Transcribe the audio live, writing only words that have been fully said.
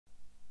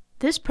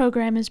This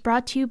program is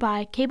brought to you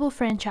by cable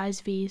franchise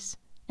fees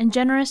and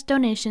generous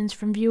donations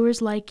from viewers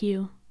like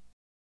you.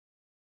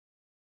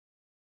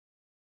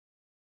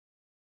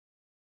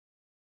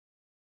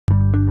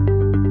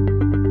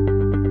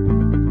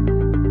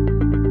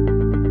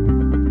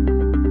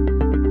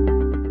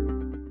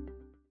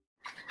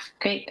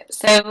 Great.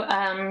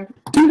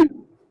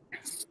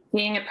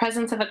 Being a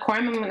presence of a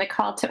quorum, I'm going to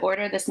call to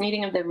order this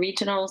meeting of the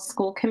Regional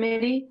School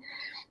Committee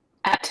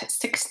at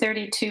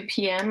 6:32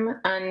 p.m.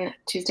 on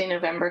Tuesday,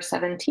 November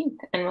 17th.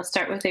 And we'll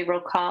start with a roll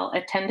call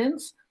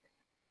attendance.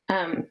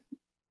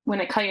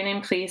 When I call your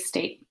name, please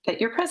state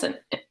that you're present.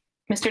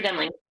 Mr.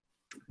 Demling.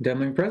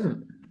 Demling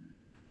present.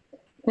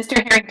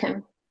 Mr.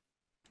 Harrington.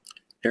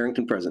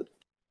 Harrington present.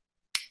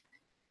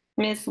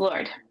 Ms.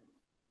 Lord.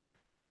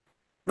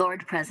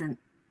 Lord present.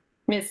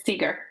 Ms.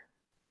 Seeger.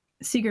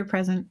 Seeger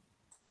present.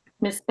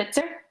 Ms.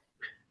 Spitzer.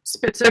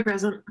 Spitzer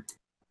present.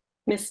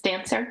 Ms.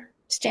 Stancer.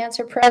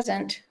 Stancer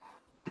present.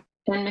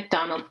 And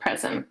McDonald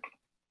present.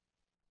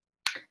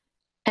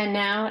 And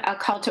now I'll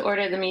call to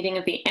order the meeting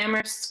of the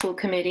Amherst School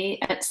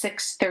Committee at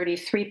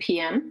 6:33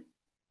 p.m.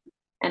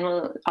 And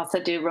we'll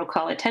also do roll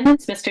call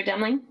attendance. Mr.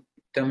 Demling.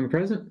 Demling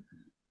present.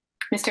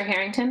 Mr.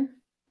 Harrington.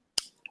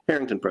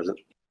 Harrington present.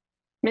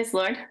 Ms.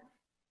 Lord.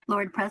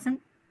 Lord present.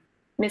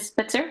 Ms.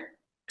 Spitzer.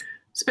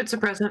 Spitzer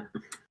present.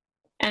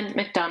 And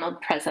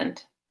McDonald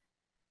present.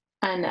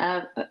 And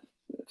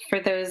for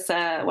those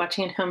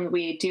watching at home,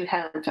 we do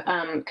have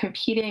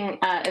competing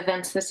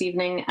events this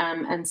evening,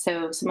 and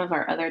so some of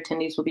our other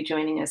attendees will be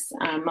joining us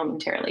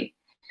momentarily.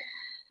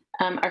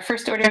 Our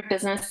first order of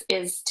business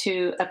is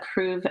to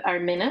approve our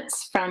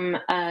minutes from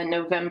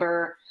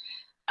November.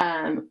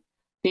 The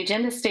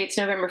agenda states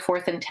November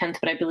 4th and 10th,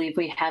 but I believe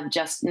we have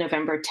just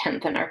November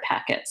 10th in our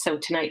packet. So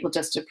tonight we'll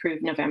just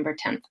approve November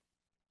 10th.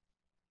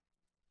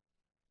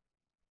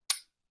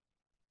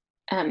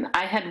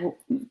 I had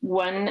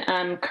one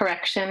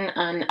correction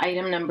on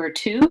item number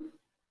 2.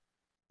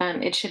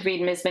 It should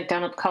read, Ms.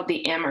 McDonald called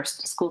the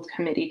Amherst School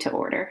Committee to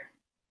order,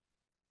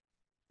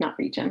 not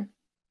region.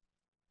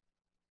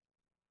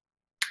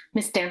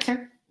 Ms.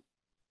 Dancer?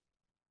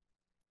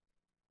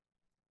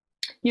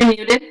 You're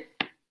muted.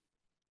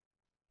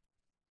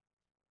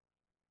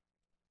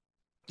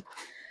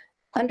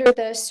 Under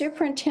the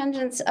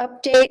superintendent's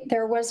update,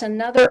 there was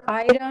another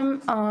item.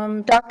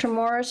 Dr.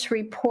 Morris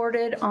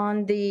reported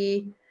on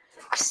the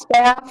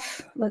staff,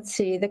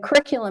 the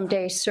curriculum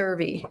day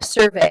survey.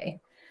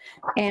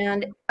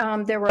 And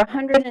there were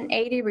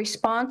 180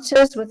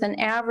 responses with an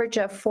average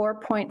of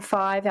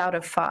 4.5 out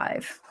of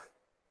 5.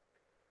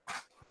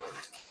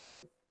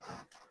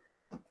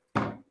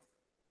 Are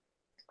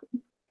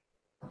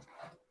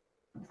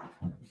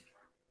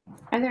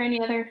there any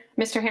other,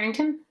 Mr.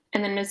 Harrington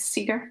and then Ms.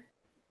 Seeger?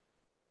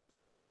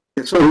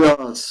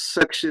 So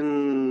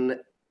section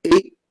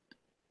 8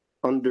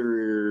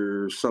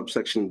 under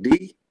subsection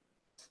D,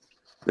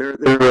 there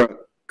are a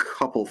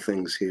couple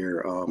things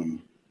here.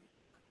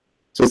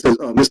 So it says,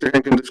 Mr.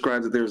 Harrington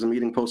describes that there's a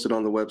meeting posted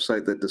on the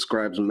website that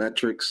describes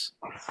metrics.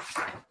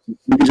 You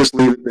can just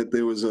leave it that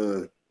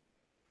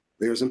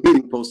there's a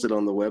meeting posted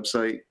on the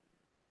website,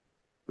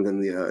 and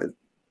then there's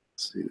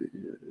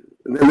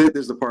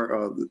the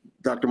part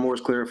Dr.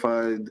 Morris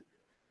clarified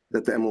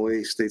that the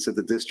MOA states that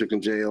the district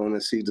and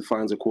JLNSC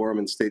defines a quorum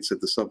and states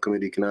that the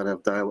subcommittee cannot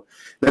have dialogue.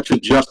 That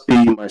should just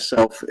be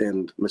myself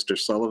and Mr.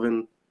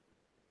 Sullivan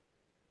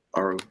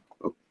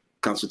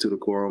constitute a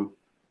quorum.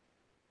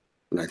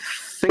 And I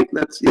think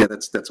that's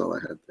all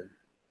I had there.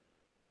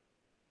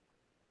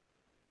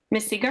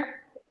 Ms.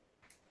 Seeger?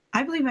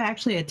 I believe I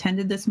actually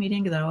attended this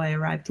meeting, though I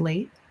arrived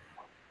late.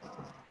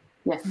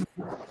 Yes.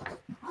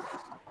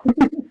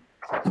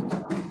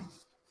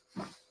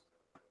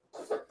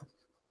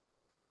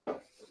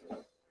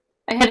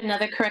 I had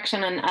another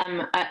correction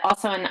on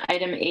also on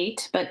item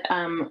 8, but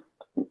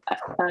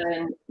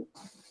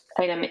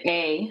item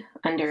A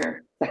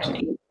under section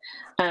 8.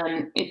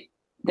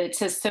 It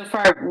says so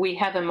far we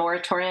have a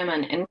moratorium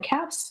on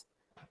MCAS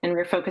and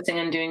we're focusing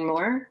on doing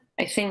more.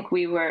 I think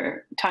we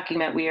were talking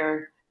about we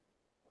are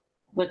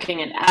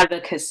looking at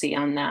advocacy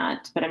on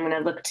that, but I'm going to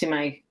look to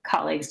my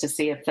colleagues to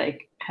see if they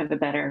have a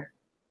better.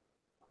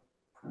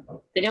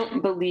 I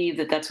don't believe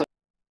that that's what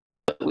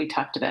we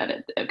talked about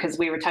it because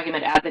we were talking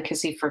about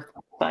advocacy for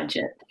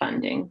budget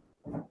funding.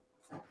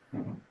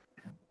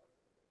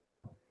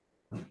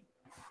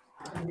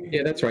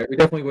 Yeah, that's right. We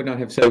definitely would not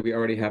have said we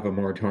already have a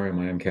moratorium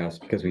on MCAS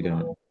because we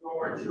don't.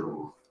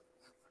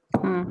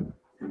 And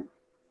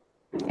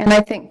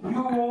I think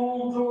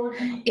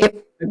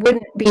it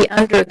wouldn't be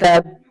under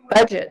the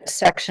budget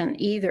section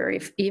either,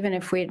 even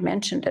if we had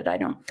mentioned it, I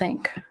don't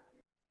think.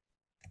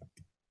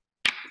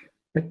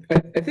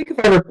 I think if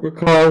I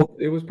recall,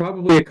 it was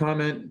probably a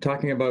comment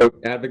talking about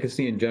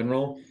advocacy in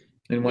general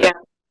and what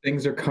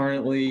things are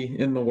currently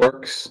in the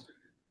works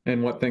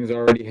and what things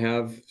already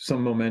have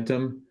some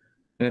momentum.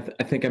 And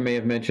I think I may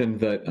have mentioned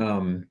that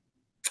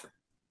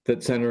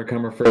that Senator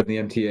Comerford, the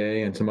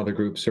MTA, and some other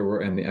groups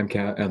and the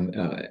MCAS and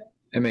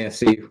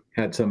MASC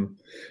had some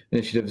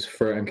initiatives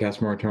for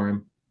MCAS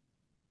moratorium.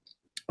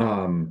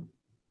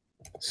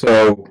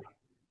 So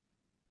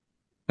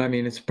I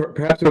mean, it's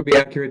perhaps it would be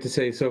accurate to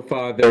say so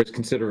far there's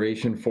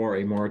consideration for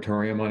a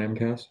moratorium on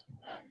MCAS.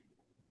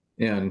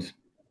 And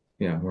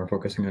yeah, we're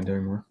focusing on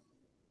doing more.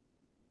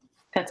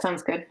 That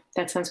sounds good.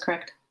 That sounds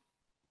correct.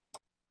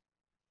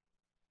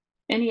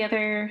 Any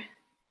other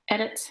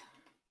edits?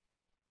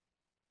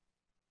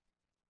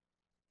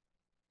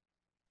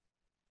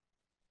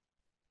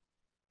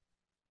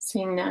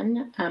 Seeing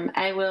none,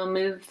 I will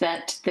move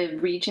that the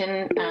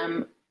region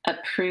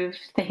approve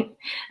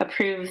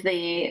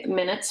the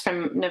minutes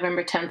from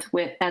November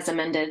 10th as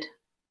amended. Is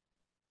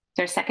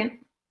there a second?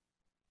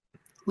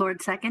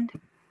 Lord, second.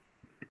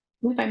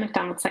 Moved by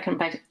McDonald, second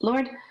by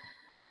Lord.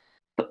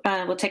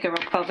 We'll take a roll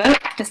call vote.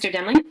 Mr.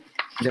 Demling?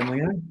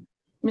 Demling, aye.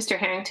 Mr.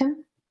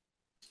 Harrington?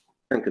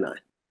 Harrington, aye.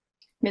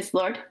 Ms.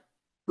 Lord?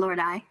 Lord,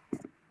 I.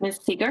 Ms.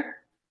 Seeger?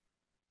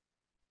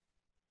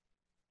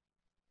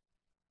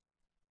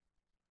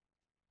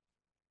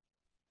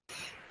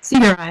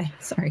 Seeger, aye.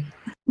 Sorry.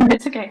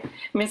 It's okay.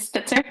 Ms.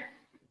 Spitzer?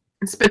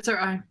 Spitzer,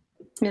 aye.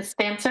 Ms.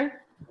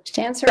 Spencer?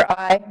 Stancer,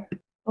 aye.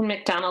 And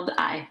McDonald,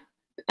 aye.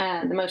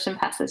 The motion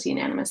passes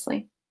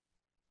unanimously.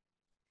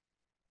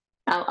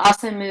 I'll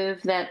also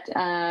move that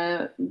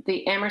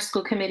the Amherst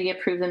School Committee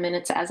approve the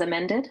minutes as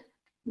amended.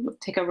 We'll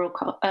take a roll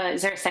call.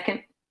 Is there a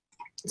second?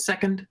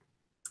 Second.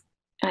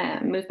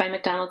 Moved by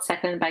McDonald,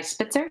 seconded by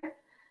Spitzer.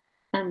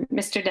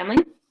 Mr.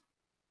 Demling?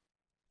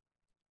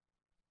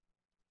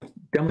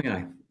 Demling,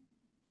 aye.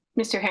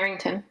 Mr.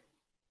 Harrington?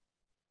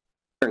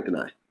 Harrington,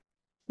 aye.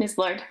 Ms.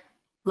 Lord?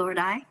 Lord,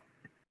 I.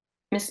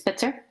 Ms.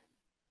 Spitzer?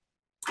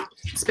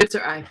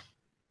 Spitzer, aye.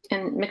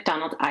 And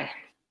McDonald, aye.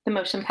 The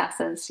motion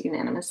passes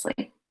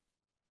unanimously.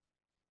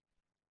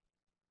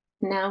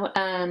 Now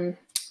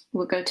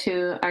we'll go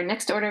to our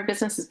next order of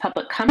business is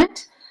public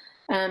comment.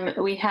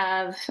 We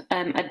have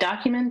a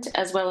document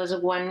as well as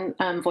one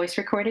voice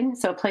recording.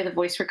 So I'll play the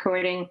voice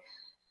recording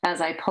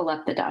as I pull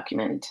up the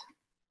document.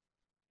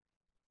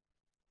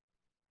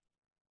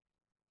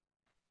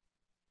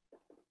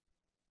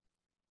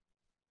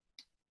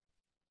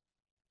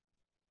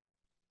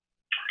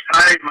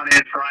 Hi, my name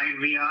is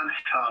Brian Leon,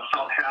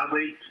 South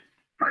Hadley.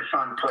 My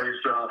son plays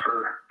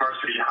for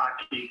varsity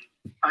hockey.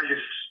 I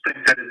just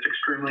think that it's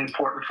extremely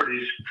important for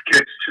these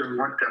kids to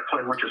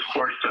play winter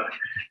sports to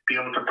be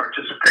able to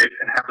participate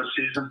and have a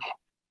season.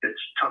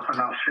 It's tough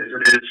enough as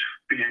it is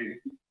being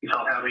in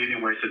South Hadley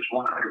anyways. It's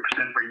 100%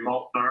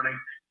 remote learning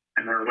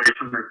and they're away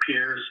from their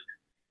peers.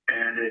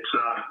 And it's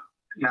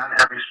not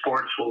having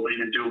sports will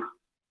even do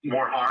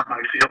more harm,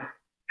 I feel.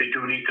 They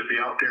do need to be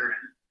out there,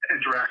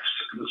 interact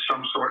in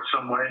some sort,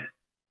 some way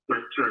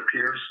with their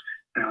peers.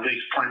 And at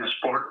least playing a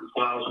sport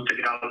allows them to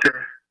get out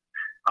there.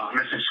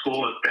 Missing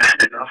school is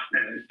bad enough,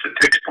 and to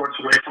take sports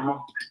away from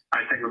them,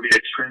 I think would be an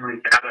extremely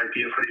bad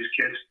idea for these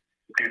kids.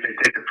 I think if they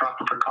take the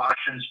proper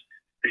precautions,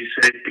 be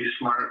safe, be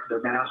smart, the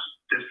mask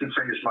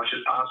distancing as much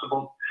as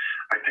possible,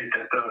 I think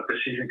that the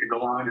season could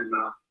go on and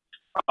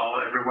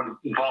everyone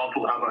involved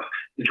will have an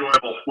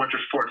enjoyable winter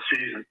sports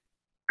season.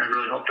 I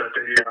really hope that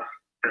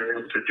they're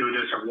able to do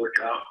this and work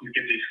out and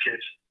give these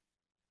kids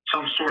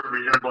some sort of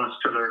resemblance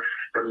to their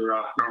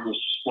normal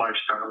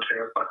lifestyles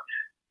here. But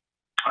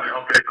I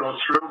hope that goes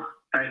through.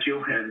 Thank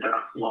you, and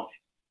we'll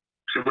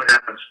see what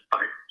happens. Bye.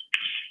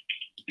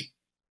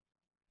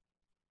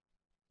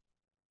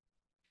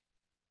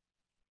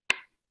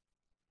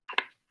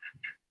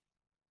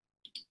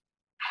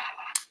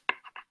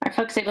 Are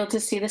folks able to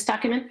see this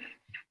document?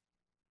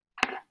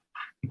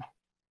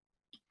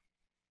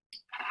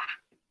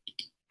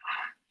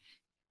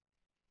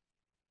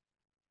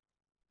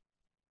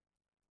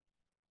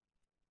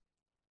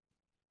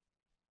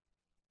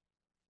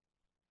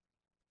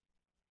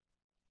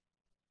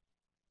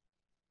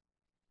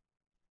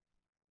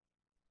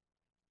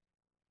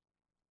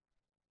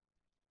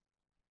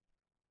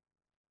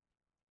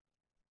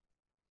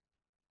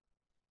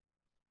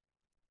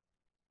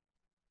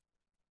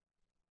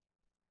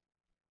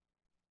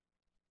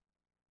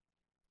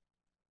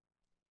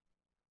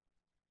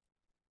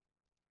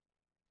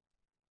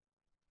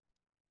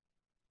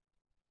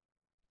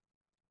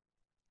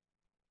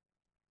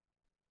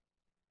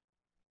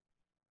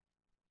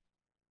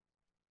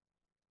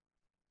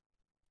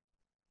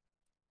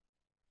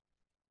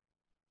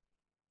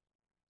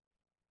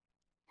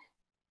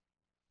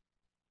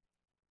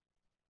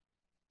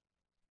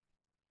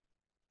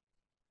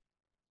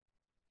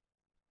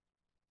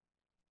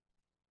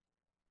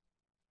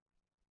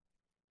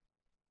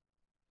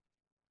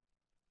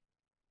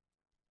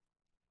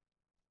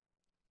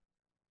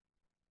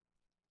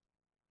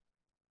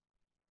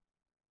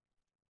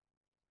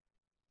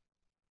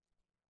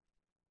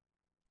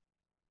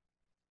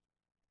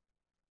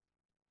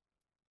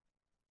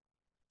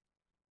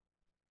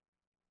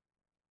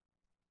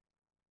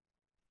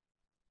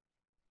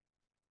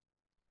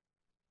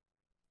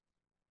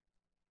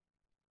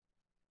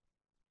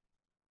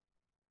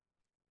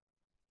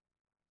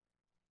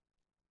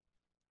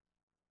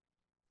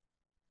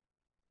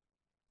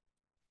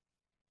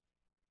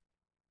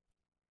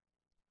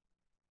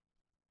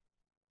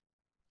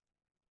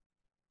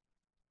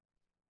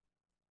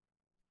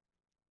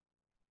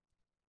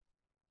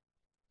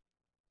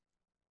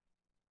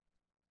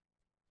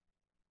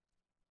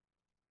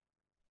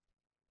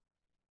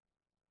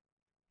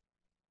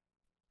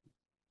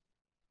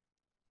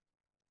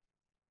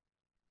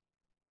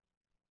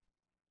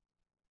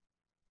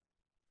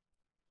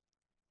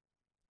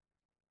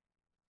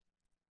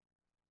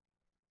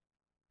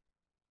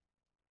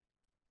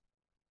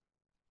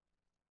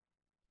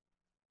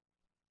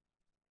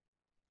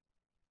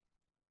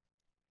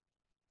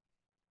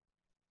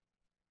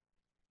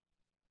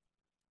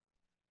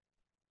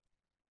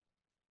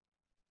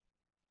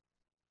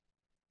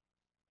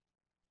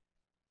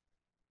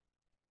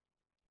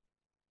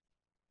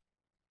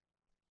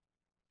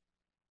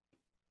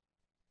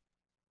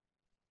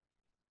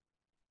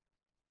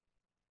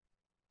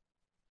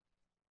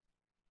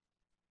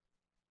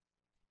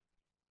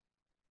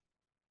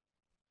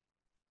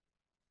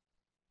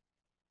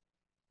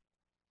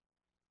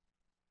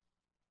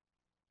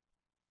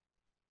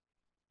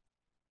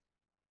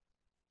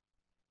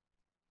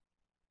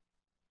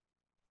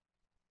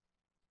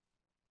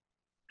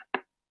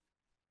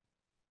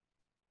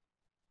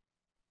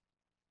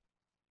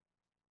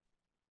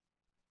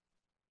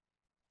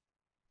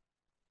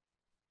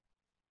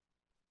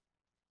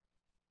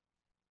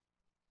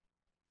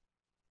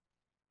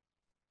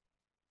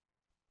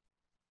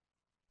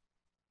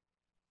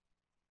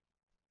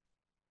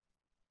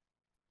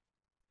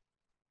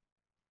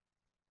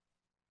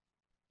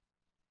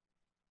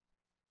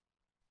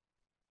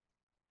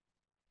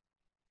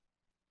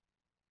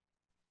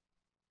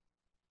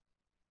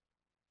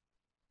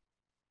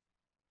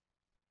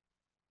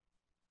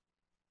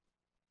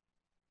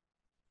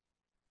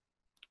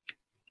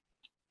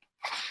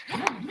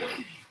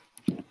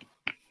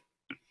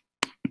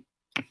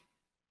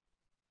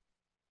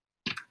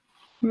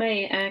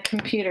 My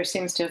computer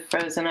seems to have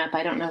frozen up.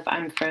 I don't know if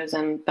I'm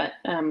frozen, but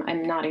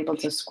I'm not able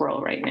to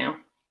scroll right now.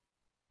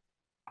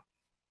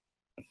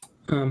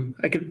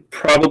 I could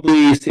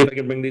probably see if I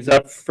can bring these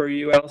up for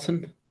you,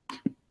 Allison.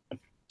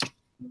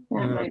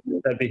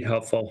 That'd be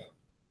helpful.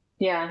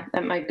 Yeah,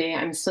 that might be.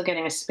 I'm still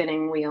getting a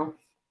spinning wheel.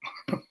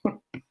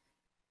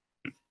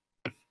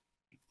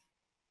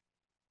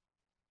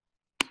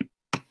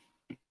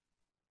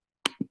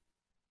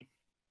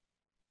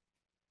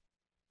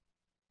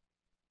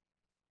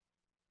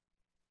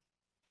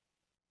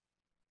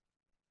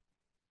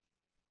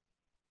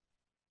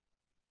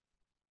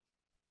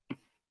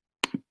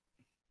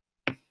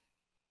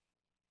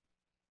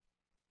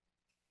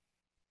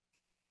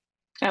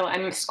 Oh,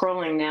 I'm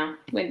scrolling now.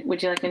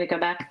 Would you like me to go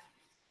back?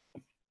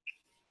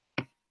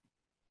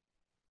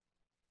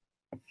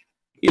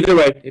 Either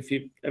way, if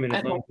you, I mean, as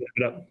Okay. long as you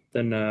have it up,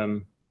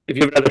 then if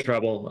you have another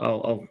trouble,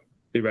 I'll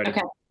be ready.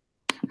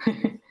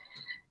 Okay.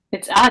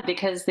 It's odd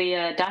because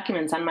the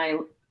document's on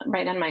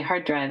right on my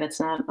hard drive. It's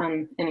not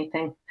on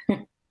anything.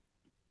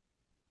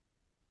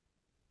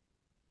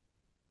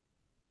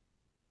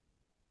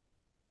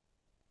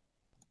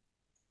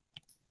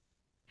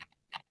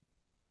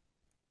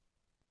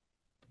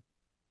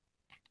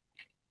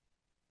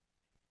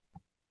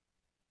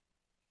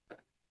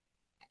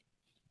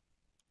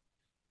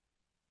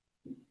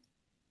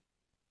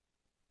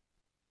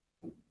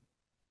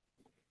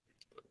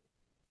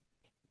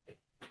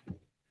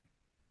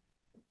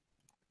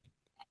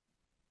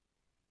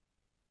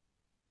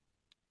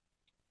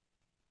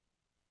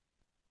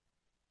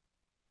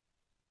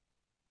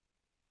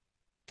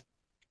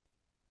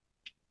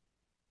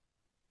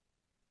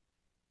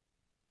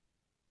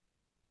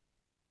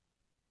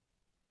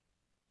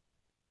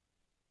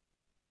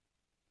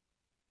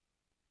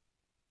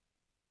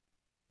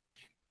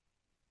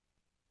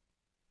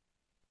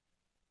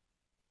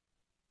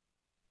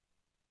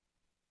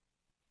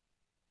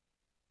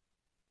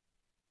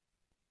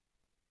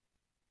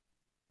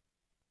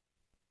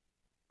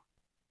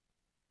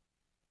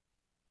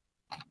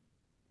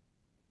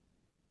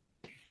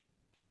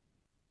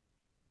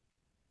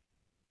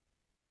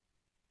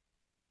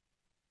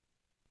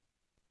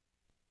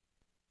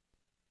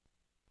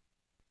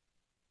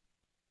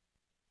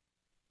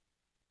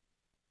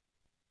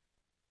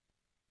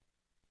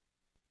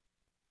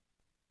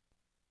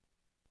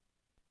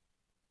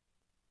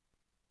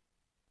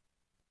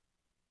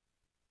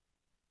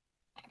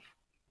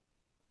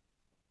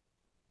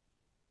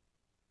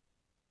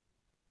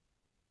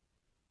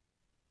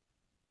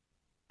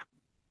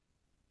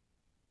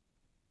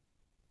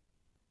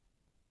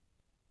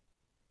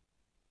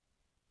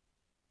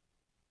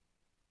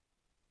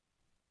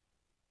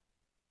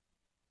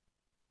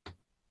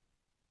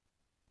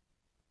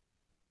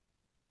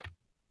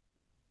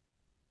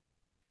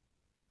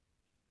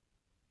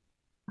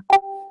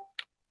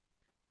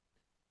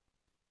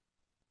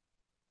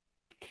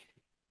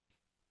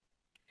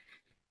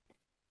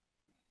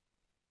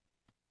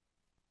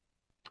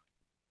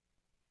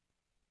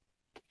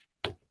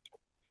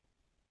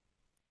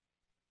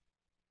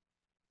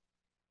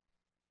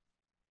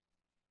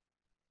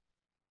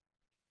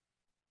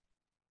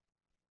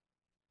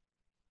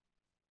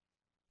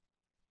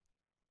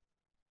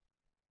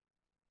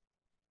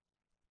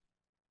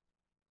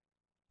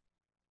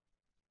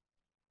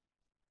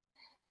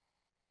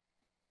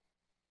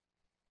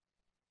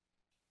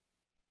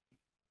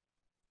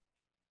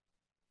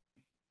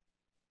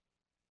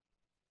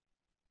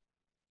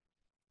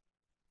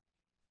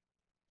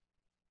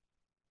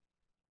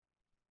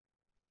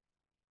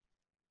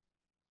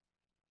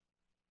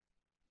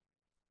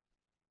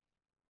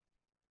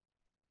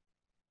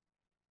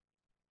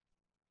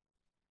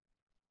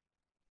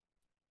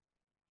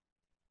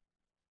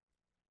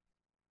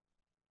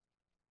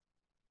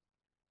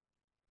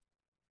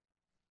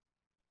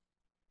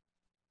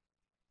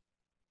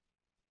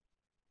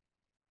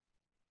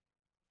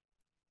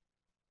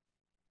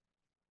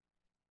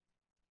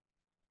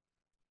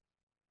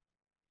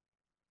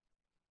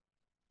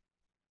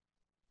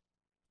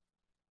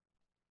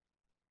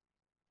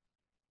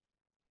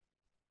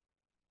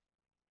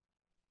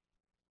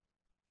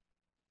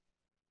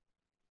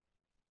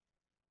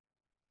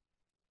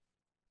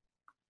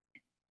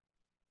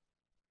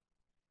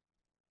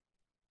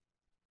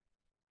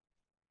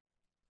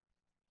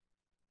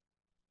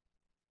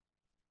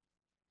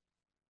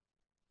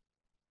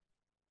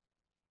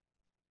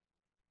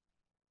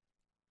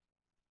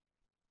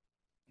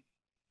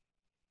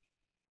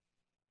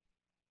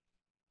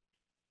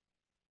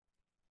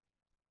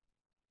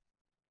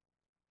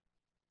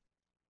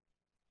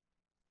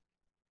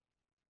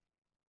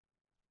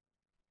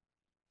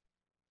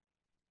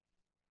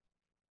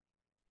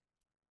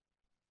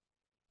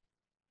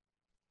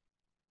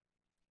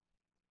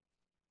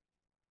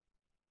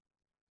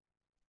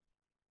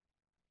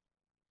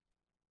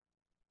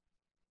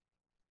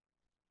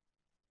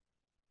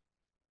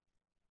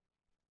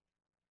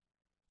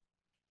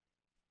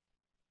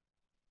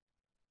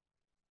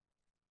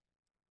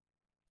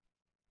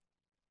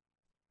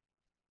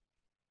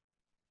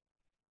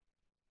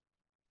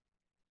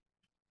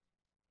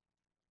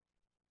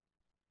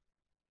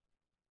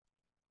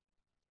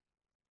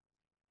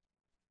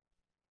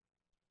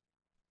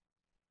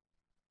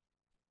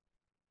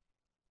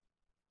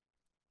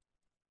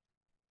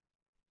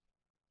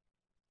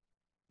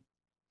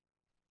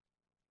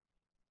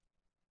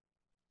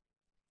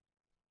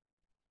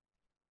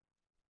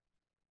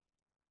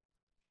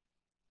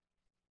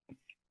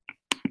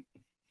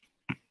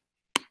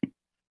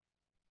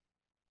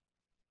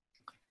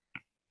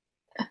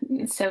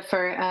 So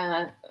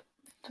for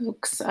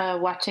folks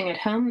watching at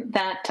home,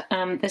 that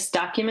this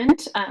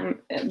document,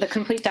 the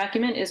complete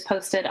document, is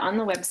posted on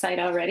the website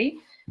already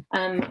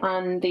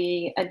on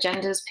the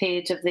agendas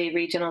page of the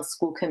Regional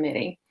School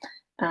Committee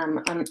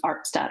on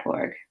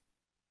arts.org.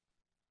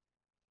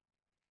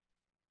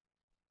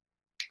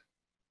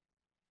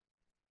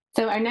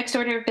 So our next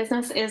order of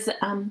business is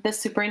the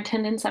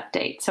superintendent's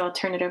update. So I'll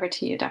turn it over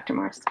to you, Dr.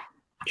 Morris.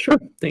 Sure,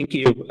 thank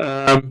you.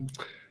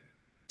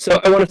 So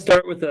I want to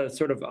start with a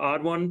sort of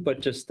odd one, but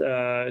just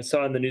I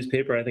saw in the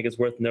newspaper, I think it's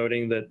worth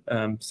noting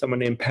that someone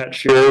named Pat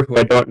Shearer, who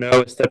I don't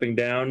know, is stepping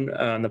down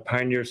on the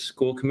Pioneer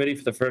School Committee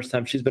for the first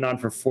time. She's been on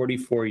for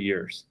 44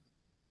 years.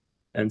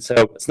 And so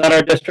it's not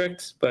our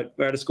district, but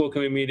we're at a school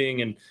committee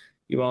meeting, and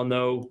you all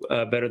know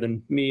better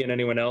than me and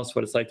anyone else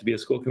what it's like to be a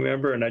school committee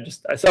member. And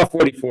I saw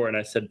 44 and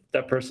I said,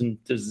 that person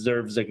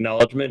deserves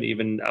acknowledgement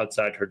even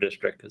outside her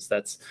district, because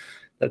that's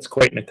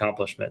quite an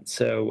accomplishment.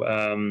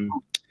 So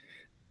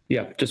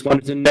yeah, just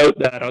wanted to note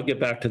that. I'll get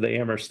back to the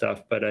Amherst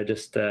stuff, but I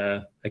just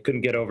I couldn't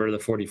get over the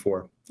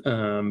 44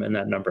 and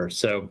that number.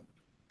 So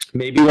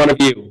maybe one of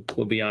you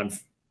will be on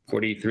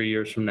 43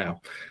 years from now.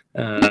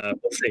 We'll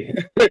see.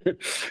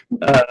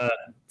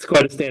 It's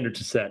quite a standard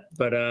to set.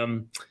 But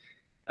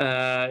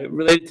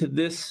related to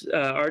this,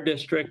 our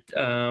district,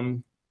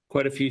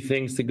 quite a few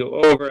things to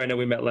go over. I know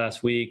we met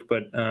last week,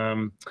 but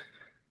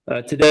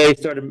today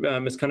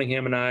Ms.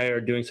 Cunningham and I are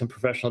doing some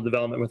professional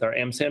development with our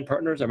AMSAN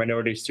partners, our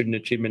Minority Student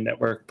Achievement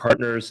Network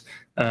partners.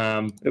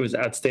 It was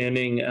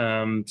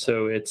outstanding.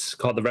 So it's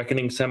called the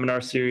Reckoning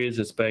Seminar Series.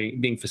 It's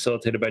being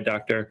facilitated by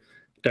Dr.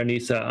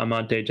 Darnisa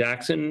Amante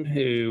Jackson,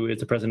 who is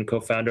the president and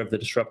co-founder of the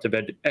Disruptive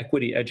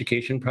Equity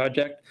Education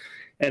Project.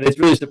 And it's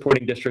really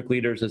supporting district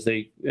leaders as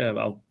they,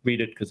 I'll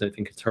read it because I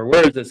think it's her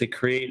words, as they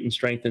create and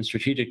strengthen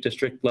strategic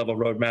district level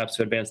roadmaps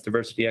to advance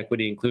diversity,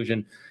 equity,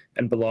 inclusion,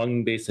 and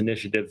belonging-based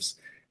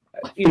initiatives.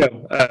 You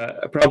know,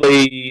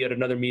 probably at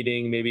another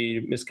meeting,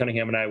 maybe Ms.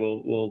 Cunningham and I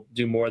will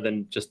do more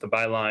than just the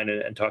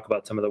byline and talk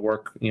about some of the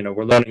work, you know,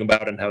 we're learning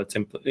about and how it's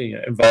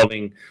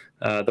involving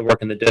the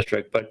work in the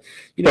district. But,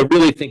 you know,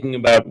 really thinking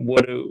about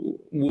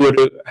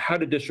how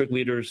do district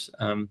leaders,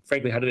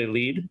 frankly, how do they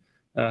lead?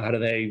 How do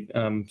they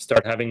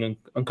start having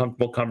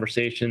uncomfortable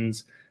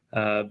conversations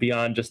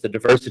beyond just the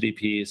diversity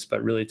piece,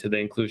 but really to the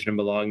inclusion and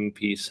belonging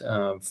piece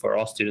for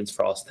all students,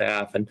 for all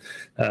staff. And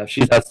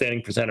she's an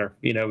outstanding presenter.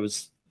 You know, it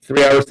was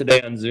 3 hours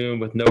today on Zoom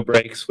with no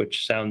breaks,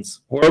 which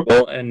sounds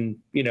horrible. And,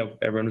 you know,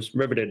 everyone was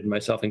riveted,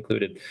 myself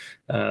included.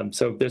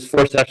 So there's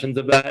 4 sessions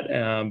of that.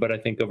 But I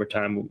think over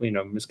time, you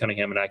know, Ms.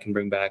 Cunningham and I can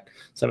bring back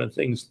some of the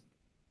things,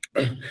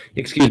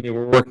 excuse me,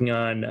 we're working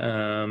on.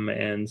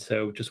 And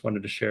so just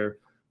wanted to share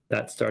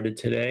that started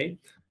today.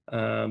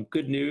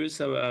 Good news.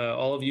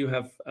 All of you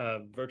have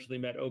virtually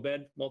met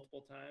Obed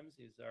multiple times.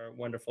 He's our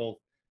wonderful,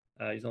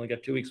 he's only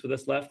got 2 weeks with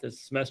us left as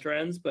semester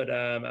ends, but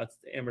that's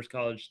the Amherst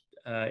College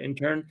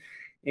intern.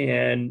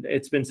 And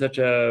it's been such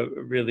a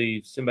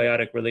really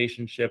symbiotic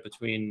relationship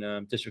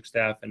between district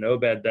staff and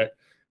Obed that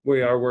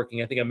we are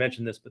working, I think I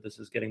mentioned this, but this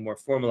is getting more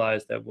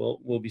formalized, that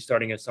we'll be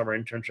starting a summer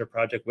internship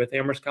project with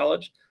Amherst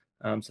College.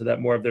 So that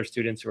more of their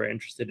students who are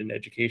interested in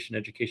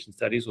education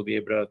studies will be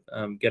able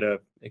to get a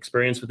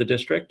experience with the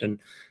district. And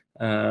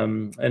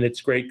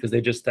it's great because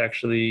they just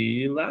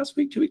actually last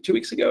week, 2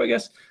 weeks ago, I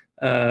guess,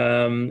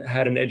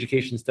 had an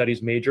education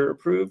studies major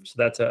approved. So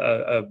that's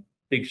a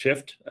big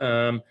shift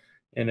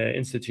in an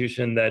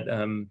institution that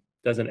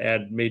doesn't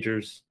add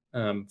majors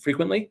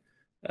frequently.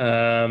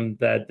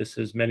 That this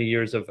is many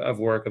years of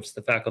work of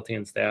the faculty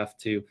and staff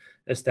to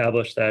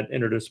establish that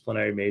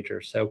interdisciplinary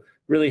major. So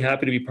really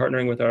happy to be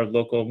partnering with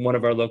one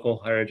of our local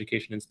higher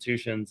education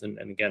institutions. And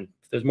again,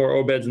 if there's more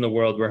Obeds in the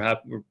world,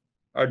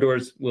 our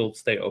doors will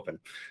stay open.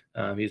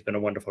 He's been a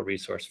wonderful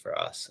resource for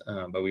us,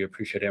 but we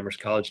appreciate Amherst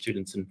College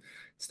students and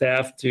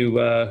staff who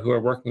are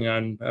working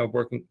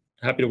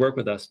happy to work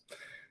with us.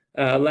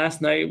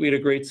 Last night, we had a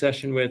great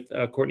session with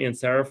Courtney and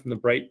Sarah from the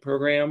Bright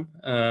program,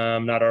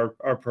 not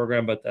our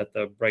program, but at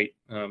the Bright,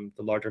 the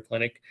larger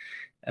clinic.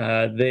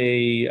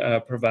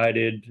 They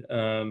provided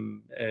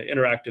an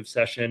interactive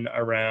session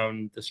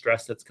around the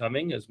stress that's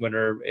coming as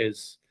winter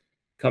is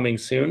coming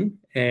soon.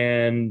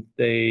 And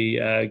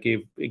they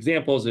gave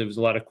examples. It was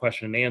a lot of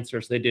question and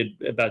answers. They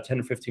did about 10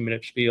 or 15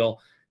 minute spiel.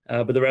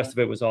 But the rest of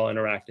it was all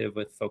interactive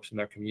with folks from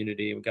their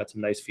community. We got some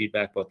nice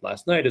feedback both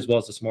last night as well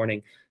as this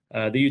morning.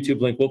 The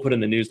YouTube link we'll put in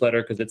the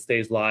newsletter because it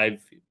stays live.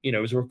 You know,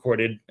 it was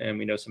recorded, and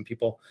we know some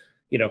people.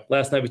 You know,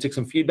 last night we took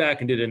some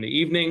feedback and did it in the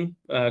evening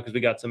because we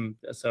got some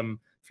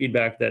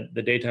feedback that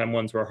the daytime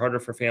ones were harder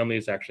for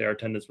families. Actually, our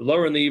attendance was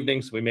lower in the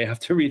evening, so we may have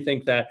to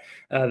rethink that.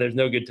 There's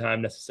no good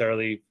time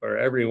necessarily for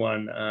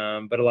everyone,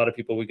 but a lot of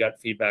people we got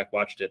feedback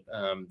watched it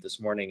this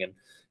morning and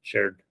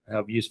shared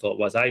how useful it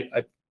was. I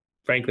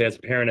frankly, as a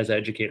parent, as an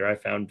educator, I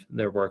found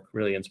their work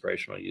really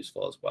inspirational and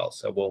useful as well.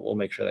 So we'll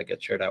make sure that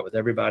gets shared out with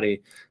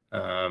everybody.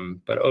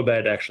 But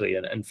Obed actually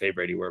and Faye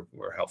Brady were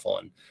helpful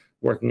in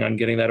working on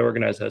getting that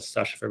organized, as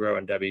Sasha Figueroa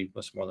and Debbie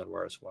Westmoreland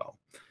were as well.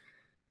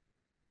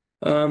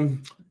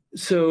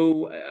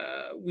 So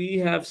we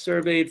have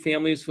surveyed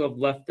families who have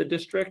left the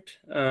district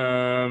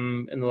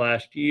in the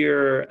last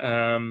year.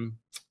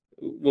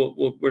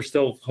 We're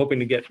still hoping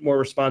to get more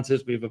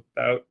responses. We have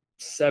about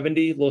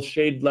 70, a little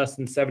shade less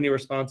than 70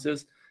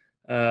 responses,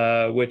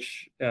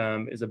 which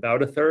is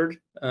about a third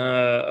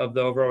of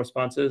the overall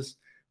responses,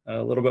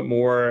 a little bit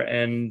more.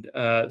 And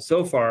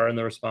so far in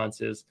the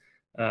responses,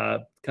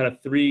 kind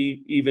of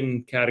three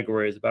even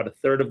categories. About a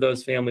third of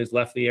those families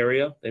left the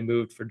area. They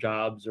moved for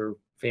jobs or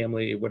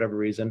family, whatever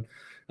reason.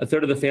 A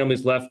third of the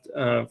families left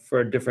for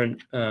a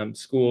different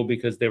school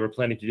because they were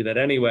planning to do that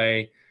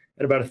anyway.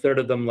 And about a third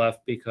of them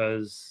left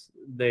because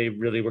they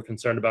really were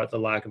concerned about the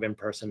lack of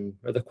in-person,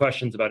 or the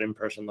questions about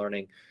in-person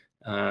learning,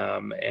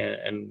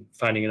 and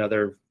finding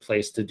another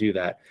place to do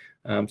that.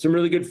 Some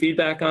really good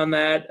feedback on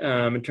that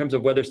in terms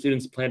of whether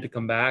students plan to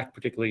come back,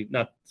 particularly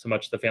not so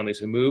much the families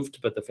who moved,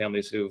 but the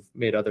families who've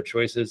made other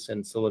choices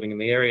and still living in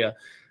the area.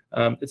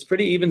 It's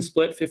pretty even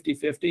split,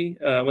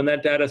 50-50. When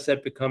that data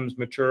set becomes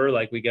mature,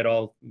 like we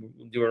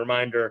do a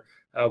reminder,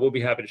 we'll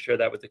be happy to share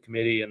that with the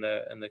committee and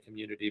the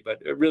community.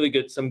 But really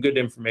good, some good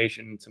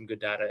information, some good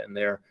data in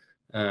there.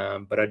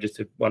 But I just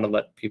want to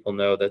let people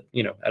know that,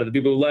 out of the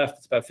people who left,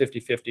 it's about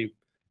 50-50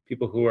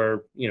 people who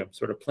are,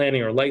 sort of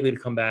planning or likely to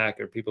come back,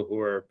 or people who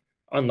are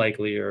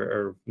unlikely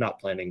or not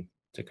planning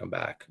to come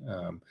back.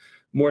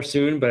 More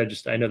soon, but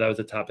I know that was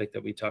a topic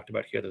that we talked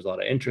about here. There's a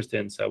lot of interest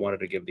in, so I wanted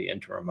to give the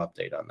interim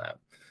update on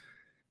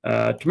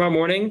that. Tomorrow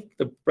morning,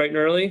 bright and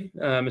early,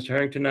 Mr.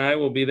 Harrington and I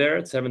will be there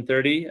at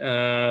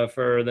 7:30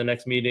 for the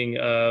next meeting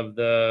of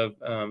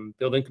the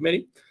building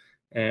committee.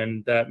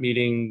 And that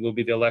meeting will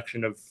be the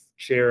election of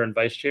chair and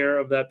vice chair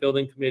of that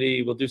building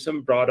committee. We'll do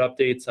some broad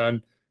updates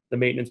on the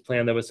maintenance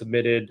plan that was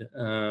submitted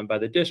by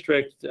the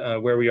district,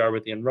 where we are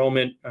with the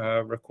enrollment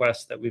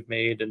requests that we've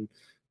made, and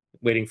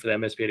waiting for the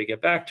MSBA to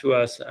get back to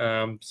us.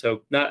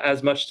 So not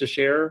as much to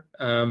share.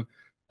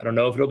 I don't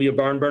know if it'll be a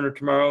barn burner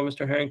tomorrow,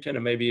 Mr. Harrington.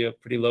 It may be a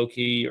pretty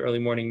low-key early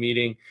morning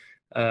meeting,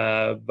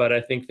 but I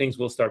think things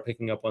will start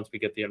picking up once we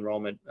get the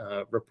enrollment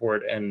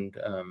report and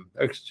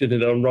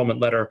the enrollment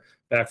letter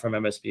back from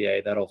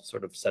MSBA. That'll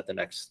sort of set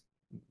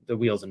the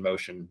wheels in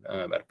motion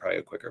at probably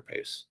a quicker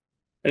pace.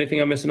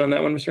 Anything I'm missing on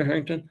that one, Mr.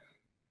 Harrington?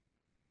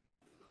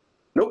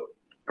 Nope.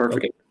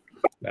 Perfect. Okay.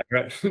 All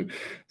right.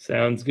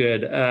 Sounds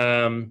good.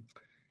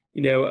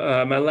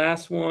 My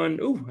last one,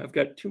 I've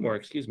got two more,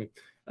 excuse me.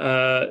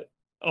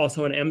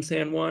 Also an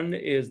MSAN one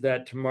is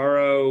that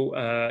tomorrow,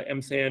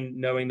 MSAN,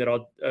 knowing that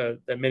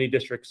that many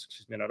districts,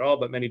 excuse me, not all,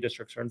 but many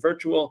districts are in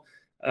virtual,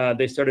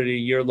 they started a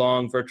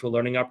year-long virtual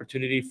learning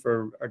opportunity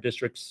for our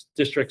district's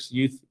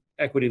youth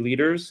equity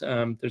leaders.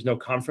 There's no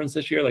conference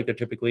this year like there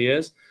typically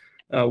is.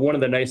 One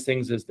of the nice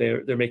things is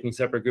they're making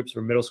separate groups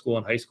for middle school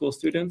and high school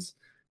students.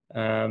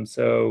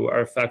 So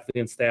our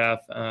faculty and staff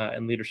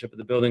and leadership at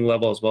the building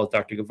level, as well as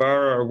Dr.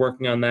 Guevara, are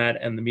working on that,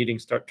 and the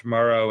meetings start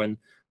tomorrow, and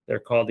they're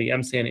called the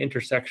MSAN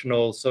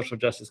Intersectional Social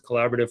Justice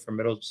Collaborative for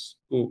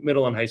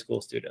middle and high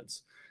school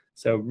students.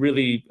 So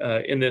really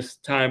in this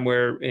time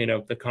where,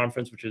 the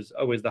conference, which is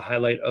always the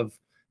highlight of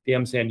the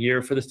MSAN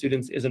year for the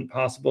students, isn't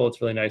possible,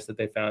 it's really nice that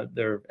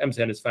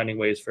MSAN is finding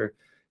ways for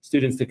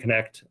students to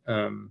connect,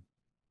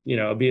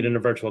 be it in a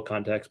virtual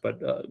context,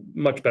 but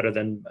much better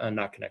than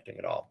not connecting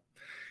at all.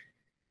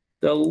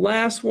 The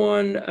last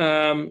one,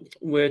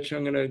 which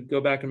I'm going to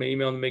go back in my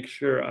email and make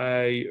sure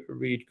I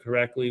read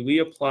correctly. We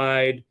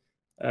applied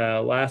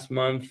last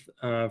month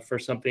for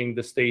something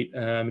the state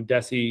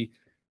DESE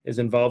is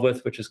involved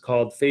with, which is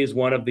called Phase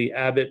 1 of the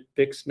Abbott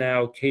Fix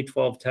Now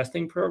K-12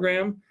 testing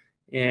program.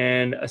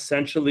 And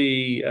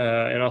essentially,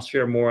 and I'll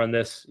share more on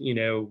this,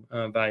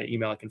 by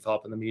email. I can follow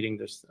up in the meeting.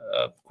 There's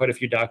quite a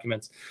few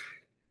documents.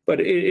 But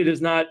it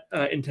is not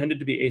intended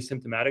to be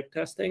asymptomatic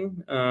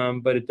testing,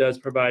 but it does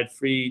provide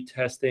free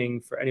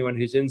testing for anyone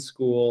who's in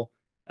school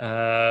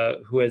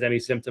who has any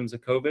symptoms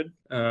of COVID,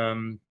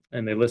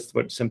 and they list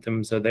what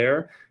symptoms are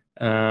there.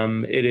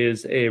 It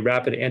is a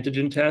rapid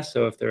antigen test,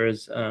 so if there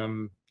is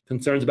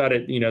concerns about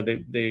it,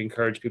 they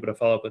encourage people to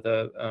follow up with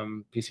a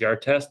PCR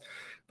test.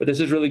 But this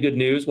is really good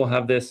news. We'll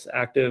have this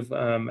active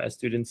as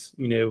students,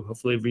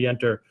 hopefully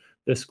re-enter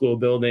the school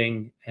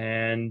building,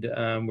 and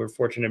we're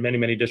fortunate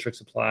many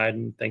districts applied,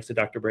 and thanks to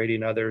Dr. Brady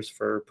and others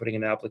for putting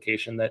in an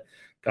application that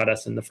got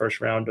us in the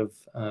first round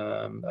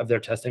of their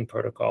testing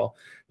protocol.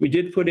 We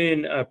did put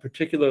in a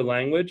particular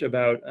language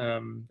about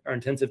our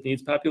intensive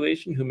needs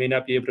population who may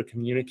not be able to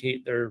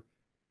communicate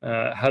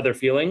how they're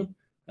feeling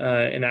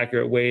in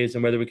accurate ways,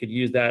 and whether we could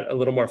use that a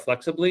little more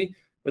flexibly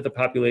with a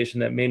population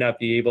that may not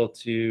be able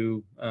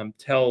to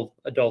tell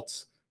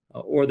adults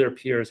or their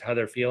peers how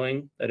they're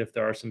feeling, that if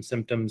there are some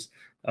symptoms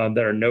that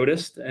are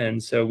noticed.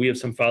 And so we have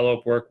some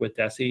follow-up work with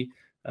DESE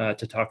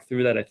to talk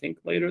through that, I think,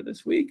 later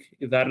this week,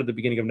 that or the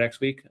beginning of next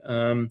week.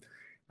 But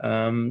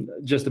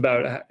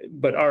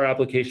our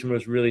application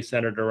was really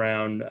centered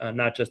around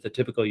not just the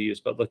typical use,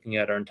 but looking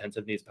at our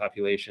intensive needs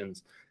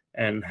populations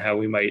and how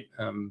we might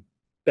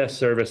best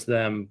service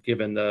them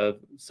given the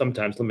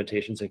sometimes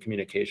limitations in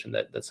communication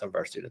that some of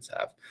our students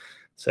have.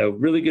 So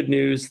really good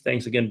news.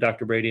 Thanks again,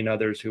 Dr. Brady and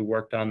others who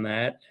worked on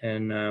that.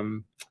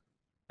 And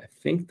I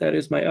think that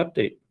is my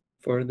update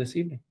for this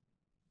evening.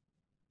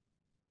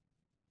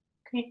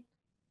 Great.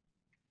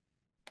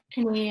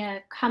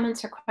 Any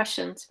comments or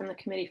questions from the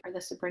committee for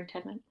the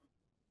superintendent?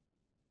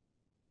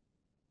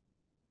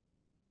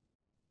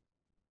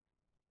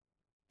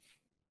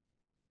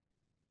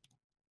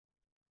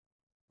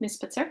 Ms.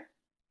 Spitzer?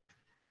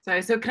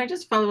 Sorry, so can I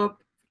just follow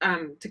up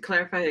to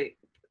clarify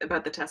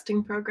about the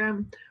testing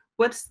program?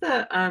 What's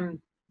the,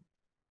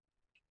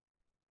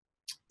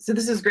 so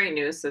this is great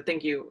news, so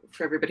thank you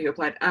for everybody who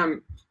applied.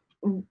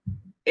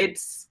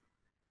 It's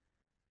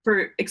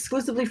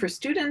exclusively for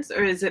students,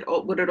 or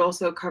would it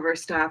also cover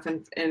staff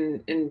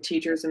and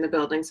teachers in the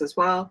buildings as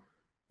well?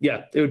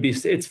 Yeah,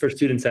 it's for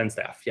students and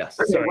staff, yes.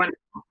 Okay, sorry. wonderful.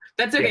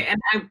 That's okay, Yeah.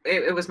 and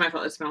it was my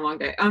fault, it's been a long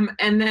day.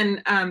 And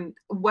then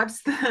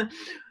what's the,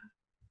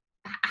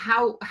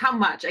 how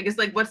much, I guess,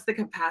 like, what's the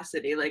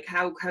capacity? Like,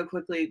 how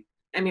quickly,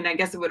 I mean, I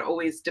guess it would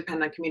always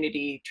depend on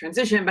community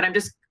transition, but I'm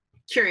just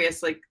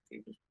curious, like, do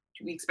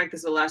we expect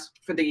this to last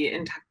for the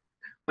entire,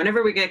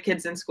 whenever we get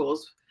kids in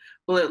schools,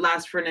 will it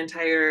last for an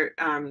entire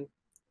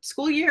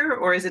school year,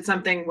 or is it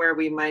something where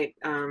we might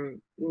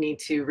need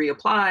to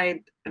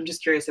reapply? I'm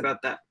just curious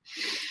about that.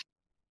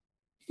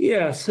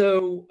 Yeah,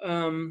 so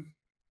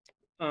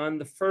on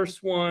the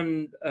first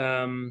one,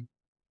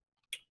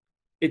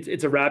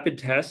 it's a rapid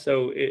test,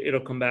 so it'll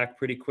come back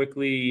pretty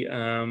quickly.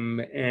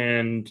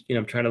 And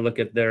I'm trying to look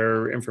at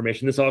their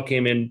information. This all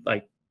came in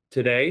like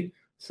today,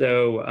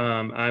 so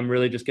I'm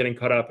really just getting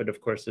caught up. And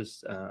of course,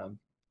 there's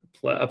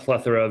a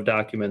plethora of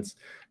documents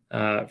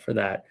for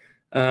that.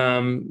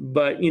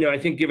 But I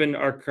think given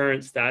our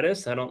current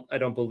status, I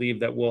don't believe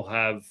that we'll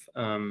have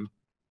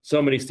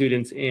so many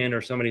students in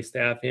or so many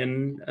staff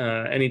in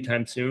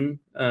anytime soon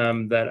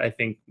that I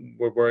think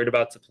we're worried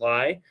about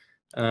supply.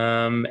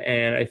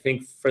 And I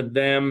think for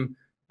them,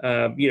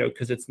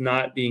 because it's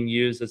not being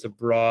used as a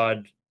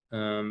broad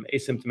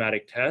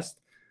asymptomatic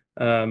test,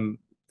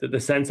 the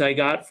sense I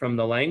got from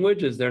the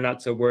language is they're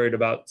not so worried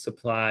about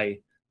supply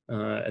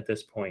at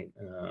this point.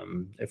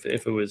 If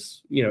it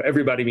was,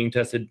 everybody being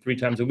tested 3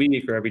 times a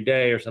week or every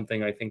day or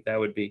something, I think that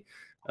would be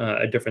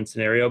a different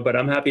scenario. But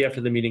I'm happy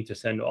after the meeting to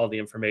send all the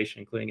information,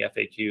 including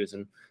FAQs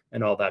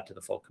and all that, to the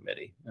full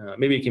committee.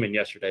 Maybe it came in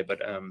yesterday, but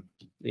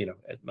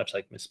much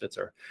like Ms.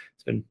 Spitzer,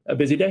 it's been a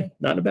busy day,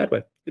 not in a bad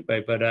way, good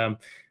way.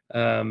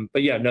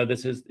 But yeah, no,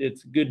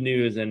 it's good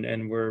news,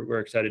 and we're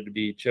excited to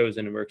be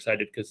chosen, and we're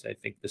excited because I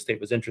think the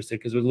state was interested,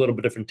 because it was a little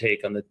bit different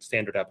take on the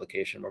standard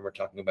application when we're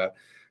talking about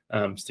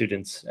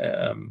students.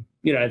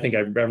 I think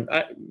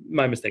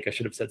my mistake, I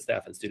should have said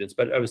staff and students,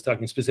 but I was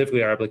talking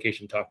specifically, our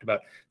application talked about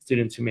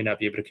students who may not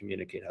be able to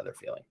communicate how they're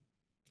feeling,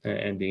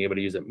 and being able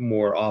to use it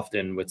more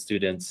often with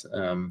students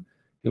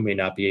who may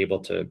not be able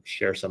to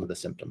share some of the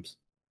symptoms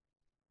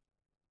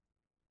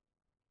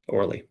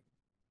orally.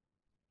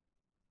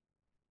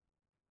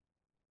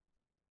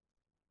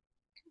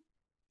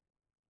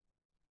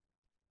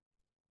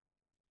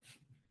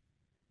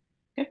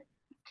 Good.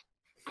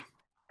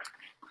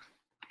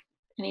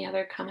 Any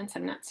other comments?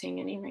 I'm not seeing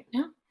any right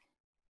now.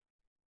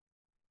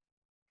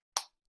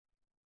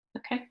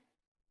 Okay.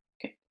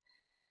 Good.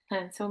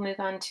 So we'll move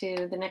on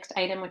to the next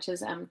item, which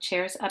is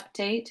chair's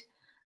update.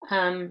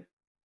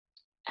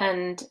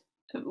 And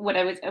what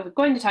I was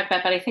going to talk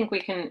about, but I think we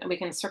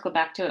can circle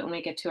back to it when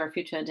we get to our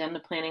future agenda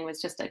planning,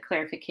 was just a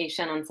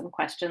clarification on some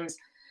questions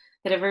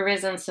that have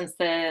arisen since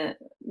the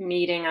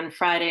meeting on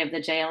Friday of the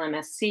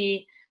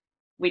JLMSC.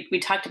 We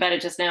talked about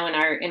it just now in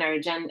our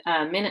agenda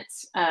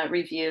minutes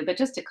review, but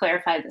just to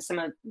clarify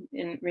that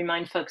and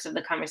remind folks of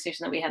the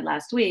conversation that we had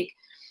last week,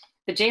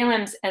 the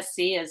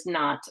JLMSC is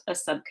not a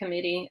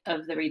subcommittee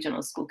of the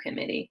Regional School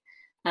Committee.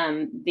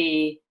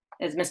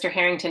 As Mr.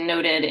 Harrington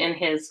noted in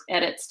his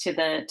edits to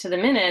the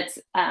minutes,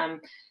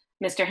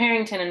 Mr.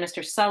 Harrington and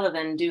Mr.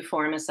 Sullivan do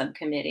form a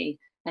subcommittee,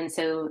 and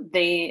so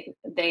they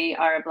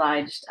are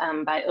obliged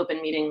by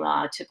open meeting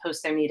law to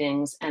post their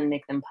meetings and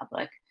make them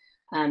public,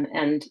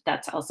 and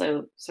that's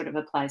also sort of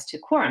applies to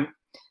quorum.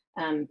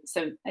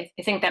 So I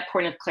think that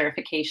point of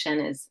clarification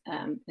is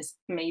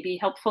maybe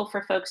helpful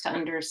for folks to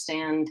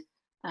understand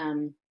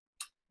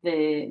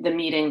the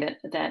meeting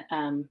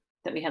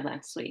that we had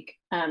last week.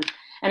 And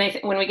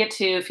when we get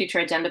to future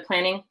agenda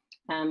planning,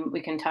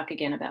 we can talk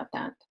again about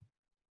that.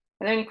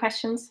 Are there any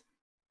questions,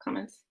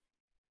 comments?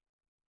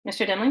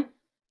 Mr. Demling?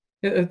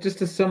 Yeah,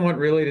 just a somewhat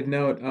related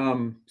note.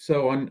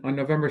 So on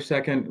November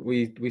 2nd,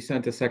 we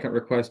sent a second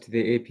request to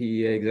the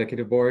APEA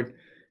Executive Board,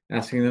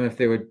 asking them if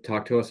they would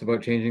talk to us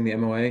about changing the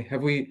MOA.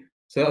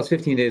 So that was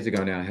 15 days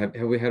ago now. Have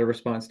we had a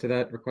response to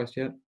that request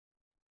yet?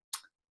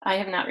 I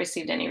have not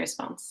received any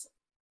response.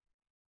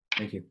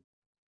 Thank you.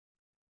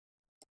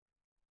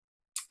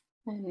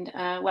 And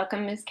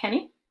welcome, Ms.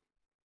 Kenny.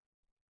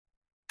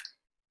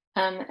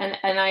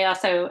 And I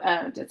also,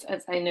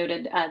 as I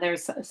noted,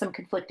 there's some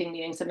conflicting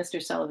meetings, so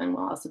Mr. Sullivan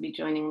will also be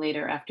joining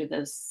later after the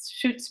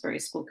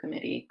Shutesbury School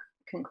Committee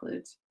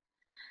concludes.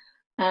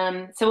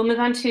 So we'll move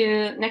on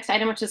to next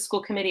item, which is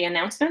school committee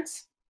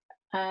announcements.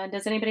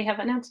 Does anybody have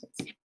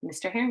announcements?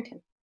 Mr.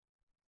 Harrington.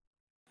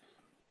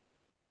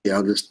 Yeah,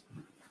 I'll just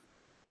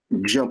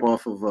jump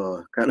off of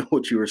kind of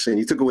what you were saying.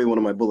 You took away one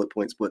of my bullet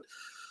points, but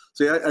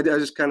so yeah, I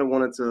just kind of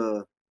wanted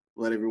to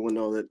let everyone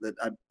know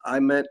that I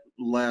met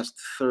last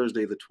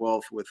Thursday, the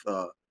 12th, with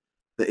the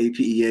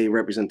APEA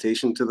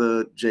representation to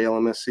the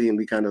JLMSC, and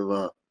we kind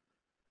of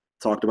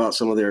talked about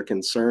some of their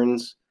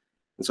concerns.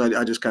 And so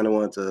I just kind of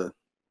wanted to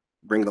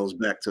bring those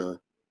back to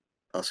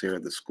us here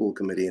at the school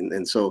committee.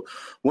 And so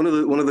one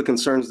of the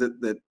concerns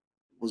that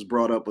was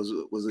brought up was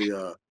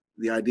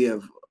the idea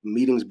of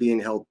meetings being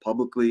held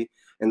publicly,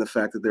 and the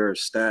fact that there are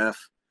staff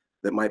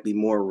that might be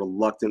more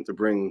reluctant to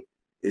bring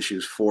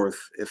issues forth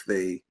if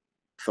they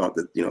thought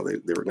that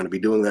they were going to be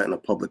doing that in a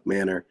public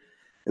manner.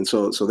 And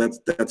so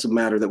that's a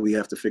matter that we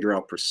have to figure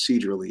out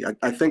procedurally.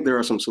 I think there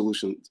are some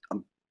solutions.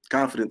 I'm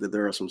confident that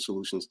there are some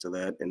solutions to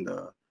that. And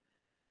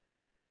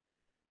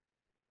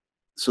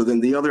so then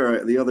the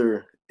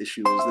other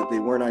issue is that they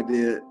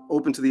weren't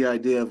open to the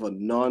idea of a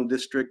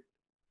non-district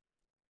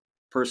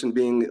person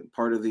being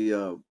part of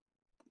the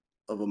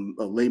of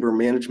a labor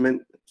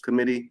management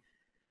committee,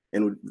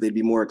 and they'd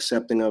be more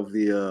accepting of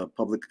the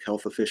public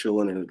health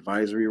official in an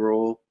advisory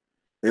role.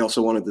 They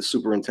also wanted the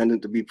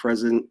superintendent to be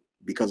present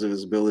because of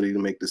his ability to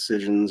make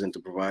decisions and to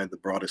provide the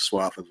broadest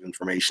swath of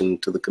information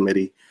to the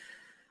committee.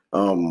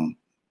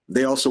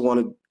 They also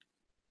wanted,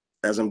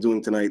 as I'm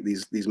doing tonight,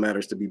 these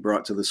matters to be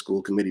brought to the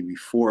school committee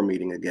before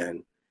meeting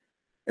again.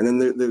 And then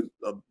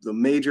the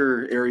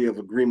major area of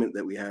agreement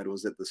that we had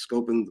was that the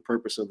scope and the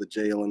purpose of the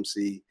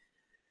JLMC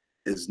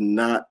is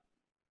not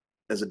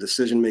as a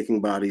decision-making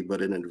body,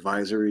 but an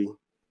advisory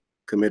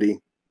committee.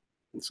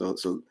 And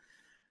so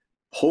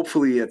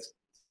hopefully at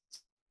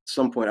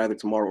some point, either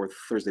tomorrow or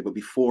Thursday, but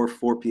before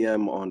 4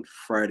 p.m. on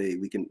Friday,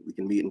 we can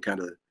meet and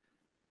kind of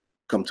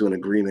come to an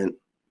agreement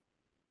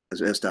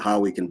as to how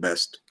we can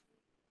best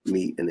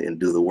meet and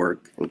do the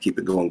work and keep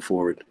it going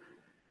forward.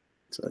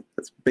 So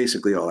that's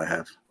basically all I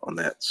have on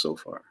that so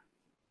far.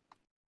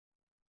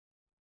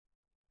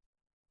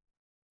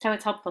 That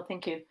was helpful.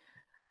 Thank you.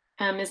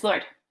 Ms.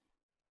 Lord.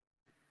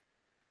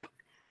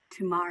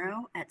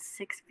 Tomorrow at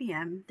 6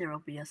 p.m., there will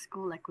be a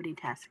school equity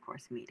task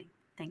force meeting.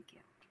 Thank you.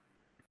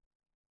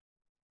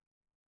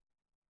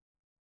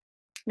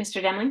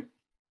 Mr. Demling?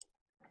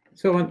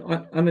 So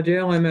on the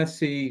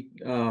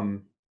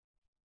JLMSC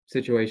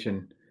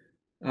situation,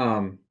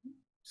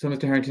 so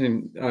Mr.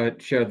 Harrington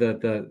shared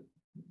that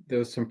there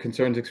was some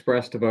concerns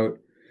expressed about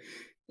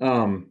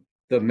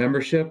the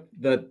membership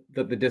that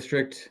the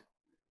district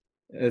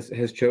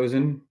has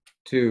chosen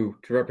to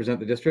represent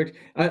the district.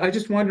 I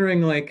just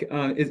wondering, like,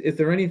 is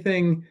there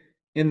anything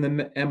in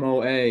the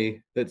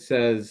MOA that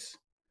says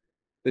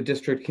the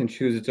district can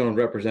choose its own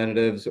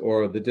representatives,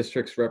 or the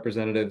district's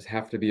representatives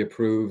have to be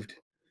approved?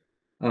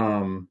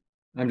 I'm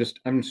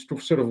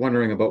sort of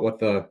wondering about what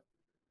the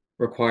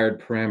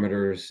required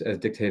parameters as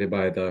dictated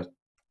by the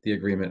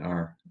agreement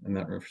are in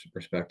that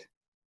respect.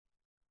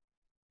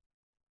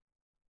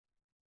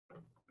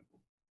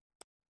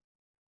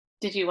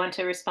 Did you want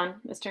to respond,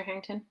 Mr.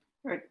 Harrington?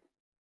 Or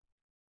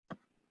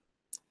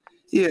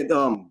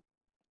yeah,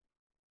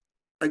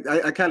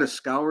 I kind of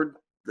scoured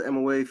the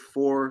MOA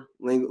for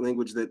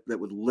language that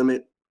would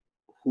limit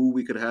who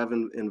we could have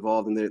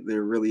involved, and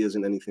there really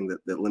isn't anything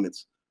that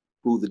limits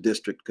who the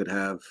district could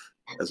have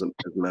as a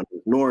member,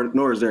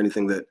 nor is there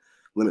anything that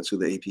limits who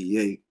the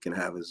APEA can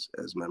have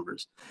as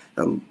members.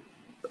 I don't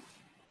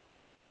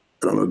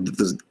know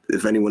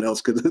if anyone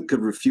else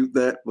could refute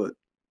that, but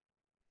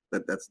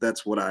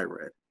that's what I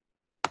read.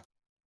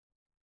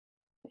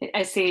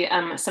 I see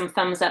some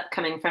thumbs up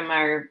coming from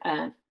our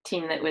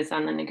team that was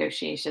on the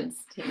negotiations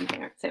team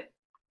there. So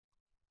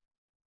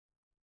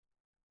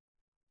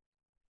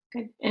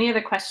good. Any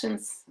other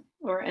questions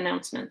or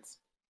announcements?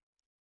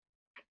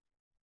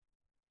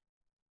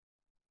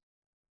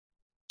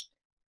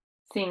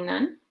 Seeing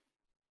none,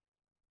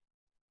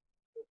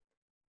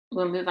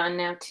 we'll move on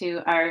now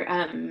to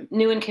our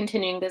new and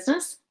continuing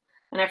business.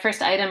 And our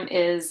first item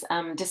is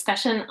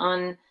discussion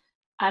on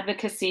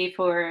advocacy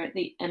for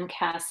the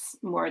MCAS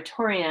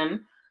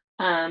moratorium.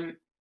 And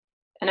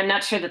I'm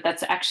not sure that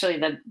that's actually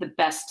the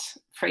best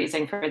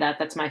phrasing for that.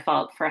 That's my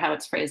fault for how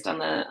it's phrased on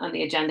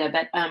the agenda.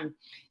 But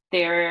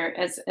there,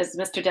 as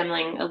Mr.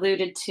 Demling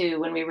alluded to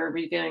when we were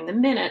reviewing the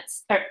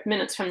minutes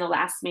from the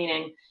last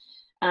meeting,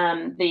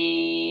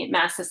 the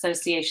Mass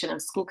Association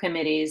of School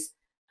Committees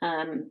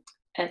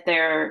at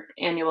their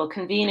annual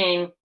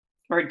convening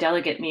or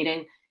delegate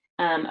meeting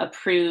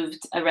approved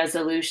a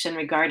resolution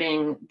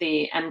regarding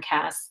the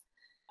MCAS.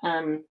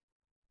 And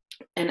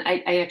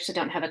I actually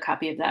don't have a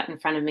copy of that in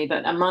front of me,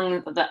 but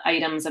among the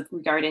items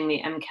regarding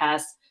the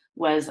MCAS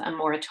was a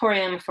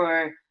moratorium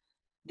for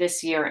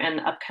this year and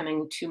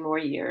upcoming 2 more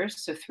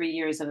years, so 3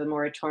 years of a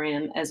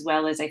moratorium, as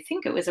well as I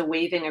think it was a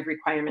waiving of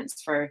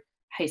requirements for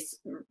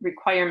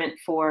requirement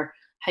for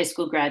high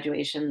school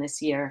graduation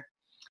this year.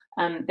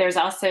 There's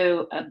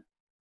also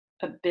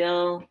a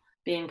bill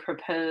being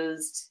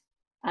proposed,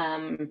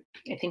 I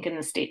think in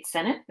the state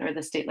Senate or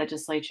the state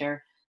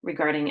legislature,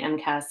 regarding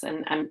MCAS,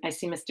 and I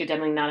see Mr.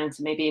 Demling nodding,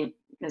 so maybe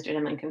Mr.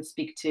 Demling can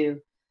speak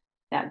to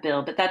that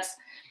bill. But that's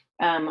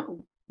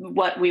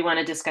what we want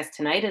to discuss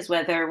tonight is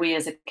whether we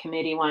as a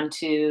committee want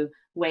to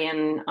weigh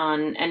in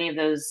on any of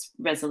those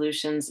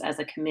resolutions as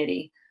a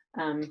committee,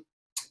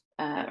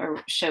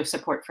 or show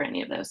support for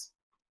any of those.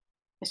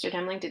 Mr.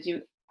 Demling,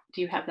 do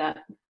you have that?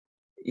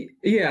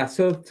 Yeah,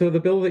 so the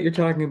bill that you're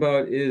talking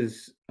about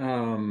is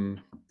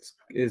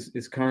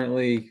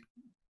currently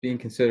being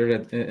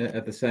considered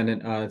at the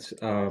Senate. It's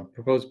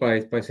proposed by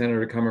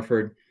Senator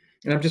Comerford,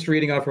 and I'm just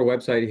reading off her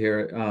website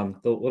here.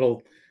 The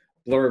little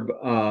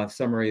blurb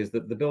summary is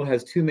that the bill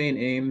has two main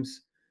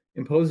aims: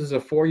 imposes a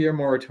 4-year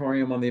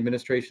moratorium on the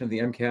administration of the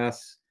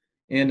MCAS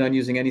and on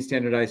using any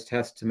standardized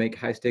test to make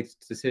high-stakes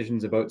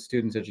decisions about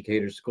students,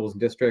 educators, schools,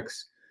 and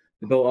districts.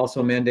 The bill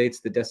also mandates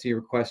that DESE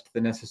request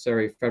the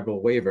necessary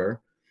federal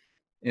waiver.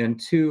 And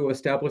 2,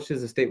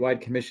 establishes a statewide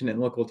commission and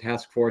local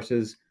task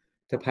forces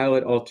to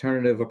pilot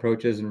alternative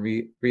approaches and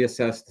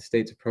reassess the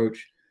state's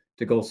approach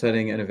to goal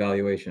setting and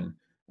evaluation.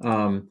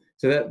 So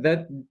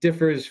that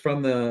differs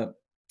from the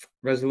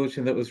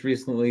resolution that was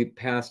recently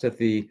passed at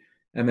the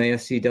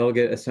MASC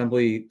Delegate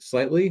Assembly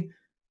slightly.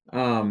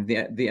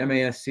 The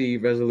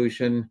MASC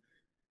resolution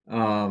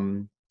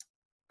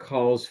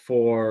calls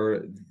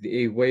for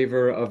a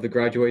waiver of the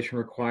graduation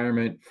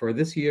requirement for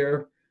this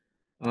year,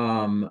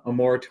 a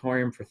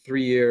moratorium for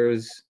 3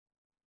 years,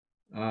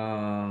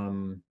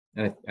 and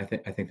I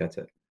think that's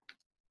it.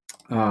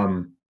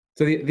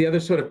 So the other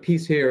sort of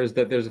piece here is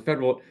that there's a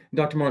federal.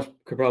 Dr. Morris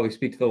could probably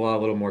speak to the law a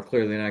little more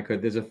clearly than I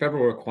could. There's a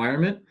federal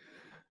requirement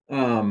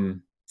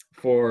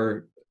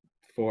for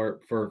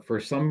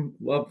some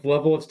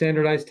level of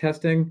standardized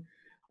testing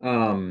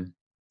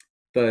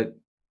that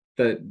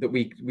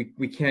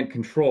we can't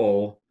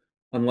control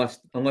unless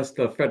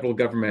the federal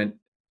government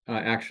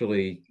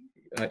actually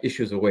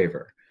issues a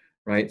waiver,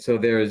 right? So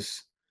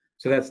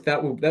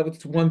that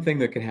was one thing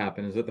that could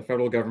happen, is that the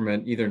federal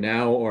government, either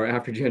now or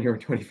after January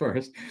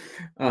 21st,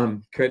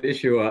 could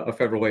issue a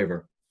federal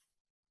waiver.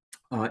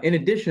 In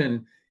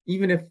addition,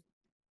 even if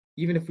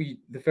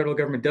the federal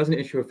government doesn't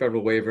issue a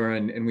federal waiver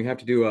and we have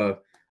to do a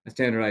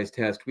standardized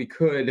test, we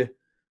could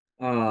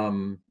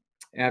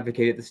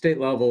advocate at the state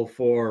level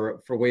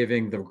for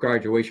waiving the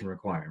graduation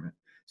requirement.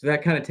 So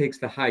that kind of takes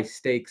the high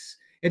stakes.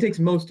 It takes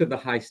most of the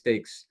high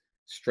stakes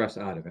stress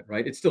out of it,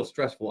 right? It's still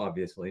stressful,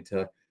 obviously,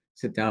 to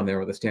sit down there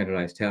with a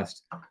standardized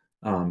test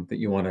that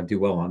you want to do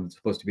well on. It's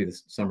supposed to be the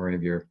summary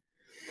of your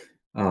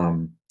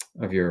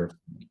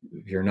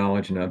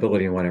knowledge and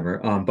ability and whatever.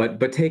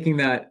 But taking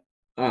that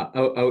out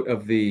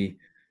of the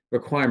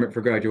requirement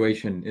for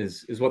graduation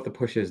is what the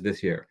push is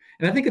this year.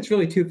 And I think it's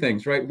really two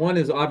things, right? One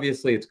is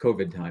obviously it's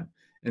COVID time.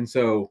 And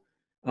so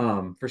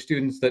for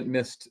students that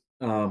missed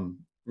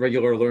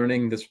regular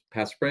learning this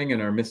past spring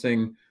and are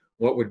missing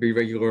what would be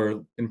regular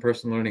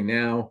in-person learning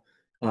now,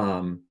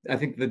 I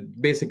think the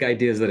basic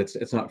idea is that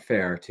it's not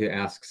fair to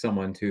ask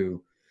someone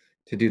to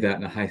do that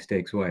in a high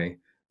stakes way.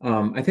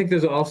 I think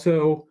there's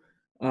also,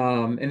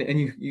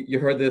 and you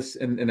heard this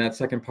in that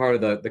second part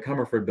of the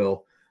Comerford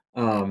bill,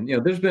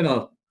 there's been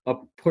a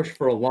push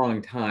for a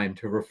long time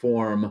to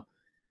reform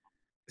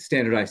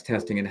standardized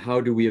testing and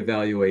how do we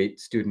evaluate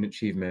student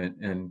achievement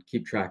and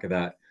keep track of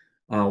that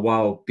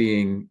while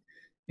being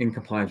in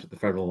compliance with the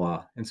federal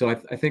law. And so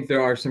I think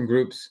there are some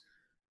groups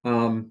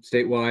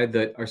statewide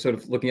that are sort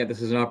of looking at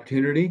this as an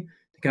opportunity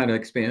to kind of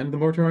expand the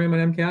moratorium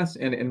on MCAS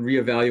and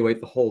reevaluate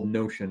the whole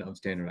notion of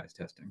standardized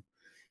testing.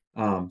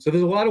 So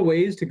there's a lot of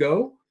ways to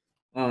go,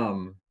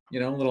 a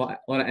lot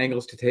of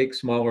angles to take,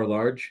 small or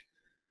large,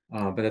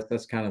 but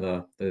that's kind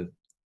of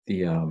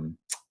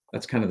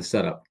that's kind of the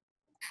setup.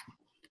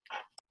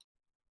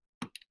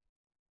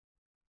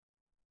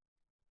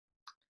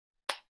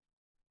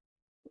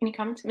 Any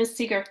comments? Ms.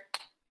 Seeger.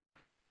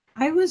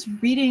 I was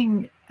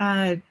reading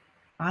on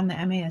the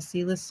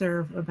MASC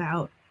listserv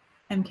about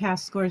MCAS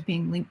scores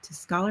being linked to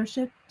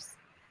scholarships.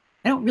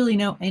 I don't really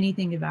know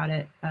anything about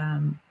it.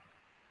 And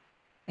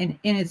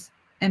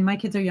my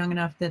kids are young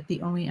enough that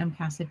the only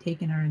MCAS I've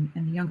taken are in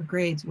the younger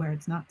grades where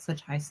it's not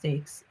such high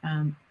stakes.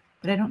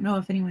 But I don't know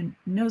if anyone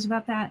knows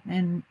about that.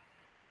 And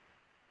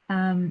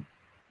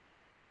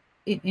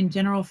in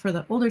general, for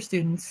the older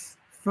students,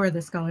 for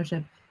the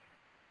scholarship,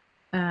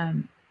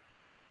 and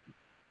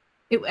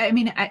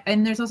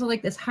there's also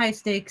like this high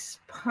stakes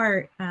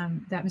part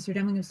that Mr.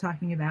 Demling was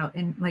talking about,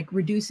 and like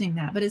reducing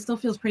that, but it still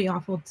feels pretty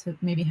awful to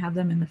maybe have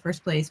them in the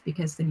first place,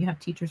 because then you have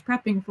teachers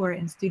prepping for it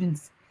and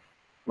students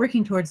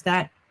working towards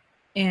that,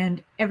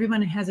 and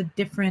everyone has a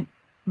different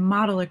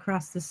model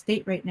across the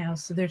state right now.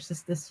 So there's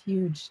just this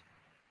huge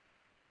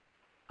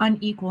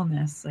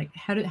unequalness. Like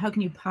how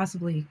can you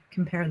possibly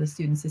compare the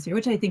students this year,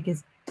 which I think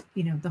is,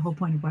 the whole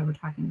point of why we're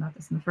talking about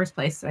this in the first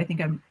place. So I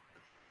think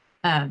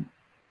I'm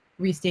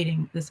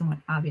restating the somewhat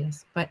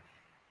obvious, but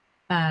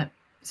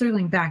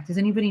circling back, does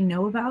anybody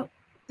know about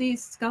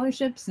these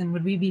scholarships, and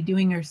would we be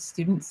doing our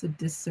students a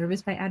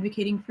disservice by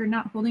advocating for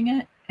not holding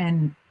it?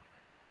 And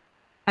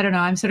I don't know,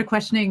 I'm sort of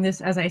questioning this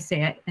as I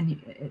say it,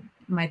 and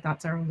my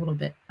thoughts are a little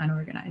bit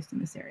unorganized in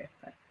this area.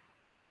 But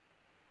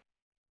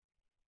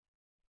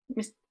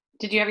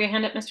did you have your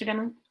hand up, Mr.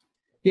 Demling?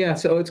 Yeah,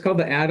 so it's called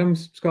the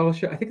Adams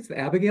Scholarship. I think it's the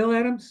Abigail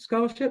Adams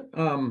Scholarship.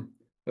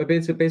 But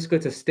basically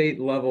it's a state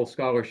level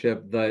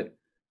scholarship that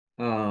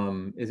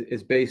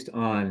is based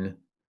on,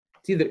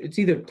 it's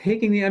either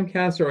taking the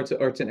MCAS or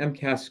it's an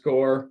MCAS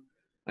score.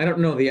 I don't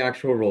know the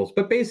actual rules,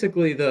 but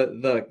basically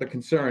the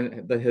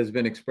concern that has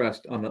been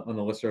expressed on the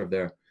listserv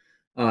there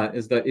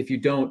is that if you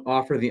don't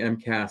offer the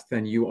MCAS,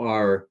 then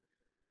you're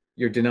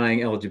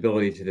denying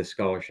eligibility to this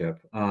scholarship.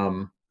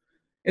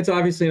 It's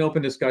obviously an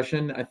open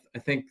discussion. I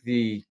think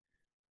the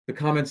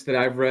comments that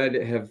I've read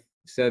have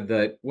said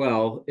that,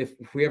 well, if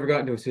we ever got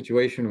into a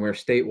situation where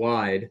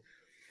statewide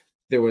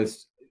there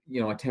was,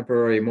 a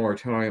temporary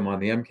moratorium on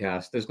the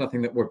MCAS, there's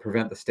nothing that would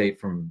prevent the state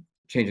from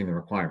changing the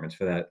requirements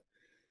for that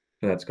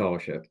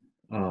scholarship.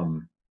 I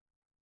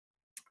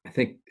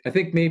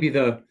think maybe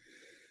it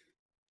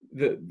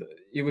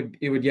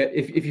would get,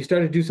 if you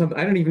started to do something.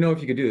 I don't even know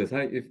if you could do this.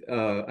 I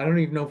don't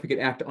even know if we could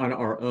act on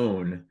our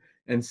own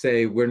and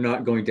say we're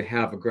not going to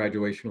have a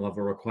graduation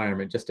level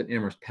requirement just at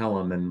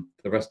Amherst-Pelham, and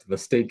the rest of the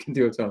state can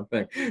do its own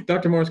thing.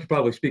 Dr. Morris could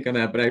probably speak on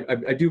that, but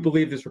I do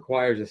believe this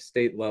requires a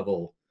state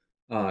level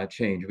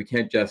change. We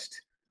can't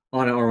just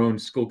on our own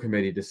school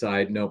committee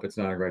decide, nope, it's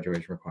not a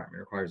graduation requirement. It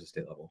requires a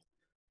state level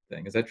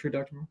thing. Is that true,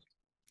 Dr. Morris?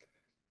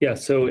 Yeah,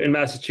 so in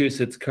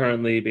Massachusetts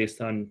currently, based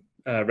on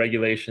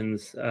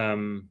regulations,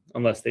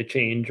 unless they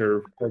change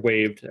or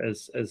waived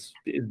as is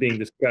being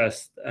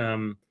discussed,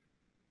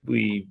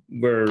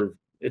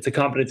 it's a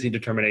competency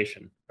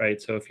determination, right?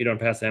 So if you don't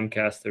pass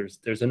MCAS,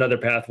 there's another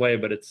pathway,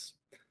 but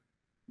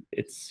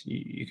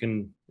you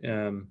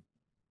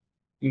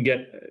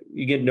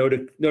get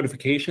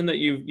notification that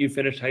you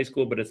finished high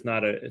school, but it's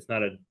not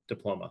a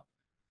diploma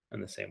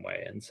in the same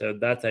way. And so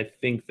that's, I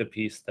think, the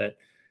piece that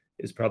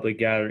is probably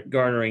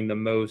garnering the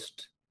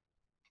most,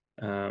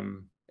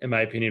 in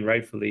my opinion,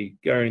 rightfully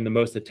garnering the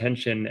most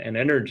attention and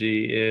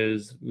energy.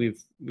 Is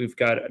we've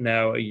got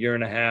now a year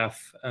and a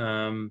half.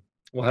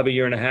 We'll have a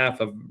year and a half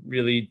of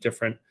really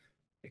different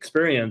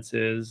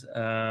experiences,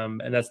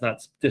 and that's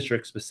not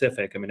district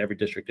specific. I mean, every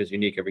district is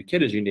unique, every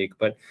kid is unique,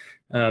 but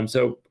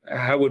so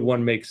how would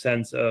one make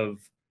sense of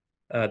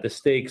the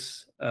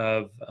stakes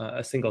of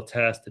a single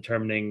test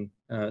determining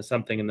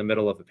something in the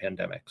middle of a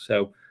pandemic?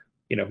 So,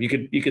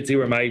 you could see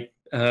where my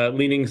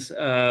leanings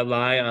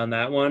lie on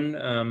that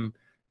one,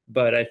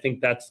 but I think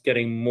that's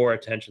getting more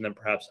attention than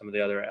perhaps some of the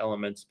other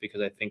elements,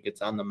 because I think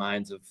it's on the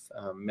minds of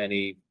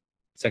many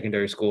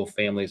secondary school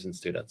families and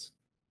students.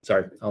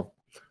 Sorry, I'll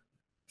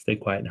stay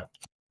quiet now.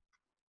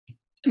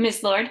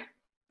 Ms. Lord?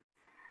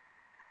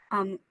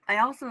 I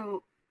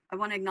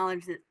want to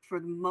acknowledge that for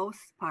the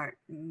most part,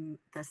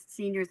 the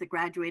seniors that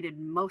graduated,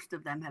 most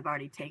of them have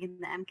already taken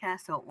the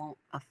MCAS, so it won't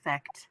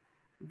affect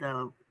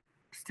the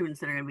students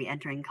that are going to be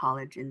entering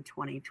college in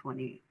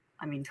 21.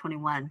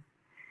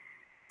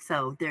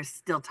 So there's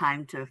still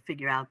time to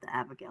figure out the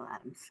Abigail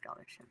Adams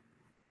Scholarship.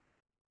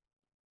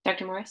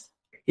 Dr. Morris?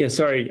 Yeah,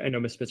 sorry, I know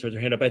Ms. Spitzer has her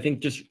hand up. I think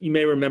just, you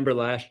may remember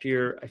last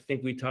year, I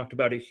think we talked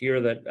about it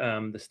here, that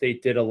the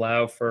state did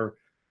allow for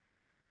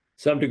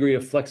some degree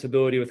of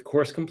flexibility with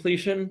course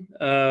completion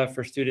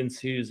for students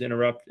whose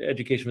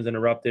education was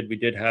interrupted. We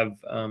did have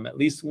at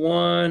least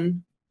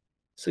one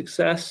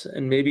success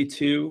and maybe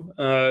two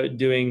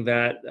doing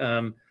that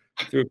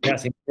through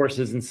passing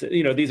courses.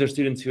 And these are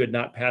students who had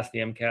not passed the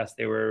MCAS.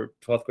 They were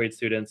 12th grade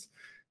students,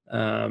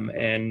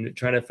 and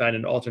trying to find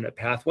an alternate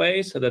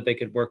pathway so that they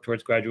could work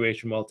towards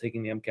graduation while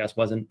taking the MCAS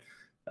wasn't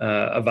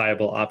a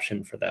viable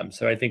option for them.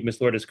 So I think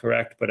Ms. Lord is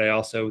correct, but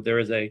there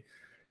is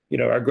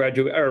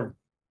our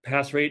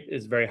pass rate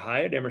is very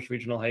high at Amherst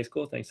Regional High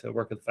School, thanks to the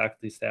work with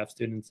faculty, staff,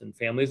 students, and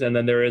families. And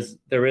then there is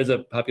a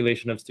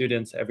population of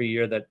students every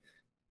year that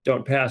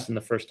don't pass in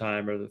the first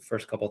time or the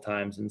first couple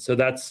times. And so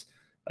that's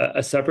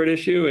a separate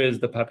issue, is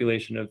the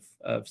population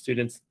of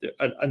students.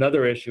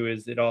 Another issue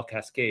is it all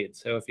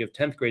cascades. So if you have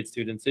 10th grade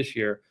students this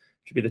year,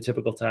 should be the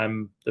typical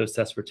time those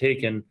tests were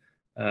taken.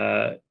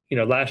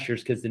 Last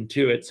year's kids didn't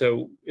do it.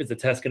 So is the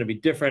test going to be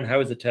different? How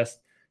is the test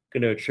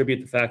going to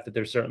attribute the fact that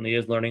there certainly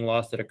is learning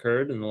loss that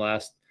occurred in the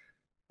last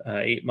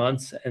 8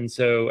 months? And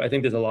so I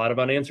think there's a lot of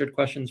unanswered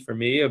questions for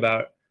me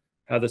about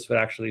how this would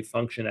actually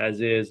function as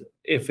is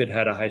if it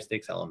had a high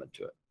stakes element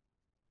to it.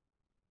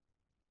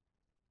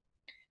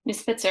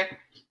 Ms. Spitzer?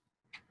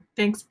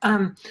 Thanks.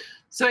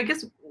 So I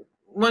guess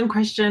one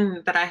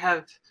question that I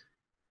have,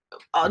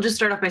 I'll just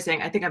start off by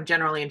saying I think I'm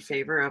generally in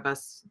favor of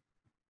us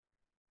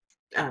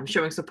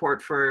showing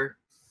support for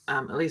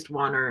at least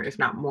one, or if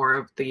not more,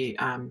 of the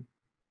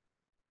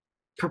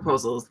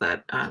proposals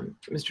that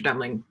Mr.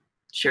 Demling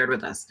shared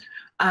with us.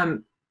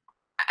 And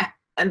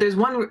there's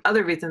one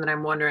other reason that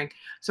I'm wondering.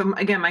 So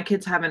again, my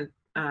kids haven't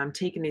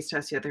taken these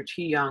tests yet. They're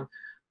too young,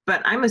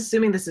 but I'm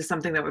assuming this is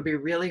something that would be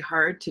really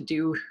hard to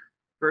do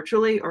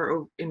virtually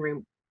or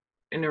in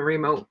a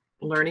remote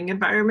learning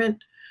environment.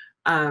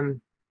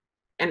 And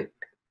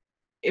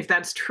if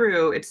that's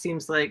true, it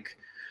seems like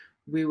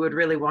we would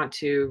really want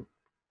to,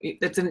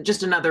 it's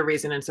just another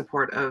reason in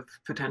support of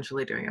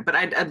potentially doing it. But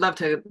I'd love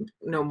to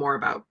know more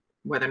about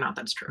whether or not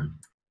that's true.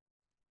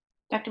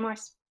 Dr.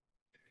 Morris?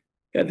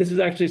 Yeah, this is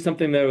actually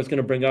something that I was going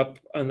to bring up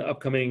on the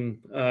upcoming,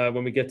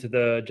 when we get to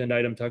the agenda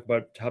item, talk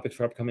about topics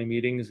for upcoming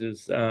meetings,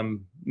 is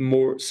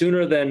more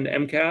sooner than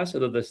MCAS,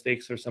 although the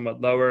stakes are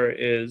somewhat lower,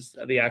 is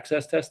the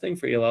access testing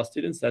for ELL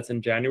students. That's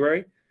in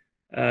January.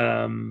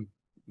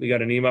 We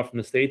got an email from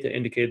the state that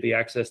indicated the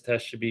access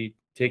test should be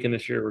taken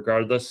this year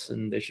regardless,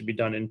 and they should be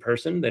done in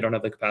person. They don't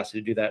have the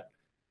capacity to do that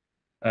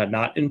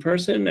not in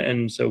person.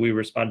 And so we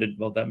responded,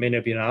 well, that may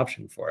not be an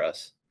option for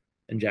us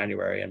in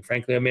January. And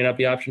frankly, it may not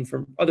be an option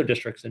for other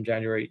districts in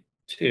January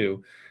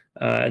too.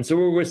 And so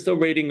we're still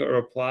waiting a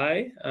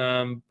reply,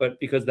 but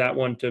because that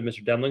one, to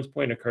Mr. Demling's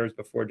point, occurs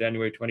before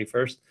January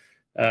 21st,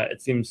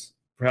 it seems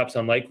perhaps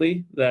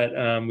unlikely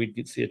that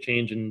we'd see a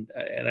change in,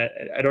 and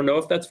I don't know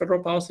if that's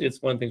federal policy.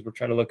 It's one of the things we're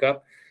trying to look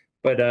up,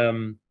 but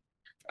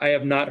I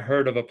have not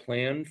heard of a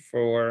plan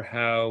for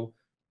how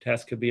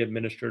tests could be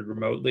administered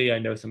remotely. I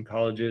know some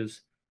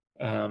colleges,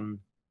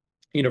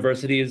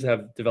 universities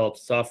have developed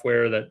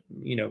software that,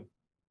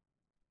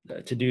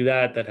 to do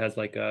that has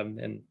like,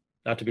 and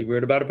not to be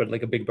weird about it, but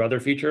like a Big Brother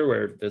feature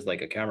where there's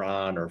like a camera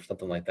on or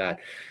something like that.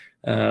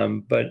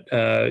 But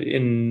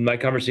in my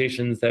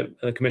conversations that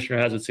the commissioner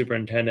has with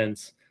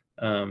superintendents,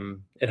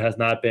 it has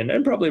not been,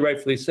 and probably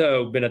rightfully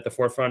so, been at the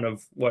forefront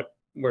of what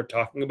we're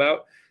talking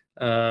about.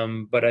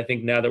 But I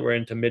think now that we're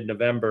into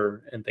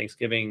mid-November and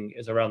Thanksgiving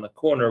is around the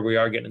corner, we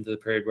are getting into the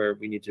period where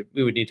we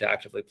would need to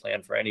actively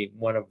plan for any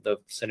one of the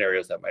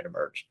scenarios that might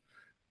emerge.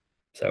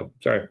 So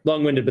sorry,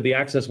 long-winded, but the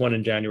access one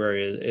in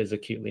January is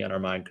acutely on our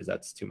mind because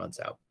that's 2 months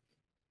out.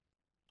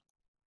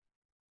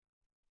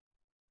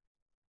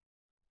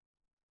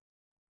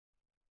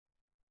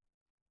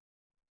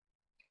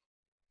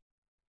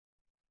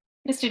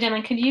 Mr.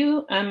 Demling, could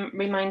you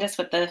remind us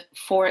what the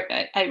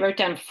I wrote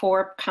down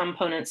 4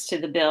 components to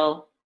the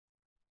bill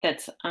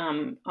that's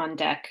on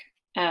deck.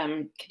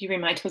 Could you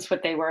remind us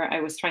what they were?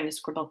 I was trying to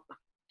scribble.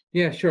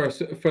 Yeah, sure.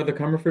 So for the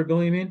Comerford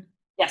bill, you mean?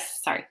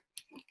 Yes, sorry.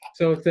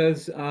 So it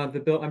says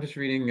the bill, I'm just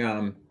reading,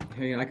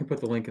 hey, I can put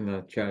the link in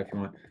the chat if you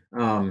want.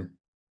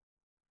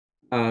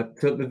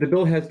 So the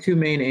bill has 2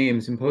 main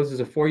aims: imposes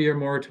a 4-year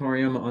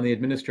moratorium on the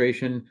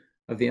administration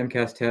of the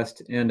MCAS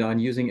test and on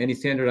using any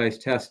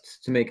standardized tests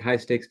to make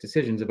high-stakes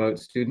decisions about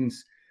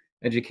students,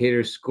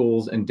 educators,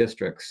 schools, and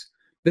districts.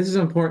 This is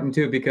important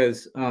too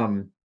because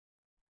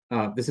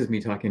this is me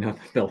talking, not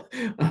the bill,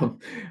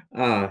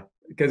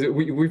 because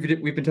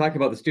we've been talking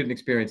about the student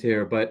experience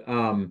here, but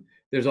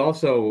there's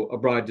also a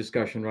broad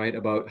discussion, right,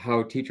 about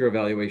how teacher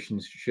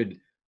evaluations should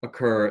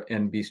occur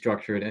and be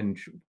structured, and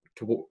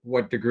to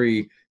what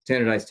degree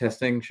standardized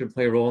testing should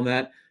play a role in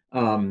that.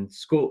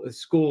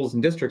 Schools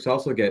and districts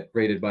also get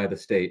rated by the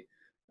state,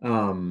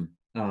 and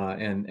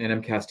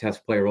MCAS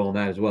tests play a role in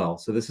that as well.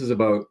 So this is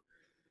about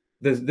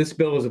this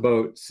bill is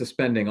about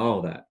suspending all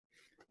of that.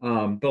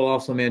 Bill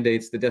also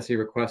mandates the DESE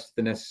request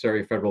the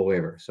necessary federal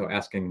waiver, so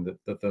asking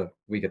that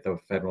we get the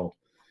federal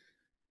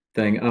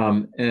thing.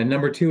 And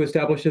number 2,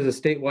 establishes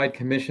a statewide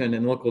commission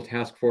and local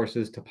task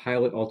forces to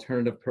pilot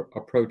alternative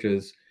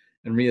approaches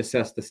and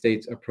reassess the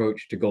state's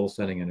approach to goal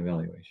setting and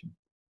evaluation.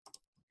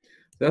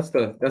 That's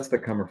the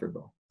Comerford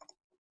bill.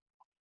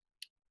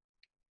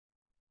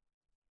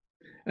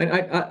 And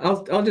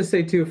I'll just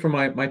say too, for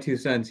my 2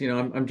 cents,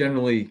 I'm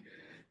generally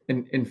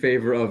in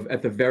favor of,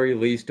 at the very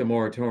least, a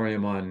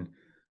moratorium on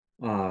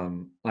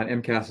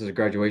MCAS as a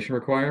graduation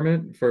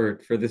requirement for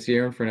this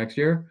year and for next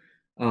year,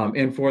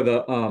 and for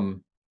what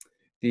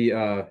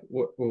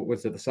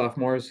was it, the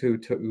sophomores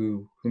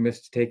who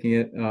missed taking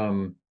it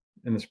in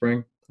the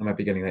spring. I might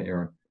be getting that year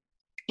wrong.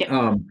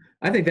 Yeah.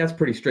 I think that's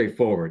pretty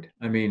straightforward.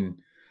 I mean,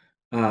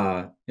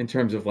 in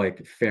terms of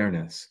like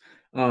fairness,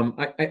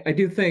 I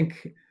do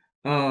think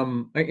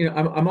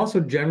I'm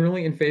also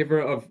generally in favor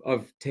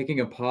of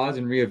taking a pause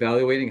and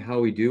reevaluating how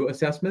we do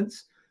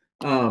assessments.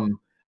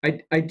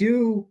 I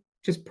do,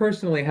 just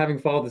personally, having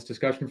followed this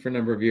discussion for a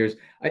number of years,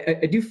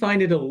 I do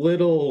find it a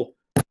little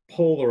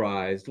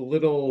polarized, a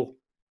little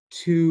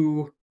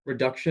too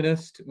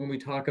reductionist when we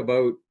talk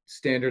about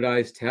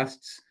standardized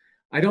tests.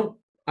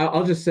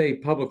 I'll just say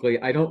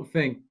publicly, I don't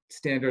think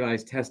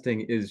standardized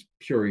testing is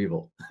pure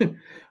evil,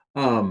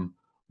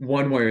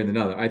 one way or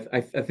another.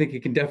 I think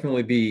it can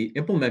definitely be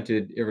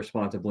implemented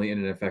irresponsibly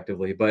and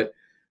ineffectively, but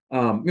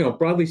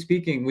broadly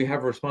speaking, we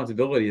have a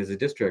responsibility as a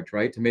district,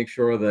 right, to make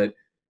sure that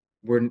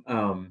we're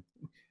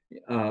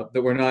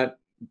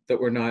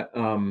not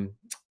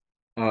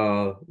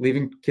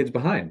leaving kids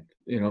behind,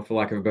 for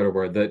lack of a better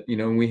word. That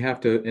we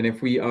have to, and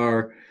if we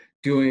are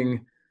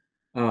doing,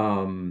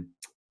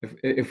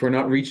 if we're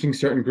not reaching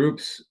certain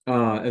groups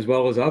as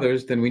well as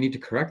others, then we need to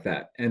correct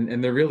that.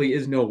 And there really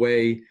is no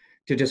way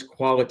to just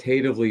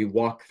qualitatively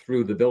walk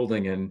through the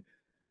building and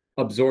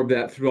absorb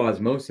that through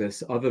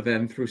osmosis, other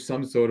than through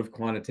some sort of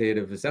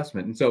quantitative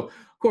assessment. And so,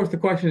 of course, the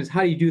question is,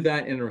 how do you do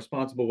that in a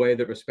responsible way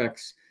that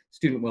respects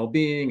student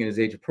well-being and is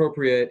age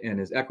appropriate and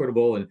is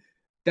equitable? And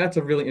that's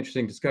a really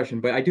interesting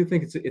discussion. But I do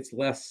think it's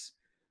less,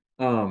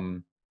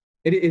 it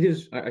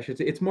is, I should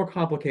say, it's more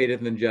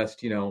complicated than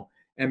just,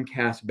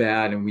 MCAS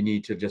bad and we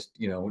need to just,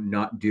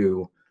 not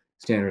do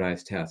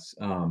standardized tests.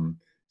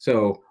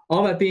 So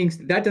all that being,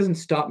 that doesn't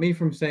stop me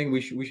from saying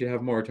we should have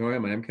a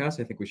moratorium on MCAS.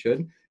 I think we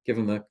should,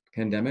 given the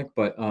pandemic.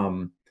 But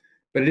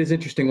it is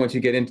interesting once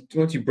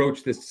you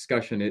broach this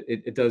discussion,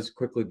 it does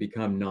quickly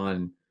become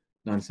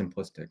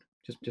non-simplistic.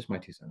 Just my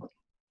 2 cents.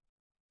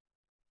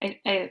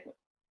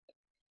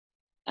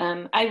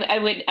 I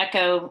would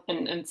echo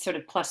and sort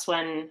of plus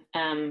one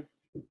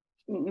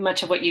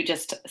much of what you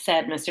just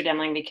said, Mr.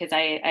 Demling, because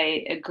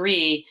I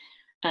agree.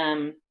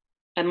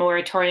 A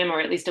moratorium, or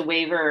at least a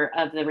waiver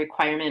of the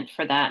requirement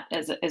for that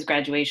as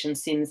graduation,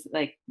 seems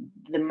like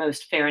the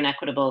most fair and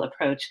equitable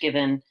approach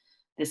given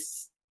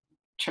this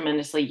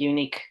tremendously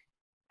unique,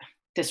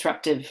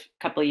 disruptive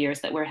couple of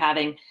years that we're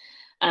having.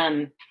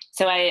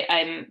 So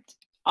I'm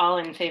all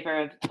in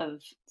favor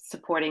of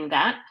supporting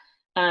that.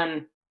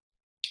 And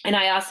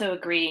I also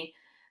agree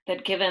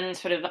that given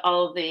sort of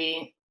all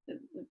the,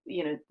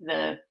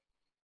 the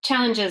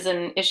challenges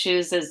and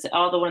issues as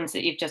all the ones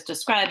that you've just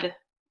described,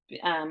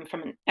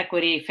 from an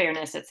equity,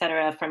 fairness, et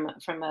cetera, from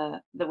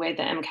the way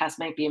the MCAS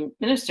might be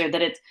administered,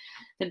 that it's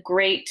a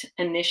great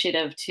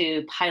initiative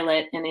to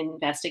pilot and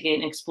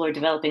investigate and explore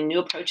developing new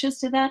approaches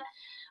to that.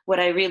 What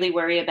I really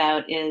worry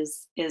about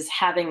is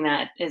having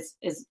that, is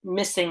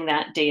missing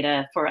that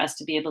data for us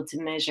to be able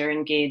to measure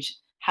and gauge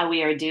how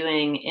we are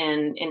doing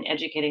in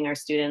educating our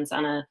students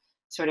on a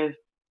sort of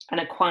on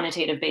a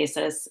quantitative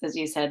basis, as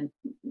you said,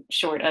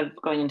 short of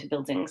going into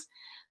buildings.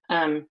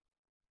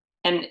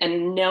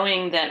 And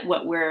knowing that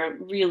what we're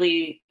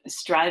really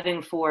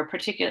striving for,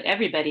 particularly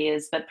everybody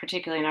is, but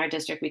particularly in our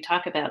district, we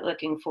talk about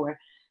looking for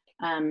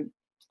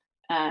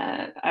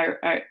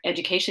our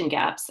education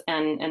gaps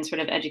and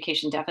sort of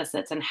education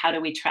deficits, and how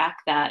do we track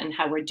that and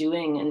how we're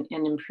doing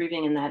and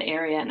improving in that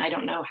area. And I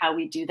don't know how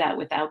we do that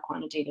without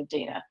quantitative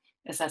data,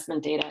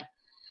 assessment data.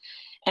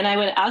 And I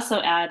would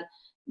also add,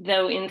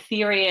 though in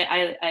theory,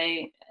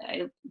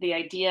 the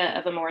idea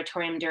of a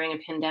moratorium during a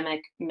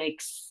pandemic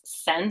makes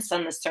sense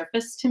on the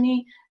surface to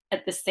me.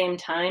 At the same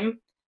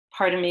time,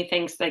 part of me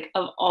thinks, like,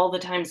 of all the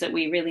times that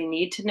we really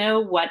need to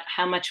know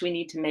how much we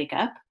need to make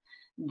up,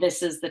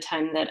 this is the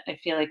time that I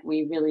feel like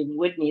we really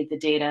would need the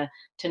data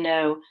to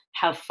know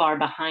how far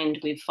behind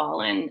we've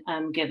fallen,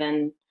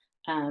 given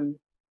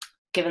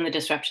the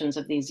disruptions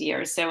of these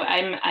years. So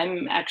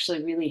I'm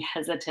actually really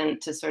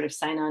hesitant to sort of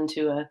sign on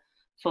to a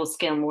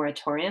full-scale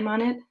moratorium on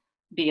it,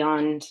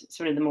 beyond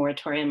sort of the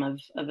moratorium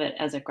of it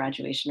as a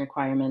graduation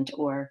requirement,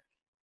 or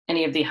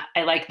any of the,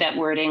 I like that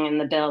wording in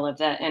the bill of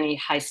that any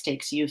high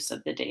stakes use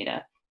of the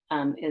data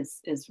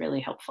is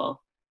really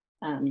helpful,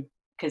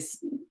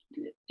 because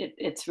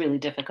it's really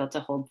difficult to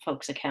hold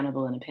folks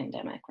accountable in a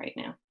pandemic right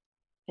now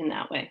in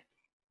that way.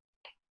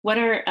 What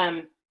are,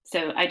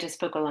 so I just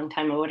spoke a long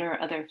time, what are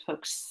other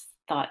folks'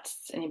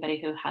 thoughts? Anybody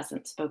who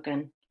hasn't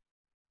spoken?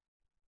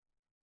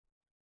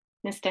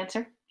 Ms.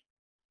 Dancer?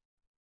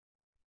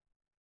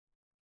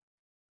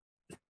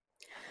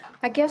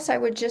 I guess I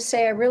would just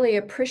say I really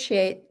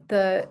appreciate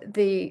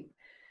the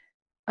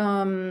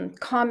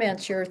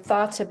comments, your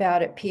thoughts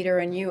about it, Peter,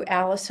 and you,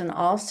 Allison,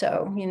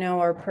 also,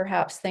 are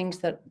perhaps things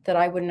that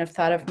I wouldn't have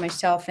thought of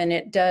myself. And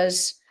it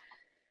does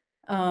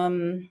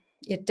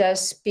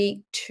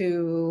speak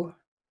to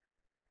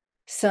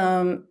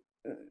some,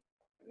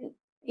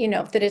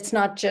 that it's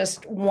not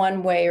just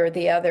one way or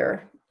the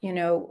other,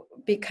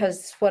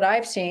 because what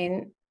I've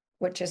seen,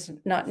 which is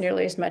not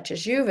nearly as much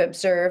as you've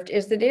observed,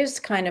 is that it is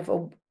kind of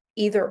a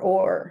either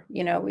or,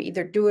 we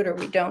either do it or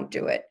we don't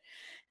do it.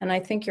 And I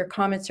think your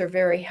comments are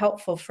very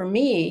helpful for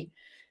me.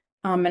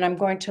 And I'm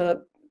going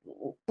to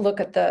look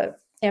at the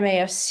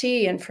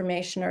MASC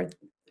information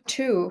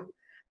too,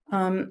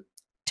 to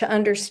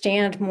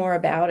understand more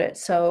about it.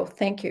 So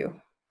thank you.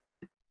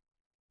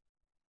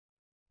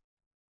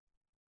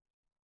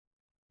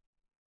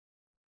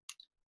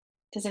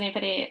 Does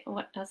anybody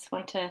else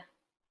want to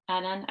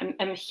add on?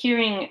 I'm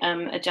hearing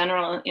a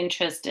general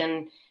interest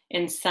in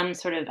some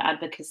sort of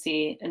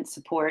advocacy and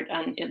support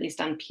on, at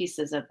least on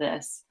pieces of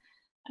this.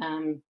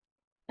 And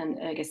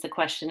I guess the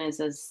question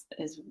is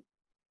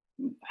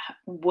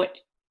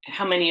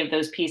how many of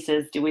those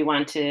pieces do we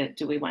want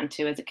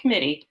to as a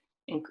committee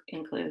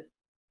include?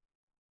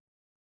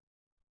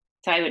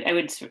 So I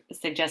would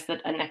suggest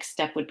that a next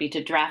step would be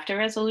to draft a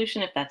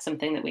resolution if that's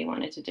something that we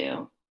wanted to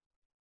do.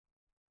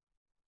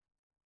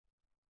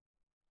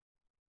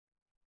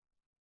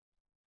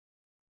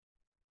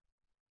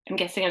 I'm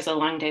guessing it was a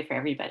long day for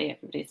everybody.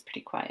 Everybody's pretty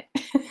quiet.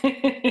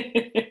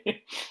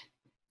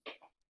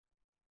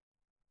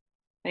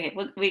 Okay,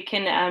 well, we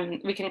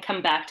can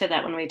come back to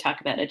that when we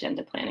talk about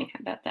agenda planning. How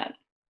about that?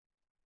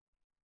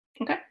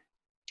 Okay.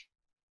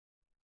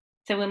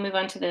 So we'll move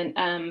on to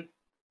the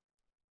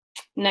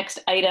next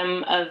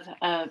item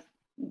of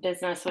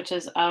business, which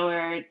is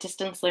our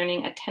distance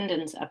learning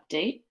attendance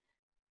update.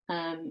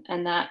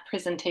 And that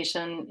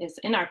presentation is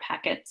in our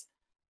packets.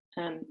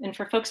 And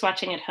for folks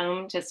watching at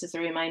home, just as a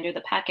reminder,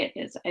 the packet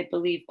is, I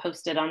believe,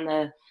 posted on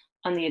the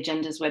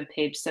agendas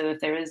webpage. So if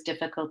there is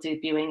difficulty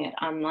viewing it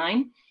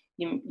online,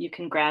 you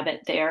can grab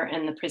it there,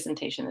 and the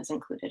presentation is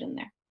included in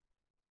there.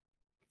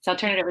 So I'll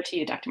turn it over to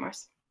you, Dr.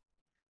 Morris.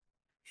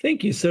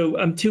 Thank you. So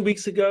 2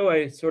 weeks ago,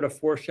 I sort of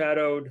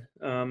foreshadowed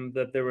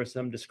that there were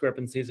some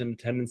discrepancies in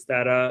attendance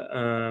data.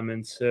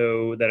 And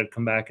so that had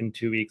come back in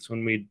 2 weeks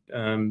when the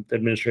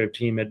administrative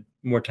team had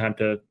more time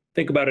to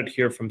think about it,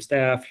 hear from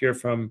staff, hear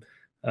from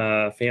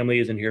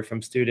families, and hear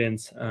from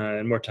students,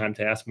 and more time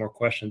to ask more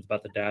questions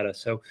about the data.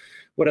 So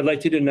what I'd like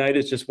to do tonight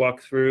is just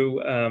walk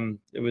through,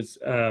 it was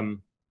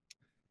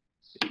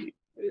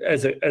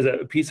as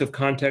a piece of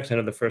context. I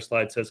know the first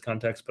slide says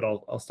context, but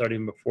I'll start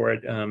even before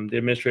it. The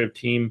administrative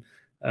team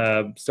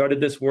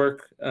started this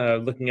work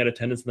looking at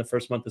attendance in the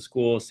first month of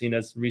school, seen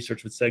as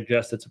research would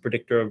suggest it's a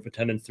predictor of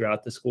attendance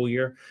throughout the school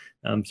year.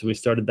 So we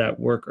started that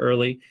work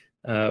early.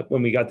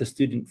 When we got the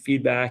student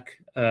feedback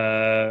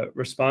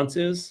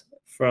responses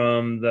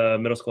from the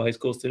middle school, high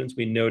school students,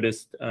 we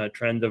noticed a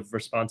trend of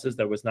responses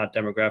that was not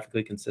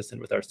demographically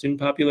consistent with our student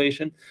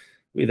population.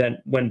 We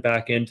then went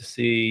back in to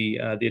see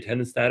the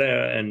attendance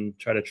data and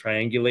try to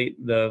triangulate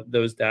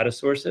those data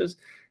sources.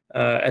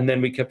 And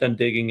then we kept on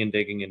digging and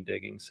digging and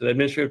digging. So the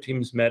administrative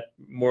teams met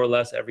more or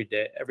less every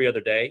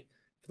other day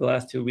for the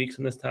last 2 weeks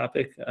on this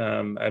topic.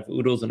 I have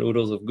oodles and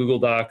oodles of Google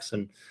Docs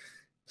and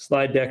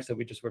slide decks that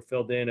we just were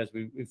filled in as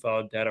we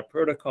followed data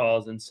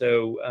protocols. And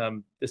so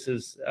this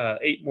is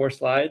 8 more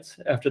slides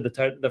after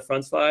the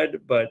front slide,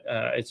 but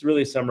it's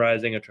really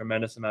summarizing a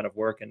tremendous amount of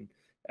work and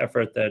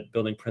effort that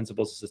building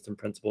principals, assistant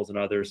principals, and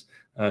others,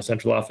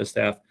 central office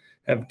staff,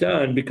 have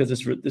done, because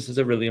this is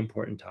a really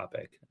important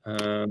topic.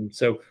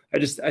 So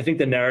I think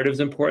the narrative is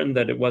important,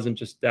 that it wasn't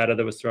just data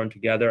that was thrown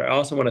together. I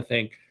also want to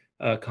thank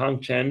Kong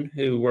Chen,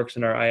 who works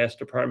in our IS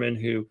department,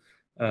 who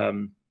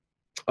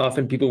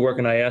often people work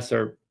in IS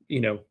are,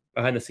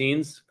 behind the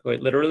scenes,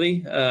 quite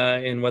literally,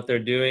 in what they're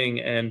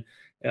doing. And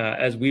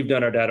as we've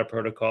done our data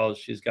protocols,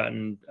 she's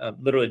gotten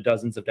literally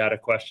dozens of data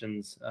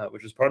questions,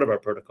 which is part of our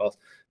protocols,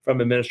 from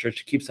administrators.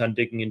 She keeps on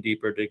digging in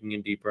deeper,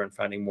 and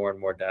finding more and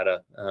more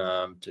data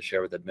to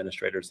share with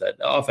administrators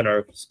that often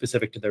are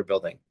specific to their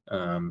building.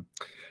 Oh,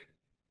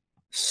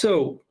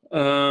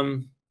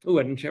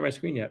 I didn't share my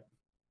screen yet.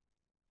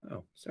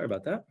 Oh, sorry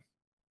about that.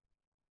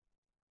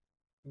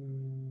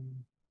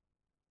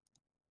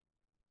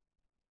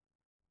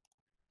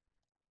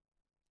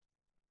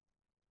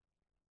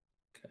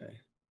 Okay.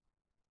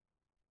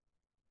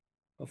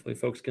 Hopefully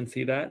folks can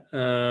see that.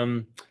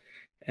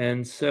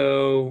 And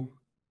so,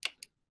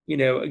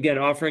 again,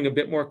 offering a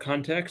bit more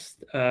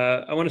context,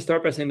 I want to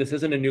start by saying this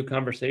isn't a new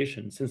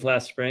conversation. Since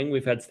last spring,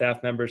 we've had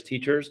staff members,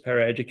 teachers,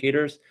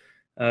 paraeducators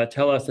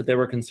tell us that they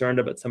were concerned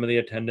about some of the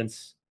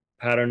attendance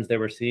patterns they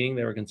were seeing.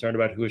 They were concerned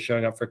about who was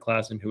showing up for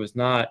class and who was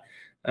not.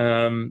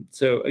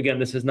 So again,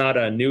 this is not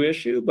a new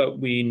issue, but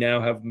we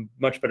now have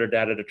much better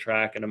data to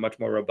track and a much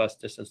more robust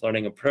distance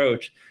learning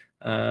approach.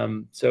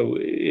 So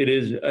it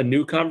is a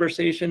new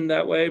conversation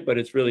that way, but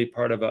it's really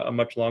part of a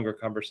much longer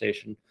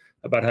conversation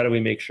about how do we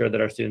make sure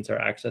that our students are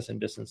accessing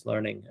distance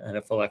learning and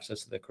have full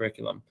access to the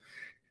curriculum.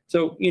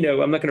 So,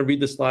 I'm not going to read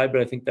the slide, but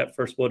I think that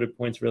first bulleted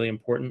point is really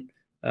important.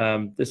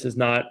 This is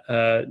not,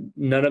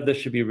 none of this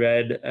should be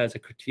read as a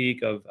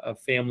critique of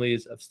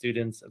families, of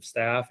students, of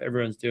staff.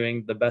 Everyone's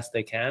doing the best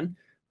they can,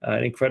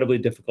 an incredibly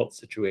difficult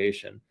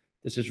situation.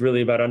 This is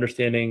really about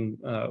understanding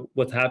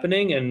what's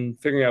happening and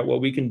figuring out what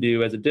we can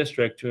do as a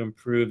district to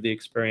improve the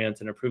experience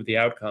and improve the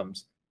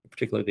outcomes,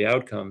 particularly the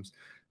outcomes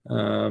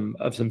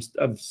of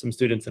some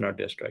students in our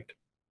district.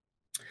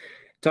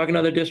 Talking to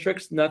other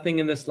districts, nothing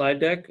in this slide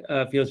deck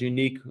feels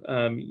unique.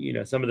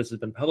 Some of this has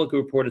been publicly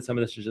reported. Some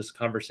of this is just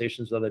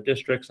conversations with other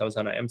districts. I was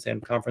on an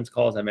MSAN conference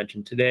call, as I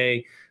mentioned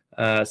today.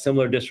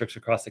 Similar districts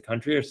across the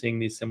country are seeing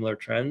these similar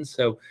trends.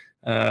 So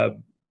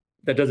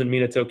that doesn't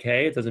mean it's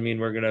okay. It doesn't mean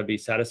we're going to be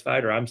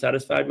satisfied, or I'm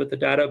satisfied with the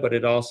data, but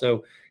it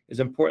also is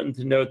important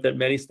to note that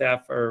many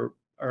staff are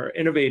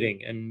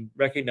innovating and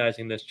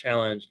recognizing this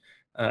challenge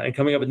and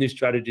coming up with new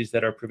strategies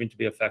that are proving to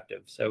be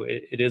effective. So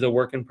it is a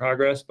work in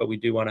progress, but we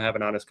do want to have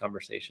an honest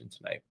conversation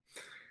tonight.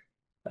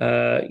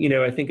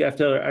 I think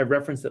after I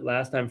referenced it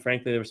last time,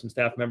 frankly, there were some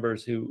staff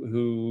members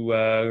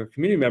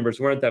community members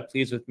who weren't that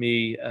pleased with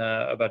me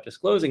about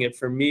disclosing it.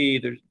 For me,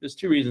 there's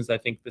 2 reasons I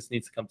think this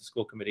needs to come to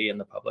school committee and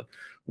the public.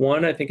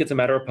 One, I think it's a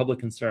matter of public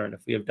concern.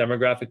 If we have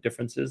demographic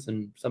differences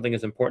and something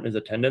as important as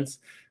attendance,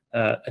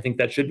 I think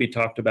that should be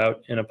talked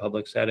about in a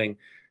public setting.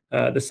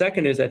 The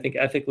second is, I think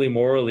ethically,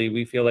 morally,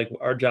 we feel like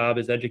our job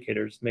as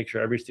educators to make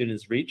sure every student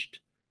is reached,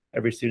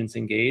 every student's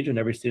engaged, and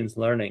every student's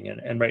learning.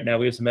 And right now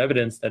we have some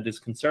evidence that is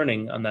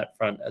concerning on that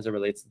front as it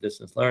relates to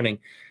distance learning.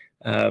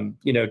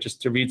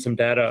 Just to read some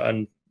data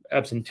on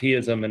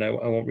absenteeism, and I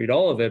won't read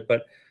all of it,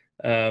 but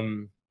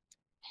talking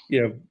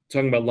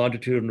about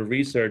longitudinal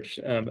research,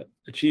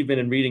 achievement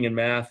in reading and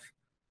math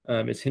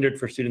is hindered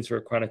for students who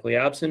are chronically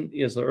absent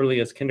as early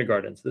as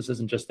kindergarten. So this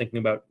isn't just thinking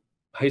about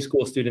high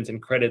school students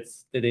and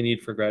credits that they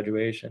need for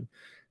graduation.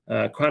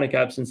 Chronic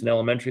absence in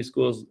elementary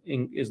schools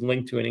is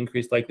linked to an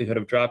increased likelihood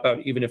of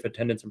dropout, even if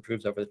attendance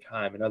improves over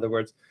time. In other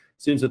words,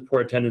 students with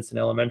poor attendance in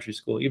elementary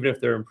school, even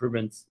if their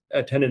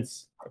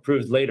attendance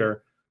improves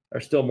later, are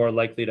still more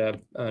likely to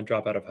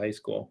drop out of high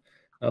school.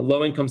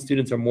 Low-income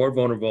students are more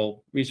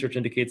vulnerable. Research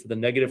indicates that the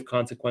negative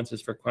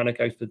consequences for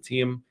chronic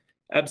absenteeism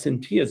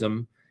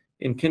absenteeism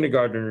in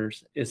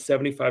kindergartners is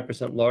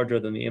 75% larger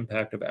than the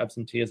impact of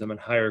absenteeism in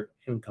higher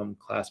income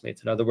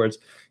classmates. In other words,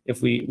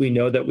 if we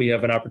know that we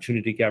have an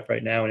opportunity gap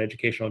right now in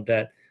educational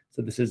debt,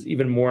 so this is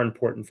even more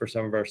important for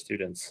some of our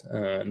students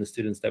and the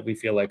students that we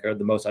feel like are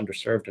the most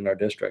underserved in our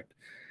district.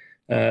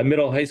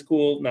 Middle high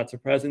school, not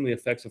surprisingly,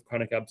 effects of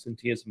chronic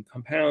absenteeism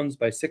compounds.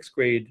 By 6th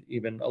grade,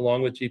 even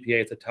along with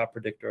GPA, it's a top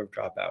predictor of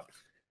dropout.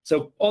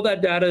 So all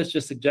that data is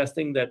just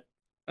suggesting that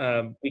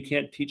we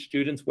can't teach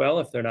students well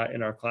if they're not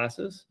in our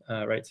classes,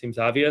 right? Seems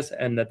obvious,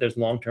 and that there's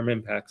long-term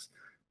impacts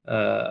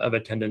of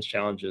attendance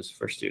challenges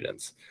for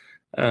students.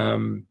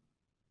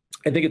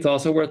 I think it's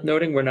also worth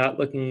noting we're not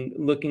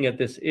looking at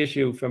this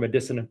issue from a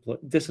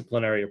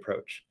disciplinary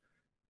approach.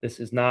 This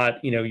is not,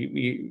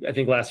 I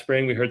think last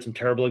spring we heard some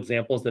terrible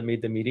examples that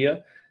made the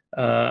media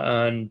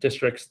on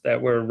districts that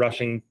were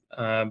rushing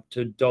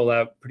to dole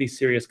out pretty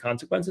serious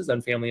consequences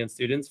on family and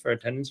students for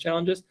attendance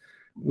challenges.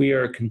 We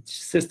are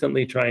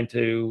consistently trying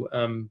to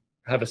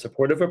have a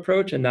supportive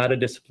approach and not a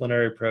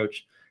disciplinary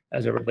approach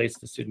as it relates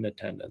to student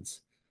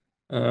attendance.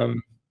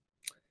 And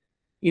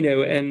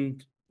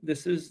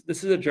this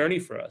is a journey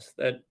for us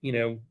that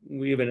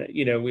we have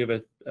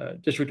a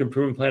district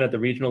improvement plan at the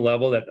regional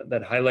level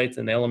that highlights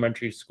in the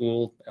elementary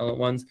school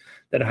ones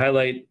that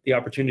highlight the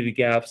opportunity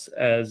gaps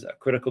as a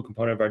critical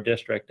component of our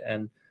district.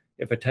 And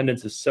if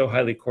attendance is so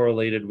highly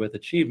correlated with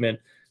achievement,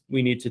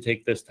 we need to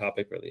take this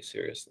topic really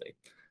seriously.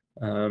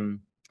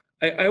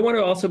 I want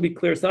to also be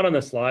clear, it's not on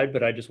the slide,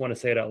 but I just want to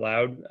say it out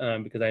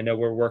loud because I know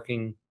we're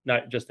working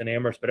not just in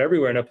Amherst, but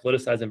everywhere in a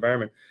politicized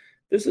environment.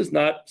 This is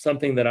not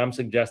something that I'm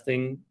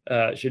suggesting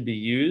should be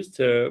used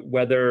to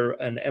whether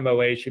an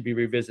MOA should be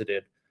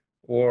revisited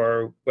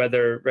or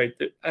whether, right,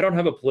 I don't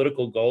have a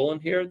political goal in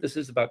here. This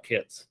is about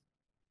kids.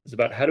 It's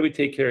about how do we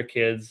take care of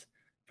kids,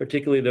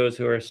 particularly those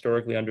who are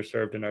historically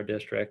underserved in our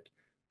district,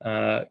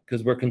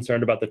 because we're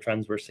concerned about the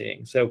trends we're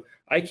seeing. So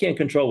I can't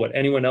control what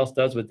anyone else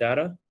does with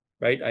data,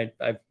 right?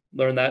 I've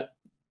learned that.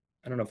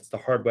 I don't know if it's the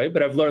hard way,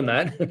 but I've learned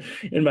that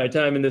in my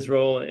time in this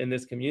role in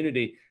this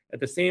community. At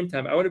the same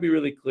time, I want to be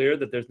really clear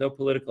that there's no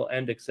political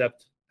end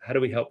except how do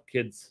we help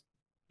kids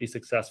be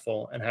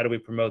successful and how do we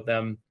promote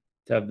them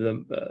to have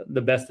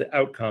the best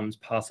outcomes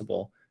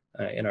possible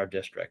in our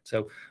district.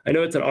 So I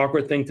know it's an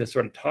awkward thing to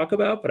sort of talk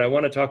about, but I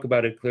want to talk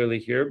about it clearly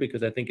here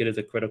because I think it is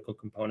a critical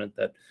component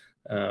that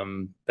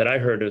that I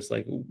heard is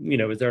like,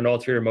 is there an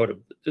ulterior motive?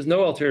 There's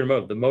no ulterior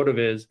motive. The motive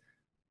is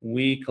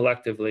we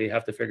collectively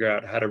have to figure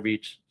out how to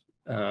reach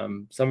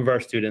some of our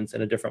students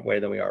in a different way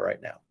than we are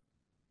right now.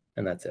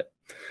 And that's it.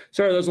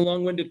 Sorry, that was a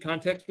long-winded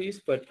context piece,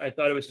 but I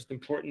thought it was just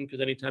important because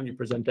anytime you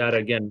present data,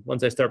 again,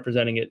 once I start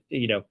presenting it,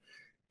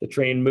 the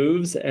train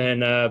moves.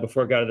 And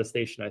before I got to the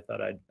station, I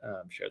thought I'd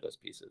share those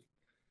pieces.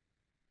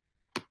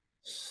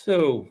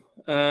 So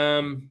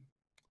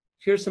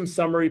here's some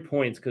summary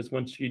points because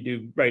once you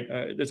do, right,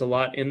 there's a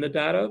lot in the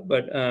data,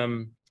 but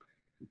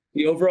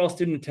the overall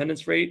student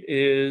attendance rate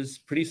is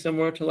pretty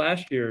similar to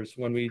last year's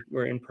when we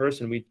were in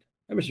person.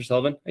 Hi, Mr.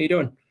 Sullivan, how you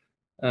doing?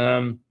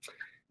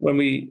 When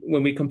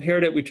we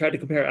compared it, we tried to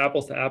compare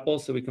apples to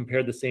apples. So we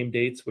compared the same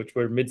dates, which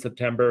were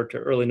mid-September to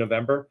early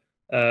November,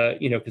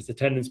 because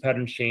attendance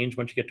patterns change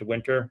once you get to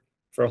winter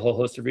for a whole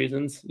host of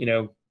reasons.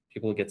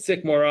 People get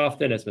sick more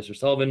often. As Mr.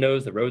 Sullivan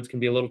knows, the roads can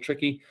be a little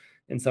tricky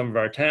in some of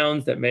our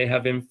towns that may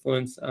have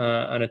influence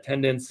on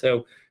attendance.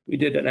 So we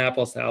did an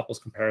apples to apples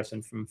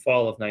comparison from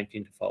fall of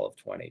 19 to fall of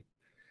 20.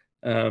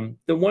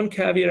 The one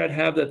caveat I'd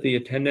have that the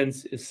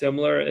attendance is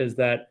similar is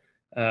that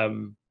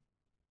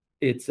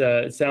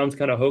it sounds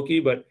kind of hokey,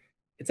 but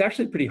it's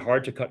actually pretty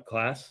hard to cut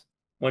class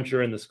once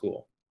you're in the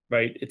school,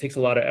 right? It takes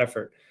a lot of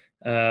effort.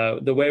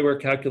 The way we're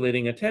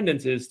calculating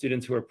attendance is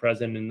students who are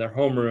present in their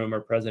homeroom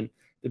or present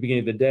at the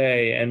beginning of the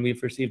day, and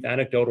we've received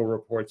anecdotal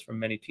reports from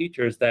many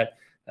teachers that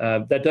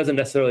that doesn't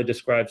necessarily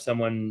describe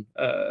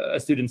a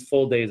student's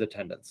full day's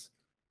attendance.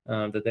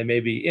 That they may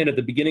be in at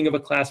the beginning of a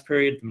class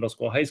period, middle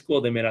school, high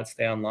school, they may not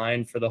stay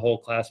online for the whole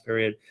class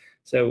period.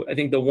 So I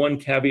think the one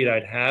caveat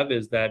I'd have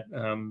is that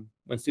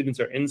when students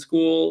are in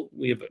school,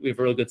 we have a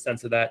real good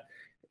sense of that.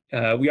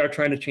 We are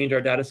trying to change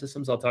our data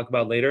systems, I'll talk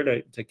about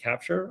later, to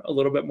capture a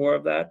little bit more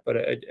of that, but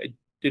I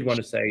did want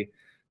to say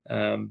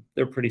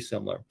they're pretty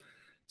similar.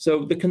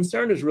 So the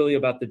concern is really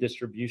about the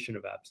distribution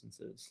of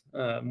absences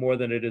more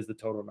than it is the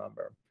total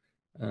number.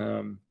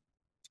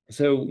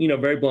 So,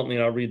 very bluntly,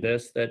 and I'll read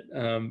this, that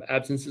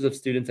absences of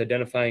students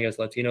identifying as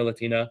Latino,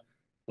 Latina,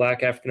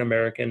 Black, African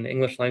American,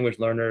 English language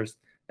learners,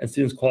 and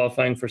students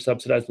qualifying for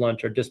subsidized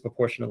lunch are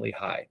disproportionately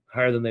high,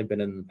 higher than they've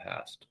been in the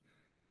past.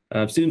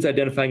 Students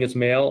identifying as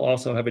male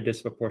also have a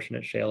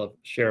disproportionate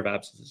share of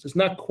absences. It's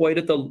not quite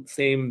at the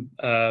same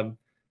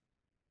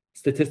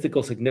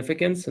statistical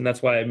significance, and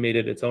that's why I made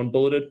it its own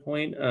bulleted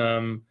point,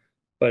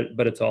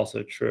 but it's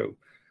also true.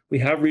 We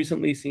have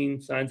recently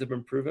seen signs of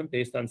improvement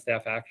based on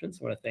staff actions.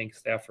 I want to thank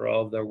staff for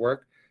all of their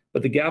work,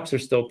 but the gaps are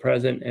still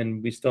present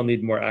and we still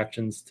need more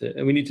actions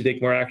and we need to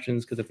take more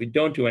actions because if we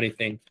don't do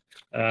anything,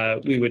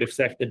 we would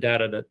expect the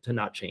data to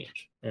not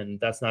change. And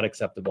that's not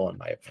acceptable in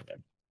my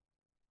opinion.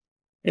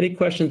 Any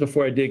questions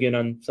before I dig in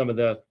on some of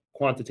the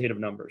quantitative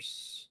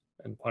numbers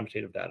and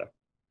quantitative data.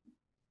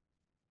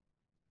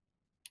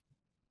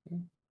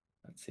 Not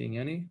seeing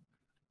any.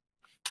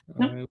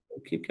 All right,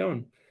 we'll keep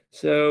going.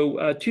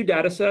 So 2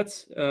 data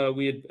sets.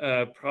 We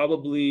had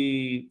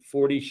probably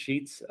 40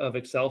 sheets of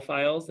Excel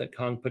files that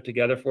Kong put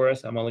together for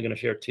us. I'm only going to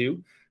share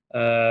 2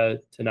 to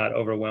not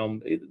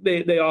overwhelm.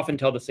 They often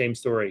tell the same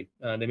story.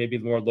 They may be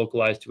more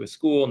localized to a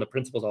school, and the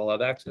principals all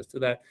have access to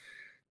that.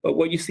 But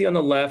what you see on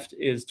the left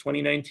is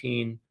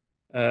 2019.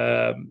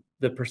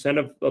 The percent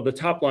of the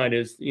top line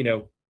is,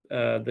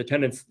 the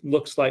attendance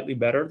looks slightly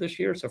better this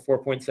year, so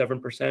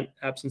 4.7%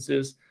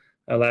 absences.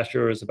 Last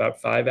year was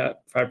about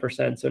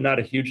 5%, so not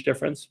a huge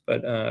difference,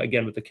 but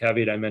again, with the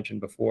caveat I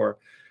mentioned before.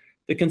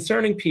 The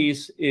concerning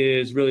piece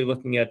is really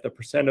looking at the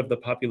percent of the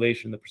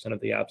population, the percent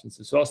of the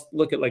absences. So I'll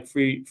look at like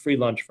free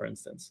lunch, for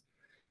instance.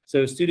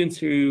 So students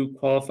who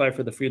qualify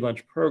for the free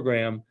lunch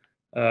program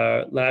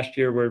last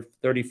year were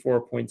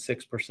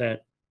 34.6%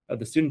 of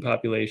the student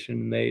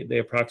population. They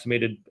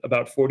approximated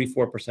about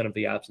 44% of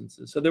the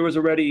absences. So there was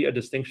already a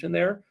distinction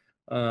there.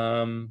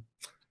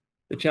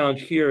 The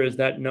challenge here is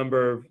that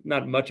number,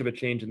 not much of a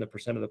change in the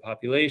percent of the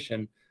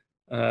population,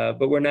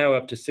 but we're now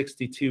up to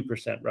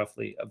 62%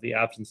 roughly of the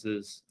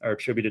absences are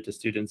attributed to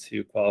students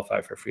who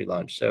qualify for free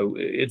lunch. So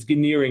it's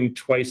nearing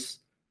twice,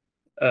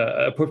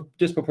 a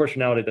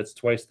disproportionality that's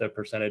twice the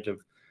percentage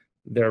of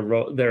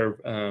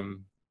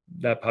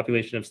that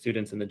population of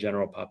students in the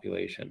general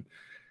population.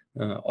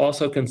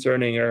 Also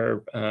concerning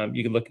are,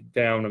 you can look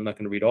down, I'm not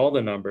going to read all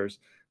the numbers,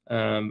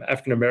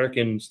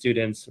 African-American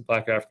students,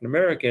 Black or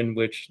African-American,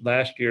 which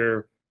last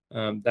year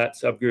that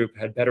subgroup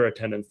had better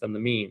attendance than the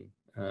mean,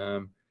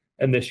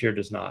 and this year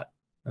does not.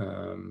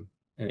 And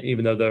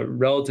even though the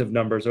relative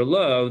numbers are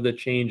low, the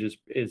change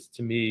is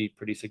to me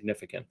pretty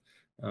significant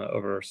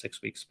over a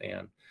 6-week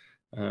span.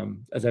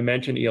 As I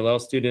mentioned, ELL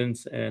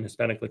students and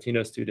Hispanic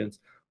Latino students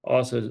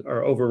also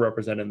are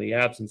overrepresented in the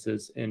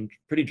absences in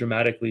pretty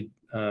dramatically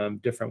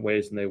different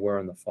ways than they were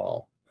in the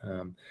fall.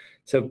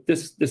 So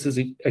this is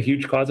a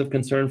huge cause of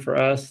concern for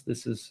us.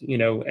 This is,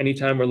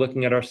 anytime we're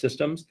looking at our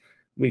systems,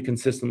 we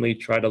consistently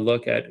try to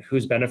look at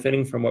who's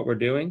benefiting from what we're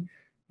doing.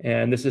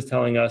 And this is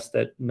telling us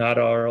that not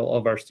all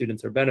of our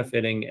students are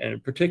benefiting,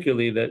 and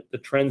particularly that the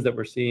trends that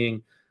we're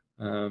seeing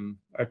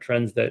are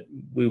trends that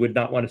we would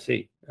not want to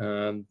see.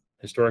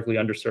 Historically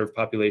underserved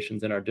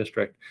populations in our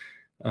district,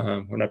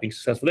 we're not being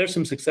successful. There's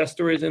some success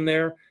stories in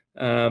there,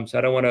 so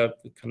I don't want to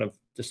kind of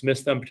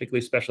dismiss them,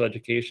 particularly special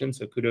education.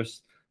 So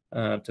kudos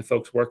to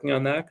folks working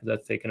on that, because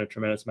that's taken a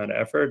tremendous amount of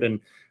effort.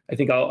 And I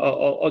think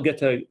I'll get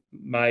to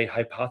my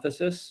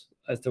hypothesis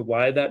as to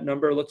why that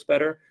number looks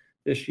better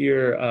this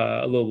year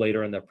a little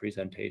later in the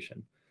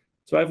presentation.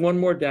 So I have one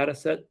more data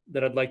set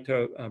that I'd like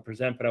to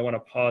present, but I want to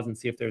pause and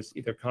see if there's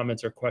either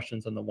comments or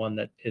questions on the one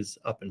that is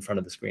up in front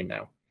of the screen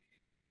now.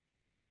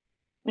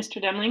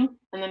 Mr. Demling,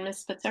 and then Ms.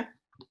 Spitzer.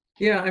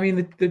 Yeah, I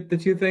mean, the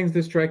 2 things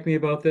that strike me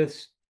about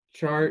this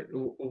chart,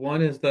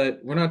 one is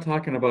that we're not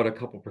talking about a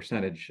couple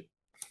percentages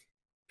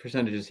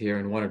here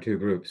in 1 or 2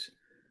 groups.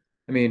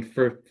 I mean,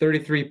 for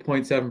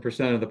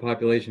 33.7% of the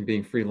population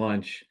being free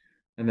lunch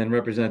and then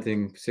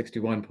representing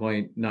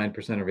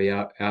 61.9% of the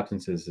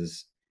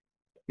absences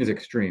is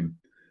extreme.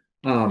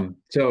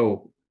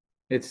 So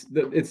it's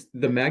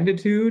the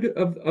magnitude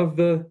of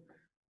the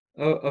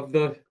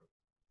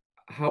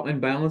how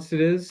unbalanced it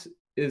is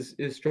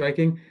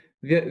striking.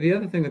 The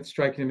other thing that's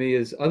striking to me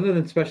is, other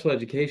than special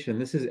education,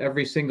 this is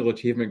every single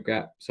achievement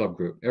gap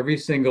subgroup, every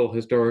single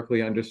historically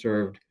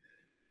underserved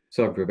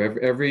subgroup,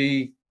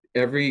 every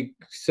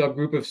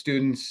subgroup of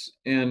students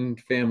and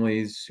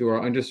families who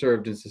are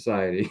underserved in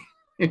society,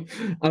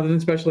 other than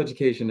special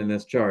education in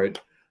this chart,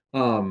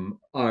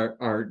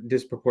 are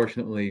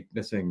disproportionately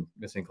missing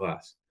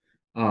class.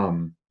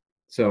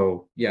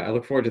 So yeah, I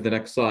look forward to the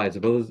next slides.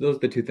 Those are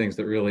the 2 things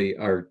that really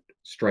are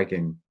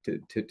striking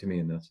to me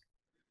in this.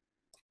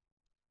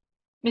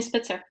 Ms.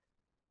 Spitzer.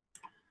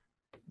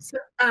 So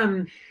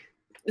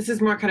this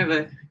is more kind of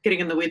a getting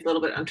in the weeds a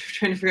little bit. I'm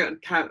trying to figure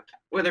out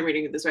whether I'm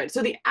reading this right.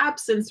 So the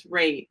absence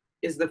rate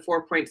is the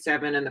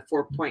 4.7 and the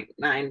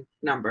 4.9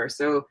 number.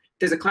 So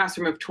there's a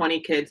classroom of 20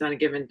 kids on a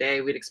given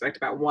day, we'd expect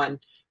about 1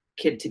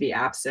 kid to be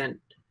absent.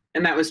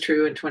 And that was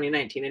true in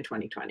 2019 and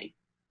 2020.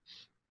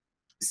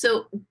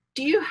 So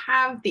do you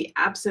have the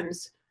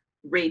absence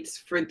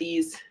rates for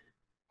these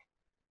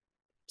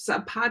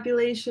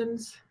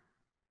subpopulations?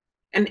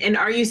 And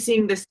are you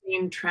seeing the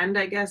same trend,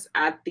 I guess,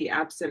 at the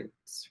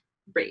absence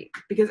rate?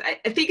 Because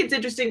I think it's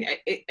interesting.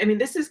 I mean,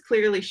 this is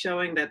clearly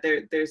showing that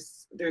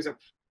there's a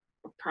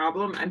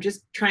problem. I'm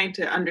just trying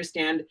to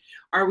understand,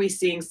 are we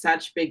seeing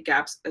such big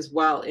gaps as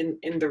well in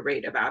the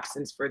rate of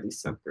absence for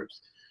these subgroups?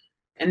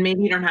 And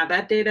maybe you don't have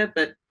that data,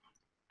 but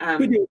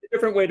we do a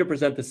different way to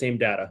present the same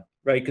data,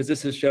 right? Because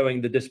this is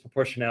showing the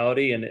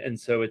disproportionality, and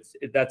so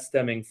that's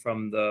stemming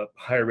from the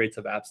higher rates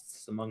of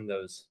absence among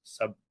those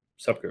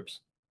subgroups.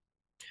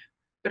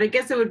 But I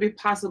guess it would be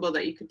possible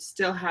that you could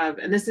still have,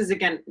 and this is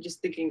again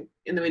just thinking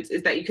in the weeds,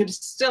 is that you could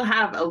still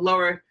have a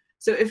lower.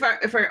 So if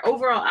our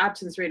overall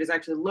absence rate is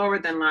actually lower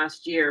than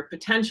last year,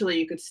 potentially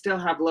you could still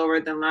have lower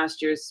than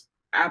last year's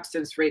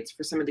absence rates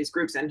for some of these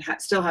groups and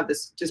still have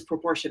this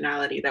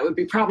disproportionality that would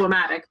be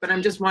problematic. But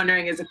I'm just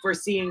wondering is if we're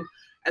seeing,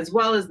 as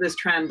well as this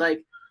trend,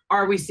 like,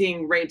 are we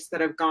seeing rates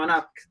that have gone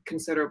up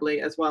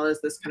considerably as well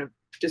as this kind of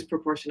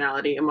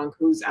disproportionality among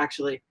who's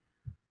actually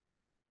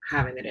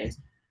having the days?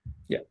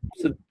 Yeah.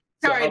 So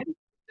Sorry.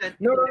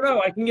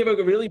 No. I can give a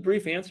really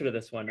brief answer to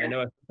this one. Yeah. I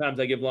know sometimes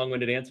I give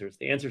long-winded answers.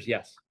 The answer is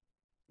yes.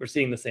 We're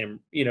seeing the same,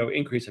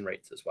 increase in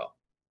rates as well.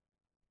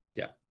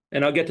 Yeah.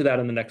 And I'll get to that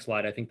in the next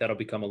slide. I think that'll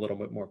become a little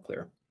bit more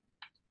clear.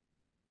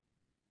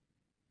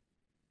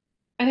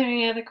 Are there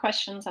any other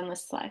questions on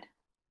this slide?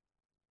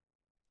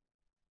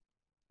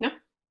 No?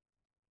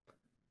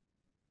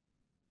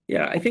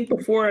 Yeah, I think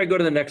before I go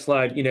to the next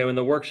slide, in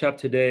the workshop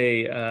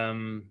today,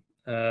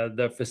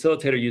 the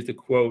facilitator used a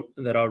quote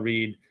that I'll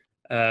read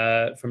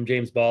from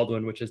James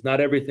Baldwin, which is,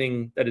 "Not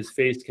everything that is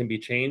faced can be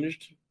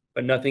changed,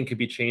 but nothing can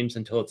be changed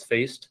until it's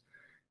faced."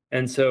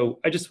 And so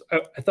I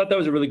thought that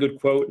was a really good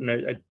quote, and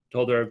I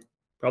told her I'm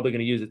probably going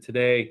to use it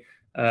today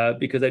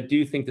because I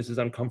do think this is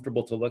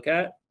uncomfortable to look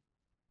at,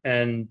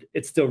 and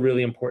it's still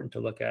really important to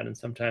look at. And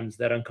sometimes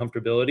that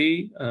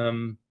uncomfortability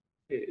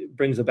it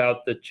brings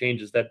about the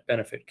changes that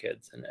benefit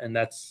kids, and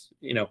that's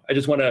I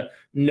just want to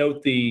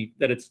note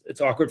that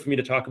it's awkward for me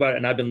to talk about it,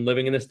 and I've been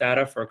living in this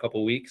data for a couple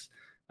of weeks,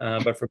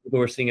 but for people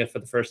who are seeing it for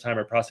the first time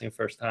or processing it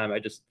first time,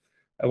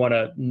 I want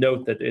to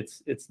note that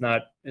it's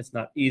not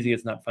easy,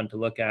 it's not fun to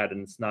look at,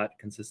 and it's not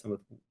consistent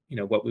with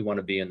what we want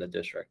to be in the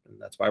district, and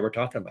that's why we're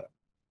talking about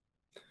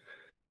it.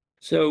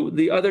 So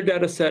the other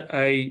data set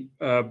I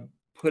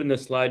put in the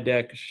slide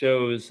deck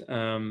shows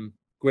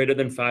greater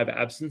than 5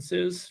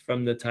 absences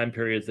from the time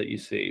periods that you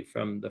see,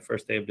 from the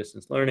first day of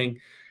distance learning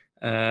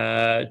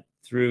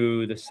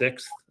through the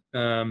 6th.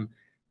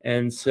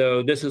 And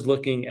so this is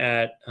looking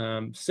at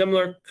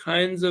similar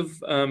kinds of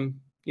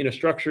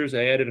structures.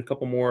 I added a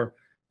couple more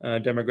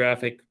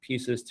demographic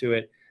pieces to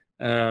it,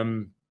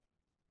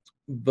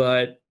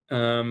 but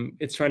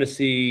it's trying to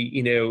see,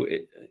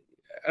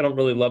 I don't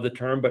really love the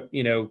term, but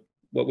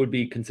what would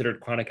be considered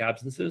chronic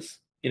absences.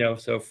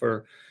 So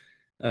for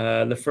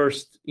the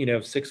first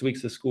 6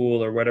 weeks of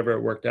school or whatever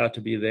it worked out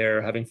to be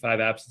there, having 5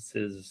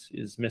 absences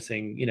is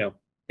missing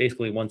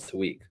basically once a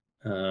week,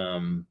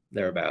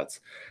 thereabouts.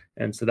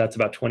 And so that's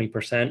about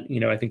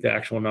 20%. I think the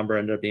actual number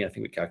ended up being, I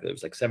think we calculated, it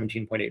was like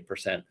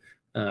 17.8%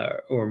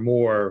 or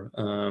more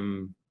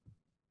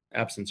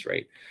absence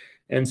rate.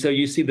 And so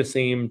you see the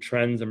same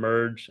trends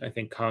emerge. I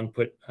think Kong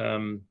put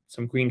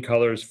some green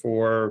colors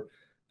for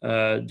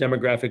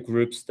demographic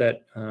groups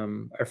that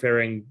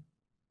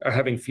are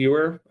having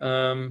fewer,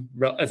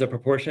 as a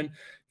proportion,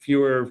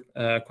 fewer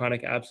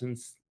chronic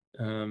absence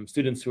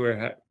students who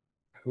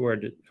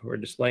are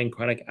displaying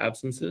chronic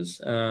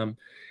absences,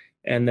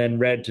 and then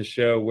red to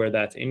show where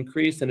that's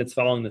increased, and it's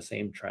following the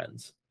same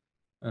trends.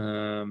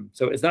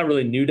 So it's not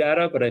really new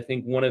data, but I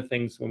think one of the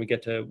things when we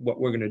get to what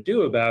we're going to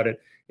do about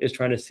it is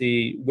trying to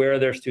see where are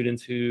there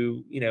students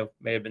who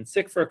may have been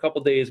sick for a couple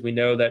of days. We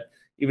know that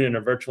even in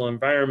a virtual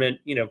environment,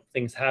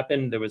 things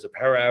happen. There was a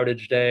power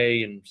outage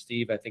day, and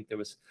Steve, I think there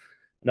was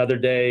another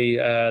day.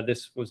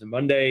 This was a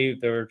Monday.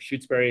 Their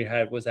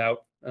Shutesbury was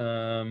out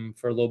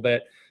for a little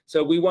bit.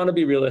 So we want to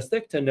be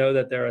realistic to know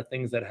that there are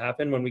things that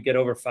happen. When we get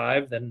over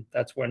 5, then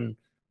that's when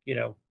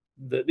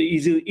the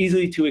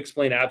easily to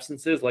explain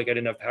absences, like I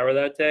didn't have power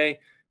that day,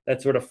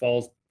 that sort of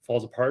falls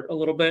apart a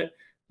little bit.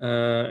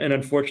 And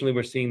unfortunately,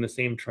 we're seeing the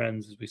same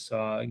trends as we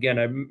saw. Again,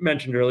 I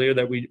mentioned earlier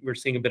that we're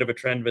seeing a bit of a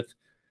trend with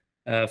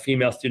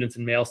female students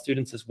and male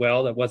students as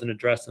well. That wasn't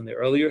addressed in the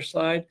earlier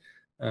slide.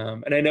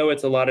 And I know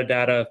it's a lot of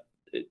data.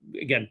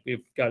 Again,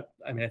 we've got,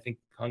 I think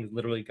Kong's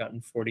literally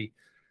gotten 40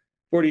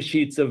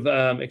 sheets of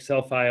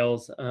Excel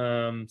files.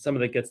 Some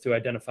of it gets to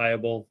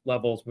identifiable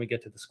levels when we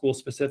get to the school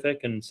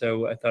specific. And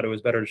so I thought it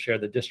was better to share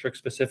the district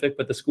specific,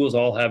 but the schools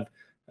all have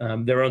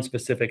their own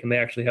specific, and they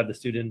actually have the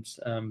students,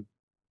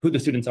 who the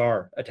students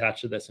are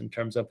attached to this in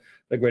terms of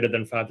the greater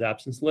than 5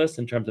 absence list,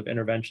 in terms of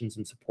interventions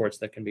and supports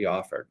that can be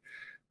offered.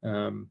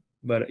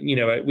 But,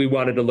 we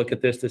wanted to look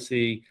at this to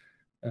see,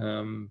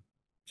 to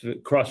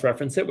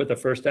cross-reference it with the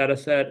first data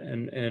set,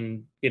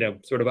 and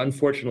sort of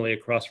unfortunately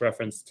it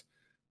cross-referenced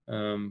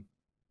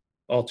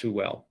all too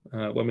well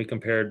when we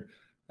compared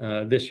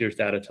this year's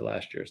data to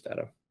last year's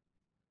data.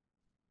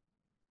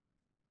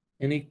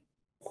 Any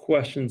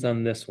questions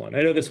on this one?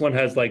 I know this one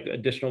has like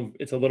additional,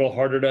 it's a little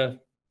harder to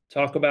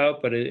talk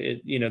about, but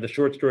the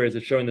short story is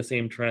it's showing the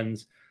same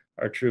trends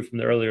are true from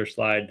the earlier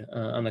slide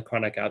on the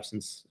chronic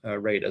absence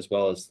rate, as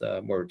well as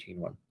the more routine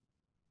one.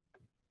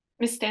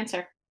 Ms.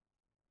 Stancer.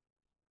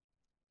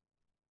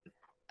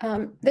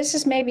 This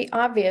is maybe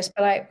obvious,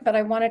 but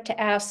I wanted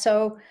to ask,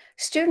 so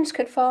students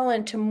could fall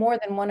into more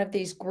than one of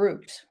these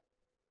groups?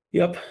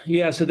 Yep.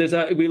 Yeah. So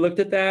we looked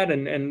at that,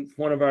 and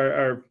one of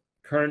our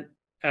current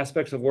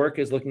aspects of work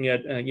is looking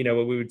at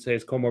what we would say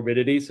is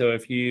comorbidity. So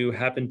if you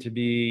happen to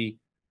be,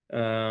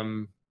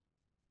 I'll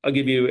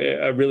give you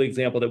a real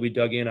example that we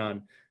dug in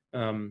on.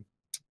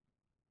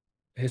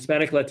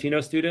 Hispanic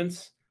Latino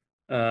students,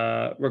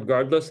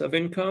 regardless of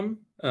income.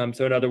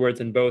 So in other words,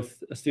 in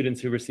both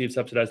students who receive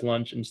subsidized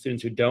lunch and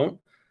students who don't,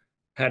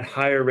 had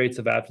higher rates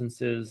of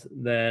absences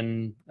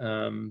than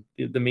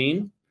the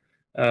mean,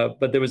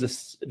 but there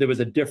was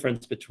a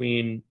difference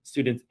between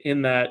students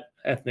in that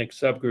ethnic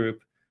subgroup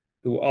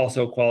who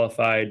also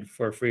qualified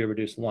for free or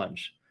reduced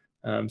lunch.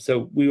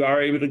 So we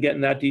are able to get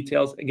in that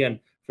details. Again,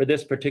 for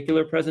this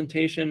particular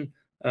presentation,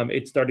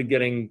 it started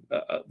getting,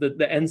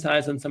 the N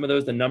size on some of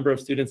those, the number of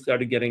students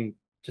started getting,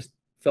 just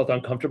felt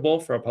uncomfortable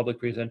for a public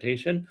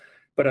presentation.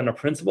 But on a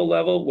principal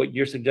level, what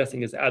you're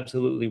suggesting is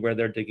absolutely where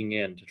they're digging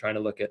in to trying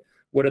to look at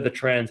what are the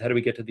trends, how do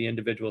we get to the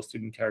individual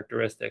student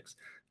characteristics.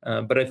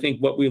 But I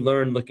think what we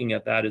learned looking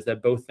at that is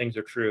that both things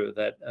are true,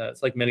 that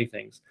it's like many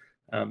things.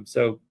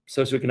 So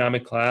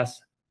socioeconomic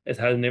class has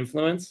had an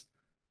influence,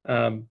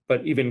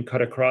 but even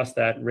cut across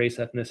that, race,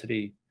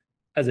 ethnicity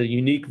as a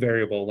unique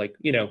variable, like,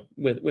 you know,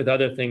 with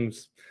other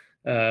things,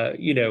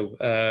 you know,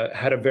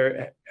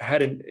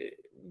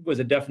 was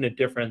a definite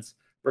difference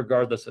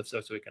regardless of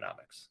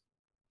socioeconomics.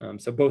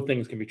 So both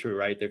things can be true,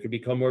 right? There could be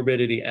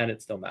comorbidity and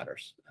it still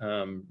matters,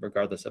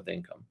 regardless of the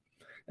income.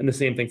 And the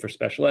same thing for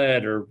special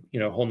ed, or, you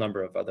know, a whole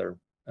number of other,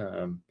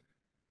 because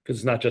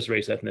it's not just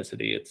race,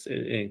 ethnicity, it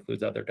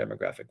includes other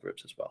demographic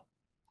groups as well.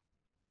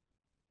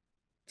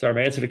 Sorry,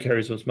 my answer to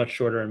Carrie's was much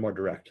shorter and more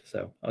direct,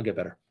 so I'll get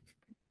better.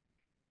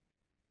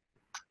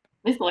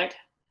 Ms. Lord.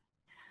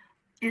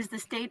 Is the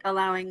state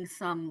allowing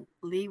some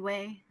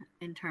leeway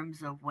in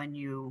terms of when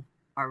you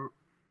are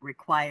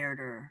required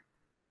or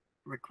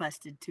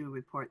requested to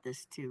report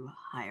this to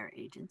higher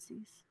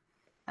agencies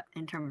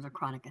in terms of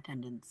chronic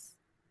attendance?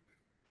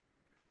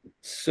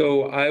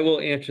 So I will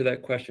answer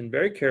that question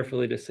very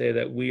carefully to say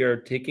that we are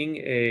taking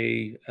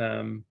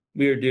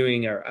we are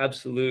doing our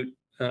absolute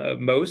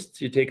most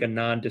to take a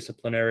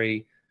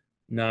non-disciplinary,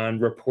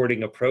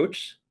 non-reporting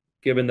approach,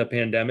 given the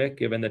pandemic,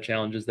 given the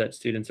challenges that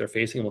students are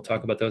facing. We'll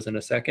talk about those in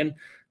a second.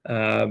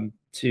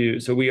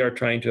 So we are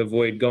trying to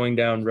avoid going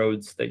down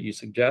roads that you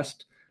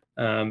suggest.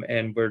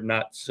 And we're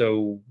not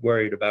so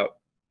worried about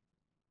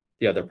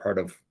the other part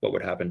of what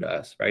would happen to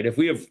us, right? If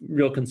we have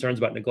real concerns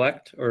about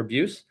neglect or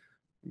abuse,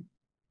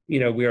 you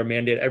know, we are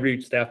mandated,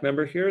 every staff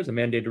member here is a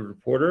mandated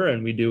reporter,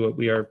 and we do what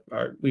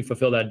we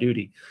fulfill that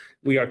duty.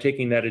 We are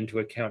taking that into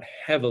account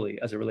heavily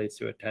as it relates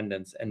to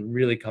attendance, and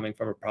really coming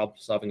from a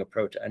problem-solving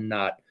approach and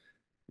not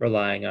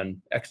relying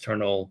on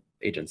external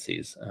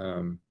agencies,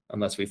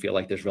 unless we feel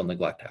like there's real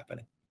neglect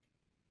happening.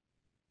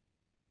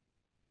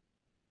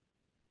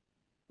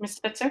 Ms.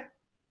 Spitzer?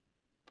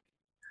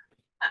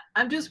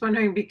 I'm just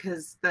wondering,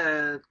 because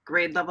the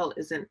grade level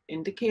isn't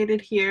indicated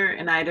here,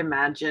 and I'd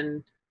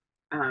imagine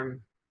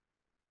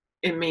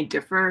it may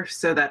differ,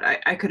 so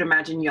that I could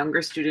imagine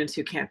younger students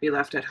who can't be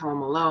left at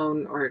home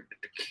alone, or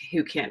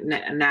who can't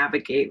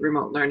navigate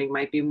remote learning,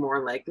 might be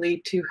more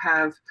likely to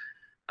have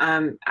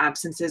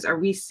absences. Are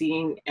we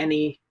seeing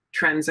any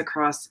trends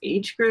across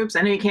age groups?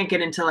 I know you can't get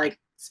into like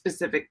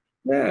specific.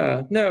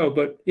 Yeah, no,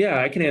 but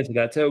yeah, I can answer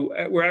that. So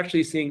we're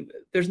actually seeing,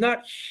 there's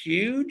not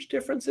huge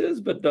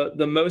differences, but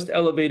the most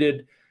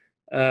elevated,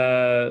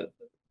 the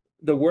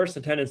worst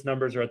attendance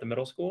numbers are at the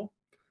middle school.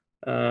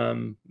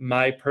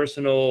 My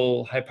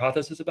personal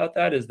hypothesis about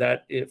that is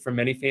that for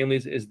many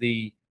families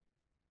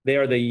they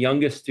are the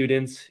youngest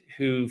students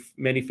who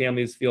many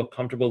families feel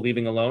comfortable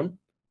leaving alone.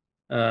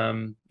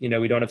 You know,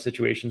 we don't have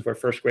situations where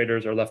first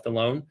graders are left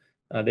alone.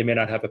 They may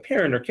not have a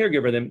parent or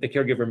caregiver. The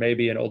caregiver may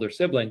be an older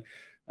sibling.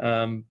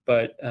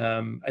 But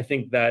I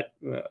think that,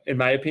 in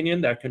my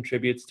opinion, that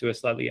contributes to a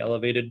slightly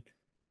elevated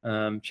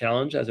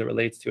challenge as it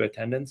relates to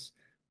attendance.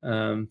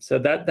 So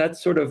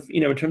that's sort of,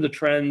 you know, in terms of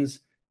trends,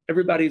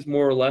 everybody's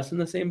more or less in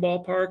the same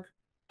ballpark.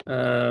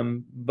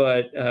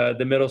 But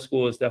the middle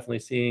school is definitely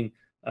seeing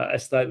a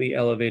slightly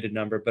elevated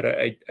number, but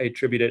I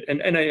attribute it,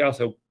 and I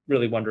also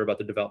really wonder about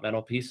the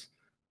developmental piece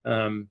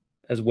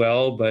as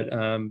well. But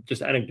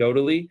just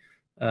anecdotally,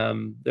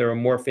 there are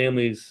more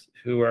families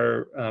who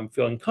are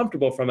feeling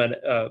comfortable from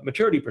a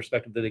maturity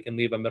perspective that they can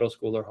leave a middle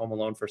schooler home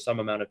alone for some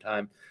amount of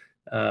time.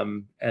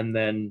 And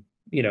then,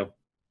 you know,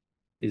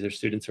 these are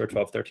students who are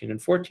 12, 13,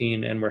 and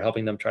 14, and we're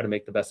helping them try to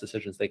make the best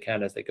decisions they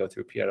can as they go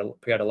through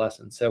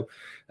pre-adolescence. So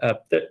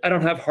I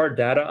don't have hard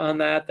data on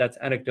that. That's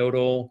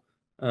anecdotal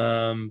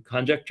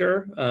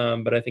conjecture,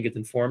 but I think it's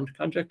informed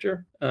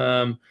conjecture.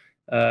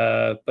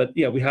 But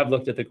yeah, we have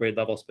looked at the grade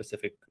level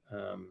specific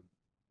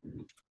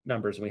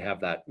numbers, and we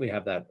have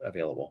that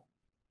available.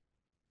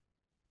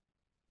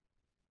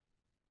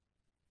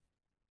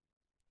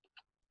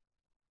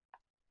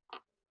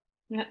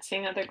 I'm not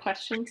seeing other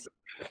questions.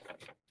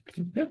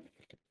 Yeah.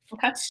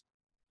 Okay.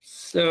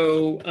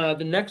 So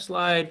the next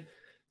slide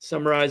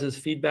summarizes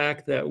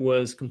feedback that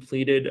was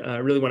completed. I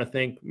really want to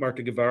thank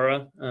Marta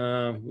Guevara,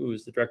 who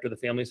is the director of the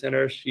Family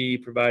Center. She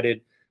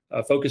provided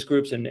focus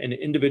groups and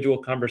individual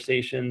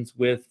conversations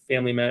with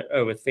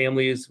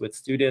families, with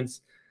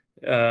students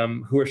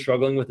who are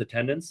struggling with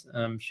attendance.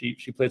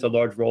 She plays a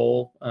large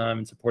role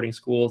in supporting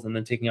schools, and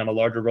then taking on a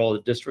larger role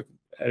at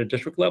a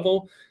district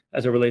level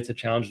as it relates to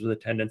challenges with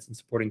attendance and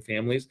supporting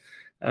families.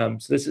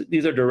 So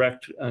these are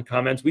direct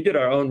comments. We did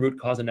our own root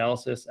cause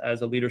analysis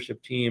as a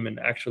leadership team, and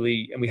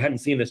we hadn't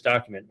seen this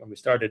document when we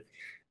started.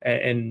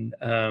 And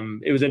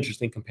it was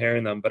interesting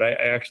comparing them, but I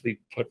actually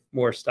put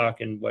more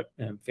stock in what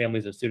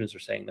families and students are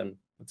saying than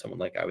what someone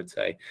like I would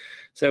say.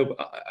 So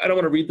I don't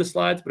want to read the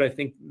slides, but I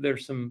think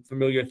there's some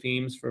familiar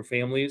themes for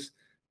families.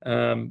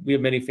 We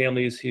have many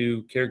families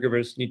who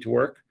caregivers need to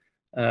work.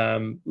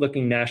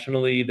 Looking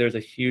nationally, there's a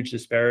huge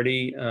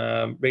disparity,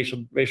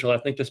 racial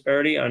ethnic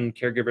disparity on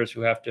caregivers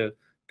who have to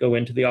go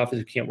into the office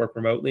who can't work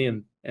remotely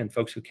and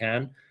folks who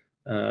can.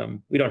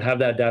 We don't have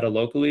that data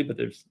locally, but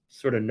there's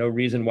sort of no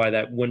reason why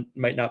that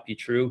might not be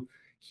true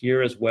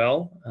here as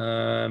well.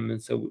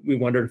 And so we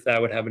wondered if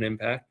that would have an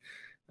impact.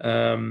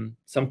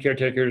 Some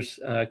caretakers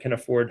can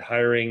afford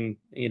hiring,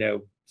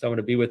 someone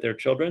to be with their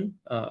children.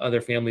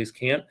 Other families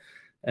can't.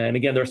 And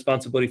again, the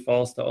responsibility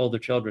falls to older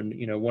children.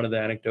 One of the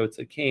anecdotes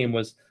that came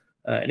was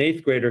an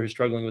 8th grader who's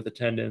struggling with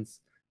attendance,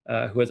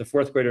 who has a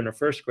 4th grader and a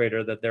 1st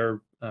grader that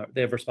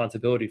they have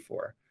responsibility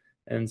for.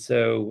 And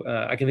so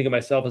I can think of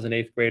myself as an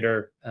 8th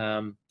grader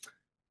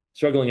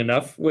struggling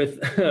enough with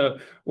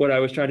what I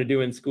was trying to do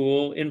in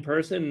school in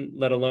person,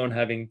 let alone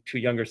having 2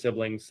 younger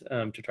siblings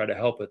to try to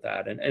help with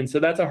that. And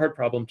so that's a hard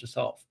problem to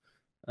solve.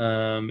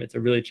 It's a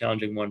really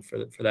challenging one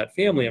for that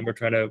family, and we're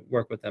trying to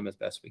work with them as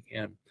best we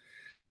can.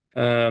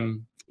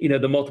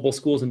 The multiple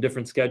schools and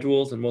different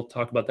schedules, and we'll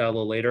talk about that a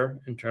little later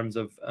in terms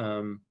of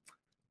how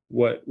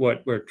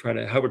we're trying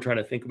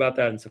to think about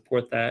that and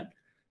support that.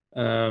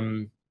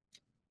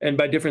 And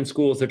by different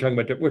schools, we're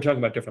talking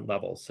about different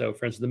levels. So,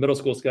 for instance, the middle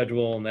school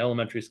schedule and the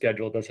elementary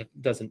schedule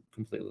doesn't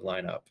completely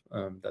line up.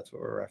 That's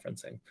what we're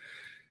referencing.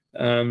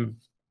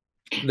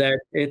 That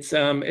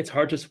it's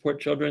hard to support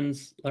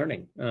children's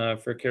learning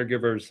for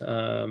caregivers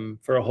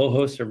for a whole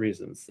host of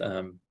reasons.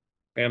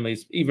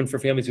 Families, even for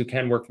families who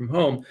can work from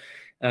home,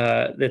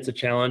 that's a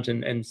challenge.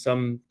 And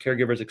some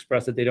caregivers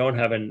express that they don't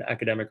have an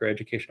academic or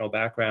educational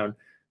background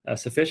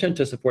sufficient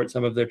to support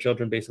some of their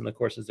children based on the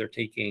courses they're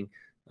taking.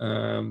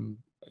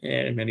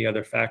 And many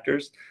other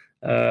factors.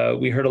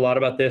 We heard a lot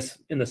about this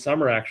in the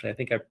summer, actually. I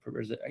think I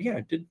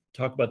did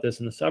talk about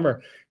this in the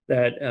summer,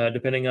 that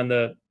depending on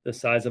the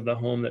size of the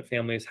home that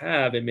families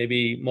have, and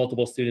maybe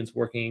multiple students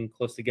working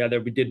close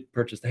together, we did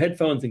purchase the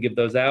headphones and give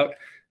those out,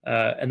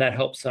 and that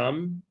helps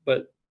some.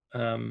 But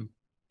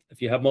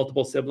if you have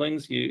multiple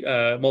siblings,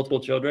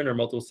 multiple children or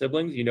multiple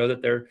siblings,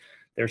 that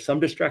there's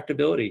some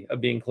distractibility of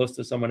being close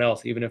to someone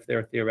else, even if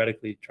they're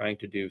theoretically trying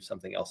to do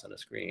something else on a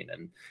screen.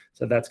 And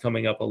so that's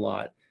coming up a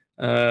lot.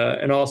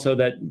 And also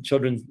that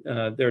children,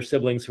 their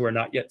siblings who are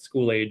not yet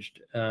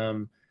school-aged,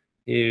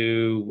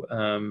 who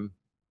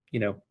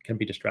can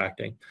be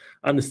distracting.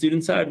 On the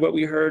student side, what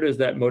we heard is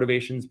that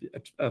motivation's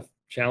a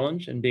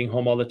challenge, and being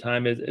home all the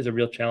time is a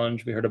real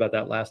challenge. We heard about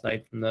that last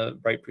night from the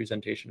Bright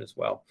presentation as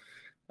well.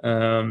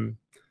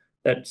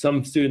 That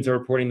some students are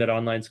reporting that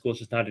online school is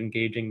just not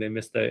engaging. They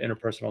miss the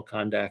interpersonal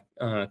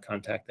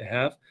contact they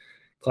have.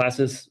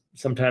 Classes,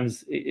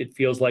 sometimes it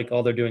feels like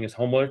all they're doing is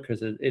homework,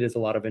 because it is a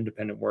lot of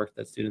independent work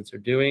that students are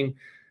doing.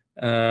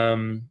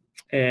 And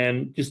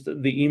just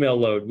the email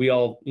load. We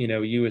all,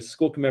 you as a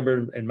school committee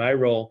member in my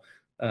role,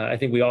 I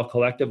think we all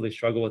collectively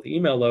struggle with the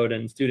email load,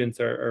 and students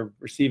are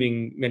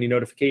receiving many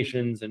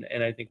notifications, and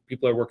I think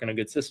people are working on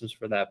good systems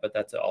for that, but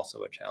that's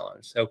also a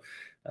challenge. So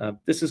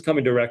this is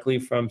coming directly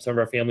from some of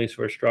our families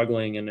who are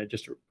struggling, and I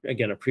just,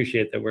 again,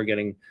 appreciate that we're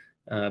getting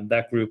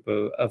that group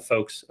of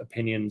folks'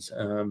 opinions,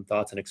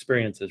 thoughts, and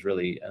experiences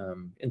really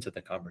into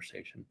the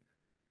conversation.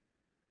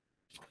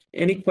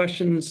 Any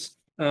questions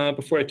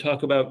before I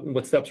talk about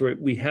what steps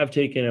we have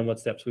taken and what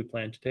steps we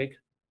plan to take?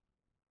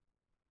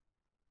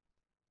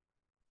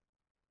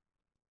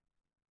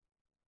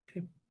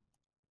 Okay.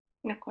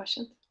 No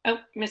questions. Oh,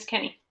 Ms.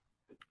 Kenny.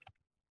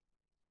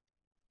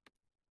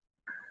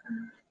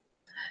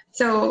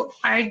 So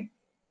I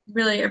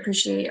really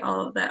appreciate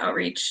all of the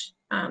outreach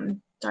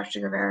Dr.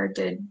 Guevara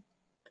did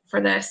for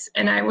this.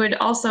 And I would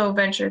also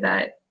venture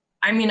that,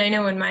 I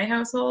know in my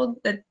household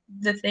that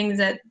the things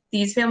that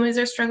these families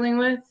are struggling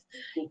with,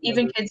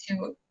 even kids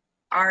who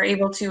are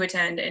able to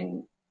attend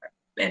and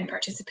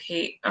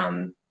participate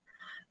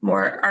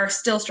more, are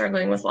still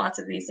struggling with lots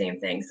of these same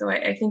things. So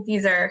I think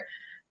these are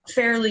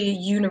fairly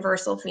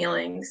universal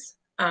feelings.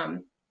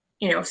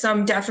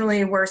 Some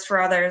definitely worse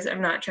for others.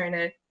 I'm not trying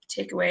to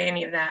take away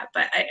any of that,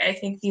 but I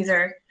think these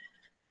are,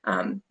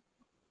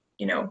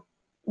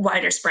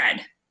 wider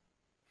spread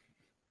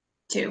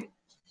too.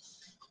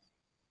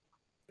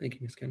 Thank you,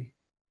 Ms. Kenny.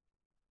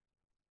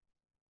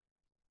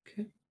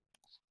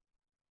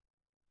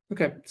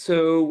 Okay,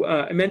 so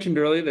I mentioned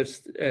earlier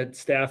that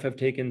staff have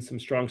taken some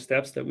strong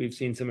steps, that we've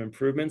seen some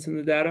improvements in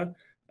the data.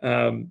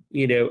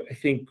 I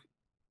think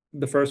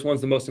the first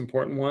one's the most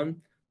important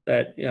one,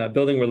 that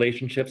building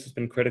relationships has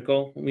been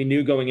critical. We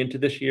knew going into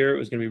this year it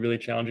was going to be really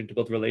challenging to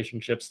build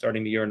relationships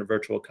starting the year in a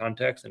virtual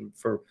context, and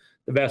for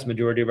the vast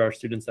majority of our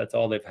students, that's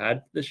all they've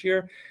had this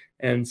year.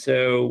 And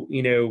so,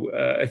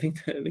 I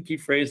think the key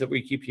phrase that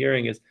we keep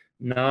hearing is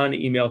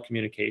non-email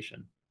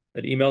communication.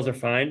 That emails are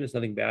fine, there's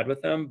nothing bad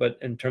with them, but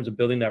in terms of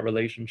building that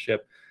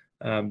relationship,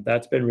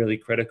 that's been really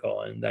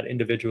critical, and that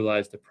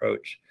individualized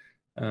approach.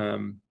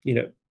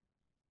 The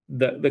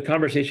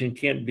conversation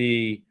can't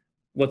be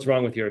what's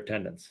wrong with your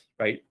attendance,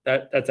 right?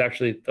 That's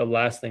actually the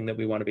last thing that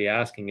we want to be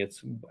asking.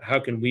 It's how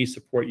can we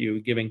support you,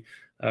 giving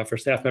for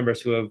staff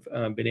members who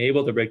have been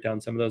able to break down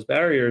some of those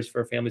barriers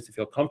for families to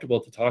feel comfortable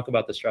to talk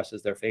about the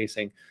stresses they're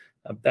facing.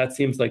 That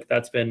seems like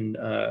that's been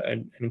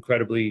an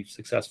incredibly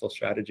successful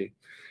strategy.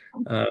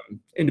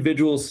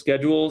 Individual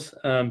schedules,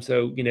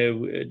 so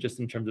just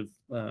in terms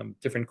of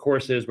different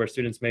courses where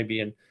students may be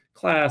in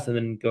class and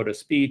then go to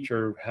speech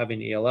or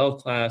having ELL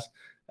class,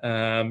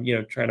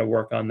 trying to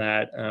work on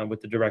that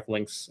with the direct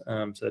links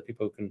so that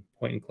people can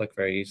point and click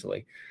very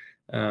easily.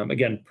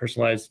 Again,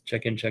 personalized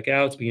check-in,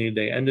 check-outs, beginning of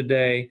day, end of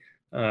day,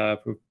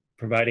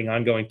 providing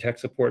ongoing tech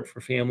support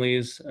for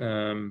families.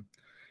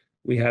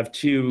 We have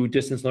 2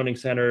 distance learning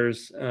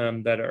centers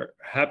that are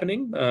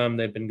happening.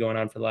 They've been going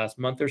on for the last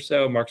month or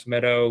so. Marks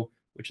Meadow,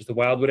 which is the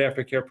Wildwood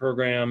Aftercare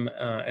Program,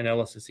 and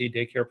LSSC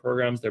daycare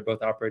programs. They're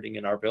both operating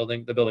in our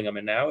building, the building I'm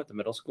in now at the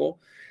middle school.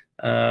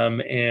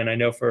 And I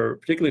know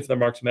particularly for the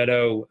Marks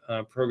Meadow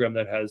program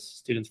that has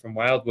students from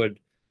Wildwood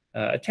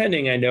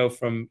attending, I know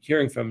from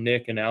hearing from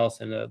Nick and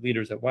Allison, the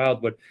leaders at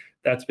Wildwood,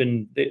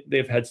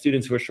 they've had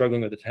students who are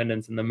struggling with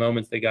attendance, and the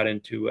moments they got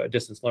into a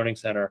distance learning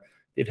center,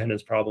 the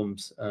attendance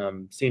problems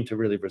seem to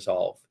really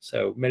resolve.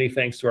 So many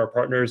thanks to our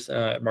partners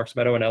at Marks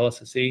Meadow and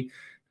LSSC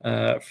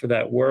for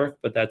that work,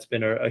 but that's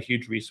been a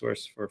huge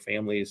resource for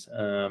families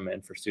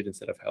and for students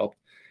that have helped.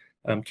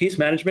 Case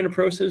management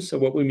approaches. So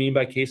what we mean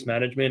by case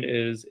management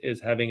is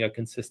having a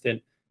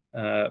consistent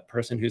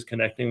person who's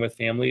connecting with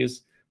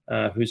families,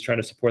 who's trying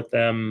to support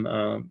them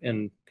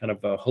in kind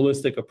of a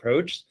holistic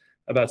approach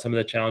about some of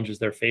the challenges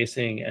they're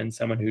facing, and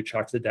someone who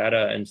tracks the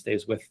data and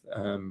stays with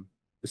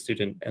the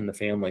student and the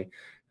family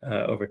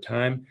over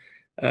time.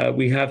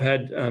 We have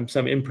had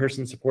some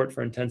in-person support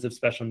for intensive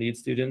special needs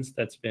students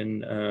that's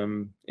been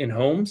in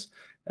homes,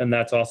 and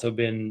that's also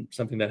been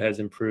something that has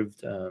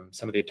improved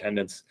some of the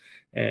attendance.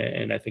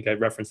 And I think I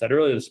referenced that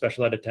earlier, the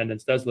special ed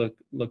attendance does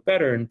look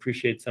better, and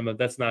appreciate some of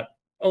that's not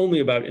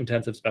only about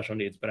intensive special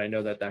needs, but I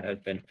know that has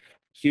been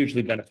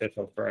hugely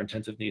beneficial for our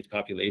intensive needs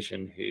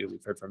population, who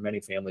we've heard from many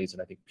families,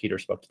 and I think Peter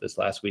spoke to this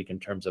last week in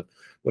terms of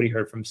what he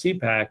heard from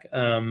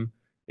CPAC.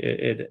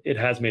 It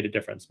has made a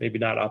difference, maybe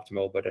not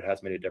optimal, but it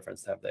has made a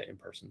difference to have the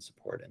in-person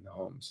support in the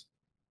homes.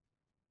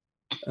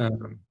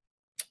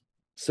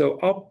 So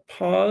I'll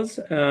pause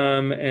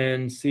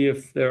and see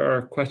if there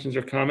are questions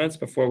or comments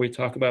before we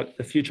talk about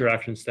the future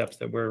action steps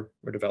that we're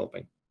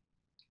developing.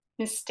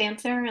 Ms.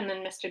 Stancer and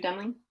then Mr.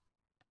 Demling.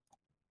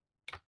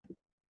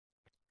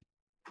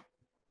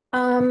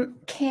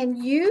 Can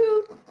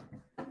you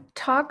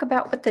talk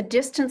about what the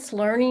distance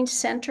learning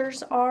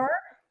centers are?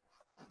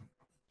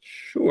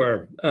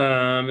 Sure.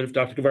 And if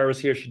Dr. Guevara was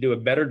here, she'd do a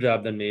better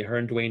job than me. Her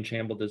and Dwayne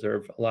Chamble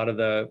deserve a lot of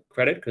the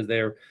credit because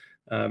they're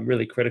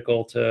really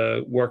critical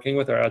to working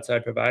with our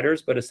outside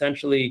providers. But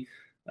essentially,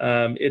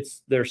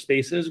 it's their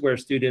spaces where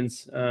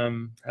students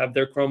have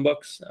their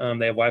Chromebooks.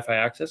 They have Wi-Fi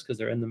access because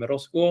they're in the middle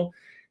school,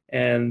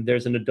 and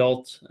there's an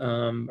adult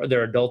or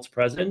there are adults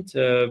present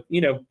to,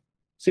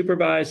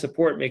 supervise,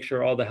 support, make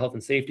sure all the health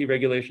and safety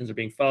regulations are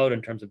being followed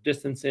in terms of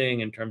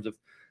distancing, in terms of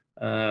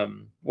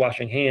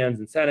washing hands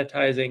and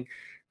sanitizing.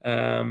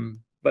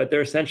 But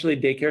they're essentially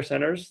daycare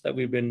centers that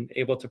we've been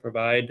able to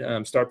provide,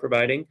 start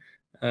providing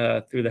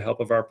through the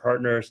help of our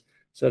partners,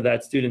 so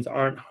that students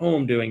aren't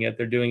home doing it.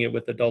 They're doing it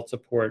with adult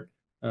support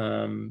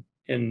in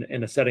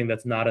a setting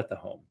that's not at the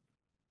home.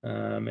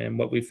 And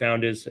what we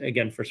found is,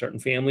 again, for certain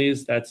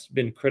families, that's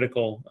been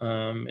critical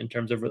in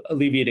terms of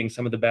alleviating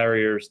some of the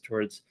barriers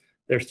towards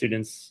their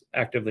students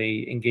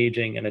actively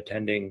engaging and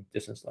attending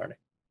distance learning.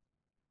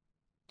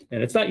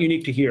 And it's not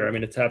unique to here. I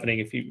mean, it's happening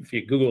if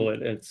you Google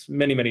it, it's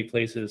many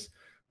places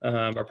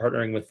are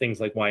partnering with things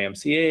like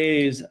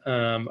YMCAs,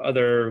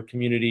 other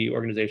community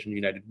organizations,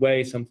 United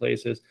Way, some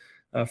places.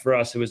 For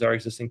us, it was our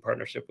existing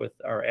partnership with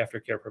our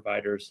aftercare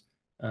providers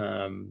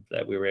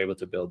that we were able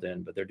to build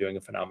in, but they're doing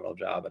a phenomenal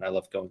job, and I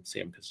love going to see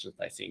them because it's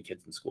nice seeing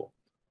kids in school.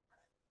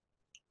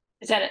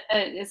 Is that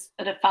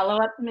a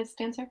follow-up, Ms.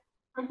 Stancer?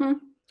 Mm-hmm.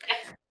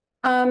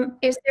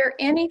 Is there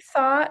any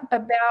thought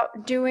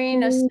about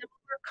doing a similar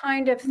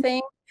kind of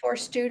thing for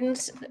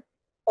students,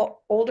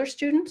 older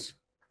students?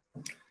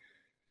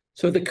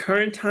 So at the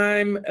current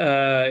time,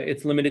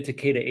 it's limited to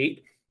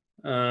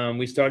K-8.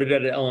 We started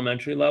at an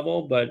elementary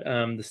level, but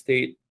the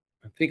state,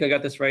 I think I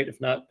got this right. If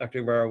not,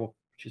 Dr. Guevara,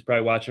 she's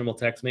probably watching, will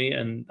text me,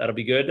 and that'll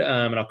be good,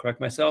 and I'll correct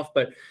myself.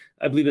 But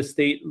I believe the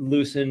state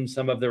loosened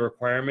some of the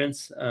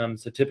requirements.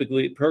 So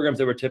typically, programs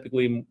that were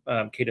typically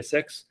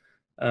K-6,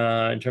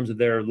 in terms of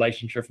their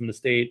licensure from the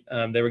state,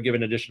 they were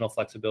given additional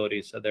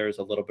flexibility. So there is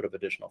a little bit of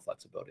additional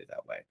flexibility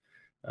that way.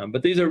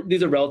 But these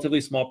are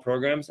relatively small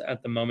programs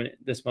at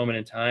this moment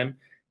in time.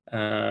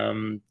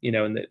 And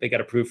they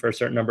got approved for a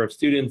certain number of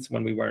students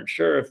when we weren't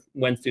sure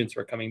when students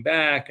were coming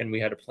back, and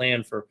we had a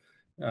plan for,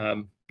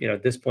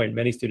 at this point,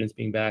 many students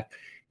being back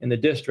in the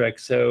district.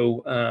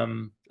 So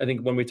I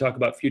think when we talk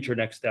about future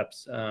next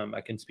steps,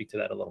 I can speak to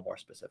that a little more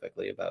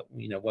specifically about,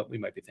 what we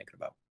might be thinking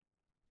about.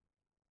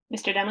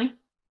 Mr. Demling?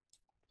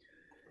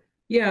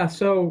 Yeah,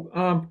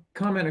 so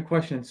comment, a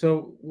question.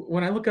 So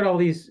when I look at all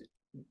these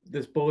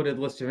this bulleted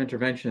list of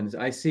interventions,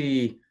 I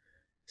see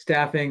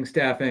staffing,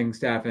 staffing,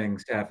 staffing,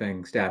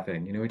 staffing,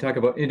 staffing. You know, we talk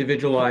about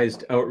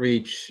individualized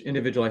outreach,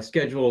 individualized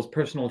schedules,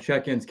 personal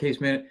check-ins,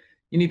 case management.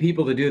 You need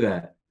people to do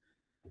that,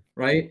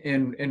 right?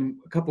 And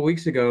a couple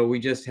weeks ago, we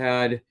just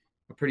had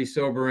a pretty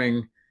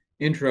sobering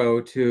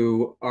intro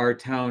to our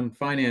town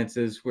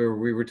finances, where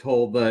we were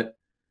told that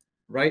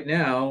right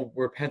now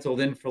we're penciled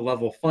in for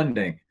level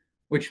funding,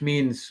 which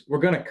means we're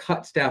going to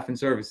cut staff and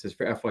services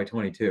for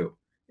FY22.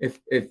 If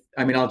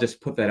I mean, I'll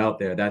just put that out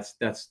there. That's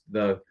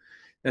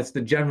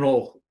the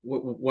general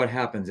what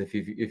happens if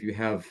you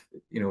have,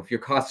 you know, if your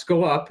costs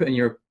go up and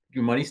your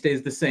money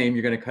stays the same,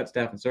 you're going to cut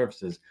staff and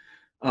services.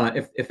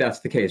 If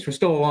that's the case, we're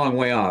still a long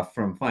way off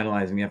from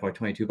finalizing the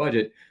FY22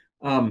 budget.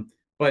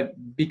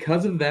 But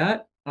because of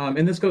that,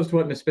 and this goes to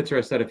what Ms. Spitzer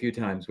has said a few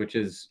times, which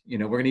is, you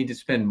know, we're going to need to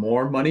spend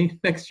more money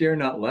next year,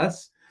 not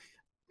less.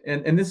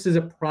 And this is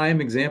a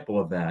prime example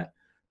of that,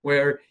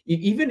 where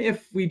even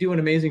if we do an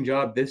amazing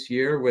job this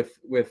year with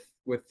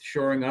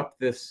shoring up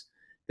this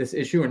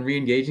issue and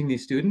re-engaging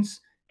these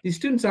students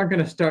aren't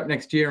going to start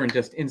next year and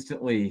just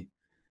instantly,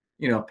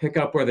 you know, pick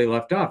up where they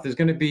left off. We're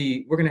going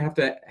to have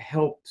to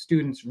help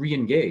students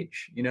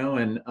re-engage, you know,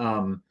 and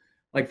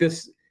like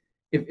this,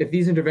 if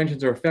these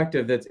interventions are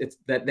effective,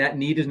 that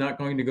need is not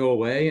going to go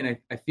away. And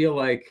I feel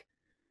like,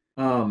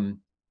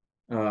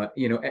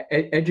 you know,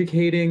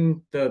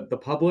 educating the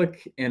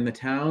public and the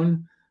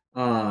town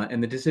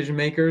and the decision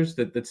makers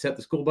that set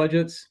the school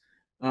budgets,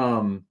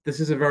 this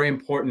is a very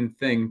important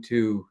thing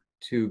to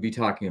be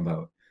talking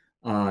about,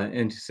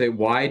 and to say,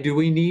 why do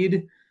we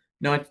need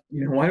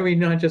why do we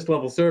not just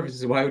level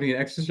services? Why would we need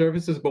extra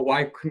services? But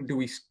why do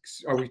we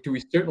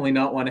certainly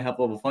not want to have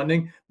level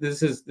funding?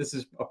 This is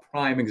a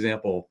prime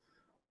example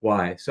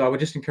why. So I would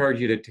just encourage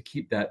you to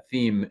keep that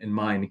theme in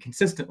mind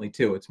consistently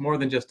too. It's more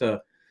than just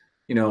a,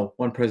 you know,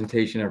 one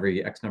presentation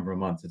every X number of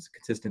months. It's a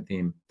consistent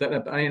theme.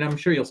 I'm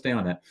sure you'll stay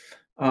on that.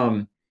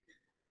 And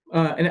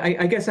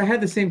I guess I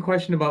had the same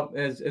question about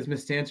as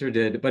Ms. Stancer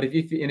did, but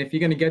if you're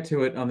going to get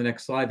to it on the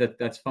next slide,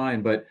 that's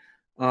fine. But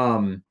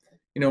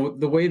you know,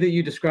 the way that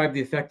you describe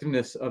the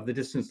effectiveness of the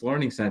distance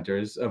learning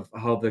centers, of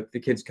how the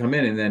kids come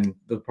in and then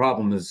the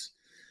problem is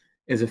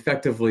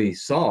effectively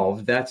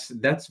solved,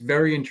 that's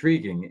very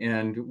intriguing.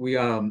 And we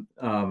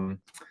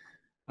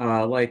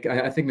like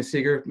I think Ms.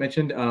 Seeger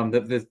mentioned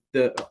was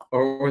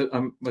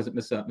it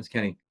Ms.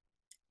 Kenny,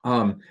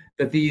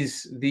 that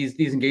these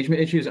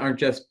engagement issues aren't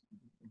just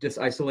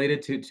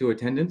isolated to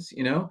attendance,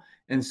 you know.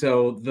 And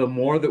so the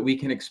more that we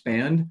can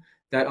expand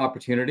that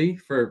opportunity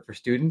for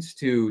students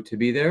to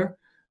be there,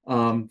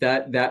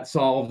 that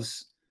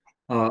solves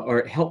or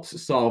it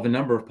helps solve a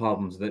number of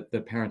problems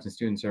that parents and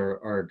students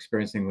are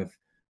experiencing with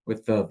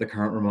the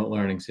current remote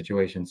learning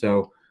situation.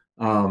 So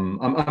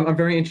I'm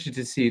very interested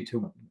to see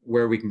to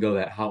where we can go,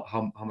 that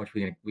how much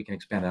we can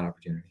expand that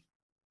opportunity.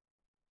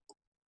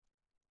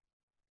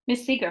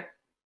 Ms. Seeger.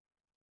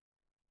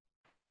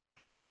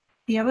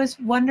 Yeah, I was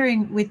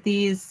wondering with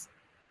these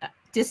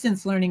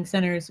distance learning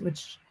centers,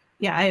 which,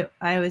 yeah,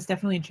 I was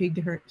definitely intrigued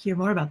to hear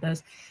more about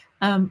those.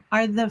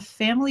 Are the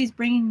families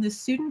bringing the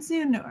students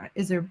in, or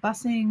is there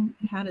busing?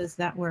 How does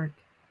that work?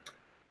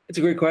 It's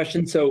a great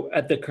question. So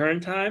at the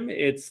current time,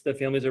 it's the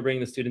families are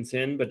bringing the students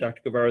in, but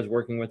Dr. Guevara is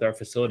working with our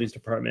facilities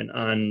department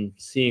on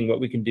seeing what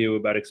we can do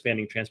about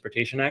expanding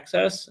transportation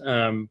access,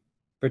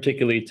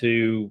 particularly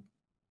to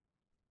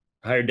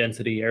higher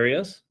density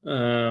areas.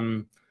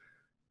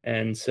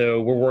 And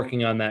so we're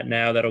working on that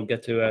now. That'll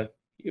get to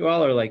you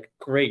all are like,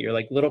 great, you're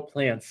like little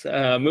plants,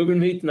 moving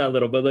me, not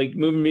little, but like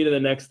moving me to the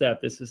next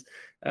step. This is,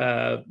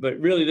 but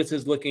really this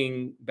is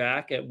looking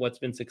back at what's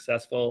been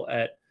successful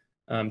at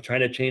trying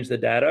to change the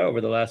data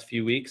over the last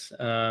few weeks,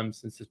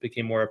 since this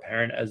became more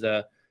apparent as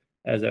a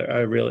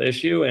real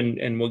issue,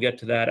 and we'll get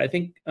to that. I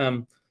think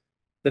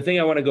the thing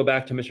I want to go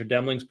back to Mr.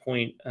 Demling's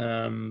point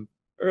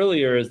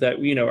earlier is that,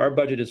 you know, our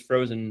budget is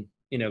frozen,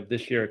 you know,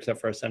 this year except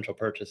for essential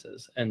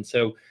purchases. And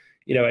so,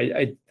 you know,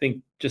 I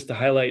think just to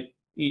highlight,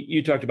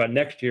 you talked about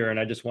next year, and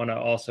I just want to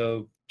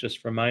also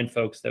just remind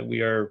folks that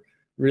we are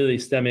really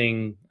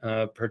stemming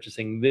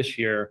purchasing this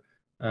year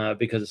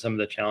because of some of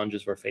the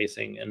challenges we're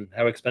facing and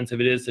how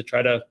expensive it is to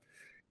try to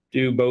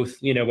do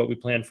both, you know, what we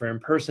planned for in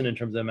person in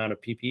terms of the amount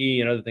of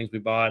PPE and other things we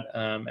bought,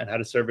 and how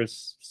to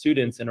service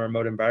students in a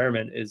remote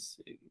environment is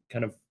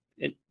kind of,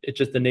 it's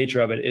just the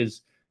nature of it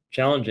is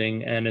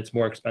challenging, and it's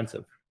more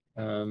expensive.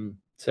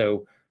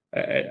 So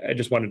I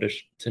just wanted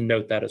to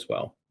note that as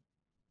well.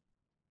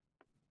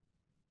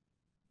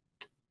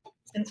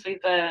 Since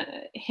we've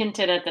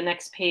hinted at the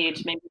next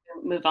page, maybe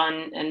we'll move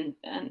on and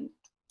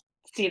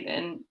see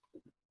and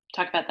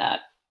talk about that.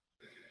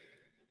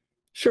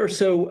 Sure.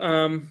 So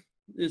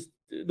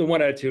the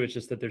one out of two is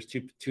just that there's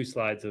two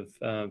slides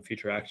of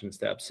future action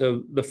steps.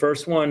 So the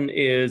first one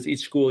is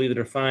each school either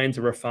defines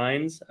or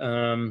refines.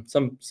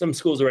 Some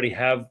schools already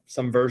have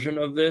some version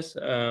of this,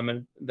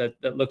 and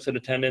that looks at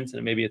attendance,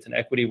 and maybe it's an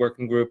equity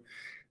working group,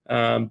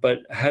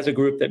 but has a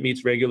group that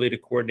meets regularly to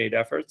coordinate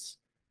efforts.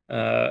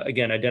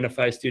 Again,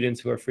 identify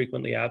students who are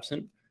frequently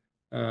absent,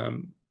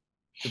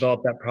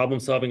 develop that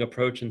problem-solving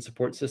approach and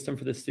support system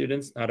for the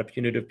students, not a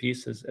punitive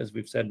piece, as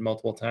we've said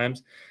multiple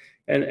times,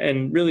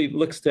 and really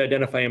looks to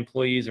identify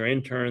employees or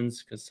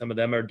interns, because some of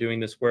them are doing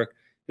this work,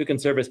 who can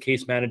serve as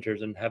case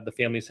managers and have the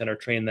Family Center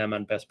train them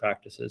on best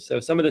practices. So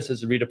some of this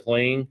is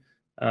redeploying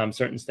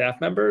certain staff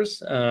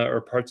members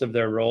or parts of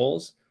their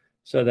roles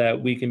so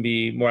that we can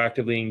be more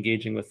actively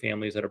engaging with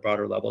families at a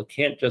broader level. It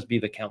can't just be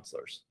the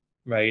counselors,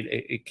 right?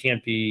 It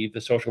can't be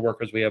the social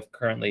workers we have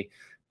currently,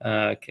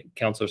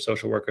 counselors,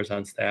 social workers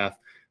on staff.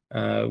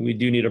 We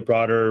do need a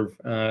broader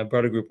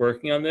group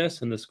working on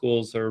this, and the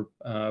schools are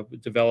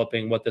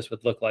developing what this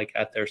would look like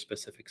at their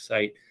specific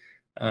site.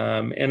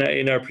 And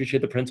I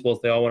appreciate the principals.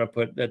 They all want to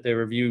put that they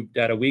review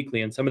data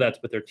weekly, and some of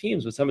that's with their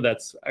teams, but some of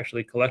that's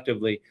actually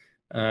collectively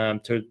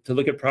to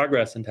look at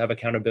progress and to have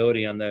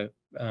accountability on the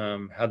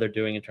how they're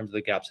doing in terms of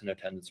the gaps in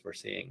attendance we're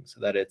seeing, so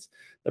that it's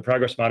the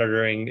progress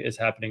monitoring is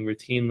happening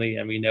routinely,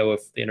 and we know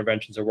if the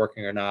interventions are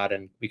working or not,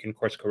 and we can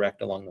course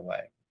correct along the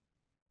way.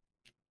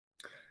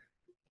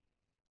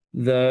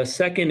 The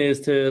second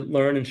is to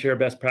learn and share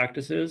best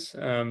practices.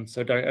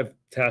 So I've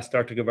tasked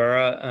Dr.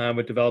 Guevara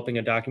with developing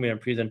a document and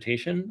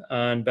presentation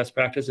on best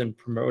practice and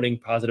promoting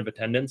positive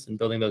attendance and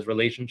building those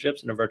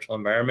relationships in a virtual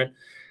environment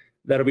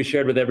that'll be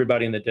shared with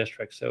everybody in the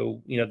district.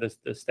 So, you know,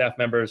 the staff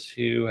members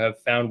who have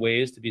found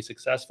ways to be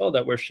successful,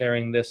 that we're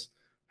sharing this,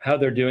 how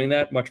they're doing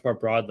that much more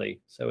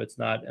broadly. So it's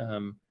not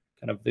kind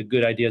of the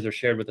good ideas are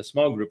shared with a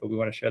small group, but we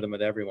want to share them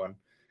with everyone.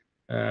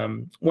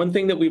 One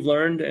thing that we've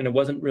learned, and it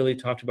wasn't really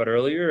talked about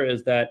earlier,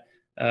 is that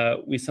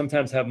we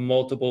sometimes have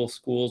multiple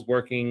schools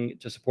working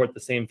to support the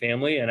same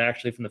family, and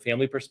actually from the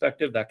family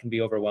perspective, that can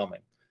be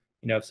overwhelming.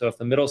 You know, so if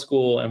the middle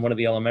school and one of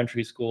the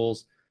elementary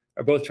schools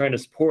are both trying to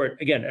support,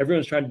 again,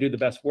 everyone's trying to do the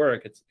best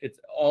work. It's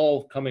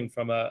all coming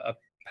from a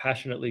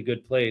passionately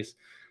good place.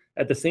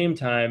 At the same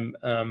time,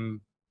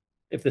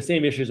 if the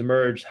same issues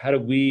emerge, how do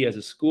we as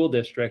a school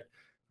district,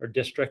 or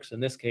districts in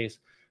this case,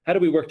 how do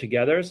we work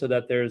together so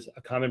that there's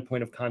a common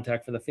point of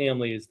contact for the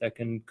families that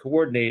can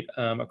coordinate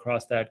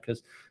across that?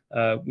 Because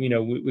you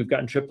know, we've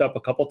gotten tripped up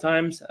a couple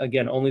times,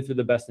 again, only through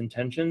the best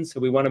intentions. So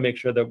we want to make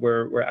sure that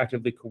we're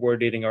actively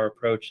coordinating our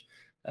approach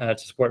to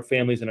support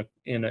families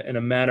in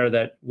a manner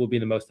that will be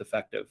the most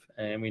effective.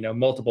 And we know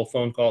multiple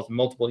phone calls,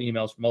 multiple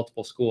emails from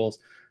multiple schools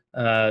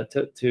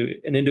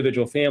to an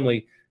individual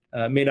family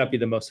may not be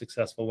the most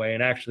successful way,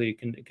 and actually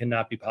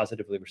cannot be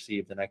positively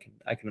received. And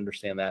I can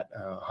understand that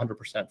 100%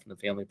 from the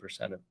family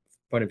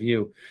point of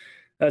view.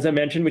 As I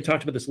mentioned, we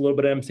talked about this a little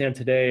bit at MSAN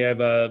today. I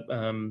have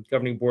a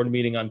governing board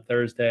meeting on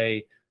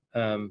Thursday.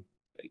 I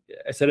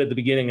said at the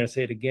beginning, and I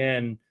say it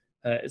again,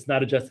 it's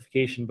not a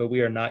justification, but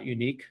we are not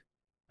unique.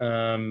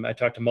 I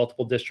talked to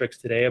multiple districts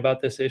today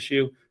about this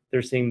issue.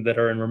 They're seeing that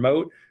are in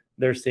remote.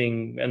 They're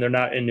seeing, and they're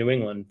not in New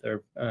England,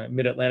 they're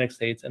mid-Atlantic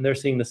states, and they're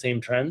seeing the same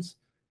trends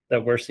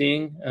that we're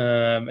seeing,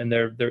 and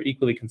they're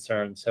equally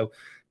concerned. So,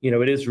 you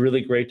know, it is really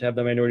great to have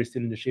the Minority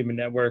Student Achievement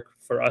Network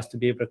for us to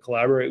be able to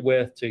collaborate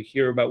with, to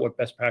hear about what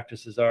best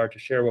practices are, to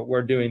share what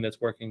we're doing that's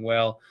working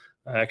well.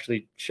 I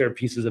actually shared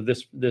pieces of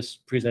this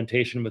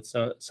presentation with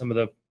some of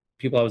the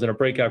people I was in a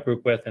breakout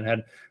group with, and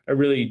had a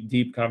really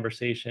deep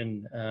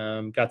conversation,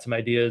 got some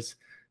ideas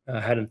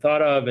hadn't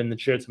thought of, and then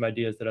shared some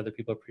ideas that other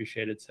people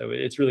appreciated. So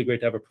it's really great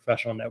to have a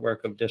professional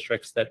network of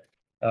districts that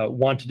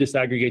want to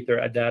disaggregate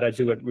their data,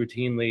 do it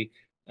routinely,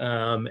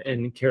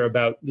 and care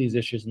about these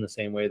issues in the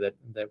same way that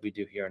we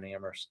do here in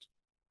Amherst.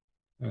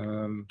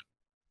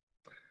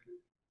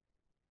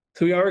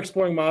 So we are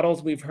exploring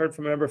models. We've heard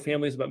from a number of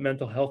families about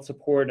mental health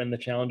support and the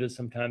challenges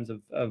sometimes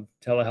of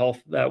telehealth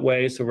that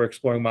way. So we're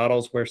exploring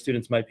models where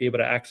students might be able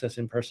to access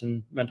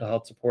in-person mental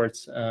health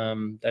supports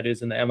that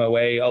is in the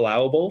MOA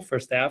allowable for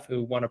staff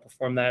who want to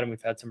perform that. And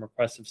we've had some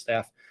requests of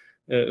staff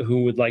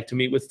who would like to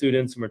meet with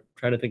students, and we're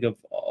trying to think of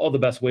all the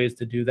best ways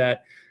to do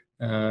that.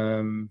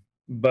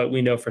 But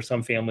we know for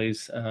some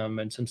families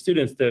and some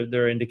students,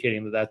 they're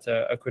indicating that that's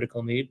a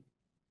critical need.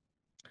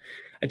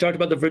 I talked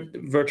about the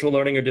virtual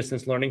learning or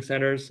distance learning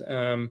centers.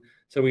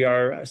 So we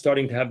are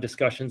starting to have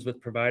discussions with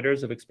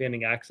providers of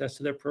expanding access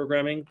to their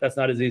programming. That's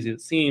not as easy as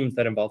it seems.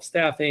 That involves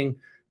staffing,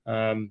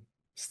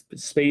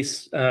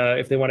 space.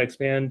 If they want to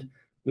expand,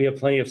 we have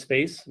plenty of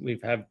space.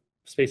 We've had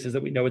spaces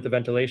that we know what the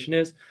ventilation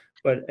is,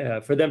 but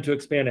for them to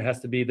expand,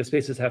 the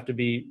spaces have to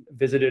be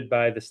visited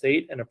by the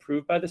state and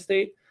approved by the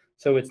state.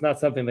 So it's not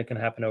something that can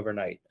happen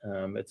overnight.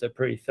 It's a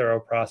pretty thorough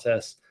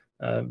process.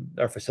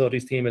 Our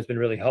facilities team has been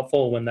really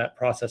helpful when that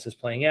process is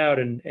playing out,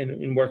 and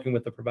in working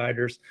with the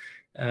providers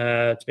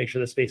to make sure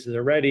the spaces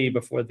are ready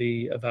before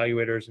the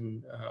evaluators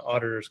and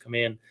auditors come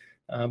in.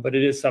 But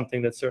it is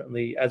something that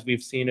certainly, as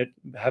we've seen it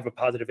have a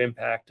positive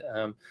impact.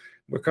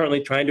 We're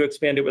currently trying to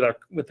expand it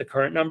with the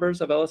current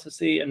numbers of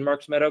LSSC and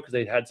Marks Meadow, because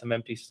they had some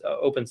empty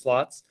open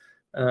slots.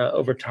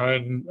 Over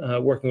time,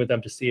 working with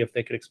them to see if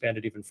they could expand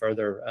it even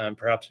further,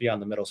 perhaps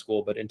beyond the middle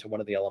school, but into one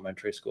of the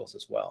elementary schools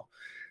as well.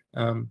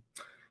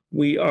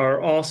 We are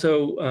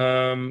also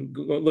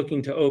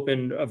looking to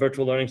open a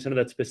virtual learning center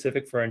that's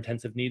specific for our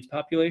intensive needs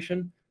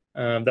population.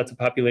 That's a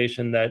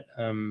population that,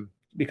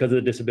 because of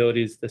the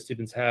disabilities the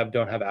students have,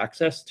 don't have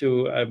access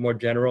to a more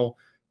general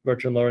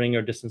virtual learning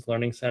or distance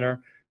learning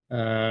center.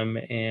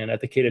 And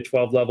at the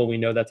K-12 level, we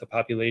know that's a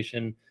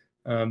population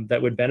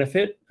that would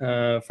benefit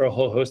for a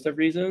whole host of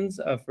reasons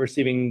of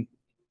receiving,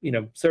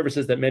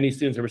 services that many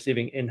students are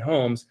receiving in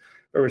homes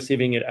or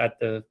receiving it at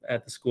the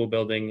school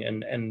building.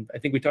 And I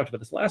think we talked about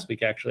this last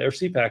week, actually, or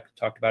CPAC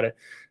talked about it.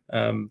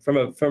 From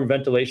a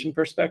ventilation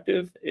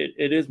perspective,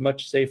 it is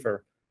much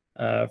safer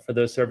for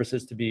those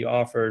services to be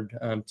offered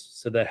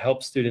so that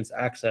helps students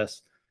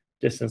access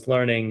distance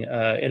learning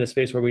in a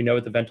space where we know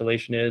what the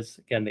ventilation is.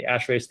 Again, the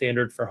ASHRAE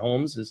standard for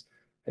homes is,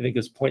 I think,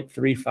 is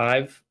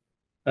 0.35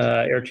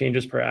 air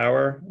changes per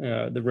hour.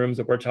 The rooms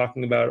that we're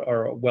talking about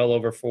are well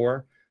over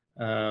 4.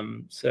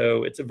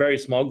 So it's a very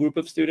small group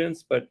of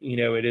students, but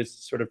it is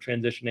sort of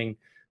transitioning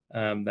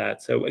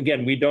that. So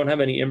again, we don't have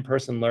any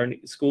in-person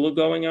learning school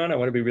going on. I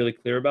want to be really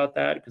clear about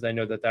that because I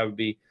know that that would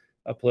be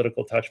a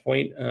political touch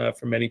point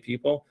for many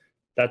people.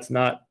 That's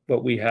not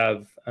what we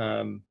have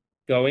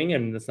going,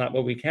 and that's not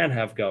what we can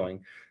have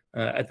going.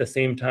 At the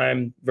same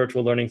time,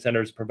 virtual learning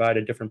centers provide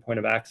a different point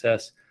of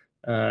access,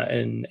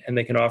 and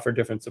they can offer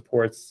different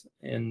supports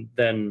and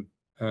then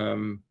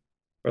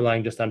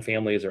relying just on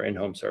families or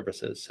in-home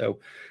services. So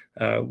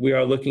we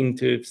are looking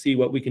to see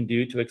what we can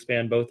do to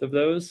expand both of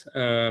those,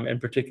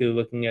 and particularly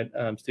looking at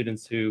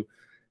students who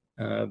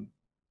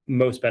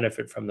most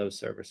benefit from those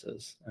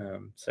services.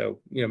 So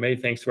many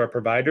thanks to our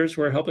providers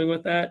who are helping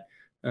with that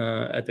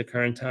at the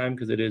current time,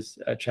 because it is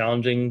a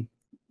challenging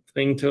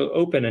thing to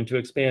open and to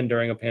expand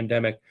during a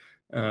pandemic,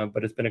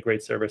 but it's been a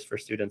great service for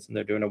students, and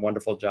they're doing a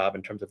wonderful job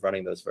in terms of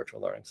running those virtual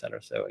learning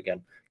centers. So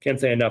again, can't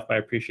say enough my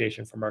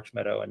appreciation for Marks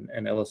Meadow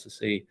and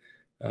LSSC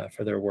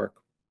for their work.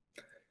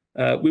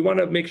 We want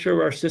to make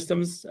sure our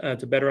systems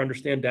to better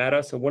understand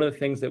data. So one of the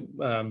things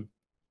that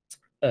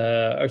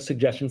our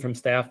suggestion from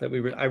staff that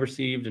I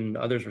received and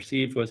others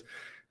received was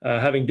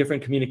having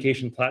different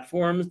communication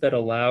platforms that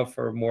allow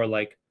for more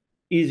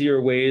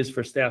easier ways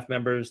for staff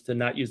members to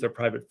not use their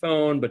private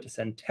phone, but to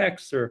send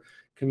texts or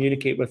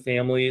communicate with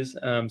families.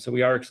 So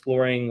we are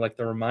exploring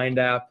the Remind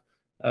app,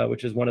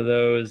 which is one of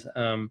those.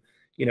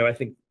 I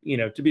think,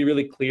 to be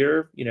really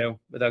clear,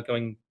 without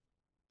going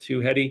too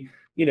heady,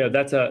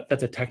 that's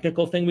a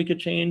technical thing we could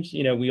change.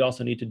 We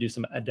also need to do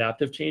some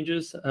adaptive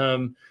changes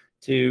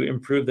to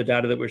improve the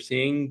data that we're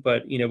seeing.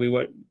 But, we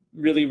want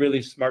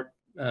really smart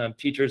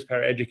teachers,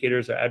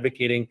 paraeducators are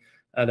advocating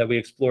that we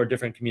explore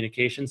different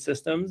communication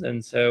systems.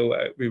 And so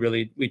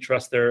we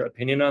trust their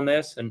opinion on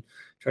this and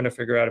trying to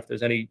figure out if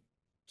there's any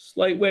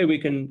slight way we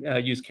can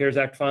use CARES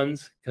Act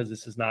funds, because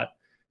this is not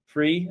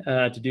free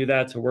to do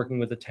that. So working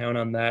with the town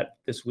on that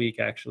this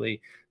week,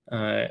 actually,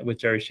 with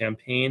Jerry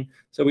Champagne.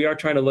 So we are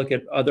trying to look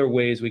at other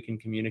ways we can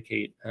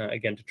communicate,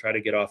 again, to try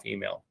to get off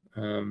email.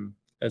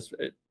 As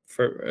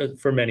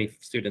for many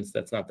students,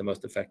 that's not the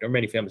most effective, or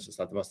many families, it's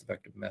not the most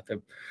effective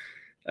method.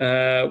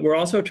 We're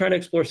also trying to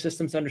explore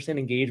systems to understand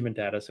engagement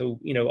data. So,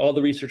 all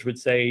the research would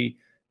say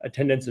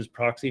attendance is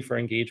proxy for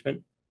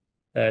engagement.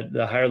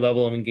 The higher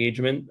level of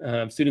engagement,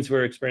 students who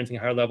are experiencing a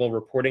higher level,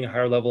 reporting a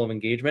higher level of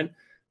engagement,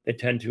 they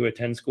tend to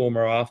attend school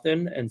more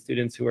often, and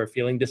students who are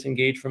feeling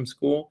disengaged from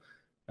school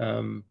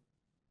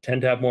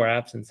tend to have more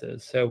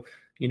absences. So,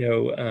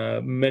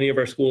 many of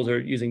our schools are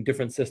using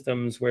different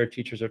systems where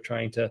teachers are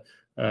trying to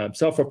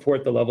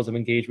self-report the levels of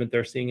engagement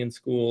they're seeing in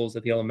schools.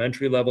 At the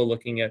elementary level,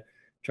 looking at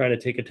trying to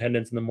take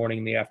attendance in the morning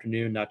and the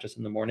afternoon, not just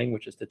in the morning,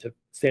 which is the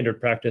standard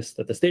practice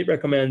that the state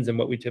recommends and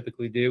what we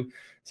typically do.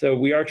 So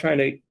we are trying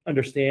to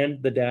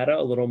understand the data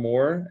a little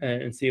more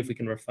and see if we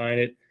can refine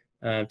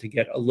it to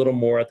get a little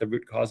more at the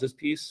root causes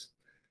piece.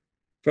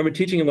 From a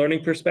teaching and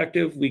learning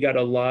perspective, we got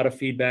a lot of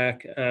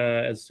feedback,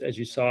 as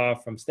you saw,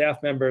 from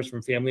staff members,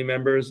 from family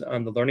members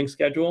on the learning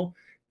schedule.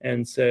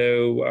 And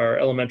so our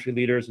elementary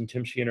leaders and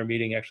Tim Sheehan are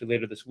meeting actually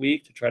later this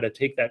week to try to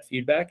take that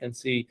feedback and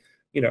see,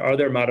 are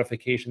there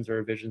modifications or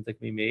revisions that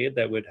can be made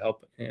that would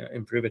help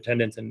improve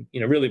attendance and,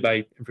 really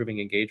by improving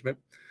engagement.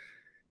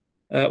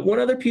 One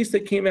other piece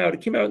that came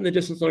out in the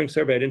distance learning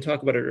survey, I didn't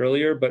talk about it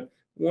earlier, but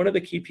one of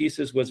the key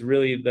pieces was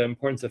really the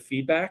importance of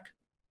feedback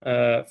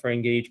for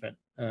engagement.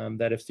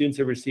 That if students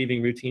are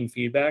receiving routine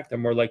feedback, they're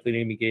more likely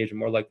to engage and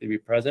more likely to be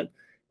present.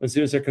 When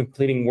students are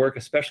completing work,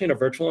 especially in a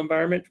virtual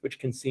environment, which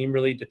can seem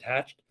really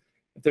detached,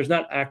 if there's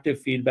not active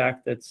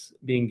feedback that's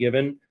being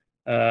given,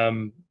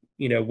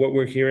 what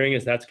we're hearing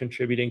is that's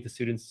contributing to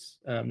students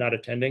not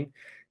attending.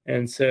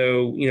 And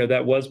so,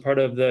 that was part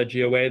of the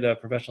GOA, the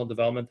professional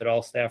development that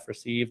all staff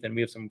received. And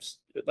we have some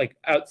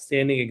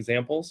outstanding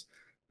examples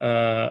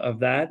of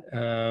that.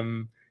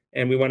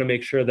 And we want to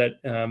make sure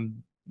that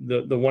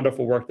the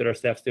wonderful work that our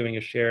staff's doing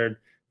is shared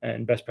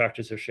and best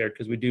practices are shared,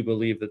 because we do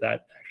believe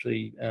that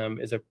actually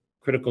is a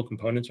critical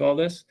component to all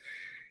this.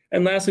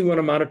 And lastly, we want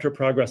to monitor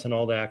progress on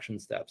all the action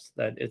steps,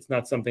 that it's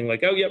not something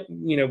like, oh, yep,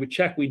 we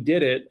check, we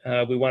did it.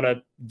 We want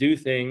to do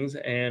things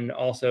and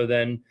also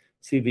then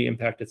see the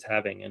impact it's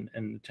having.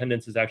 And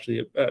attendance is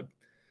actually,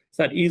 it's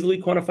not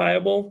easily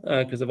quantifiable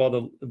because of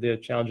all the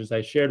challenges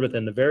I shared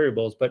within the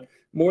variables, but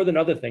more than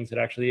other things, it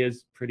actually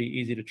is pretty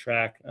easy to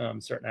track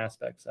certain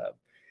aspects of.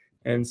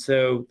 And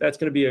so that's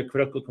going to be a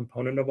critical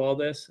component of all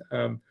this.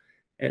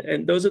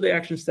 And those are the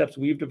action steps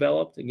we've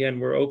developed. Again,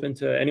 we're open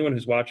to anyone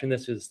who's watching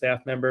this, who's a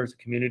staff member, as a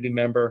community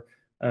member,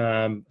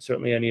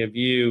 certainly any of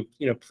you,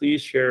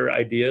 please share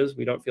ideas.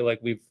 We don't feel like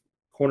we've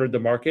cornered the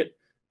market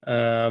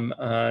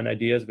on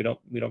ideas. We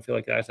don't feel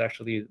like that's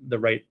actually the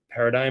right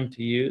paradigm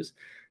to use.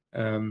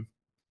 There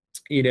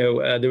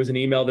was an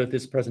email that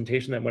this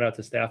presentation that went out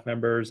to staff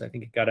members. I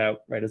think it got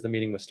out right as the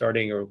meeting was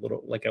starting, or a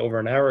little like over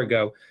an hour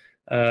ago,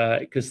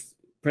 because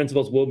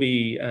principals will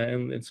be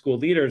and school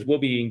leaders will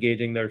be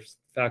engaging their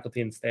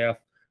faculty and staff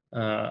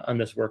on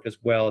this work as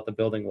well at the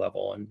building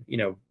level. And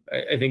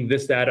I think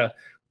this data,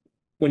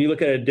 when you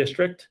look at a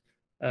district,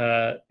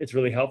 it's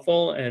really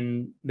helpful.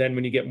 And then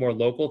when you get more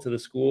local to the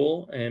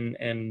school,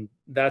 and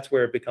that's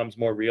where it becomes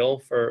more real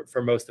for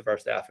most of our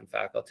staff and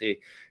faculty.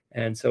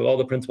 And so all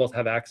the principals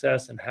have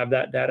access and have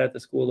that data at the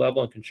school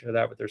level and can share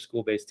that with their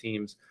school-based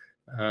teams.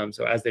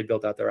 So as they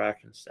build out their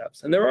action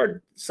steps. And there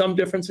are some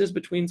differences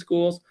between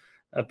schools.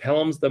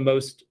 Pelham's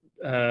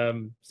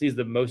sees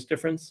the most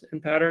difference in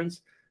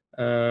patterns.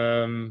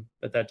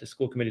 But that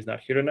school committee is not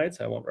here tonight,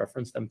 so I won't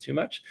reference them too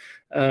much.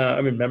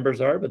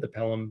 Members are, but the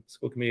Pelham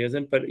school committee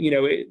isn't. But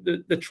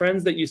the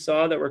trends that you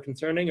saw that were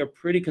concerning are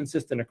pretty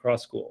consistent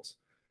across schools.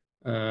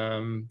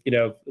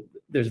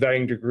 There's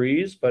varying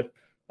degrees, but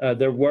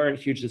there weren't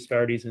huge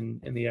disparities in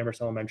the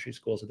Amherst elementary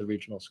schools or the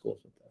regional schools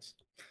with this.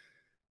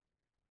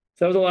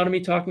 So that was a lot of me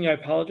talking. I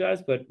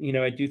apologize, but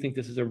I do think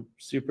this is a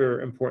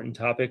super important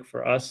topic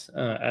for us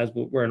as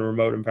we're in a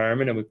remote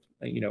environment, and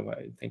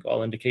I think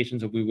all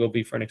indications that we will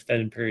be for an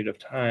extended period of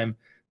time.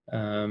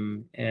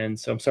 And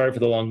so I'm sorry for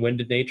the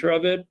long-winded nature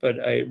of it, but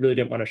I really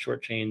didn't want to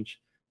shortchange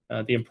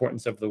the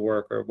importance of the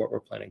work or what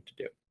we're planning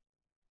to do.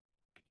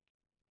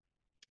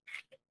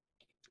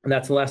 And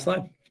that's the last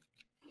slide.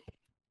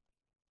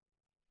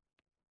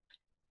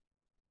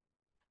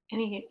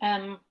 Any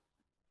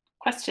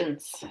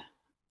questions,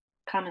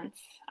 comments,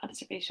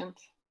 observations?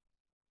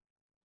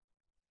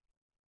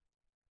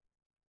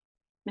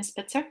 Ms.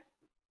 Spitzer?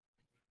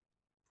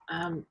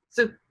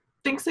 So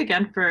thanks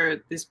again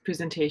for this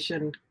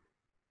presentation.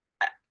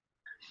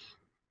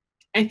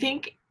 I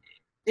think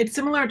it's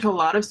similar to a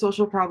lot of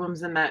social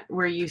problems in that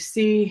where you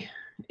see,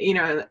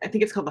 I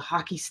think it's called the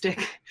hockey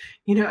stick,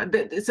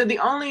 so the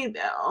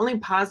only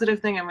positive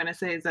thing I'm going to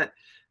say is that,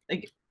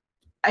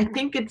 I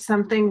think it's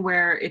something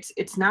where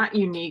it's not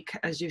unique,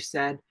 as you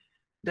said,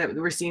 that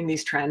we're seeing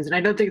these trends. And I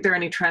don't think there are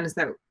any trends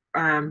that,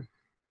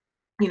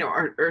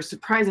 are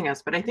surprising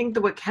us, but I think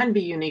that what can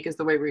be unique is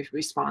the way we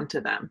respond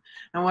to them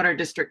and what our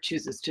district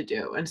chooses to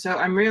do. And so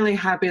I'm really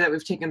happy that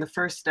we've taken the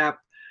first step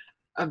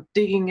of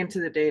digging into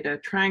the data,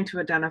 trying to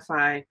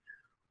identify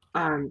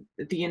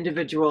the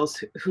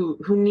individuals who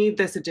need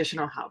this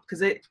additional help.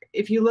 Because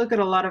if you look at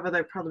a lot of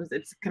other problems,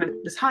 it's kind of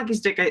this hockey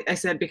stick, I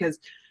said, because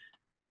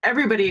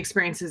everybody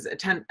experiences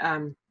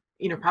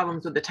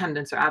problems with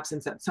attendance or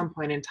absence at some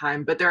point in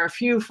time, but there are a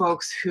few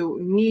folks who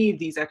need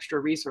these extra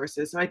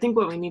resources. So I think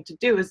what we need to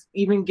do is,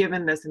 even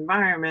given this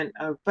environment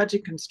of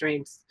budget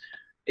constraints,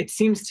 it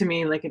seems to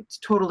me like it's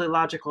totally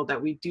logical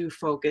that we do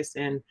focus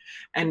in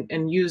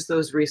and use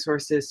those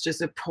resources to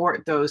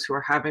support those who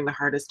are having the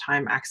hardest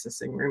time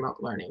accessing remote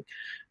learning,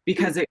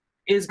 because it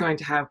is going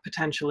to have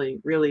potentially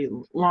really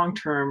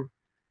long-term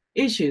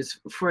issues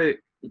for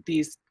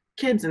these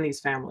kids and these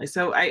families.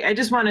 So I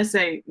just want to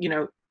say,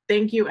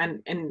 thank you.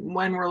 And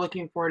when we're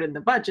looking forward in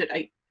the budget,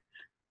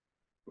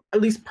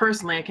 at least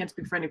personally, I can't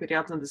speak for anybody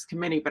else on this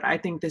committee, but I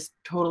think this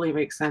totally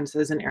makes sense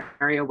as an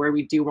area where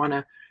we do want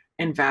to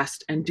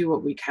invest and do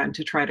what we can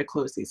to try to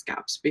close these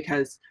gaps,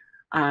 because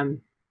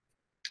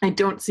I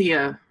don't see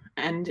a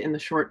end in the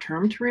short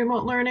term to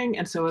remote learning.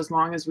 And so as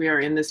long as we are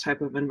in this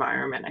type of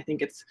environment, I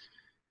think it's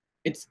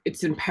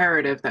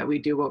imperative that we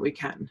do what we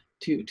can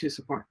to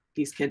support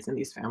these kids and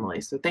these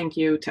families. So thank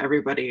you to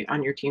everybody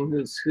on your team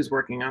who's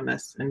working on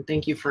this, and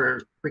thank you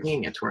for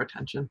bringing it to our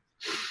attention.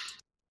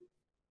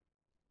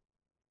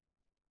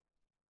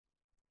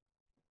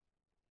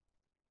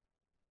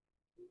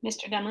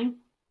 Mr. Demling?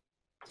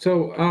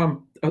 So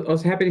I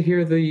was happy to hear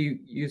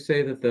you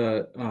say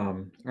that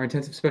our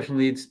intensive special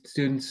needs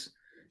students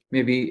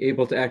may be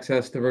able to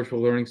access the virtual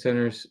learning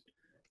centers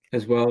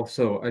as well.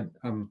 So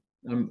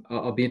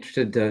I'll be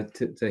interested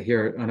to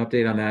hear an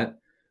update on that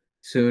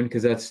soon,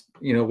 because that's,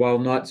 while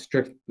not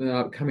strict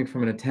coming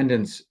from an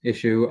attendance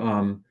issue,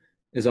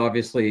 is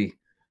obviously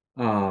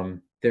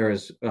there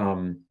is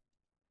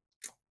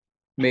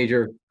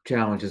major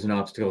challenges and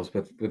obstacles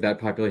with that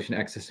population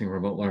accessing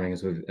remote learning,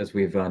 as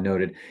we've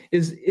noted.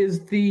 Is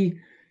the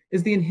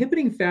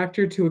inhibiting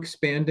factor to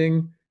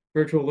expanding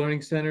virtual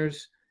learning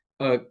centers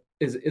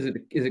is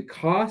it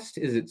cost?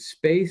 Is it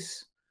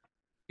space?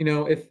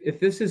 If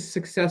this is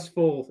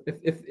successful,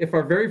 if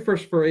our very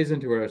first forays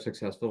into it are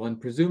successful,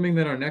 and presuming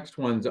that our next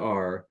ones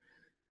are,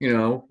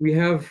 we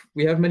have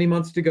many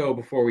months to go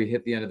before we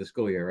hit the end of the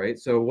school year, right?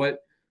 So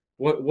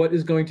what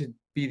is going to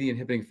be the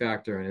inhibiting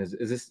factor? And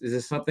is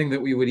this something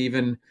that we would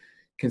even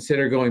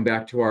consider going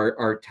back to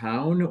our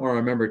town or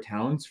our member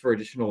towns for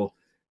additional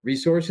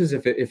resources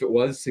if it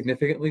was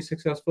significantly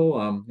successful?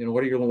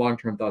 What are your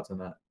long-term thoughts on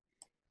that?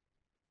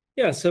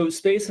 Yeah, so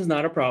space is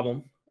not a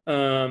problem.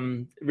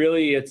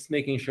 Really, it's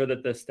making sure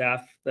that the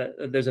staff,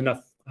 that there's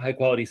enough high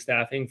quality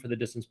staffing for the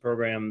distance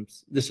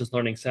programs, distance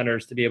learning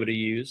centers to be able to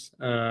use,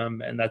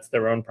 and that's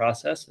their own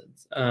process.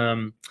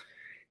 And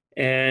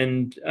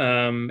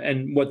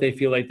what they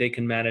feel like they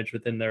can manage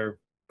within their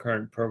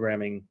current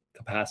programming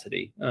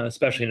capacity,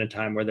 especially in a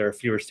time where there are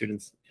fewer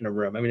students in a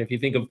room. I mean, if you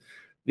think of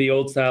the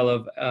old style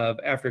of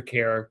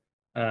aftercare,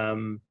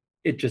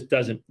 it just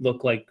doesn't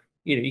look like,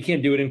 you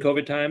can't do it in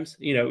COVID times.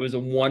 It was a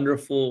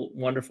wonderful,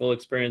 wonderful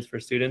experience for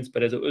students,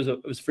 but as it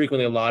was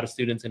frequently a lot of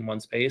students in one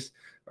space,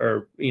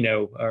 or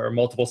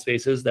multiple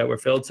spaces that were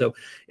filled. So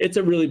it's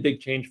a really big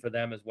change for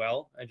them as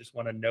well. I just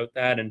want to note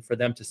that, and for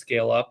them to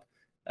scale up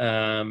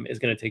is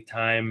going to take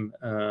time.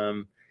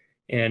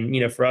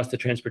 And for us, the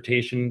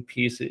transportation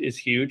piece is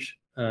huge.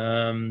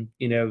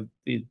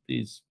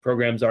 These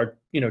programs are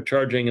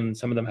charging, and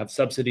some of them have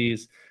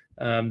subsidies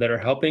that are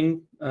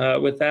helping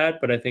with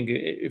that. But I think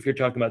if you're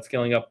talking about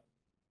scaling up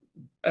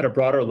at a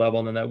broader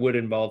level, then that would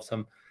involve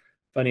some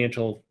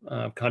financial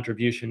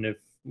contribution if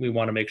we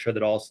want to make sure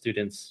that all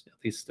students, at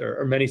least,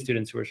 or many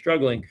students who are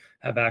struggling,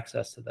 have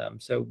access to them.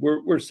 So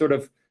we're sort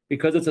of,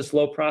 because it's a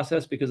slow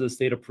process, because of the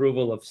state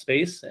approval of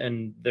space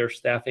and their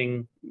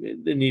staffing,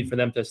 the need for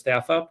them to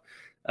staff up,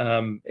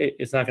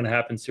 it's not going to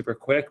happen super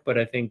quick. But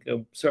I think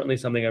certainly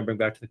something I bring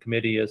back to the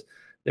committee is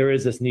there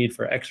is this need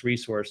for X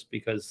resource,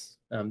 because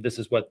this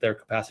is what their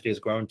capacity has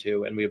grown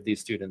to, and we have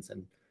these students,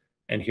 and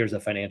here's a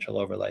financial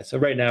overlay. So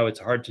right now it's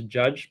hard to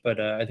judge, but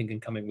I think in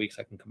coming weeks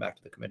I can come back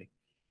to the committee.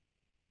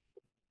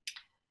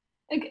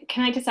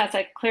 Can I just ask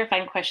a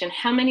clarifying question?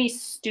 How many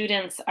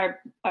students are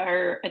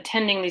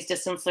attending these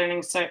distance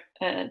learning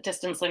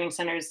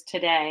centers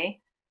today?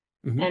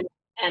 Mm-hmm.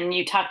 And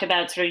you talked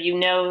about sort of,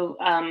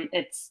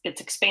 it's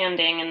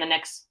expanding in the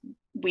next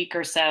week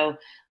or so.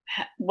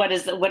 What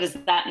does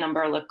that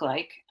number look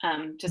like,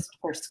 just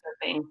for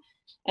scoping?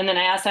 And then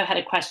I also had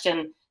a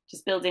question,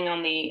 just building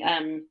on the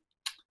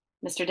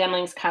Mr.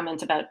 Demling's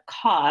comment about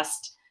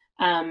cost.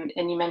 And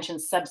you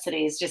mentioned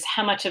subsidies. Just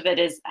how much of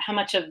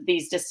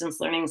these distance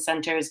learning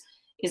centers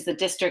is the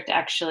district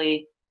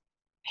actually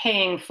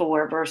paying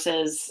for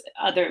versus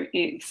other?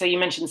 So you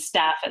mentioned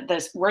staff.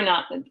 We're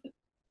not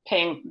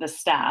paying the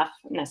staff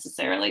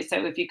necessarily.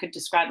 So if you could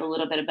describe a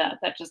little bit about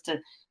that, just to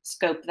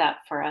scope that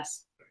for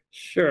us.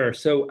 Sure.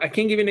 So I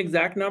can't give you an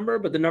exact number,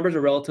 but the numbers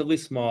are relatively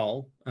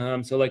small.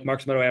 So like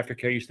Marks Meadow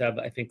Aftercare used to have,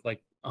 I think,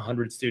 like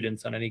 100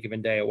 students on any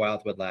given day at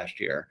Wildwood last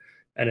year.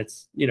 And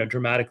it's,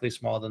 dramatically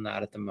smaller than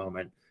that at the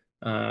moment.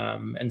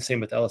 And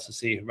same with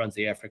LSSC, who runs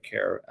the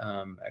aftercare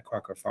at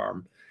Crocker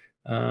Farm.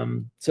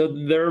 So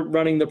they're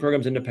running the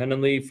programs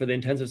independently. For the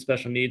intensive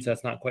special needs,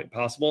 that's not quite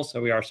possible.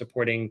 So we are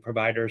supporting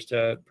providers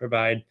to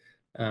provide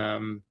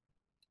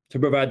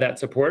that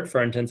support for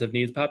our intensive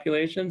needs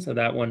population. So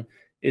that one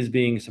is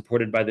being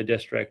supported by the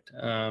district,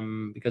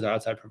 because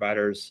outside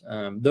providers,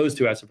 those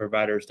two outside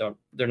providers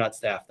they're not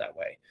staffed that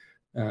way.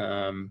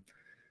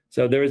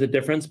 So there is a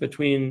difference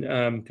between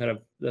kind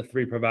of the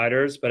three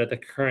providers, but at the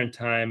current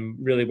time,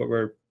 really what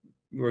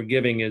we're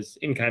giving is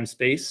in-kind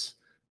space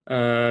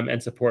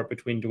and support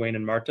between Dwayne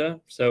and Marta.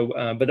 So,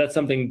 but that's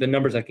something, the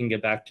numbers I can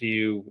get back to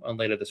you on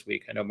later this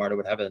week. I know Marta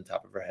would have it on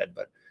top of her head,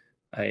 but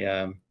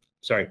it's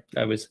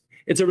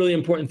a really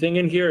important thing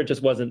in here. It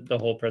just wasn't the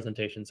whole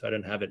presentation, so I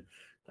didn't have it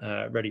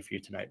ready for you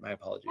tonight. My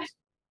apologies.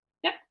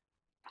 Yep.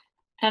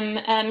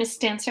 Ms.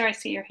 Dancer, I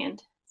see your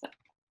hand.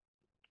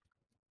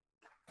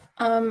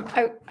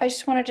 I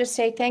just wanted to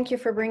say thank you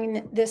for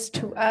bringing this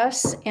to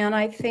us, and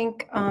I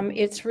think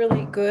it's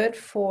really good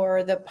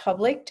for the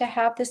public to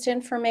have this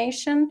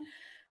information.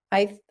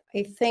 I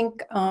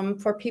think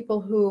for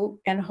people who,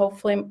 and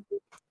hopefully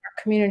our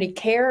community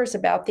cares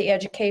about the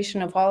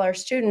education of all our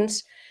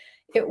students,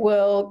 it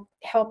will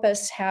help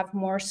us have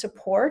more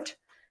support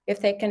if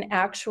they can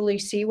actually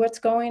see what's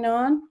going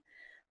on.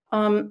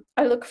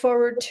 I look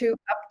forward to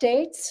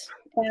updates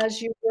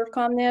as you work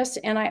on this,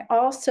 and I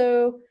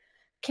also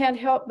can't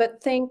help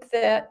but think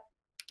that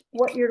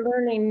what you're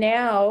learning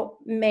now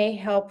may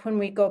help when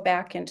we go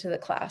back into the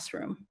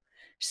classroom.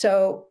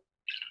 So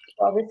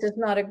while this is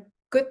not a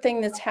good thing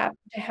that's happened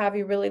to have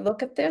you really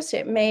look at this,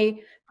 it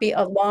may be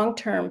a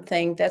long-term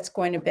thing that's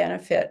going to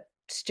benefit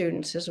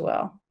students as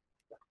well.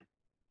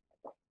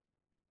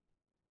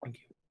 Thank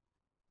you.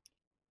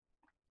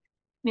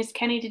 Ms.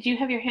 Kenny, did you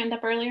have your hand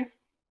up earlier?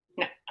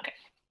 No, okay.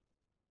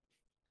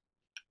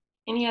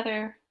 Any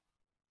other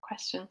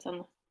questions on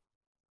the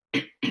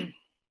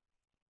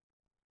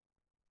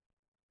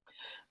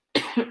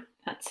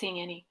not seeing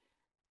any.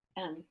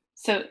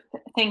 So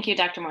thank you,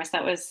 Dr. Morris.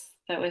 That was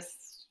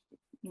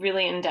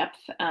really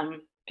in-depth and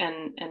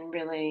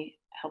really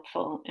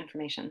helpful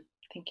information.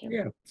 Thank you.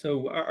 Yeah.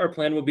 So our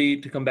plan will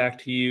be to come back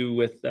to you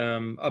with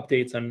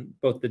updates on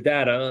both the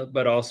data,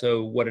 but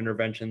also what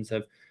interventions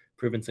have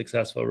proven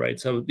successful, right?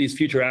 So these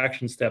future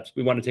action steps,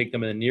 we want to take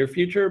them in the near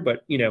future,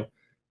 but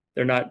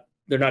they're not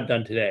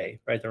done today,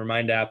 right? The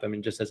Remind app, I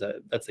mean, just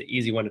that's the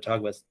easy one to talk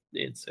about.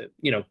 It's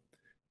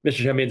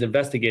Mr. Champion's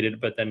investigated,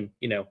 but then,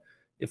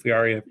 if we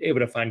are able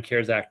to find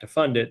CARES Act to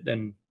fund it,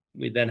 then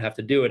we then have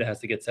to do it, it has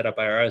to get set up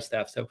by our other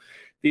staff. So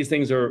these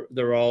things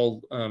they're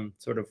all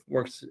sort of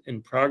works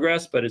in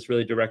progress, but it's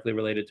really directly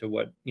related to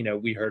what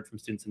we heard from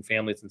students and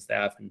families and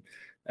staff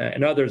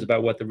and others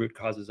about what the root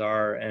causes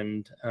are,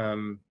 and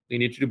we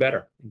need to do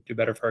better. Do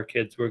better for our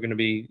kids. We're going to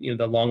be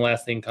the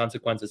long-lasting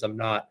consequences of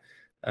not.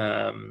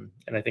 And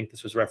I think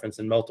this was referenced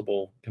in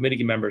multiple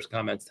committee members'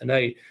 comments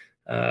tonight.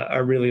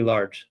 Are really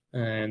large,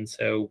 and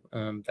so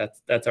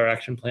that's our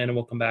action plan, and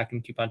we'll come back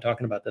and keep on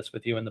talking about this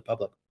with you and the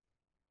public.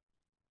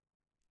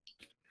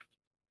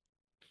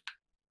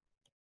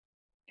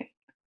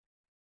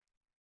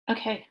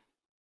 Okay,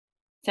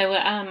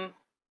 so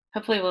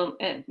hopefully we'll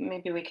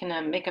maybe we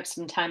can make up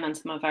some time on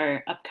some of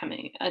our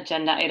upcoming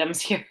agenda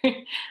items here.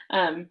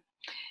 So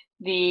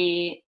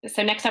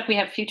next up we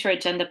have future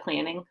agenda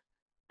planning,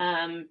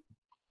 and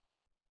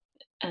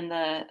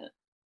the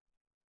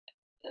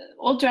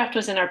old draft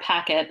was in our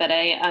packet, but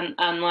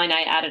online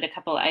I added a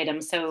couple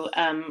items. So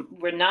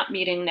we're not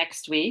meeting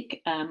next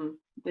week.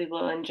 We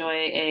will enjoy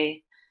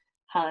a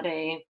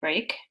holiday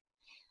break.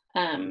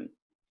 And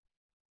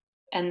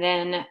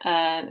then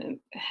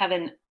have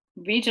a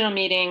regional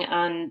meeting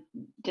on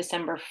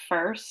December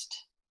 1st,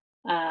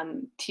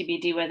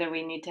 TBD whether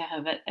we need to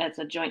have it as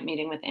a joint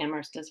meeting with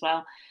Amherst as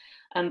well.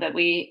 But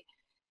we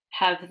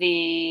have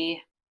the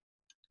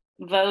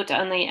vote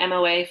on the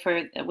MOA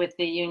with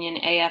the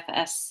union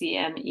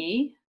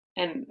AFSCME,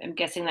 and I'm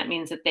guessing that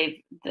means that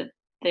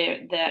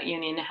that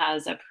union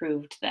has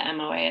approved the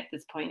MOA at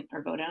this point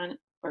or voted on it,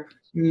 or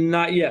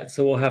not yet.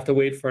 So we'll have to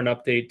wait for an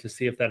update to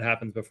see if that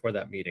happens before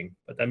that meeting.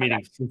 But that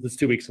meeting, since it's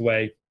 2 weeks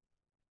away,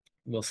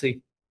 we'll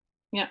see.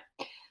 Yeah.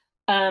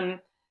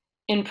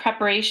 In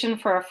preparation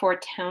for our Four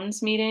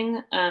Towns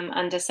meeting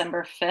on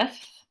December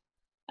 5th,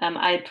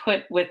 I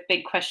put with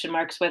big question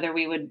marks whether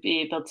we would be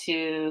able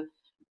to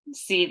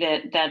see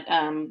that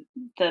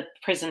the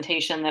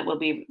presentation that we'll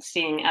be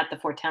seeing at the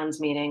Four Towns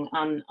meeting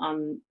on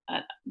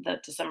the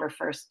December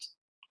 1st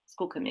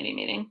school committee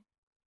meeting.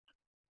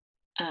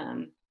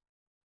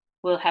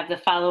 We'll have the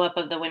follow-up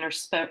of the winter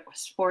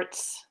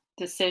sports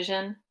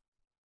decision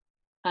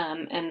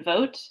and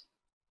vote.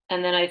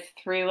 And then I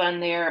threw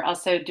on there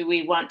also, do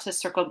we want to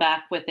circle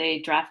back with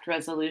a draft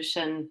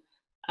resolution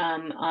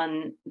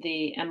on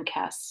the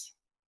MCAS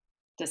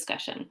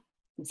discussion?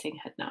 I'm seeing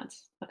head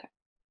nods. Okay.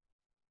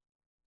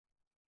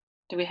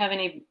 Do we have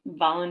any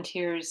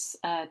volunteers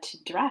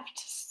to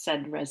draft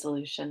said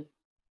resolution?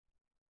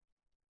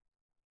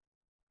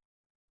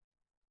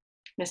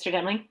 Mr.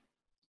 Demling?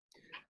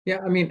 Yeah,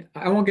 I mean,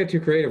 I won't get too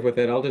creative with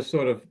it. I'll just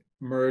sort of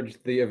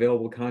merge the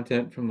available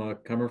content from the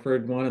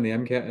Comerford one and the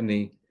MCAT and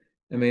the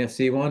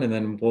MASC one, and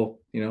then we'll,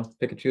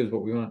 pick and choose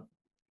what we want.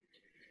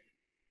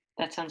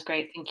 That sounds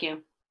great. Thank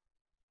you.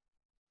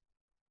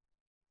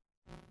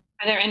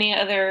 Are there any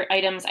other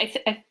items?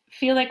 I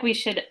feel like we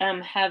should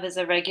have as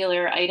a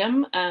regular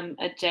item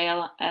a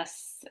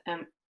JLMSC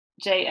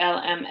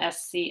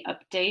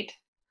update,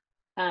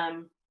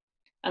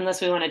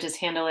 unless we want to just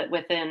handle it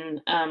within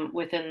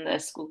the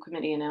school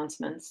committee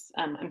announcements.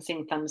 I'm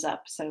seeing thumbs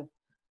up, so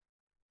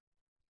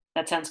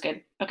that sounds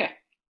good. Okay.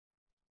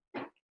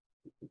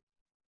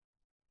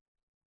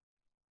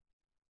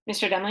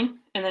 Mr. Demling,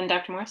 and then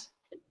Dr. Morris.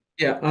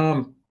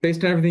 Yeah,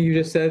 based on everything you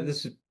just said,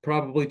 this is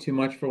probably too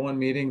much for one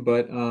meeting,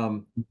 but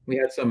we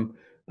had some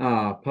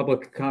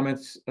public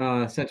comments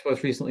sent to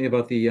us recently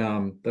about the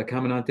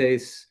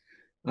Comandante's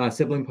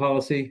sibling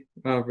policy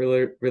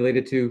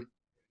related to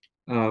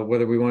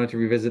whether we wanted to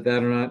revisit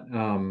that or not.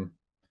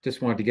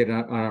 Just wanted to get it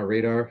on our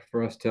radar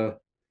for us to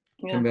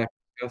come back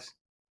and discuss.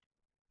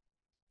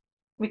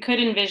 We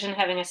could envision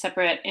having a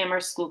separate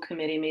Amherst School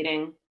Committee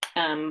meeting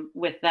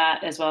with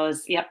that, as well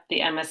as, the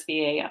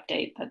MSBA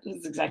update. That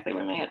is exactly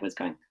where my head was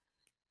going.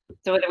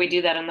 So whether we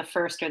do that on the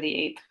 1st or the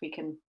 8th, we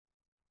can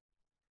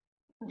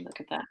look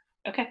at that.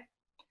 Okay.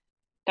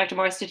 Dr.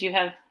 Morris, did you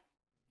have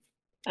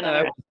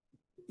another?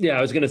 Yeah,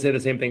 I was going to say the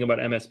same thing about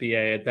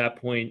MSBA. At that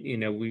point,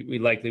 we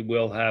likely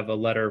will have a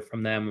letter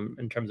from them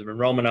in terms of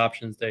enrollment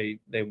options. They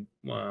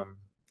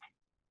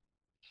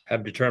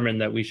have determined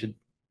that we should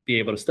be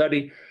able to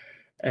study.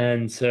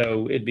 And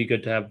so it'd be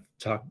good to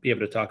be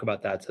able to talk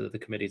about that so that the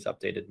committee's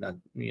updated,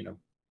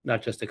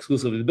 not just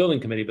exclusively the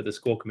building committee, but the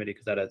school committee,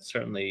 because that is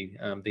certainly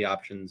the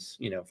options,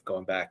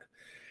 going back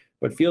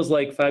what feels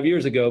like 5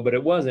 years ago, but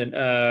it wasn't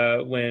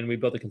when we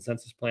built a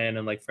consensus plan.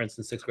 And like, for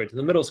instance, 6th grade to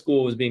the middle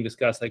school was being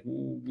discussed. Like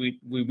we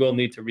will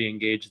need to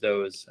re-engage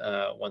those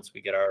once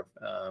we get our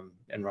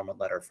enrollment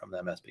letter from the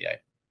MSBA.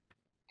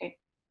 Okay.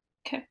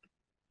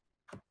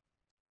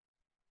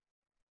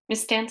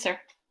 Ms. Stancer.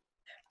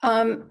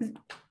 I'm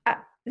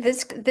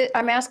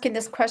asking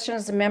this question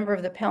as a member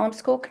of the Pelham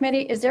School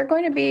Committee. Is there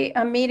going to be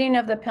a meeting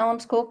of the Pelham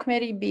School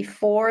Committee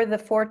before the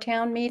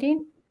Four-Town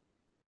meeting?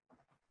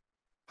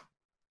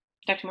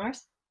 Dr.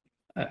 Morris?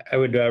 I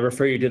would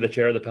refer you to the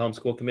chair of the Pelham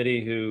School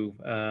Committee, who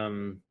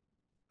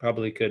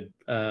probably could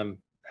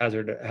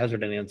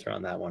hazard an answer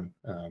on that one.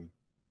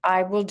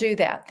 I will do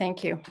that.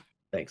 Thank you.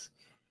 Thanks.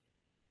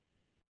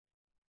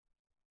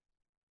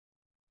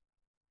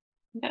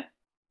 Yeah.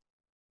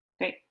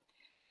 Great.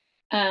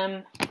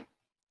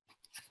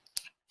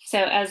 So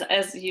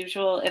as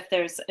usual, if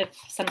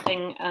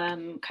something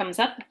comes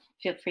up,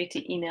 feel free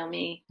to email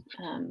me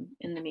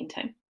in the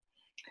meantime.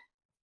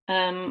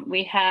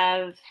 We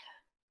have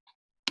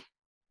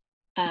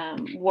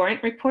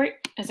warrant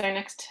report as our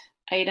next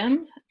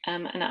item,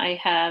 and I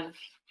have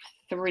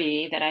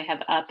 3 that I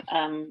have up.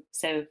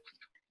 So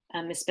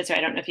Ms. Spitzer,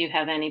 I don't know if you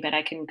have any, but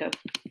I can go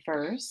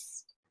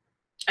first.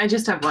 I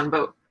just have one,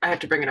 but I have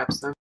to bring it up,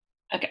 so.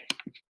 Okay.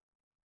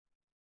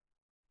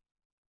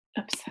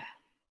 Oops,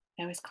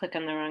 I always click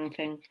on the wrong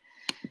thing.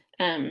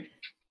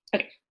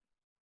 Okay.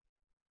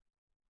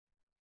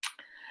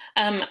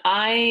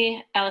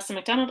 I, Allison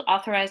McDonald,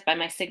 authorized by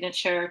my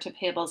signature to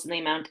payables in the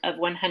amount of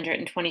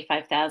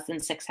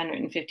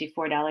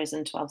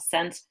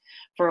 $125,654.12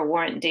 for a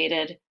warrant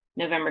dated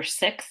November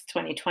 6th,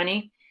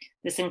 2020.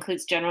 This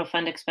includes general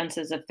fund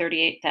expenses of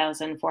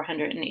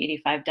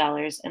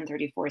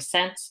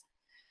 $38,485.34,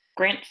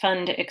 grant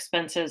fund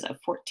expenses of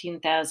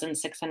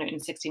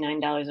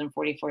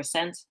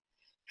 $14,669.44,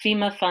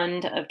 FEMA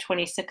fund of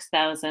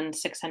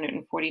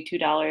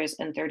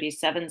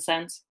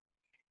 $26,642.37,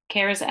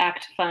 CARES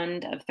Act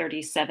fund of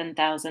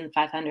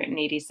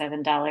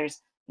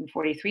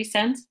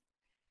 $37,587.43,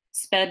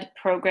 SPED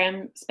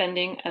program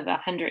spending of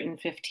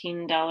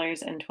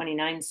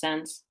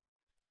 $115.29,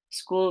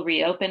 school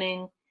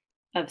reopening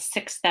of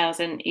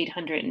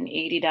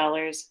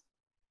 $6,880,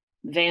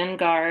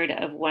 Vanguard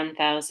of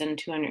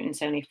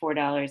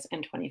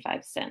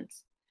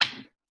 $1,274.25.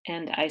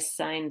 And I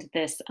signed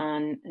this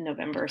on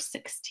November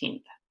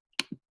 16th.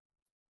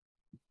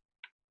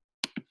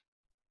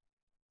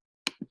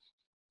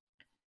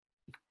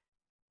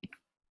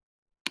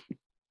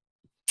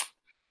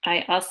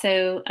 I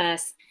also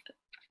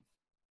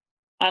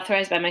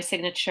authorized by my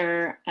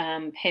signature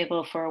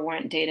payable for a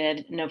warrant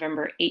dated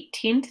November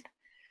 18th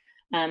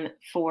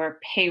for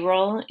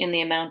payroll in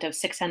the amount of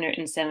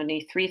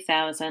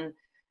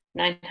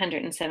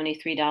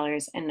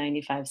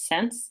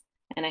 $673,973.95.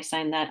 And I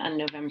signed that on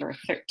November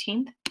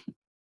 13th.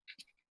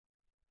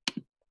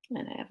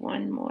 And I have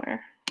one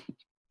more.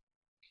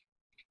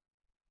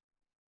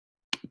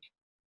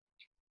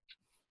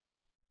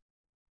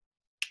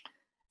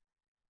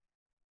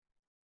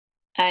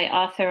 I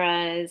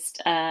authorized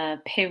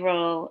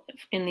payroll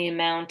in the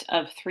amount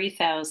of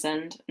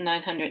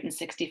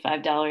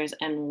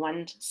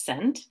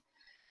 $3,965.01,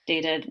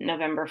 dated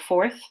November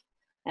 4th,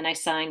 and I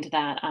signed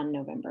that on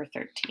November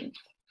 13th.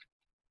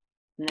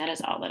 And that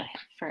is all that I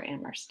have for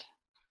Amherst.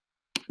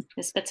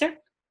 Ms. Spitzer?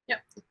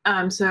 Yep.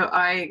 So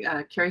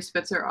I, Carrie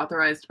Spitzer,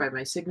 authorized by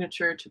my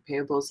signature to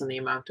payables in the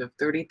amount of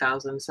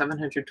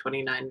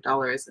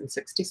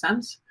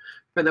 $30,729.60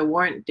 for the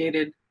warrant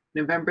dated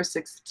November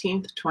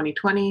 16th,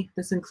 2020.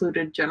 This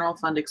included general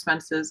fund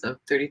expenses of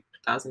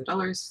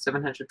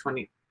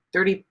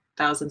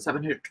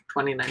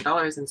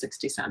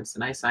 $30,729.60,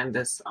 and I signed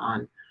this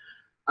on,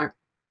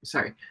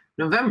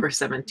 November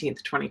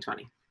 17th,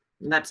 2020.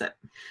 And that's it.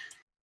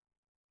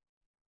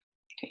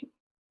 Okay.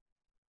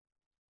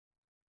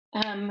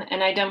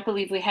 And I don't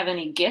believe we have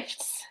any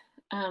gifts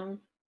for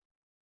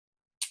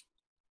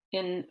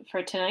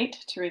tonight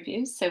to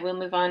review, so we'll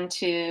move on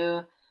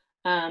to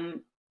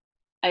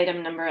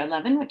item number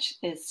 11, which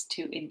is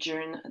to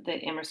adjourn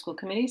the Amherst School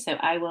Committee. So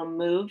I will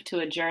move to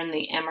adjourn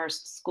the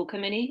Amherst School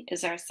Committee.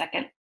 Is there a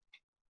second?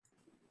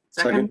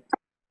 Second.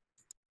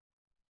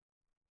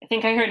 I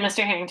think I heard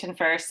Mr. Harrington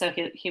first, so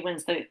he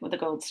wins the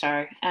gold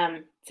star.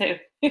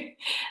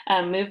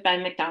 Moved by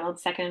McDonald,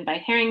 seconded by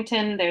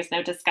Harrington. There's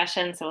no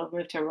discussion, so we'll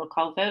move to a roll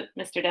call vote.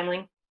 Mr.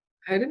 Demling?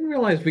 I didn't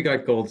realize we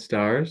got gold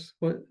stars.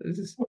 What is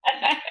this?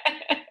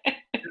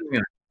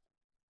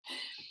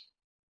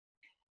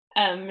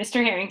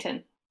 Mr.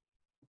 Harrington?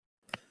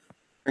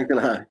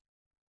 Harrington,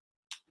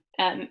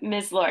 aye.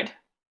 Ms. Lord?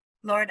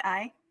 Lord,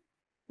 aye.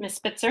 Ms.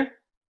 Spitzer?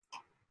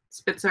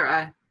 Spitzer,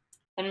 aye.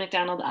 And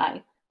McDonald,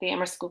 aye. The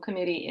Amherst School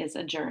Committee is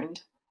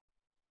adjourned.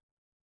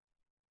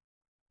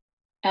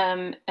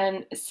 And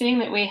seeing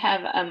that we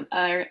have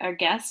our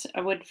guest,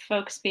 would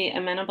folks be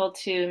amenable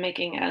to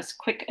making a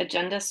quick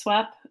agenda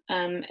swap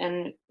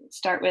and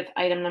start with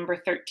item number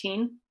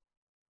 13?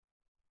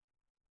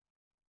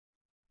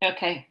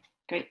 Okay,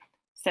 great.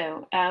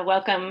 So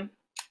welcome,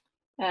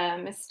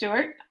 Ms.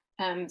 Stewart.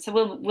 So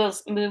we'll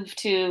move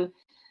to,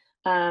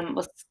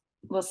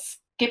 we'll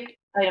skip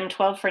item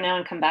 12 for now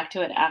and come back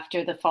to it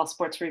after the fall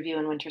sports review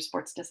and winter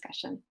sports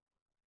discussion.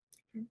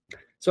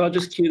 So I'll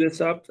just cue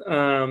this up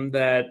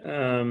that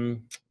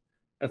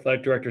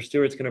Athletic Director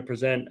Stewart's going to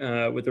present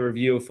with a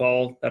review of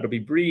fall. That'll be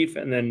brief,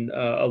 and then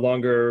a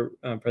longer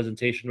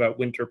presentation about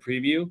winter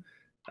preview.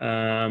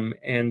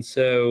 And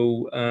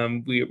so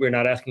we're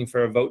not asking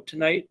for a vote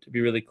tonight. To be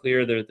really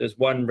clear, there's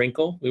one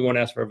wrinkle. We won't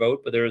ask for a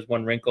vote, but there is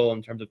one wrinkle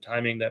in terms of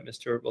timing that Ms.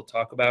 Stewart will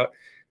talk about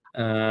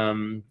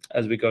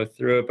as we go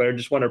through it. But I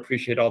just want to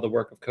appreciate all the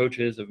work of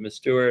coaches, of Ms.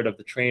 Stewart, of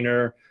the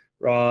trainer,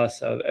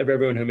 Ross, of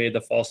everyone who made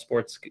the fall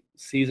sports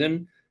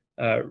season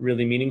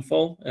really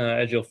meaningful.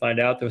 As you'll find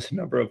out, there was a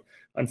number of,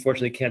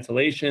 unfortunately,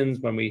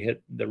 cancellations when we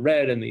hit the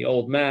red and the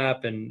old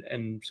map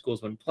and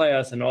schools wouldn't play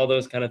us and all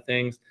those kind of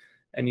things.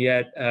 And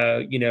yet,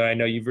 you know, I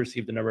know you've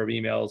received a number of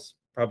emails,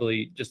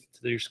 probably just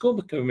to your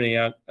school committee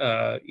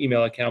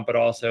email account, but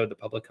also the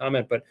public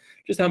comment, but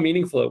just how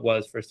meaningful it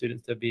was for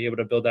students to be able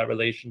to build that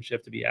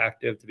relationship, to be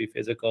active, to be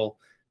physical,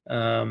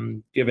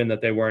 given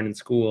that they weren't in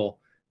school,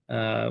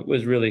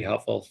 was really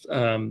helpful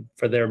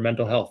for their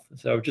mental health.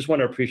 So just want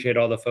to appreciate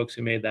all the folks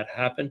who made that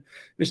happen.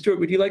 Ms. Stewart,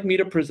 would you like me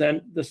to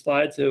present the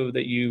slides so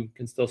that you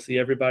can still see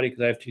everybody?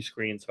 Because I have 2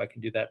 screens, so I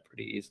can do that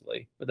pretty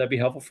easily. Would that be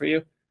helpful for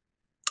you?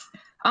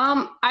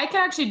 I can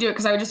actually do it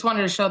because I just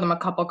wanted to show them a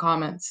couple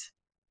comments.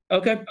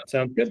 Okay,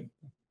 sounds good.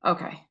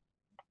 Okay.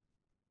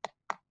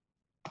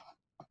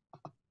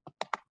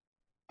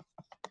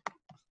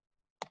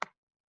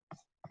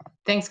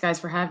 Thanks, guys,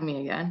 for having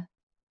me again.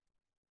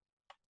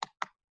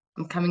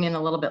 I'm coming in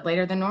a little bit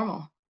later than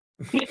normal.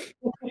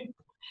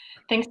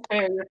 Thanks for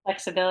your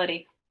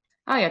flexibility.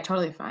 Oh yeah,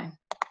 totally fine.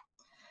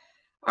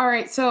 All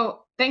right,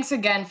 so thanks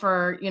again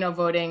for, you know,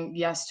 voting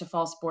yes to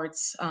fall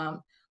sports.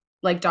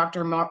 Like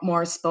Dr.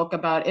 Morris spoke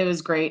about, it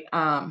was great.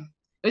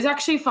 It was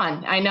actually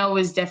fun. I know it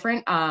was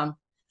different, but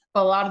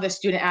a lot of the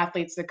student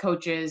athletes, the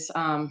coaches,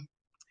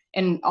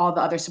 and all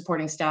the other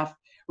supporting staff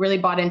really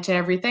bought into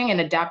everything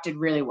and adapted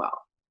really well.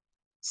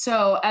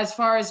 So as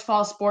far as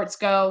fall sports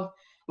go,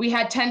 we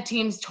had 10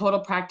 teams total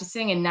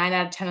practicing, and 9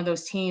 out of 10 of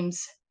those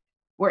teams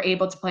were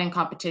able to play in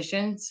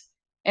competitions.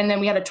 And then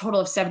we had a total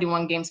of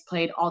 71 games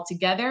played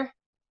altogether.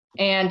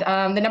 And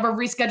the number of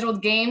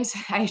rescheduled games,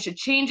 I should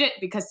change it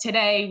because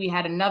today we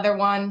had another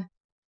one.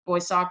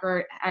 Boys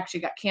soccer actually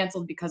got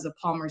canceled because of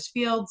Palmer's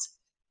Fields.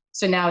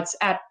 So now it's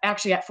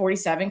actually at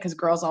 47 because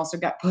girls also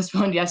got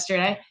postponed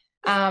yesterday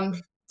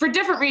for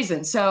different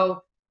reasons.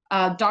 So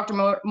Dr.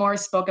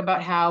 Morris spoke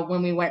about how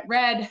when we went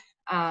red,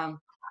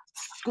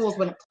 schools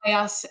wouldn't play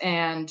us,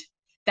 and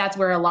that's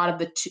where a lot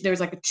of there was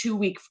like a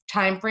 2-week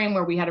time frame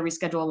where we had to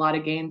reschedule a lot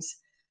of games.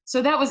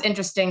 So that was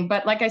interesting.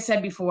 But like I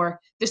said before,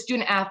 the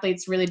student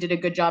athletes really did a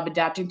good job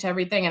adapting to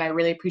everything, and I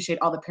really appreciate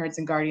all the parents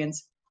and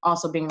guardians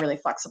also being really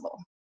flexible.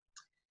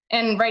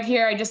 And right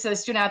here, I just said the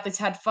student athletes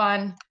had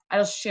fun.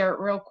 I'll share it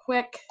real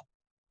quick.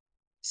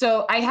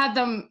 So I had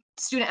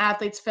student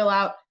athletes fill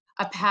out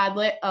a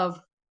Padlet of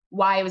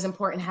why it was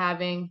important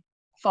having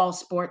fall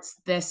sports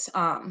this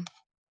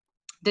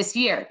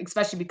year,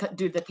 especially because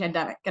due to the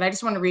pandemic. And I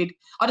just want to read,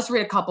 I'll just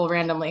read a couple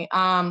randomly.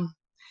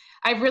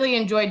 I've really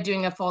enjoyed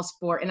doing a fall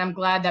sport, and I'm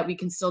glad that we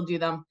can still do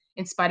them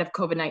in spite of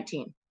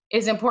COVID-19. It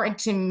is important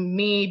to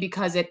me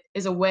because it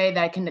is a way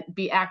that I can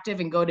be active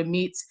and go to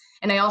meets,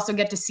 and I also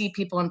get to see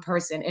people in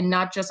person and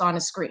not just on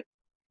a screen.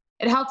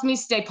 It helps me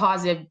stay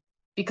positive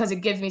because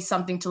it gives me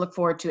something to look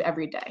forward to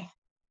every day.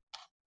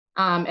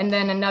 And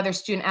then another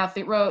student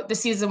athlete wrote, the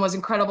season was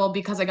incredible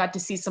because I got to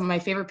see some of my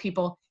favorite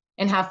people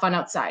and have fun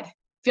outside.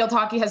 Field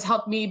hockey has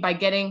helped me by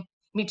getting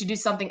me to do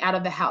something out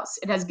of the house.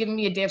 It has given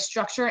me a day of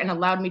structure and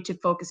allowed me to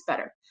focus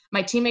better.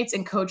 My teammates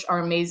and coach are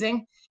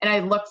amazing, and I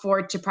look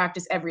forward to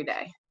practice every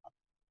day.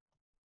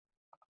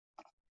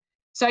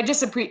 So I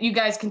just appreciate you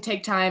guys can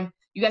take time.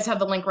 You guys have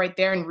the link right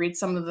there and read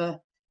some of the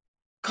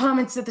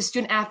comments that the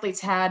student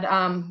athletes had.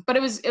 But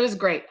it was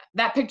great.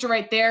 That picture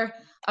right there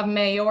of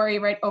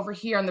Mayori right over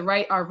here on the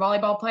right, our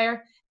volleyball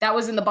player, that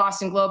was in the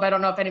Boston Globe. I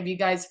don't know if any of you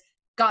guys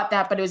got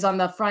that, but it was on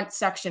the front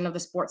section of the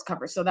sports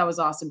cover. So that was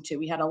awesome too.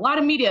 We had a lot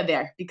of media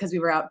there because we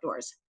were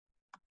outdoors.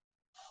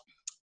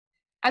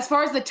 As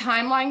far as the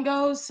timeline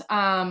goes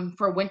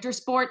for winter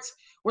sports,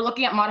 we're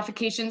looking at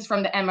modifications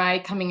from the MI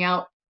coming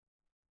out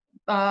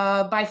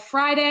by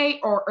Friday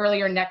or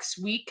earlier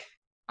next week.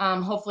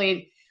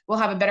 Hopefully we'll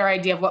have a better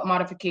idea of what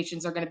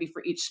modifications are going to be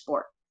for each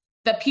sport.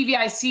 The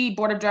PVIC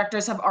board of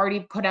directors have already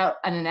put out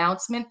an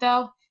announcement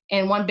though,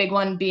 and one big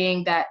one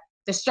being that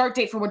the start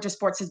date for winter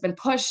sports has been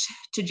pushed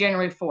to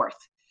January 4th.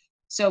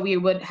 So we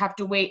would have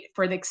to wait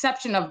for the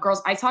exception of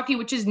girls ice hockey,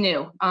 which is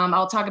new.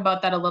 I'll talk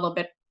about that a little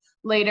bit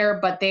later,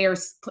 but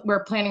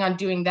we're planning on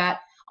doing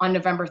that on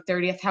November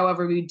 30th.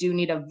 However, we do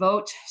need a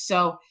vote.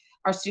 So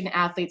our student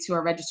athletes who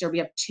are registered, we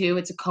have 2,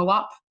 it's a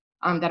co-op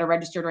that are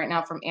registered right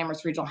now from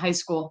Amherst Regional High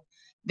School.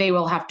 They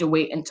will have to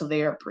wait until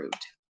they are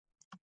approved.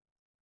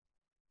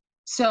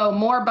 So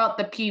more about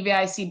the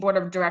PVIC Board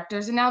of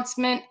Directors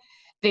announcement.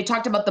 They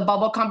talked about the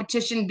bubble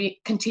competition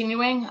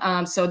continuing.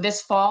 So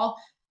this fall,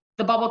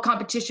 the bubble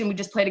competition, we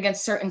just played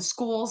against certain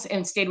schools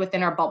and stayed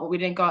within our bubble. We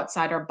didn't go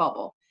outside our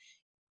bubble.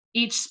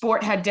 Each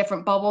sport had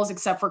different bubbles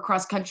except for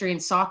cross country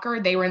and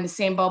soccer. They were in the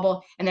same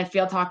bubble, and then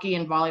field hockey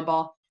and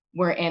volleyball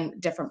were in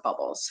different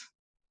bubbles.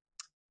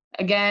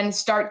 Again,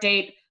 start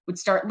date would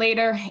start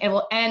later. It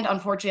will end,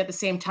 unfortunately, at the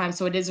same time.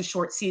 So it is a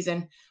short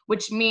season,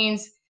 which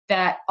means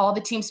that all the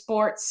team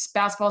sports,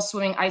 basketball,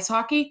 swimming, ice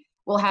hockey,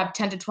 will have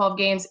 10 to 12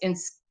 games, and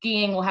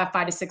skiing will have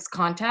 5 to 6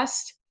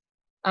 contests.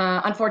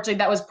 Unfortunately,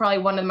 that was probably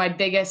one of my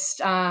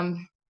biggest,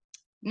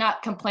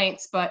 not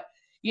complaints, but,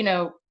 you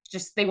know,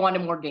 just they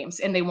wanted more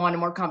games and they wanted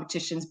more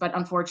competitions. But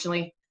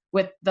unfortunately,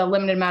 with the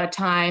limited amount of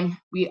time,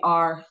 we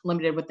are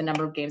limited with the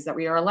number of games that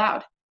we are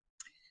allowed.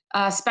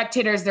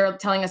 Spectators, they're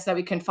telling us that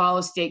we can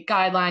follow state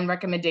guideline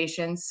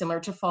recommendations similar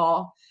to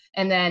fall.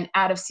 And then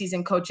out of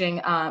season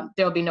coaching,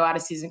 there will be no out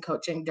of season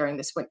coaching during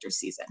this winter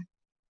season.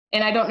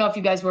 And I don't know if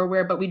you guys were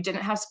aware, but we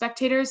didn't have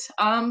spectators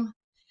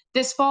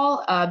this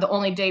fall. The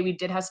only day we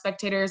did have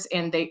spectators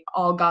and they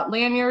all got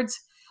lanyards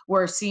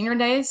were senior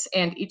days,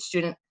 and each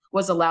student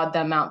was allowed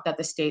the amount that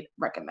the state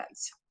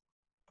recommends.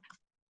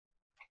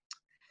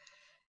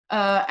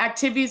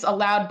 Activities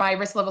allowed by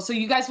risk level. So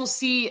you guys will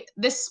see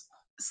this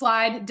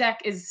slide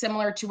deck is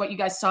similar to what you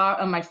guys saw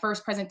on my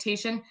first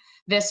presentation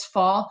this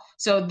fall.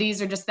 So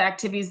these are just the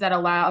activities that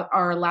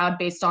are allowed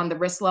based on the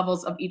risk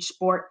levels of each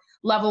sport.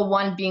 Level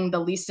 1 being the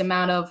least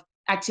amount of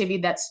activity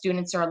that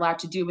students are allowed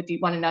to do with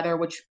one another,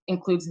 which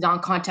includes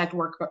non-contact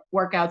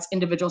workouts,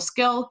 individual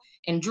skill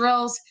and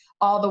drills,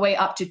 all the way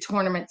up to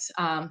tournaments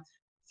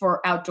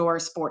for outdoor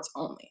sports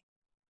only.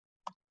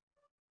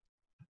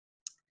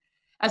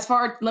 As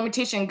far as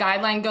limitation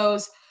guideline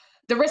goes,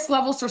 the risk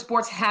levels for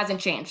sports hasn't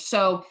changed.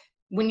 So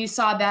when you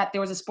saw that there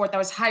was a sport that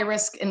was high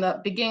risk in the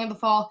beginning of the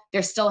fall,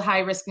 they're still high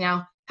risk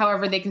now.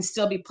 However, they can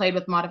still be played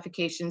with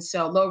modifications.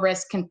 So low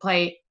risk can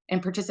play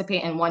and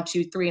participate in 1,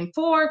 2, 3, and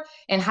 4,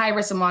 and high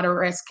risk and moderate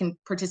risk can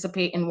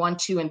participate in 1,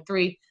 2, and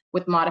 3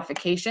 with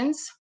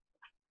modifications.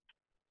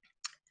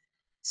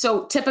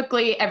 So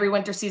typically every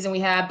winter season we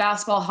have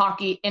basketball,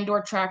 hockey,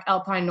 indoor track,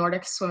 alpine,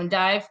 Nordic, swim and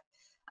dive.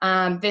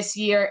 This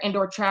year,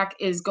 indoor track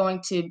is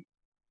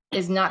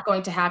not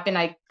going to happen.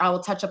 I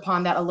will touch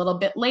upon that a little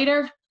bit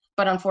later,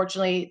 but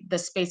unfortunately the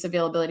space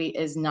availability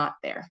is not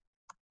there.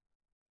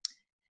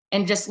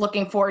 And just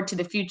looking forward to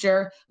the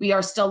future, we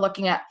are still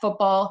looking at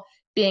football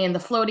being in the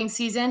floating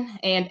season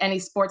and any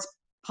sports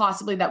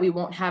possibly that we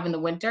won't have in the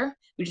winter.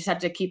 We just have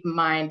to keep in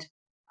mind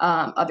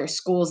other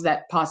schools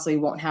that possibly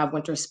won't have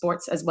winter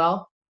sports as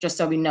well, just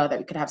so we know that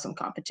we could have some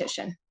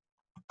competition.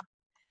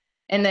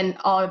 And then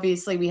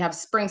obviously we have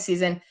spring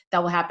season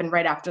that will happen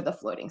right after the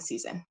floating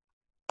season.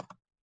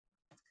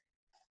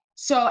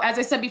 So as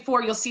I said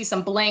before, you'll see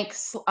some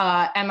blanks,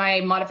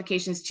 MIA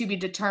modifications to be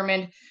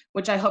determined,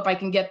 which I hope I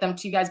can get them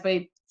to you guys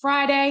by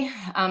Friday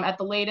at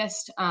the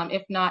latest,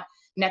 if not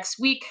next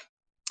week.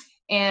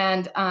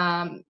 And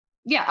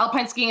yeah,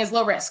 alpine skiing is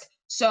low risk.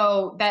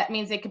 So that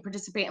means they can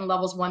participate in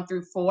levels 1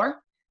 through 4.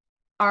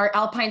 Our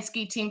alpine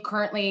ski team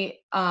currently,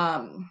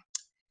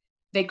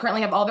 they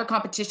currently have all their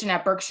competition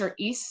at Berkshire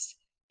East,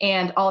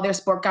 and all their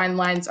sport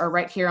guidelines are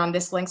right here on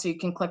this link, so you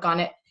can click on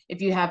it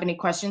if you have any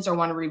questions or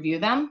want to review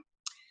them.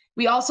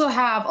 We also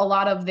have a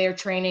lot of their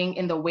training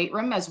in the weight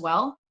room as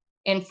well.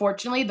 And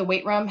fortunately, the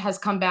weight room has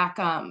come back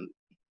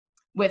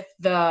with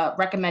the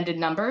recommended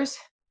numbers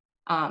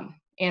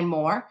and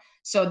more.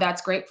 So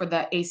that's great for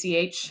the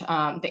ACH,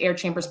 the air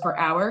chambers per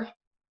hour.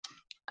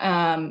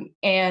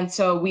 And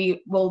so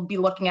we will be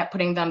looking at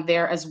putting them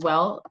there as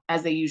well,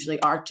 as they usually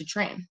are, to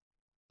train.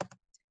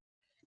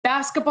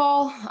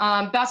 Basketball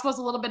is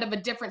a little bit of a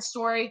different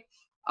story.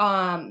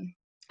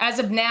 As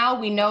of now,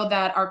 we know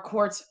that our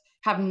courts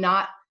have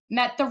not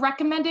met the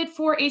recommended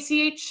for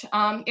ACH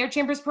air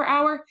chambers per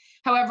hour.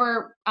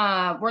 However,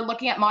 we're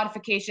looking at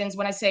modifications.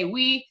 When I say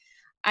we,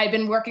 I've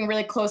been working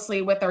really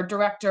closely with our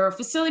director of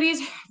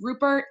facilities,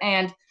 Rupert,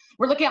 and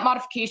we're looking at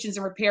modifications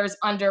and repairs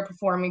under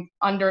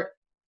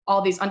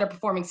all these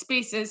underperforming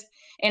spaces,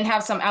 and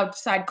have some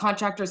outside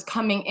contractors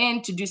coming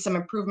in to do some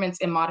improvements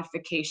and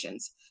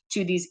modifications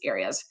to these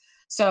areas.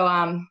 So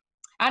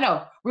I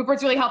know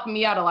Rupert's really helping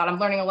me out a lot. I'm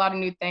learning a lot of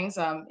new things,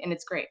 and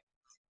it's great.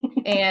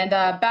 And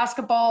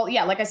basketball,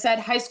 yeah, like I said,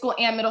 high school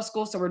and middle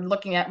school. So we're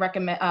looking at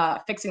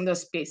fixing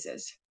those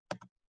spaces.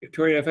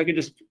 Victoria, if I could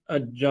just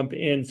jump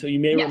in. So you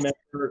may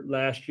remember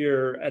last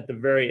year at the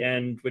very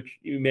end, which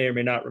you may or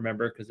may not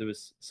remember because it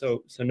was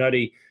so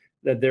nutty,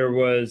 that there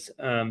was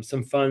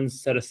some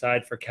funds set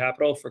aside for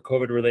capital for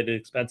COVID-related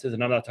expenses.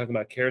 And I'm not talking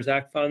about CARES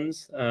Act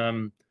funds,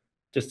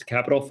 just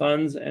capital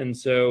funds. And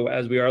so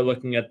as we are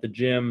looking at the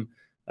gym,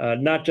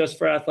 not just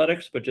for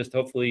athletics, but just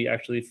hopefully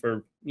actually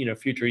for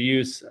future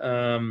use,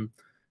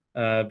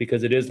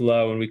 because it is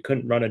low and we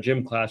couldn't run a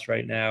gym class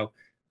right now.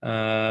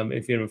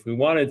 If we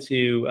wanted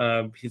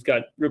to,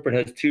 Rupert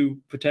has 2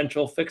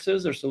 potential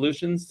fixes or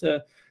solutions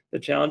to the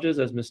challenges,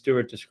 as Ms.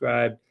 Stewart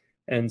described.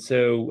 And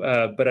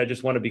so, but I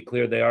just want to be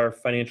clear, they are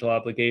financial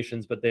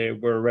obligations, but they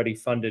were already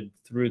funded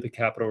through the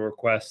capital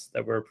requests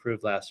that were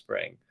approved last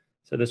spring.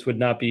 So this would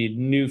not be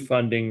new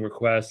funding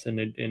requests.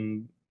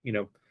 And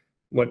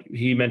what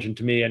he mentioned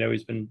to me, I know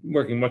he's been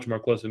working much more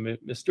closely with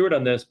Ms. Stewart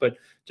on this, but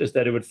just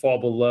that it would fall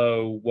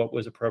below what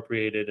was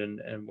appropriated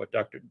and what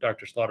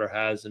Dr. Slaughter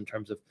has in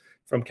terms of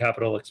from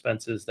capital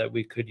expenses that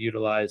we could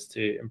utilize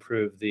to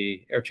improve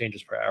the air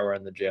changes per hour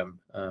in the gym.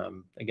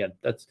 Again,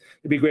 it'd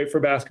be great for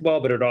basketball,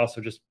 but it'd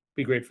also just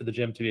be great for the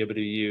gym to be able to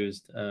be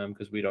used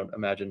because we don't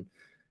imagine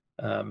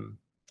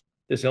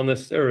this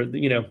illness or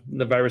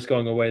the virus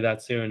going away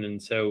that soon.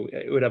 And so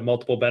it would have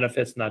multiple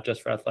benefits, not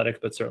just for athletics,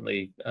 but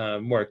certainly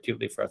more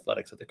acutely for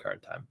athletics at the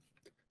current time.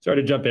 Sorry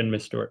to jump in,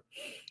 Ms. Stewart.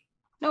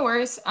 No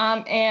worries.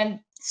 And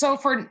so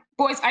for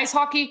boys ice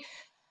hockey,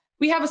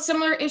 we have a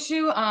similar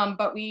issue,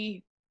 but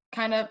we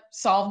kind of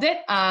solved it.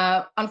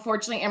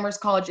 Unfortunately, Amherst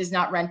College is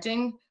not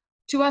renting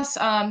to us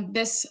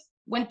this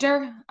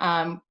winter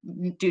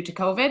due to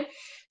COVID.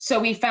 So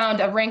we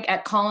found a rink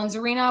at Collins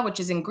Arena, which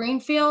is in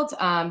Greenfield.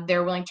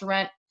 They're willing to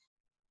rent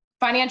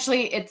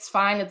Financially, it's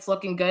fine. It's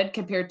looking good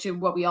compared to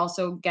what we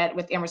also get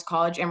with Amherst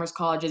College. Amherst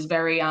College is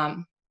very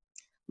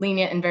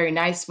lenient and very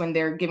nice when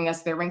they're giving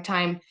us their rink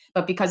time.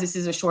 But because this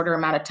is a shorter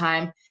amount of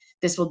time,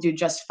 this will do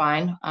just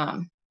fine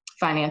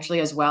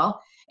financially as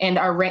well. And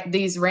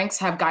these rinks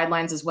have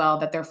guidelines as well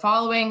that they're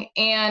following.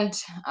 And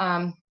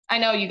I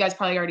know you guys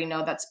probably already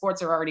know that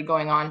sports are already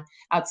going on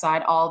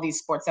outside, all these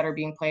sports that are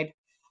being played.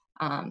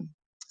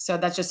 So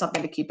that's just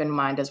something to keep in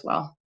mind as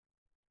well.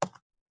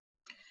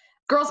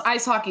 Girls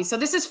ice hockey. So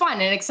this is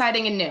fun and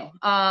exciting and new.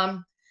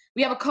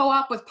 We have a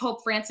co-op with Pope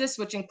Francis,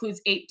 which includes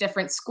 8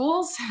 different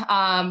schools.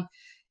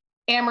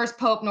 Amherst,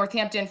 Pope,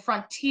 Northampton,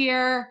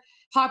 Frontier,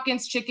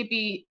 Hopkins,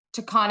 Chicopee,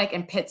 Taconic,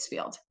 and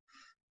Pittsfield.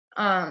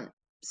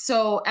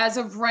 So as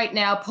of right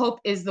now, Pope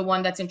is the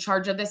one that's in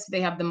charge of this.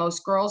 They have the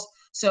most girls.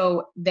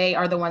 So they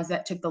are the ones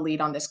that took the lead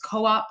on this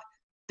co-op.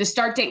 The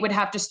start date would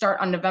have to start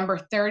on November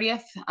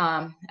 30th,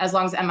 as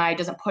long as MI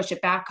doesn't push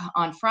it back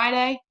on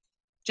Friday,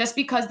 just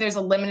because there's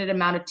a limited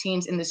amount of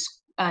teams in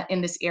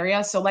this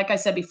area. So like I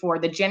said before,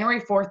 the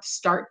January 4th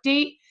start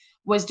date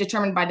was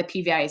determined by the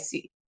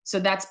PVIC. So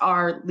that's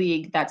our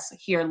league that's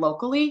here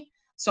locally.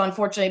 So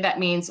unfortunately, that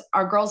means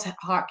our girls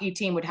hockey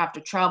team would have to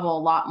travel a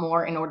lot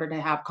more in order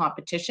to have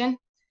competition.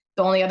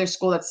 The only other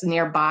school that's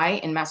nearby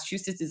in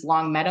Massachusetts is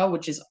Long Meadow,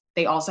 which is,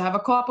 they also have a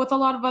co-op with a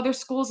lot of other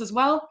schools as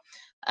well.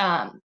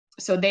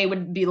 So they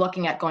would be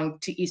looking at going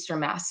to Eastern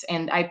Mass,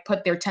 and I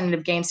put their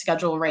tentative game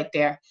schedule right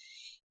there.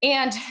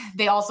 And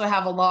they also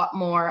have a lot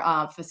more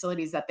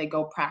facilities that they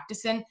go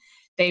practice in.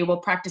 They will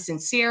practice in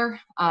Sear,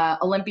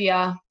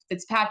 Olympia,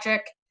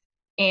 Fitzpatrick,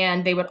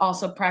 and they would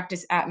also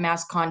practice at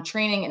MassCon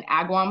Training in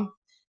Agawam.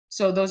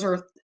 So those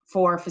are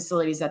 4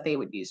 facilities that they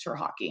would use for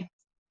hockey.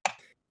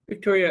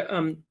 Victoria,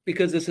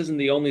 because this isn't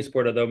the only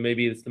sport, although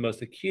maybe it's the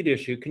most acute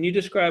issue, can you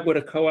describe what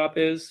a co-op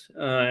is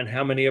and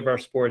how many of our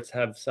sports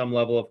have some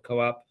level of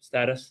co-op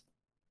status?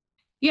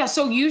 Yeah,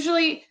 so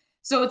usually,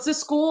 so it's a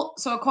school,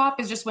 so a co-op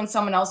is just when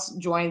someone else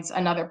joins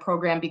another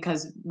program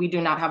because we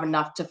do not have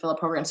enough to fill a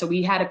program. So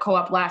we had a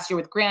co-op last year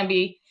with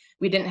Granby.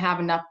 We didn't have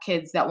enough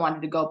kids that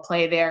wanted to go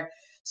play there.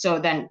 So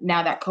then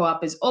now that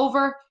co-op is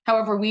over.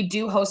 However, we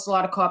do host a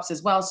lot of co-ops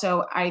as well.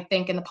 So I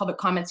think in the public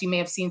comments, you may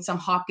have seen some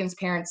Hopkins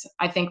parents,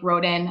 I think,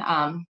 wrote in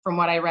from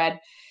what I read.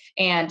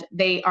 And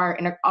they are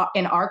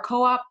in our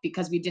co-op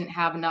because we didn't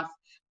have enough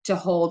to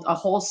hold a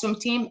whole swim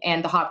team.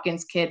 And the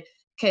Hopkins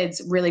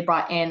kids really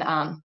brought in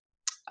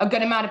a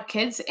good amount of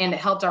kids, and it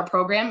helped our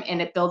program,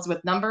 and it builds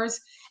with numbers.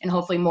 And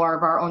hopefully more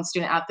of our own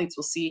student athletes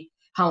will see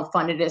how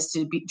fun it is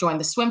to join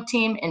the swim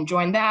team and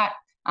join that.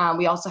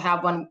 We also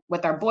have one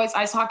with our boys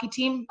ice hockey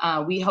team.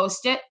 We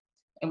host it,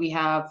 and we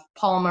have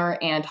Palmer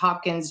and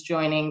Hopkins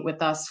joining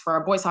with us for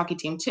our boys hockey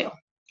team too.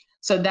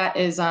 So that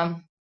is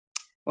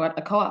what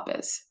a co-op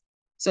is.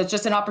 So it's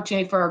just an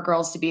opportunity for our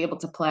girls to be able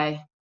to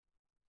play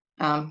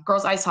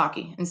girls ice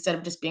hockey instead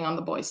of just being on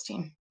the boys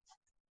team.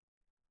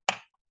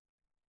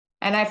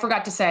 And I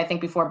forgot to say, I think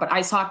before, but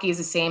ice hockey is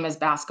the same as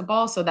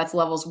basketball. So that's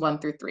levels 1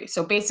 through 3.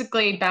 So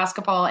basically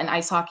basketball and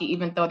ice hockey,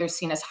 even though they're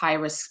seen as high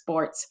risk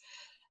sports,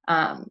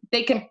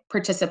 they can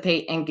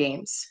participate in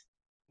games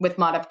with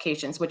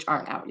modifications, which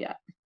aren't out yet.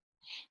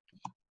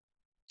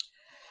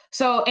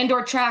 So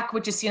indoor track,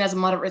 which is seen as a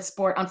moderate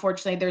sport,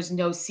 unfortunately, there's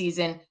no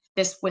season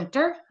this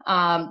winter.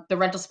 The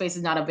rental space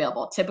is not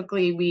available.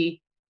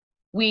 Typically,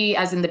 we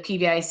as in the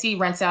PVIC,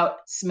 rents out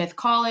Smith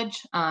College.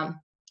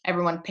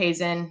 Everyone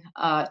pays in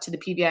to the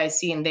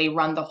PVIC, and they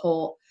run the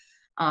whole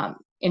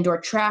indoor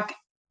track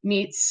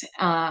meets.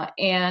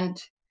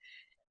 And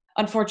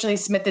unfortunately,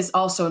 Smith is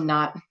also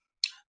not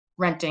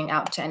renting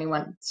out to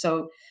anyone.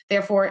 So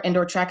therefore,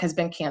 indoor track has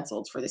been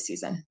canceled for the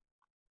season.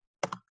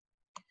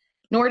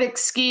 Nordic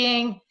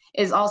skiing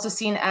is also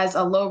seen as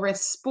a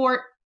low-risk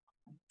sport.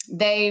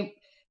 They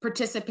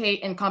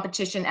participate in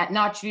competition at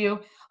Notchview.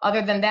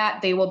 Other than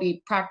that, they will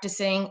be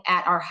practicing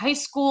at our high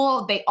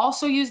school. They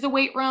also use the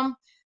weight room,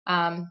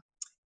 and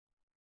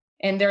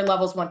they're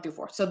levels 1 through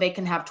 4, so they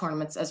can have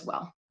tournaments as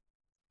well.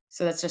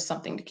 So that's just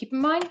something to keep in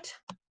mind.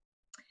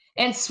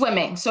 And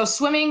swimming. So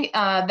swimming,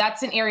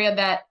 that's an area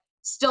that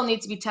still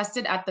needs to be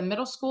tested at the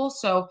middle school.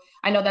 So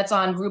I know that's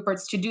on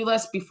Rupert's to-do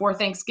list before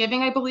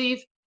Thanksgiving, I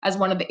believe, as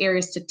one of the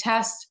areas to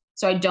test.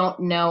 So I don't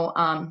know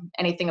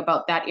anything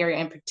about that area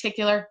in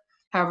particular.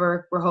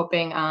 However, we're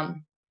hoping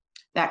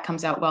that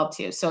comes out well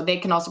too. So they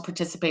can also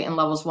participate in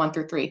levels 1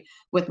 through 3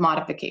 with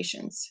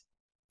modifications.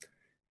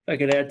 If I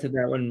could add to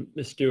that one,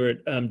 Ms. Stewart,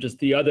 just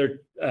the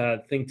other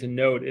thing to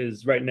note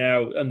is right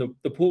now,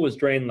 the pool was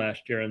drained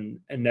last year and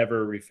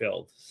never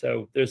refilled.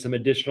 So there's some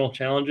additional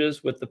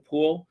challenges with the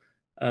pool.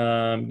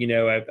 You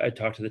know, I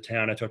talked to the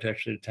town. I talked to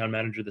actually the town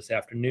manager this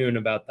afternoon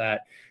about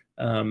that.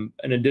 An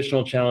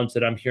additional challenge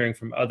that I'm hearing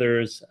from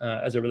others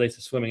as it relates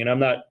to swimming, and I'm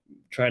not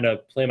trying to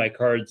play my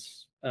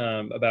cards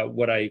about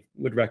what I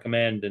would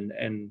recommend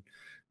and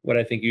what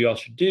I think you all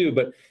should do,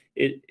 but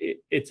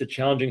it's a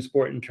challenging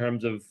sport in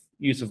terms of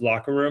use of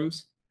locker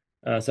rooms.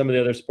 Some of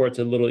the other sports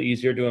are a little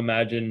easier to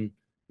imagine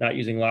not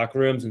using locker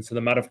rooms. And so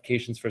the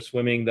modifications for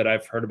swimming that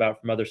I've heard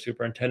about from other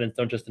superintendents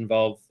don't just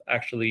involve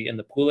actually in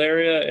the pool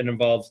area. It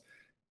involves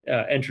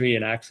entry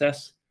and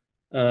access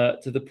to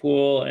the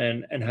pool,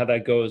 and how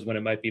that goes when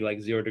it might be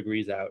like 0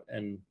 degrees out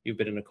and you've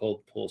been in a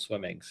cold pool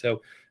swimming.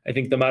 So I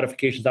think the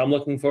modifications, I'm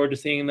looking forward to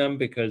seeing them,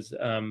 because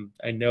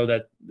I know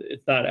that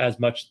it's not as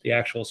much the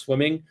actual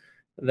swimming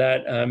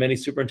that many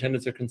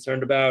superintendents are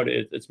concerned about.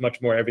 It's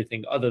much more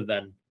everything other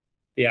than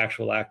the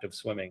actual act of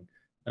swimming.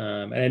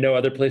 And I know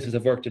other places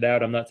have worked it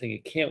out. I'm not saying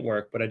it can't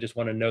work, but I just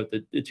want to note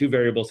that the two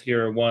variables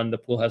here are, one, the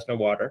pool has no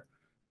water,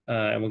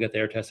 and we'll get the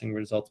air testing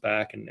results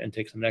back and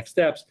take some next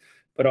steps,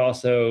 but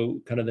also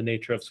kind of the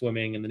nature of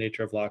swimming and the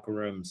nature of locker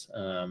rooms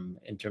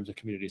in terms of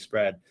community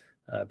spread,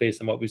 based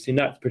on what we've seen,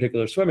 not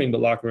particular swimming, but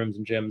locker rooms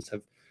and gyms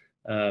have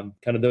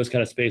kind of, those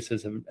kind of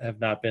spaces have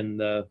not been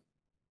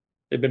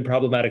they've been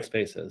problematic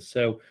spaces.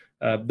 So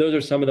those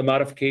are some of the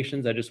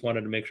modifications. I just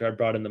wanted to make sure I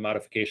brought in the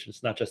modifications.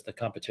 It's not just the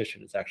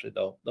competition, it's actually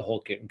the whole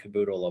kit and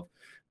caboodle of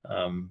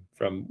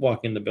from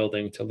walking the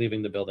building to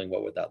leaving the building,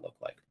 what would that look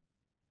like?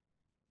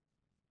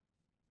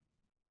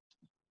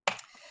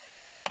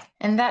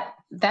 And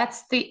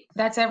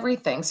that's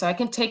everything. So I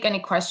can take any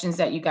questions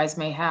that you guys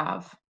may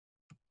have.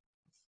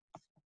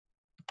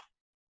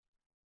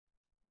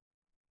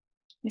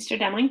 Mr.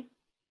 Demling?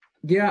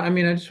 Yeah, I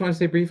mean, I just want to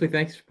say briefly,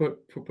 thanks for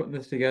putting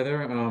this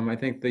together. I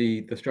think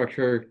the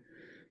structure,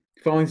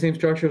 following the same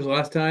structure as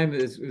last time,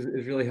 is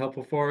really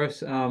helpful for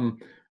us. I'm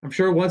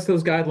sure once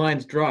those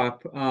guidelines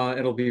drop,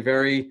 it'll be a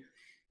very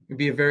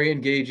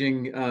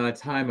engaging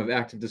time of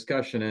active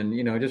discussion.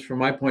 And just from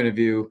my point of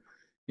view,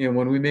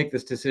 when we make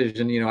this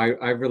decision,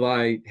 I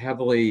rely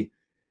heavily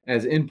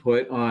as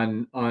input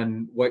on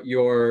what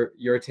your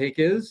take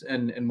is,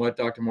 and what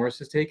Dr.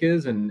 Morris's take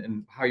is,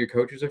 and how your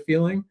coaches are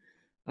feeling.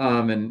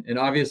 And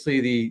obviously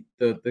the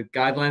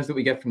guidelines that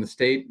we get from the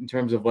state in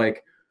terms of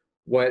like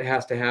what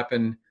has to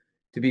happen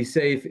to be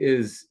safe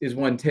is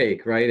one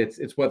take, right?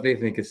 It's what they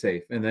think is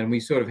safe, and then we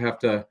sort of have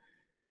to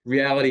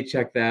reality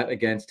check that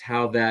against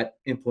how that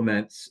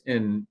implements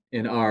in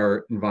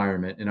our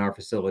environment, in our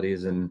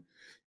facilities, and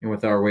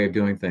with our way of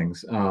doing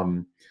things.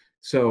 When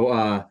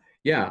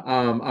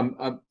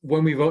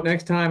we vote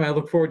next time, I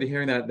look forward to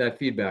hearing that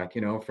feedback,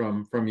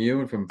 from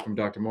you and from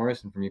Dr.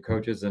 Morris and from you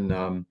coaches, and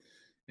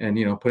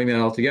putting that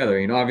all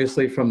together.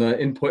 Obviously from the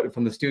input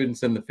from the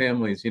students and the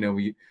families,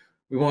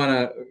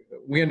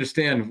 we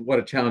understand what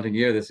a challenging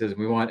year this is,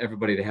 and we want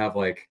everybody to have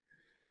like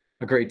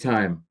a great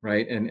time,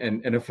 right?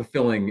 And a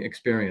fulfilling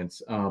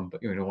experience. But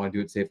want to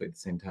do it safely at the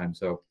same time.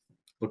 So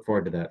look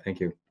forward to that. Thank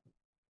you.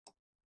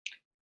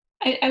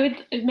 I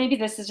would, maybe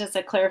this is just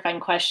a clarifying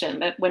question,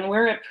 but when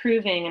we're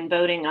approving and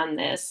voting on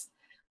this,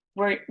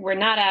 we're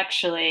not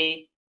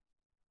actually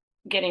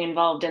getting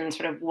involved in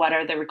sort of what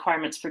are the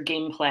requirements for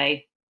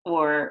gameplay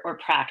or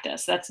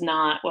practice. That's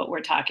not what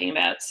we're talking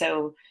about.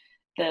 So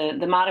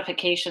the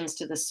modifications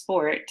to the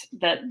sport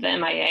that the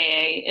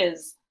MIAA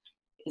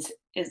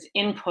is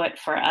input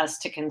for us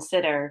to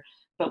consider,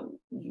 but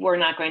we're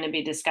not going to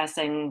be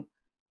discussing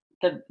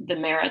the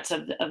merits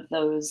of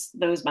those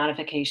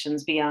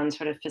modifications beyond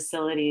sort of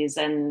facilities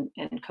and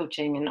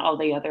coaching and all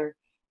the other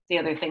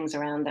things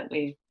around that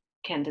we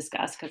can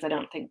discuss, because I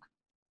don't think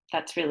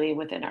that's really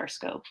within our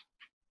scope.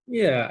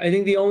 Yeah, I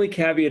think the only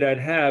caveat I'd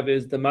have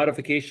is the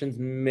modifications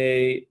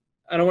may,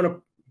 I'm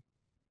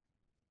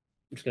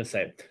just going to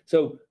say it.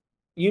 So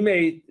you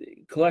may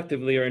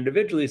collectively or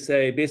individually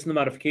say, based on the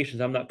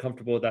modifications, I'm not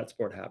comfortable with that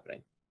sport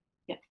happening.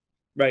 Yeah.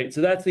 Right. So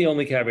that's the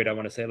only caveat I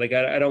want to say. Like,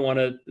 I don't want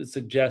to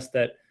suggest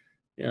that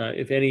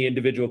if any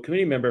individual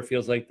committee member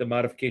feels like the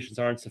modifications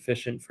aren't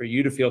sufficient for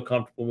you to feel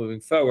comfortable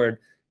moving forward,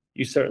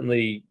 you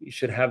certainly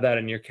should have that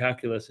in your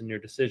calculus and your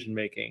decision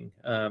making.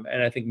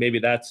 And I think maybe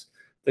that's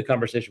the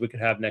conversation we could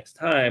have next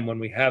time when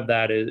we have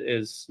that,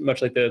 is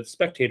much like the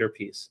spectator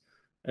piece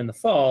in the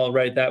fall,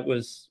 right?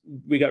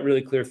 We got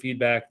really clear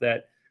feedback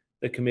that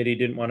the committee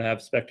didn't want to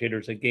have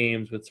spectators at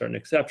games with certain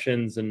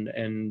exceptions, and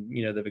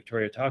that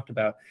Victoria talked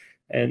about.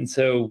 And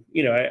so,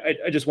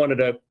 I just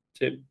wanted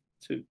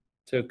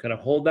to kind of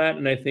hold that.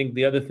 And I think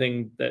the other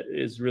thing that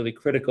is really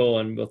critical,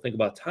 and we'll think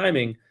about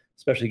timing,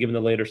 especially given the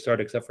later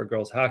start, except for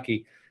girls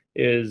hockey,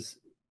 is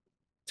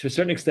to a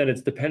certain extent,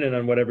 it's dependent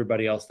on what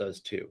everybody else does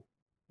too,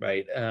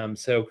 right?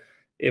 So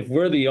if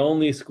we're the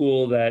only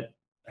school that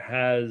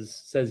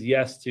says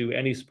yes to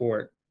any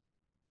sport,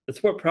 the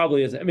sport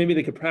probably is, maybe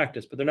they could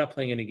practice, but they're not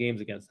playing any games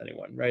against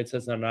anyone, right? So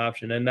that's not an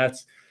option. And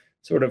that's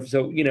sort of,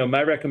 so,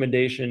 my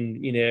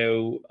recommendation,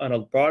 on a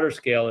broader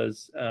scale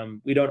is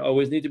we don't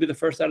always need to be the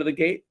first out of the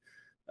gate,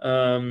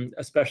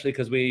 especially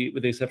because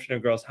with the exception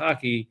of girls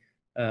hockey,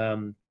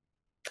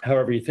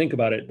 however you think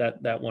about it,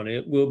 that one,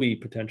 it will be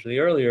potentially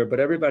earlier, but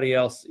everybody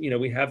else,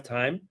 we have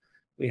time.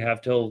 We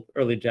have till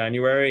early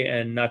January,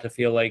 and not to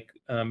feel like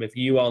if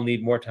you all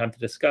need more time to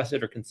discuss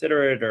it or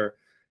consider it, or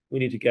we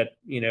need to get,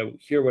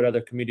 hear what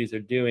other communities are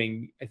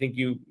doing. I think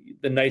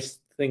the nice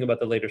thing about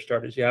the later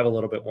start is you have a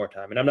little bit more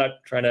time. And I'm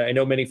not trying to, I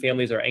know many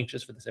families are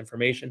anxious for this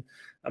information.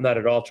 I'm not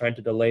at all trying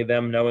to delay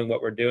them knowing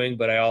what we're doing,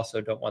 but I also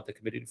don't want the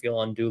committee to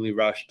feel unduly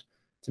rushed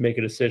to make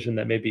a decision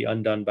that may be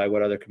undone by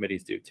what other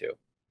committees do too.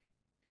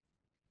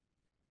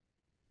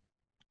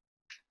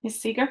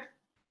 Ms. Seeger?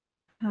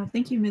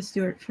 Thank you, Ms.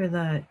 Stewart, for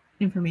the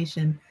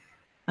information.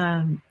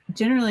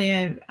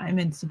 Generally, I'm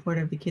in support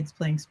of the kids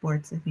playing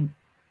sports. I think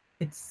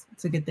it's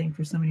a good thing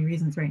for so many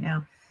reasons right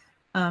now.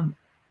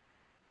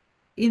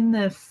 In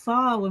the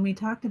fall, when we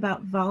talked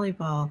about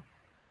volleyball,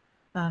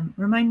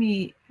 remind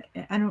me,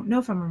 I don't know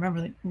if I'm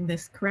remembering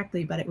this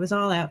correctly, but it was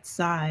all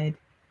outside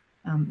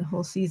the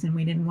whole season.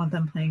 We didn't want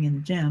them playing in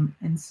the gym.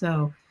 And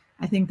so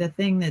I think the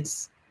thing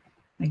that's,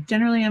 like,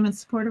 generally I'm in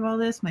support of all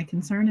this. My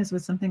concern is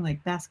with something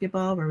like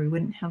basketball, where we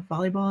wouldn't have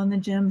volleyball in the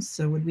gym.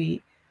 So would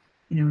we,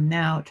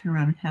 now turn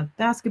around and have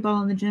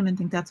basketball in the gym and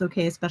think that's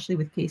okay, especially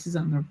with cases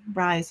on the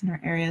rise in our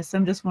area? So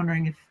I'm just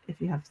wondering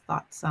if you have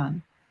thoughts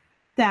on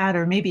that,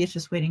 or maybe it's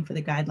just waiting for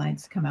the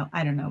guidelines to come out.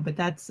 I don't know, but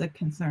that's a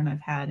concern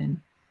I've had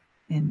in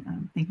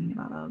thinking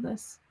about all of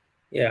this.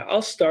 Yeah,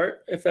 I'll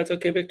start if that's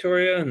okay,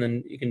 Victoria, and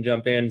then you can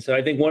jump in. So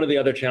I think one of the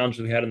other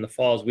challenges we had in the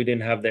fall is we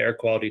didn't have the air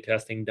quality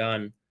testing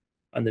done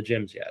on the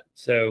gyms yet.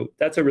 So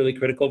that's a really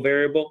critical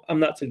variable. I'm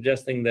not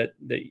suggesting that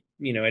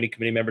any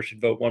committee member should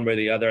vote one way or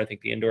the other. I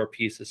think the indoor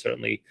piece is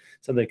certainly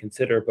something to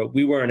consider, but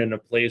we weren't in a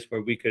place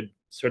where we could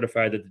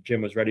certify that the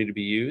gym was ready to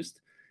be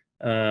used.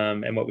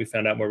 And what we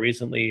found out more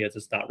recently is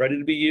it's not ready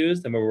to be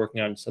used, and we're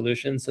working on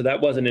solutions. So that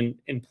wasn't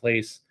in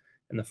place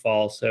in the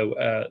fall.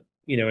 So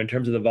in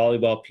terms of the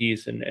volleyball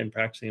piece and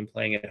practicing and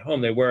playing at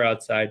home, they were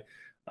outside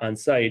on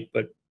site,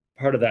 but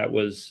part of that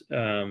was,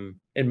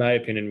 in my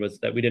opinion, was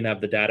that we didn't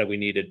have the data we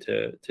needed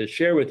to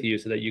share with you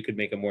so that you could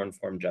make a more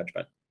informed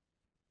judgment.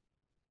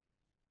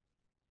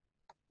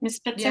 Ms.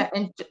 Spitzer? Yeah,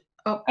 and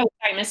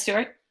sorry, Ms.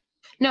 Stewart.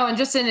 No, and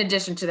just in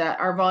addition to that,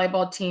 our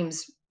volleyball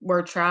teams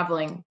were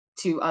traveling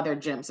to other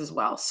gyms as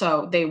well.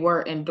 So they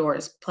were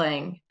indoors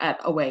playing at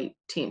away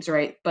teams,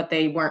 right? But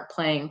they weren't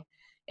playing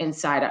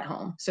inside at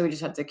home. So we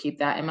just have to keep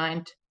that in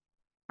mind.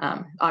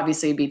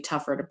 Obviously, it'd be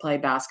tougher to play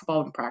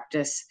basketball and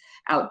practice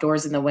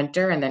outdoors in the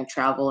winter and then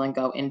travel and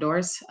go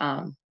indoors.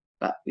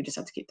 But we just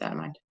have to keep that in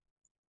mind.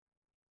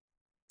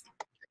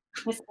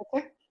 Ms.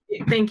 Spitzer?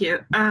 Thank you.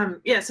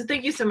 So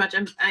thank you so much.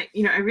 I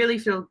really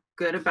feel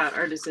good about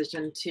our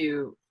decision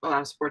to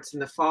allow sports in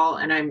the fall,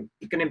 and I'm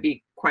going to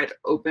be quite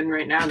open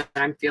right now that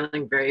I'm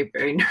feeling very,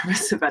 very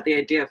nervous about the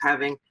idea of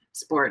having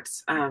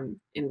sports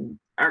in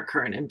our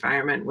current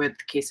environment with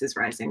cases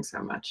rising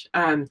so much.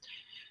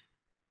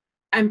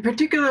 And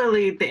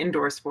particularly the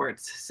indoor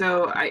sports.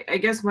 So I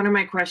guess one of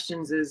my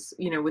questions is,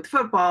 with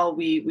football,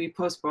 we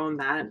postponed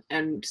that.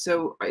 And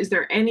so is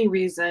there any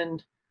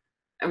reason?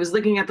 I was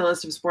looking at the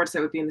list of sports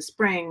that would be in the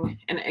spring.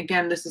 And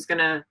again,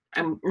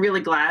 I'm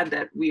really glad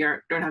that we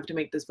don't have to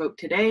make this vote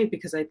today,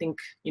 because I think,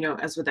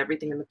 as with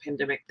everything in the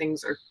pandemic,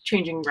 things are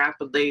changing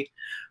rapidly.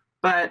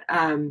 But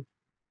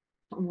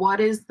what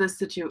is the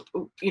situation?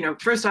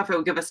 First off, it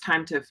will give us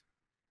time to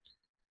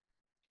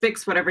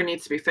fix whatever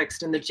needs to be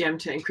fixed in the gym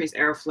to increase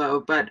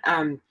airflow. But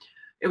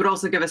it would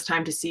also give us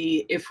time to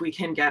see if we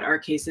can get our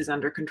cases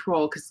under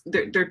control. Because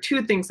there are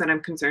two things that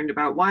I'm concerned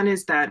about. One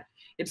is that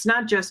it's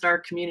not just our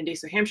community.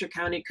 So Hampshire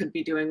County could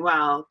be doing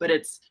well, but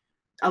it's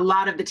a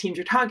lot of the teams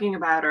you're talking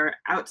about are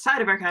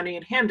outside of our county,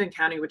 in Hampden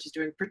County, which is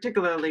doing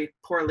particularly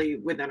poorly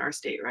within our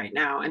state right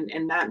now.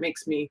 And that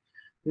makes me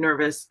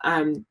nervous.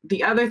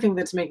 The other thing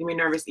that's making me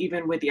nervous,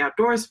 even with the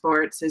outdoor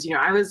sports, is,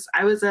 I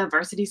was a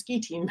varsity ski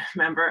team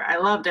member. I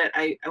loved it.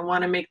 I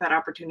want to make that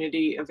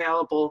opportunity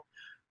available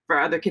for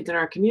other kids in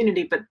our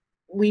community, but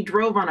we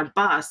drove on a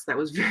bus that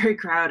was very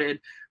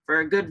crowded for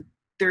a good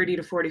 30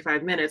 to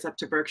 45 minutes up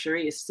to Berkshire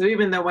East. So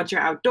even though once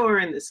you're outdoor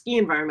in the ski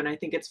environment, I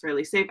think it's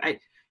fairly safe.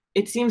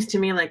 It seems to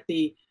me like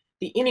the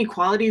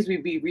inequalities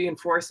we'd be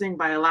reinforcing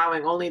by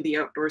allowing only the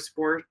outdoor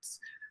sports,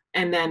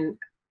 and then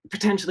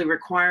potentially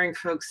requiring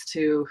folks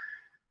to,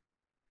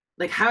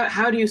 like,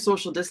 how do you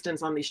social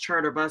distance on these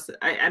charter buses?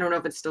 I don't know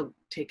if it's still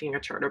taking a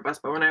charter bus,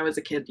 but when I was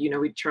a kid,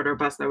 we'd charter a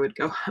bus that would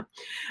go up.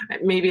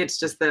 Maybe it's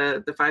just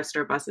the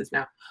 5-star buses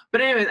now.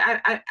 But anyways,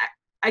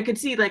 I could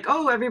see, like,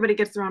 oh, everybody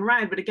gets their own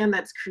ride, but again,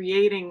 that's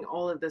creating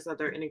all of this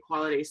other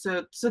inequality.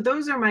 So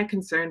those are my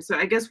concerns. So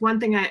I guess one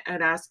thing I'd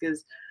ask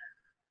is,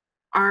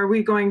 are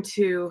we going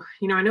to,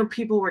 I know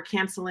people were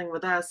canceling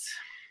with us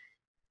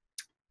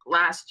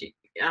last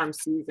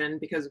season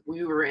because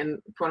we were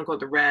in, quote unquote,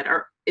 the red.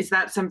 Or is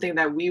that something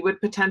that we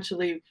would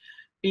potentially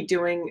be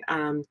doing,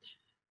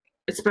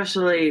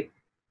 especially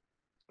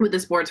with the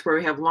sports where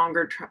we have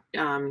longer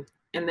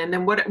and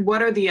then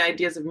what are the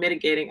ideas of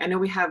mitigating? I know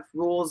we have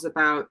rules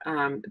about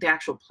the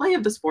actual play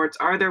of the sports.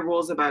 Are there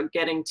rules about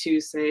getting to,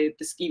 say,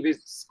 the ski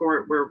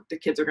resort where the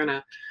kids are going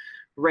to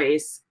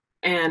race?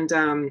 And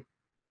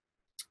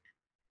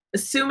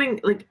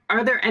assuming, like,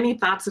 are there any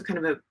thoughts of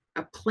kind of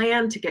a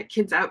plan to get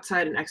kids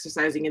outside and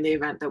exercising in the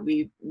event that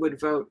we would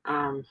vote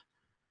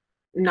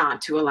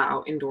not to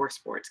allow indoor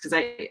sports? Because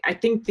I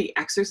think the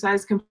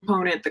exercise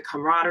component, the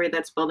camaraderie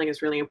that's building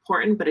is really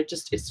important, but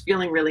it's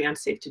feeling really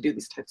unsafe to do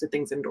these types of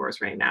things indoors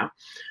right now.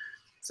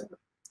 So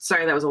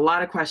sorry, that was a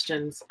lot of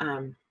questions.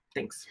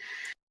 Thanks.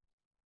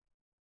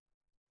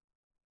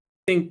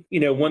 I think,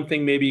 one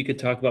thing maybe you could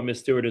talk about, Ms.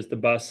 Stewart, is the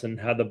bus and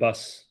how the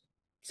bus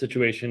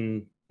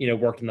situation,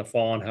 worked in the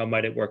fall and how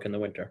might it work in the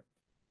winter.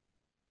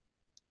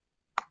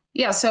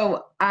 Yeah,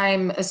 so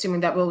I'm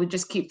assuming that we'll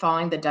just keep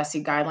following the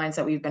DESI guidelines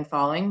that we've been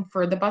following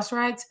for the bus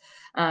rides.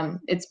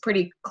 It's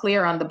pretty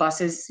clear on the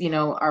buses,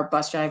 our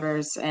bus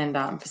drivers and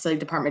facility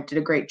department did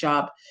a great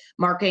job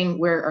marking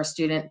where our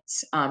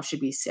students should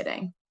be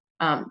sitting.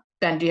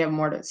 Ben, do you have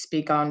more to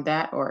speak on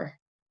that, or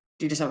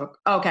do you just have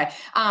okay.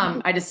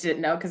 I just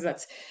didn't know because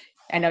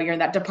I know you're in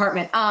that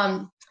department.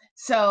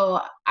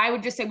 So I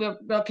would just say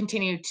we'll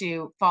continue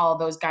to follow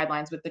those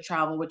guidelines with the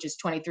travel, which is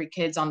 23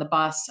 kids on the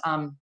bus.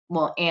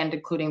 And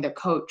including their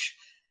coach,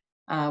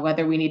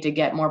 whether we need to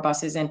get more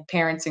buses, and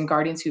parents and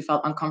guardians who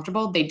felt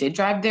uncomfortable,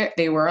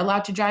 they were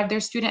allowed to drive their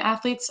student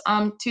athletes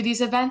to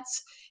these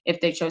events if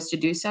they chose to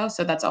do so.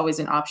 So that's always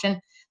an option.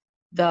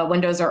 The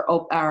windows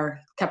are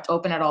kept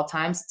open at all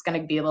times. It's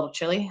going to be a little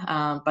chilly,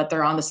 but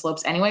they're on the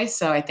slopes anyway.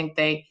 So I think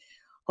they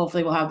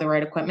hopefully will have the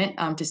right equipment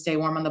to stay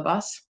warm on the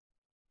bus.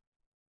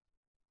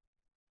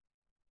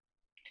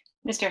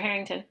 Mr.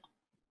 Harrington.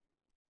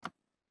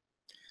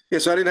 Yeah,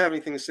 so I didn't have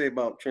anything to say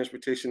about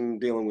transportation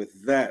dealing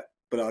with that,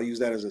 but I'll use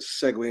that as a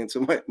segue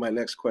into my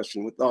next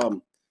question. With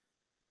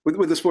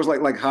the sports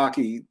like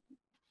hockey,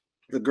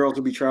 the girls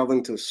will be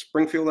traveling to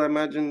Springfield, I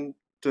imagine,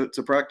 to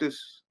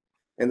practice,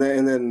 and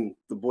then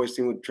the boys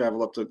team would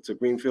travel up to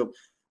Greenfield.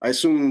 I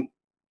assume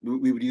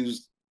we would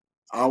use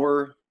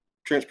our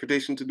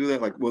transportation to do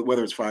that, like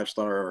whether it's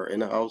 5-star or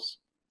in-house.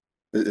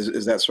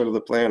 Is that sort of the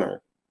plan,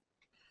 or?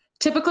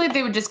 Typically,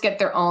 they would just get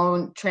their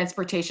own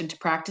transportation to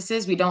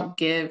practices. We don't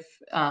give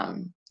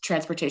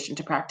transportation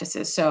to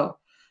practices. So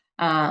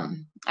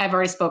I've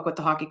already spoke with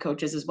the hockey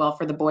coaches as well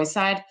for the boys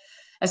side.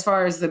 As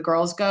far as the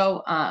girls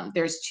go,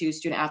 there's 2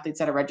 student athletes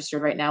that are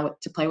registered right now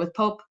to play with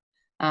Pope,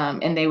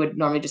 and they would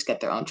normally just get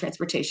their own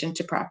transportation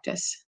to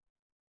practice.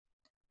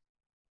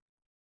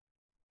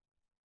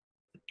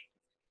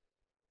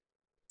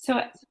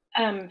 So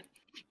I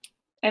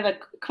have a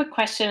quick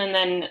question and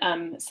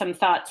then some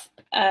thoughts.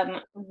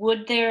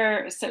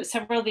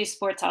 Several of these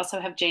sports also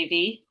have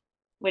JV,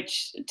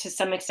 which to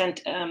some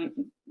extent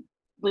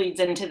bleeds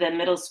into the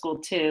middle school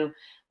too.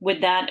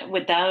 Would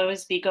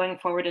those be going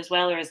forward as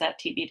well, or is that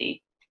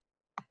TBD?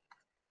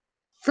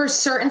 For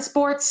certain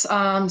sports,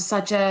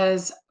 such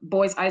as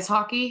boys ice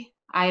hockey,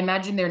 I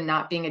imagine there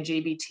not being a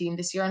JV team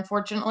this year,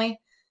 unfortunately.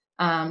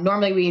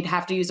 Normally, we'd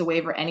have to use a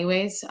waiver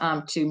anyways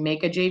to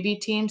make a JV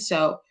team.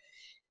 So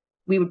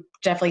we would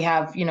definitely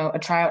have, a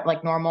tryout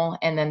like normal,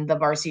 and then the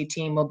varsity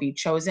team will be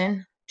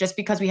chosen just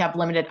because we have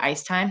limited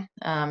ice time.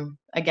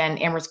 Again,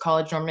 Amherst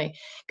College normally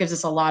gives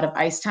us a lot of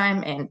ice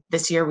time, and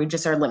this year we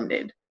just are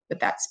limited with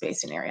that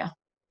space and area.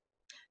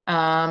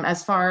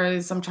 As far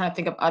as I'm trying to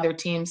think of other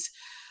teams,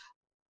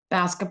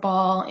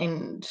 basketball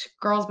and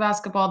girls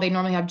basketball, they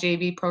normally have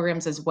JV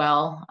programs as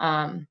well.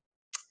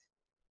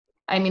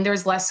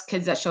 There's less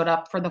kids that showed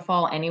up for the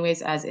fall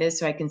anyways, as is,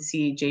 so I can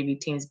see JV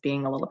teams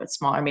being a little bit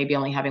smaller, maybe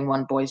only having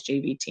one boys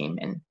JV team,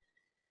 and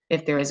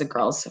if there is a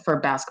girls for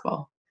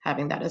basketball,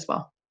 having that as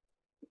well.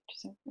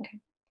 Okay.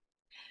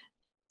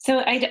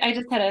 So I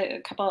just had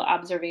a couple of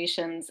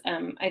observations.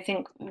 I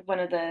think one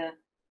of the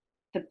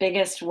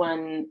biggest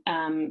one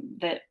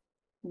that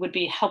would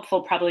be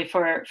helpful probably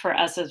for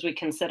us as we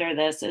consider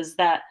this is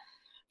that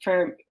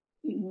for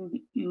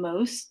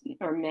most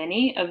or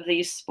many of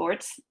these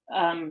sports,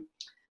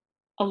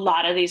 a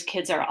lot of these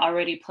kids are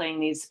already playing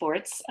these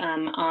sports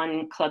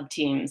on club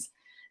teams,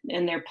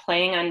 and they're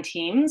playing on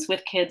teams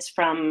with kids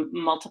from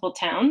multiple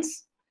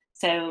towns.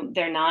 So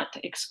they're not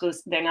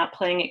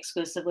playing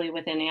exclusively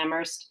within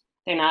Amherst.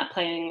 They're not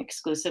playing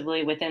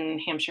exclusively within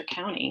Hampshire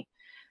County,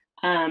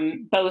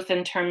 both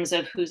in terms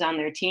of who's on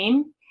their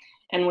team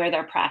and where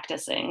they're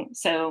practicing.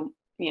 So,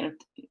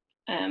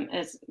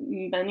 as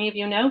many of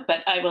you know, but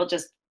I will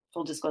just,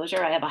 full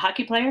disclosure, I have a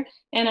hockey player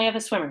and I have a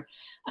swimmer.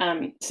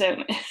 So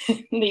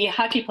the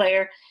hockey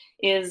player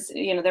is,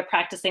 they're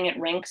practicing at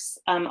rinks.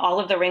 All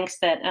of the rinks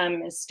that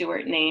Ms.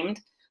 Stewart named,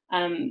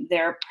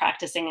 they're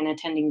practicing and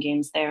attending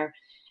games there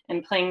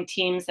and playing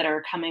teams that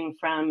are coming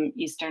from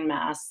Eastern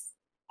Mass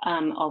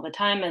all the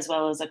time, as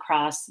well as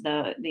across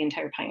the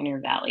entire Pioneer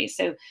Valley.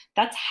 So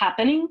that's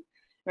happening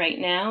right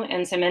now.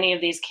 And so many of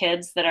these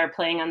kids that are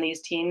playing on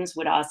these teams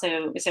would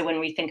also, so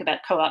when we think about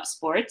co-op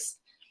sports,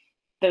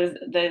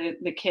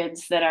 the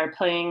kids that are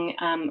playing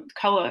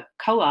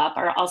co-op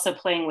are also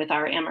playing with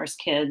our Amherst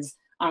kids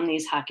on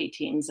these hockey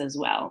teams as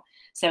well.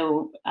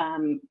 So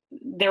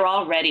they're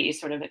already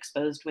sort of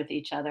exposed with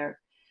each other.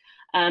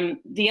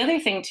 The other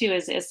thing too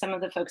is some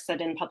of the folks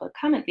said in public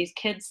comment, these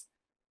kids,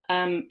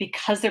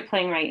 because they're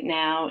playing right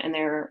now and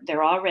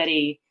they're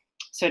already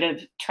sort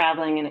of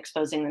traveling and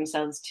exposing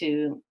themselves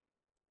to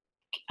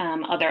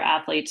other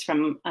athletes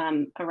from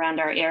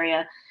around our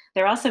area,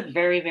 they're also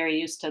very, very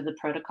used to the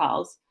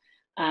protocols,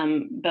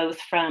 both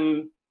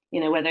from,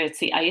 whether it's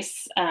the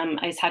ice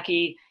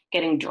hockey,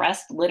 getting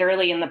dressed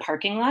literally in the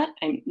parking lot,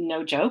 and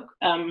no joke.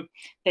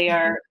 They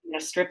are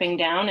stripping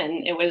down,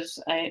 and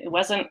it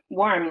wasn't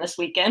warm this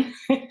weekend,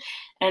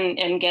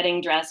 and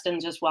getting dressed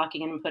and just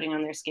walking in and putting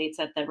on their skates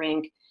at the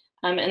rink.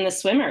 And the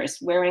swimmers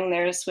wearing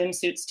their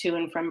swimsuits to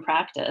and from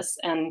practice,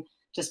 and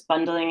just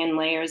bundling in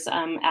layers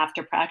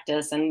after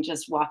practice and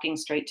just walking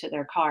straight to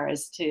their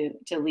cars to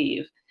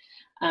leave.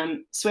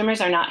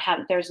 Swimmers are not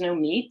there's no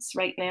meets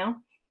right now,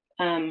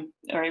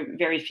 or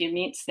very few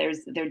meets.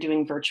 They're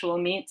doing virtual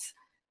meets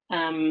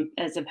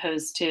as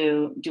opposed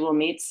to dual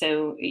meets.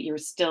 So you're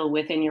still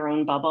within your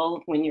own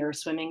bubble when you're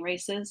swimming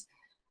races.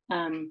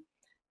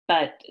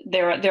 But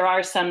there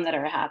are some that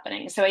are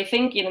happening. So I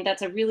think,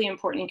 that's a really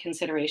important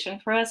consideration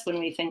for us when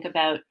we think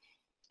about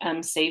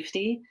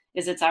safety,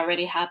 is it's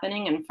already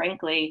happening. And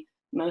frankly,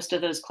 most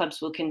of those clubs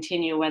will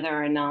continue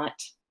whether or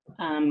not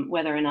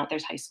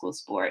there's high school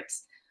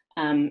sports.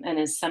 And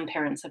as some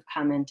parents have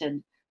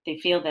commented, they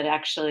feel that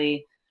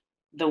actually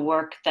the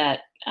work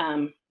that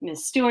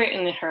Ms. Stewart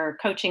and her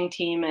coaching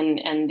team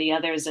and the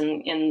others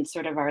in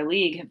sort of our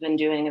league have been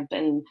doing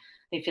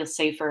they feel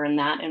safer in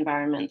that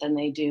environment than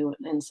they do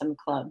in some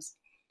clubs.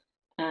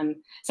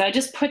 So I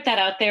just put that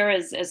out there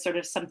as sort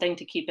of something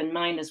to keep in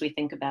mind as we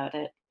think about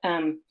it.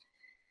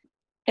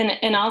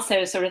 And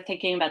also sort of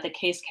thinking about the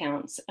case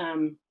counts.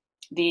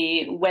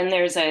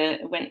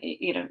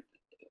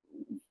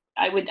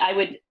 I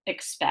would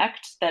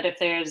expect that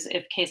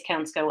if case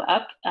counts go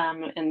up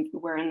and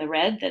we're in the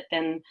red, that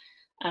then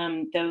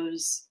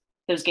those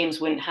games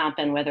wouldn't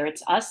happen, whether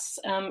it's us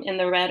in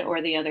the red or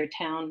the other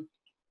town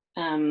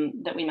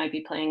that we might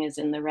be playing is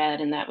in the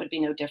red, and that would be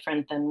no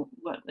different than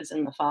what was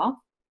in the fall.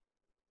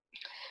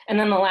 And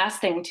then the last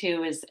thing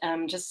too is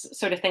just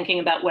sort of thinking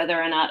about whether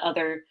or not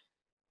other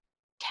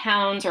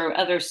towns or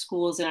other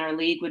schools in our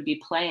league would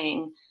be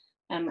playing.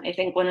 I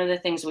think one of the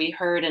things we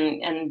heard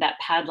and that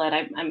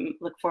Padlet, I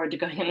look forward to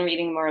going and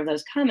reading more of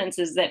those comments,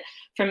 is that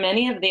for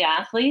many of the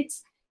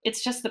athletes,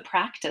 it's just the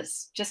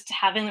practice, just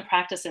having the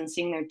practice and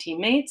seeing their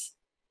teammates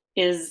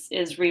is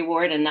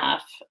reward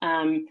enough.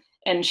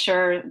 And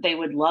sure, they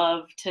would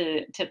love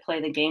to play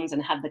the games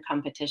and have the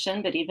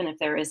competition, but even if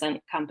there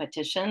isn't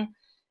competition,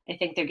 I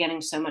think they're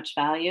getting so much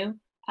value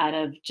out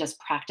of just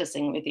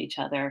practicing with each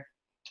other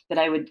that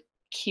I would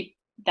keep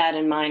that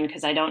in mind,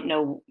 because I don't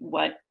know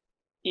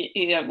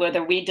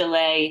whether we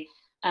delay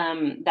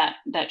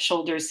that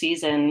shoulder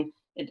season.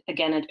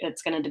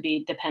 It's going to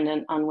be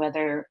dependent on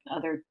whether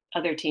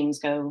other teams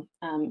go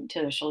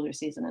to the shoulder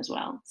season as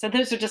well. So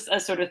those are just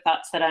sort of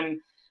thoughts that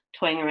I'm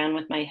toying around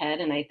with my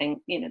head, and I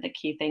think the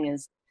key thing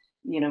is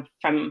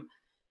from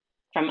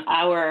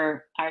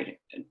our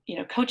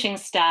coaching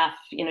staff,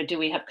 do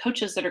we have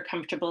coaches that are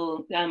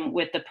comfortable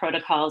with the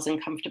protocols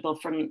and comfortable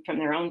from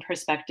their own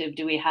perspective?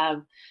 Do we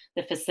have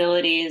the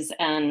facilities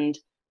and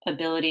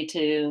ability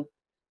to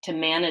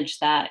manage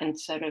that and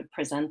sort of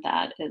present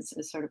that is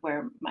sort of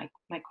where my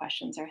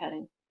questions are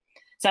heading.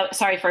 So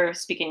sorry for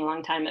speaking a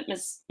long time, but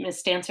Ms.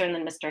 Stancer and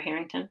then Mr.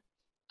 Harrington.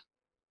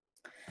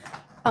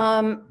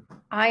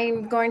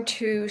 I'm going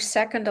to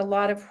second a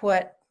lot of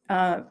what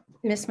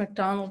Ms.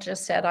 McDonald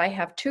just said. I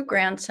have two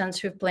grandsons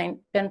who've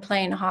been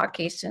playing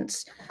hockey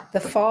since the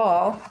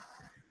fall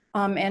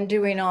and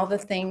doing all the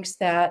things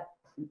that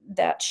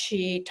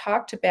she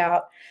talked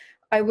about.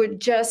 I would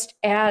just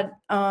add,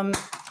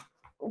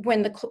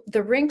 when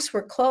the rinks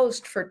were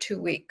closed for 2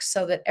 weeks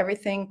so that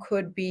everything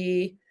could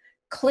be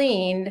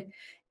cleaned,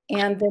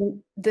 and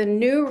then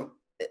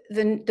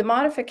the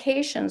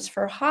modifications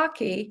for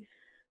hockey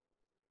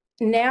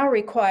now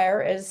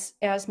require, as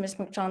Ms.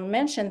 McDonald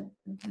mentioned,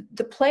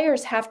 the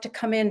players have to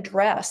come in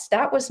dressed.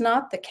 That was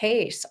not the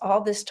case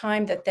all this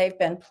time that they've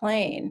been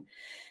playing.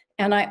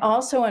 And I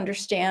also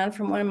understand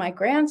from one of my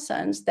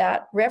grandsons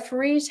that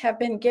referees have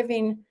been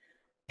giving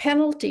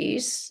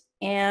penalties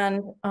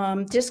and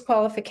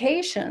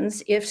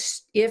disqualifications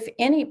if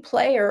any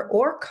player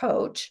or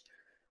coach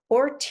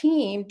or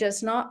team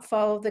does not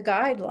follow the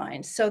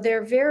guidelines. So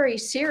they're very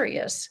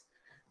serious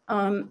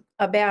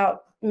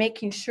about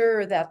making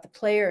sure that the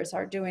players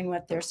are doing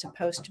what they're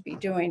supposed to be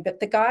doing. But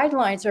the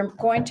guidelines are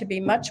going to be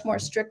much more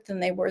strict than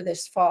they were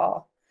this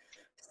fall.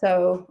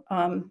 So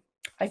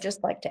I'd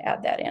just like to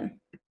add that in.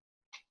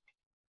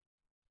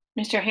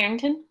 Mr.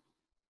 Harrington?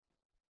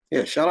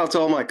 Yeah, shout out to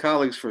all my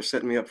colleagues for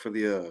setting me up for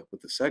the with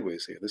the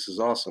segues here. This is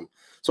awesome.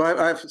 So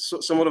I have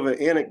somewhat of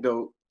an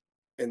anecdote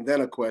and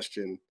then a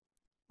question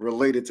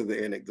related to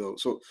the anecdote.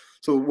 So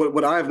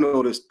what I've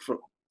noticed from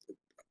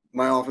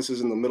my office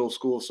is in the middle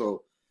school,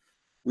 so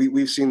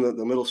we've seen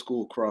the middle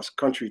school cross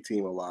country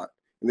team a lot,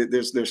 and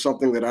there's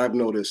something that I've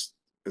noticed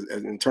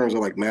in terms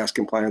of like mask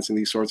compliance and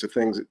these sorts of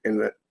things.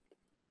 In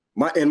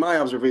my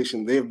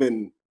observation, they've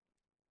been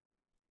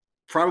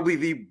probably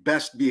the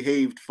best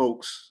behaved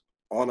folks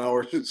on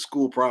our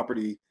school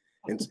property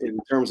in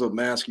terms of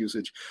mask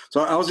usage.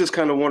 So I was just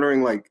kind of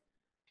wondering, like,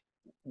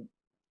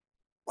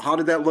 how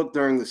did that look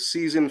during the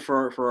season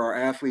for our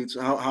athletes?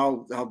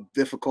 How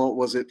difficult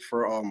was it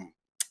for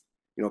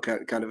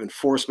kind of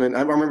enforcement?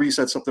 I remember you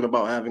said something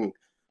about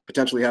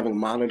potentially having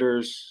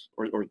monitors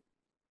or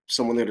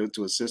someone there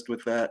to assist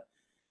with that.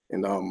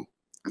 And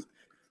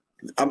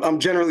I'm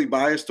generally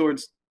biased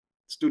towards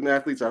student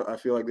athletes. I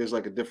feel like there's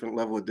like a different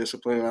level of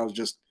discipline, and I was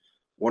just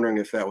wondering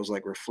if that was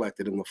like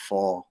reflected in the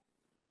fall,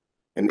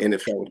 and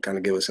if that would kind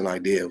of give us an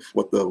idea of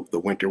what the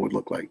winter would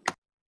look like.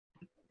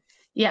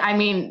 Yeah, I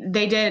mean,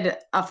 they did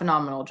a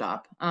phenomenal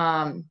job.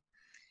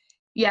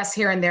 Yes,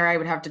 here and there, I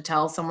would have to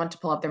tell someone to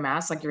pull up their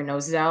mask, like your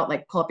nose is out,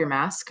 like pull up your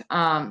mask.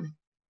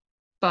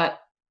 But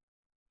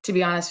to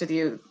be honest with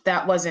you,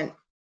 that wasn't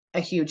a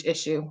huge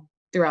issue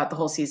throughout the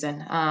whole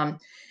season.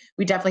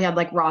 We definitely had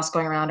like Ross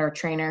going around, our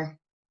trainer,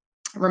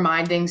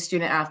 reminding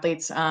student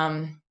athletes.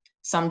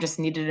 Some just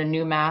needed a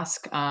new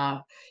mask.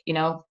 You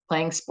know,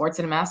 playing sports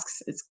in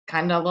masks, it's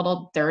kind of a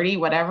little dirty,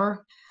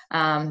 whatever.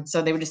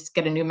 So they would just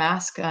get a new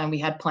mask. We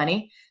had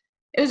plenty.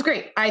 It was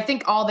great. I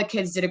think all the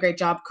kids did a great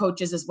job.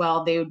 Coaches as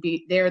well.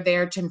 They're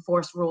there to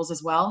enforce rules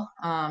as well.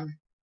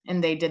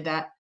 And they did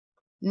that.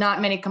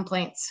 Not many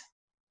complaints.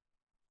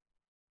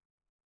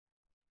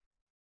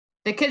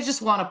 The kids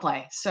just want to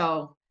play.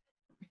 So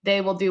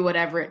they will do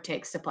whatever it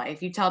takes to play.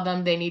 If you tell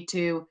them they need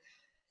to,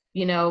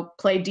 you know,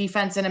 play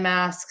defense in a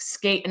mask,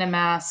 skate in a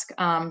mask.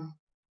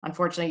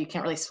 Unfortunately, you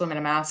can't really swim in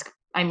a mask.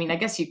 I mean, I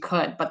guess you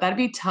could, but that'd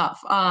be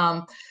tough.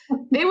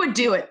 They would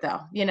do it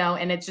though, you know,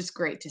 and it's just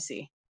great to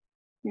see.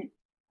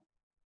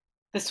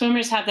 The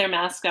swimmers have their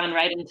mask on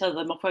right until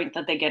the point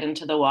that they get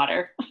into the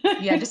water.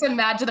 Yeah, just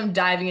imagine them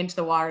diving into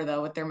the water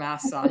though with their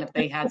masks on if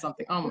they had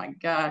something. Oh my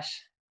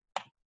gosh.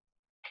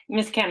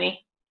 Miss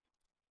Kenny.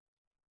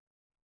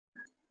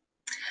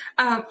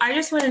 I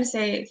just wanted to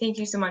say thank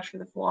you so much for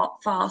the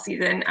fall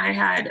season. I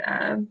had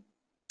a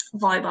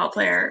volleyball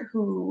player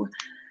who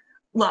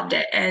loved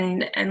it,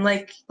 and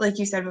like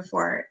you said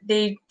before,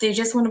 they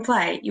just want to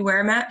play. You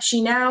wear a mask.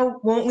 She now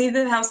won't leave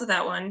the house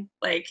without one.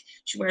 Like,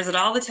 she wears it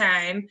all the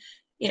time.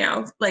 You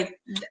know, like,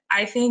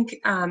 I think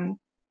the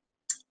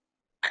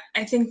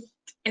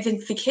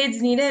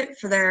kids need it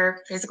for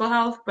their physical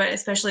health, but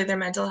especially their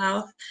mental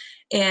health,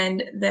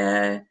 and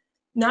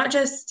not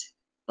just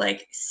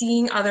like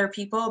seeing other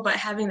people, but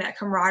having that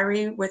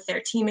camaraderie with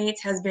their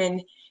teammates has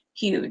been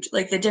huge.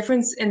 Like, the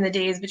difference in the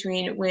days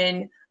between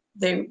when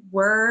they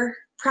were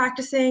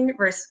practicing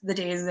versus the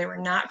days they were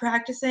not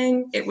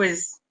practicing, it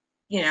was,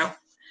 you know,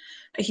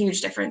 a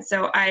huge difference.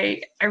 So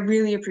I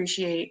really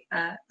appreciate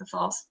the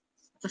fall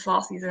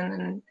season,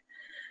 and I'm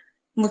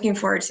looking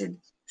forward to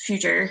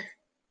future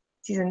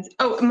seasons.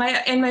 Oh,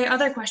 my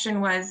other question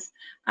was,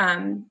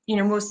 you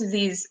know, most of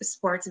these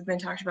sports have been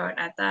talked about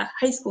at the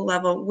high school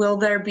level. Will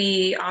there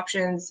be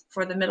options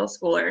for the middle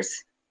schoolers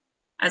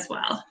as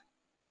well?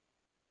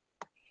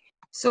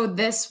 So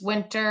this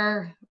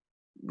winter,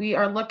 we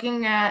are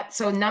looking at,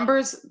 so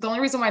numbers, the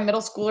only reason why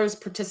middle schoolers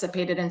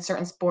participated in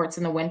certain sports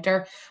in the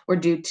winter were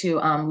due to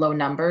low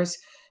numbers.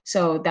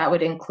 So that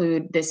would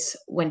include this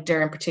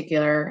winter in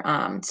particular,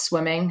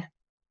 swimming.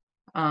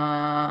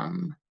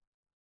 And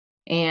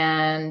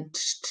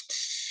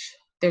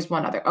there's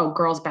one other,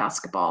 girls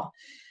basketball.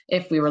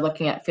 If we were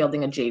looking at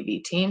fielding a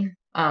JV team,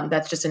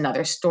 that's just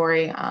another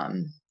story,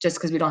 just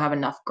because we don't have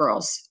enough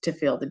girls to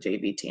field the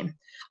JV team.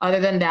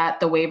 Other than that,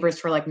 the waivers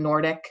for like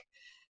Nordic,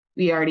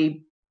 we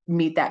already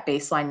meet that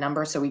baseline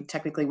number, so we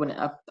technically wouldn't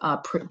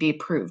be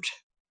approved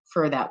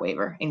for that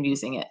waiver in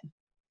using it.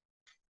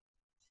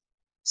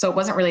 So it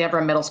wasn't really ever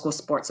a middle school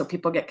sport, so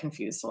people get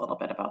confused a little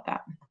bit about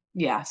that.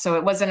 Yeah, so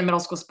it wasn't a middle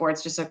school sport,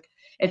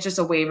 it's just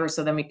a waiver,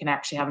 so then we can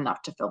actually have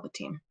enough to fill the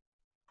team.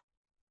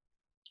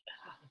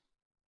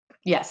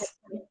 Yes.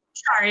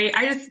 Sorry,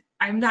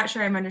 I'm not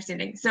sure I'm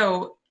understanding.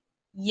 So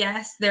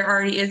yes, there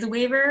already is a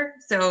waiver.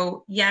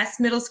 So yes,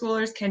 middle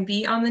schoolers can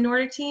be on the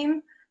Nordic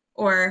team,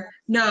 or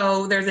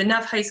no, there's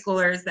enough high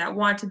schoolers that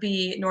want to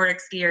be Nordic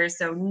skiers,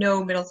 so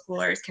no middle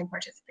schoolers can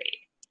participate.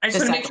 I just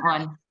want to make sure.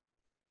 One.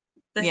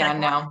 Yeah,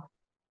 no.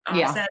 Oh,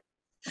 yeah.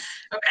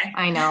 Okay.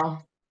 I know.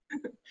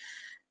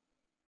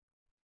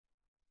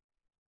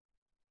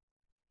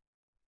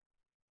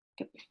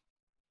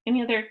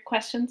 Any other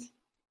questions?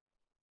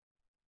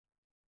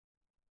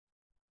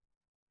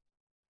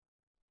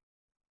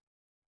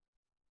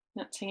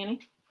 Not seeing any.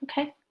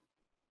 Okay.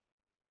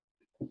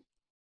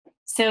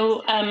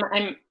 So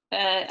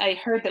I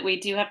heard that we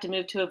do have to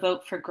move to a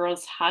vote for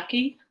girls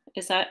hockey.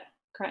 Is that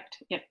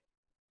correct? Yep.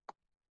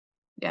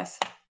 Yes.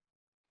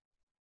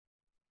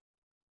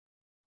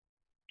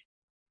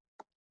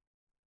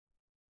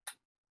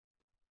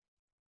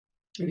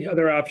 The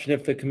other option,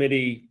 if the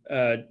committee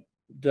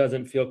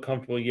doesn't feel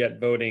comfortable yet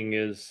voting,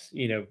 is,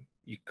 you know,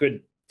 you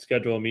could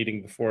schedule a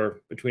meeting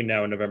between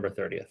now and November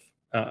 30th.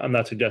 I'm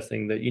not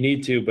suggesting that you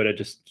need to, but it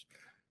just,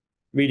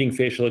 reading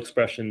facial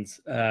expressions,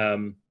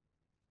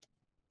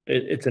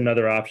 it's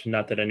another option.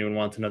 Not that anyone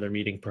wants another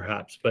meeting,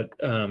 perhaps, but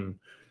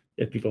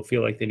if people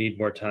feel like they need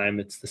more time,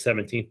 it's the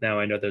 17th now.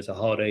 I know there's a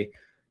holiday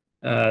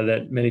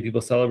that many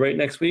people celebrate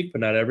next week,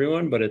 but not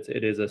everyone. But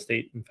it is a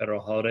state and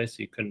federal holiday, so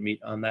you couldn't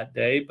meet on that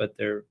day. But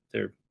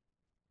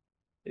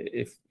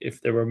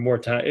if there were more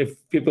time,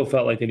 if people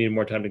felt like they needed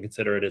more time to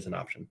consider, it is an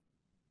option.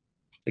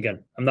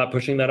 Again, I'm not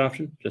pushing that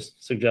option,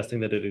 just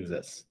suggesting that it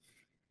exists.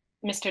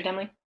 Mr.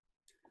 Demling?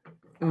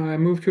 I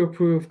move to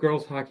approve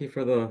girls hockey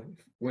for the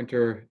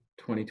winter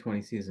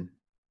 2020 season.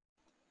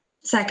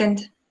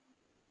 Second.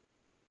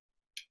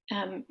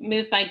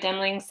 Moved by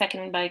Demling,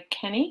 seconded by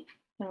Kenny.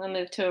 And we'll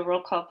move to a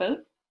roll call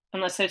vote,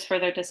 unless there's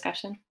further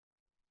discussion.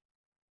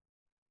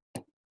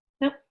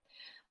 No.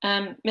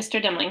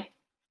 Mr. Demling,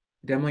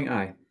 Demling,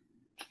 aye.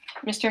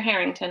 Mr.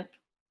 Harrington,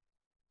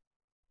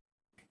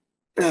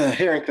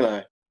 Harrington,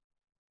 aye.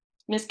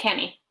 Ms.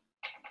 Kenny,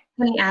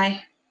 Kenny,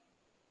 aye.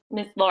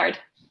 Ms. Lord,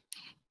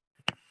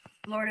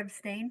 Lord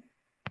abstain.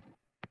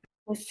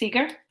 Ms.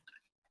 Seeger,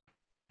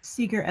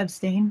 Seeger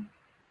abstain.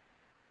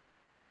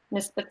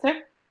 Ms.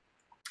 Spitzer,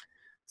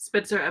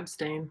 Spitzer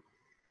abstain.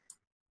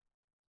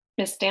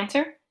 Ms.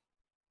 Stancer,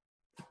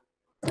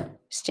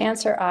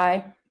 Stancer,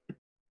 aye.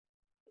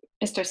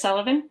 Mr.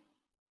 Sullivan,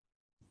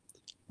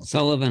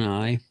 Sullivan,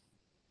 aye.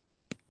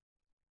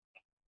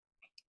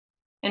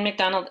 and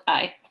McDonald,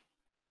 aye.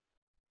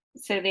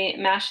 So the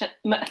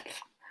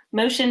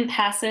motion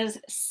passes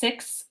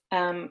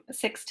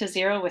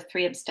 6-0 with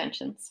 3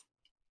 abstentions.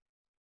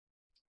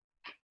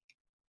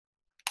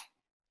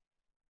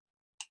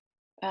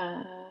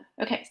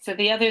 Okay, so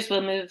the others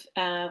will move.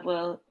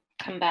 Will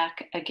come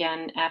back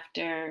again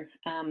after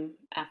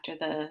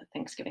the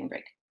Thanksgiving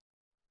break.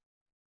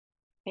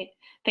 Okay.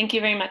 Thank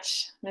you very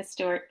much, Ms.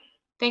 Stewart.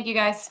 Thank you,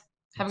 guys.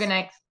 Have a good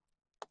night.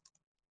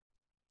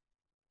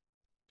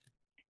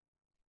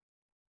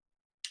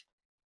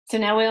 So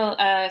now we'll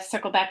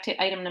circle back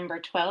to item number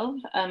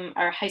 12,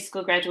 our high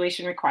school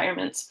graduation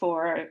requirements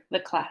for the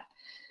class.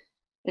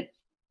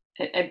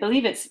 I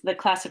believe it's the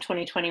class of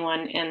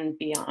 2021 and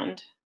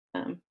beyond.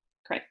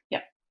 Correct.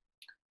 Yep.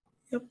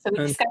 Yep. So we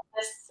discussed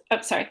this.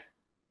 Oh, sorry.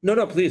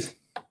 No, please.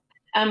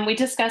 We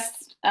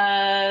discussed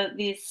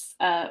these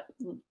at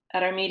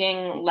our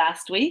meeting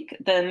last week.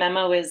 The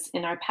memo is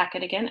in our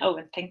packet again. Oh,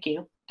 and thank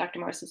you. Dr.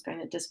 Morris is going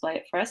to display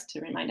it for us to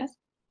remind us.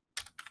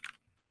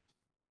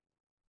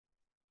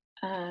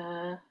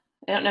 I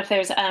don't know if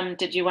there's,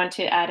 did you want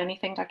to add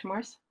anything, Dr.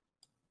 Morris?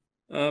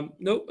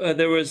 Nope,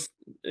 there was,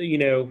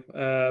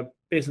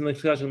 based on the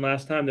discussion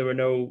last time, there were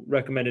no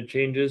recommended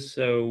changes.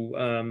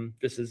 So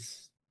this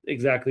is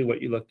exactly what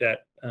you looked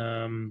at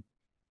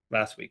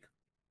last week.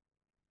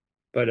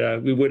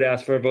 But we would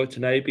ask for a vote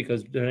tonight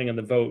because depending on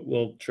the vote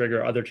will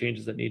trigger other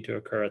changes that need to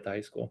occur at the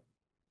high school.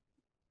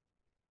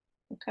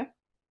 Okay.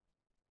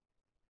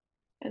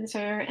 Is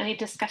there any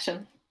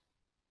discussion?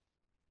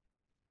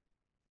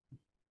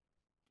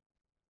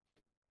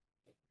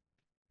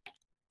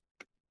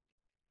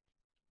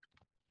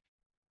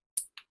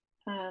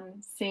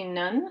 Seeing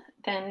none,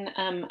 then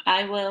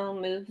I will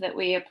move that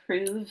we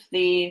approve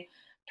the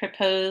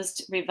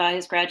proposed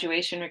revised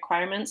graduation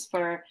requirements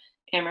for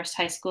Amherst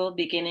High School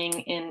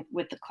beginning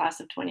with the class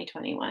of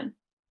 2021.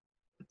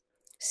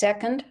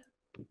 Second.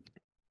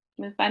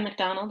 Moved by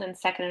McDonald and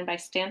seconded by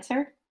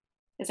Stancer.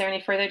 Is there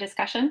any further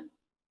discussion?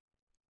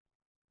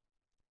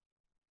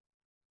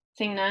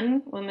 Seeing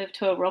none, we'll move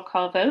to a roll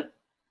call vote.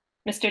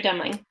 Mr.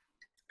 Demling.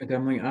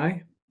 Demling,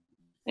 aye.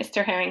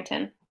 Mr.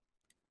 Harrington.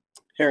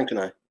 Harrington,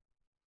 aye.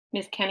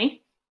 Ms.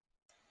 Kenny.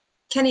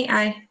 Kenny,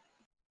 aye.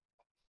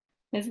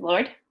 Ms.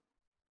 Lord.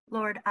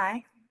 Lord,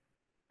 aye.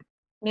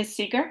 Ms.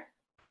 Seeger.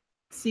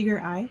 Seeger,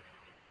 aye.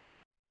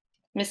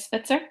 Ms.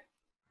 Spitzer.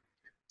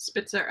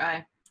 Spitzer,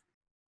 aye.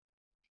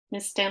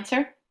 Ms.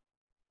 Stancer.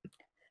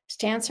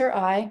 Stancer,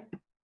 aye.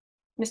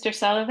 Mr.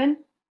 Sullivan.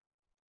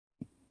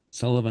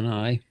 Sullivan,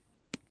 aye.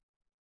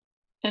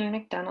 And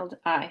McDonald,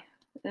 aye.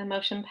 The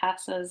motion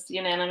passes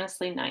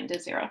unanimously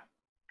 9-0.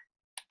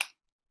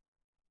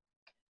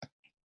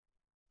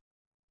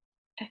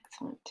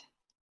 Excellent.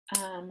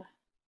 So,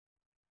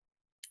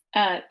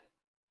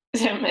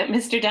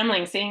 Mr.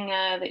 Demling, seeing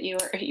that you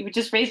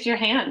just raised your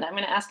hand, I'm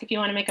going to ask if you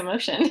want to make a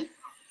motion.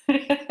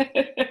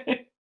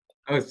 I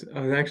was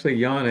actually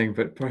yawning,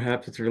 but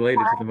perhaps it's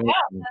related to the motion.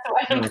 That's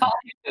why I'm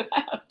calling you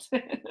out.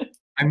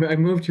 I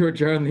moved to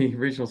adjourn the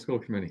regional school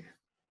committee.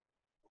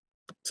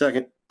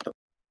 Second.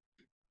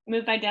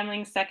 Moved by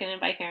Demling, seconded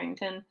by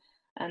Harrington,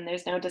 and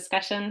there's no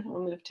discussion.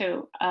 We'll move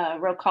to a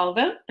roll call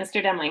vote.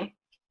 Mr. Demling.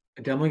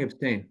 Demling,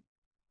 abstain.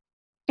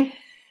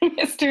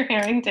 Mr.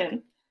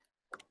 Harrington.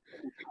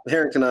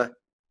 Harrington, aye.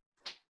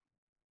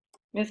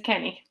 Ms.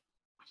 Kenny.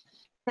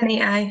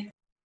 Kenny, aye.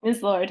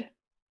 Ms. Lord.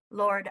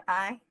 Lord,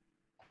 aye.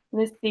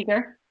 Ms.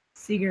 Seeger.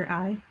 Seeger,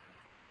 aye.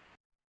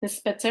 Ms.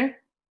 Spitzer.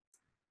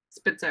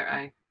 Spitzer,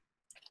 aye.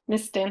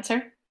 Ms.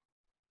 Stancer.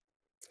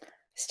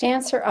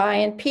 Stancer, aye.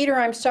 And Peter,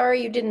 I'm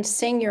sorry you didn't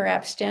sing your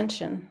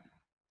abstention.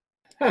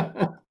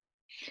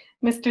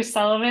 Mr.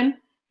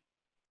 Sullivan.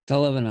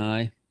 Sullivan,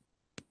 aye.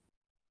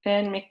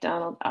 And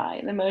McDonald,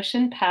 aye. The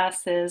motion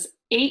passes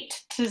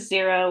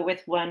 8-0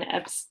 with 1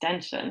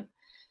 abstention.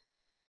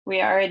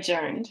 We are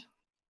adjourned.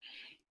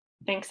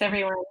 Thanks,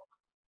 everyone.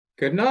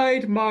 Good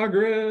night,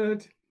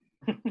 Margaret.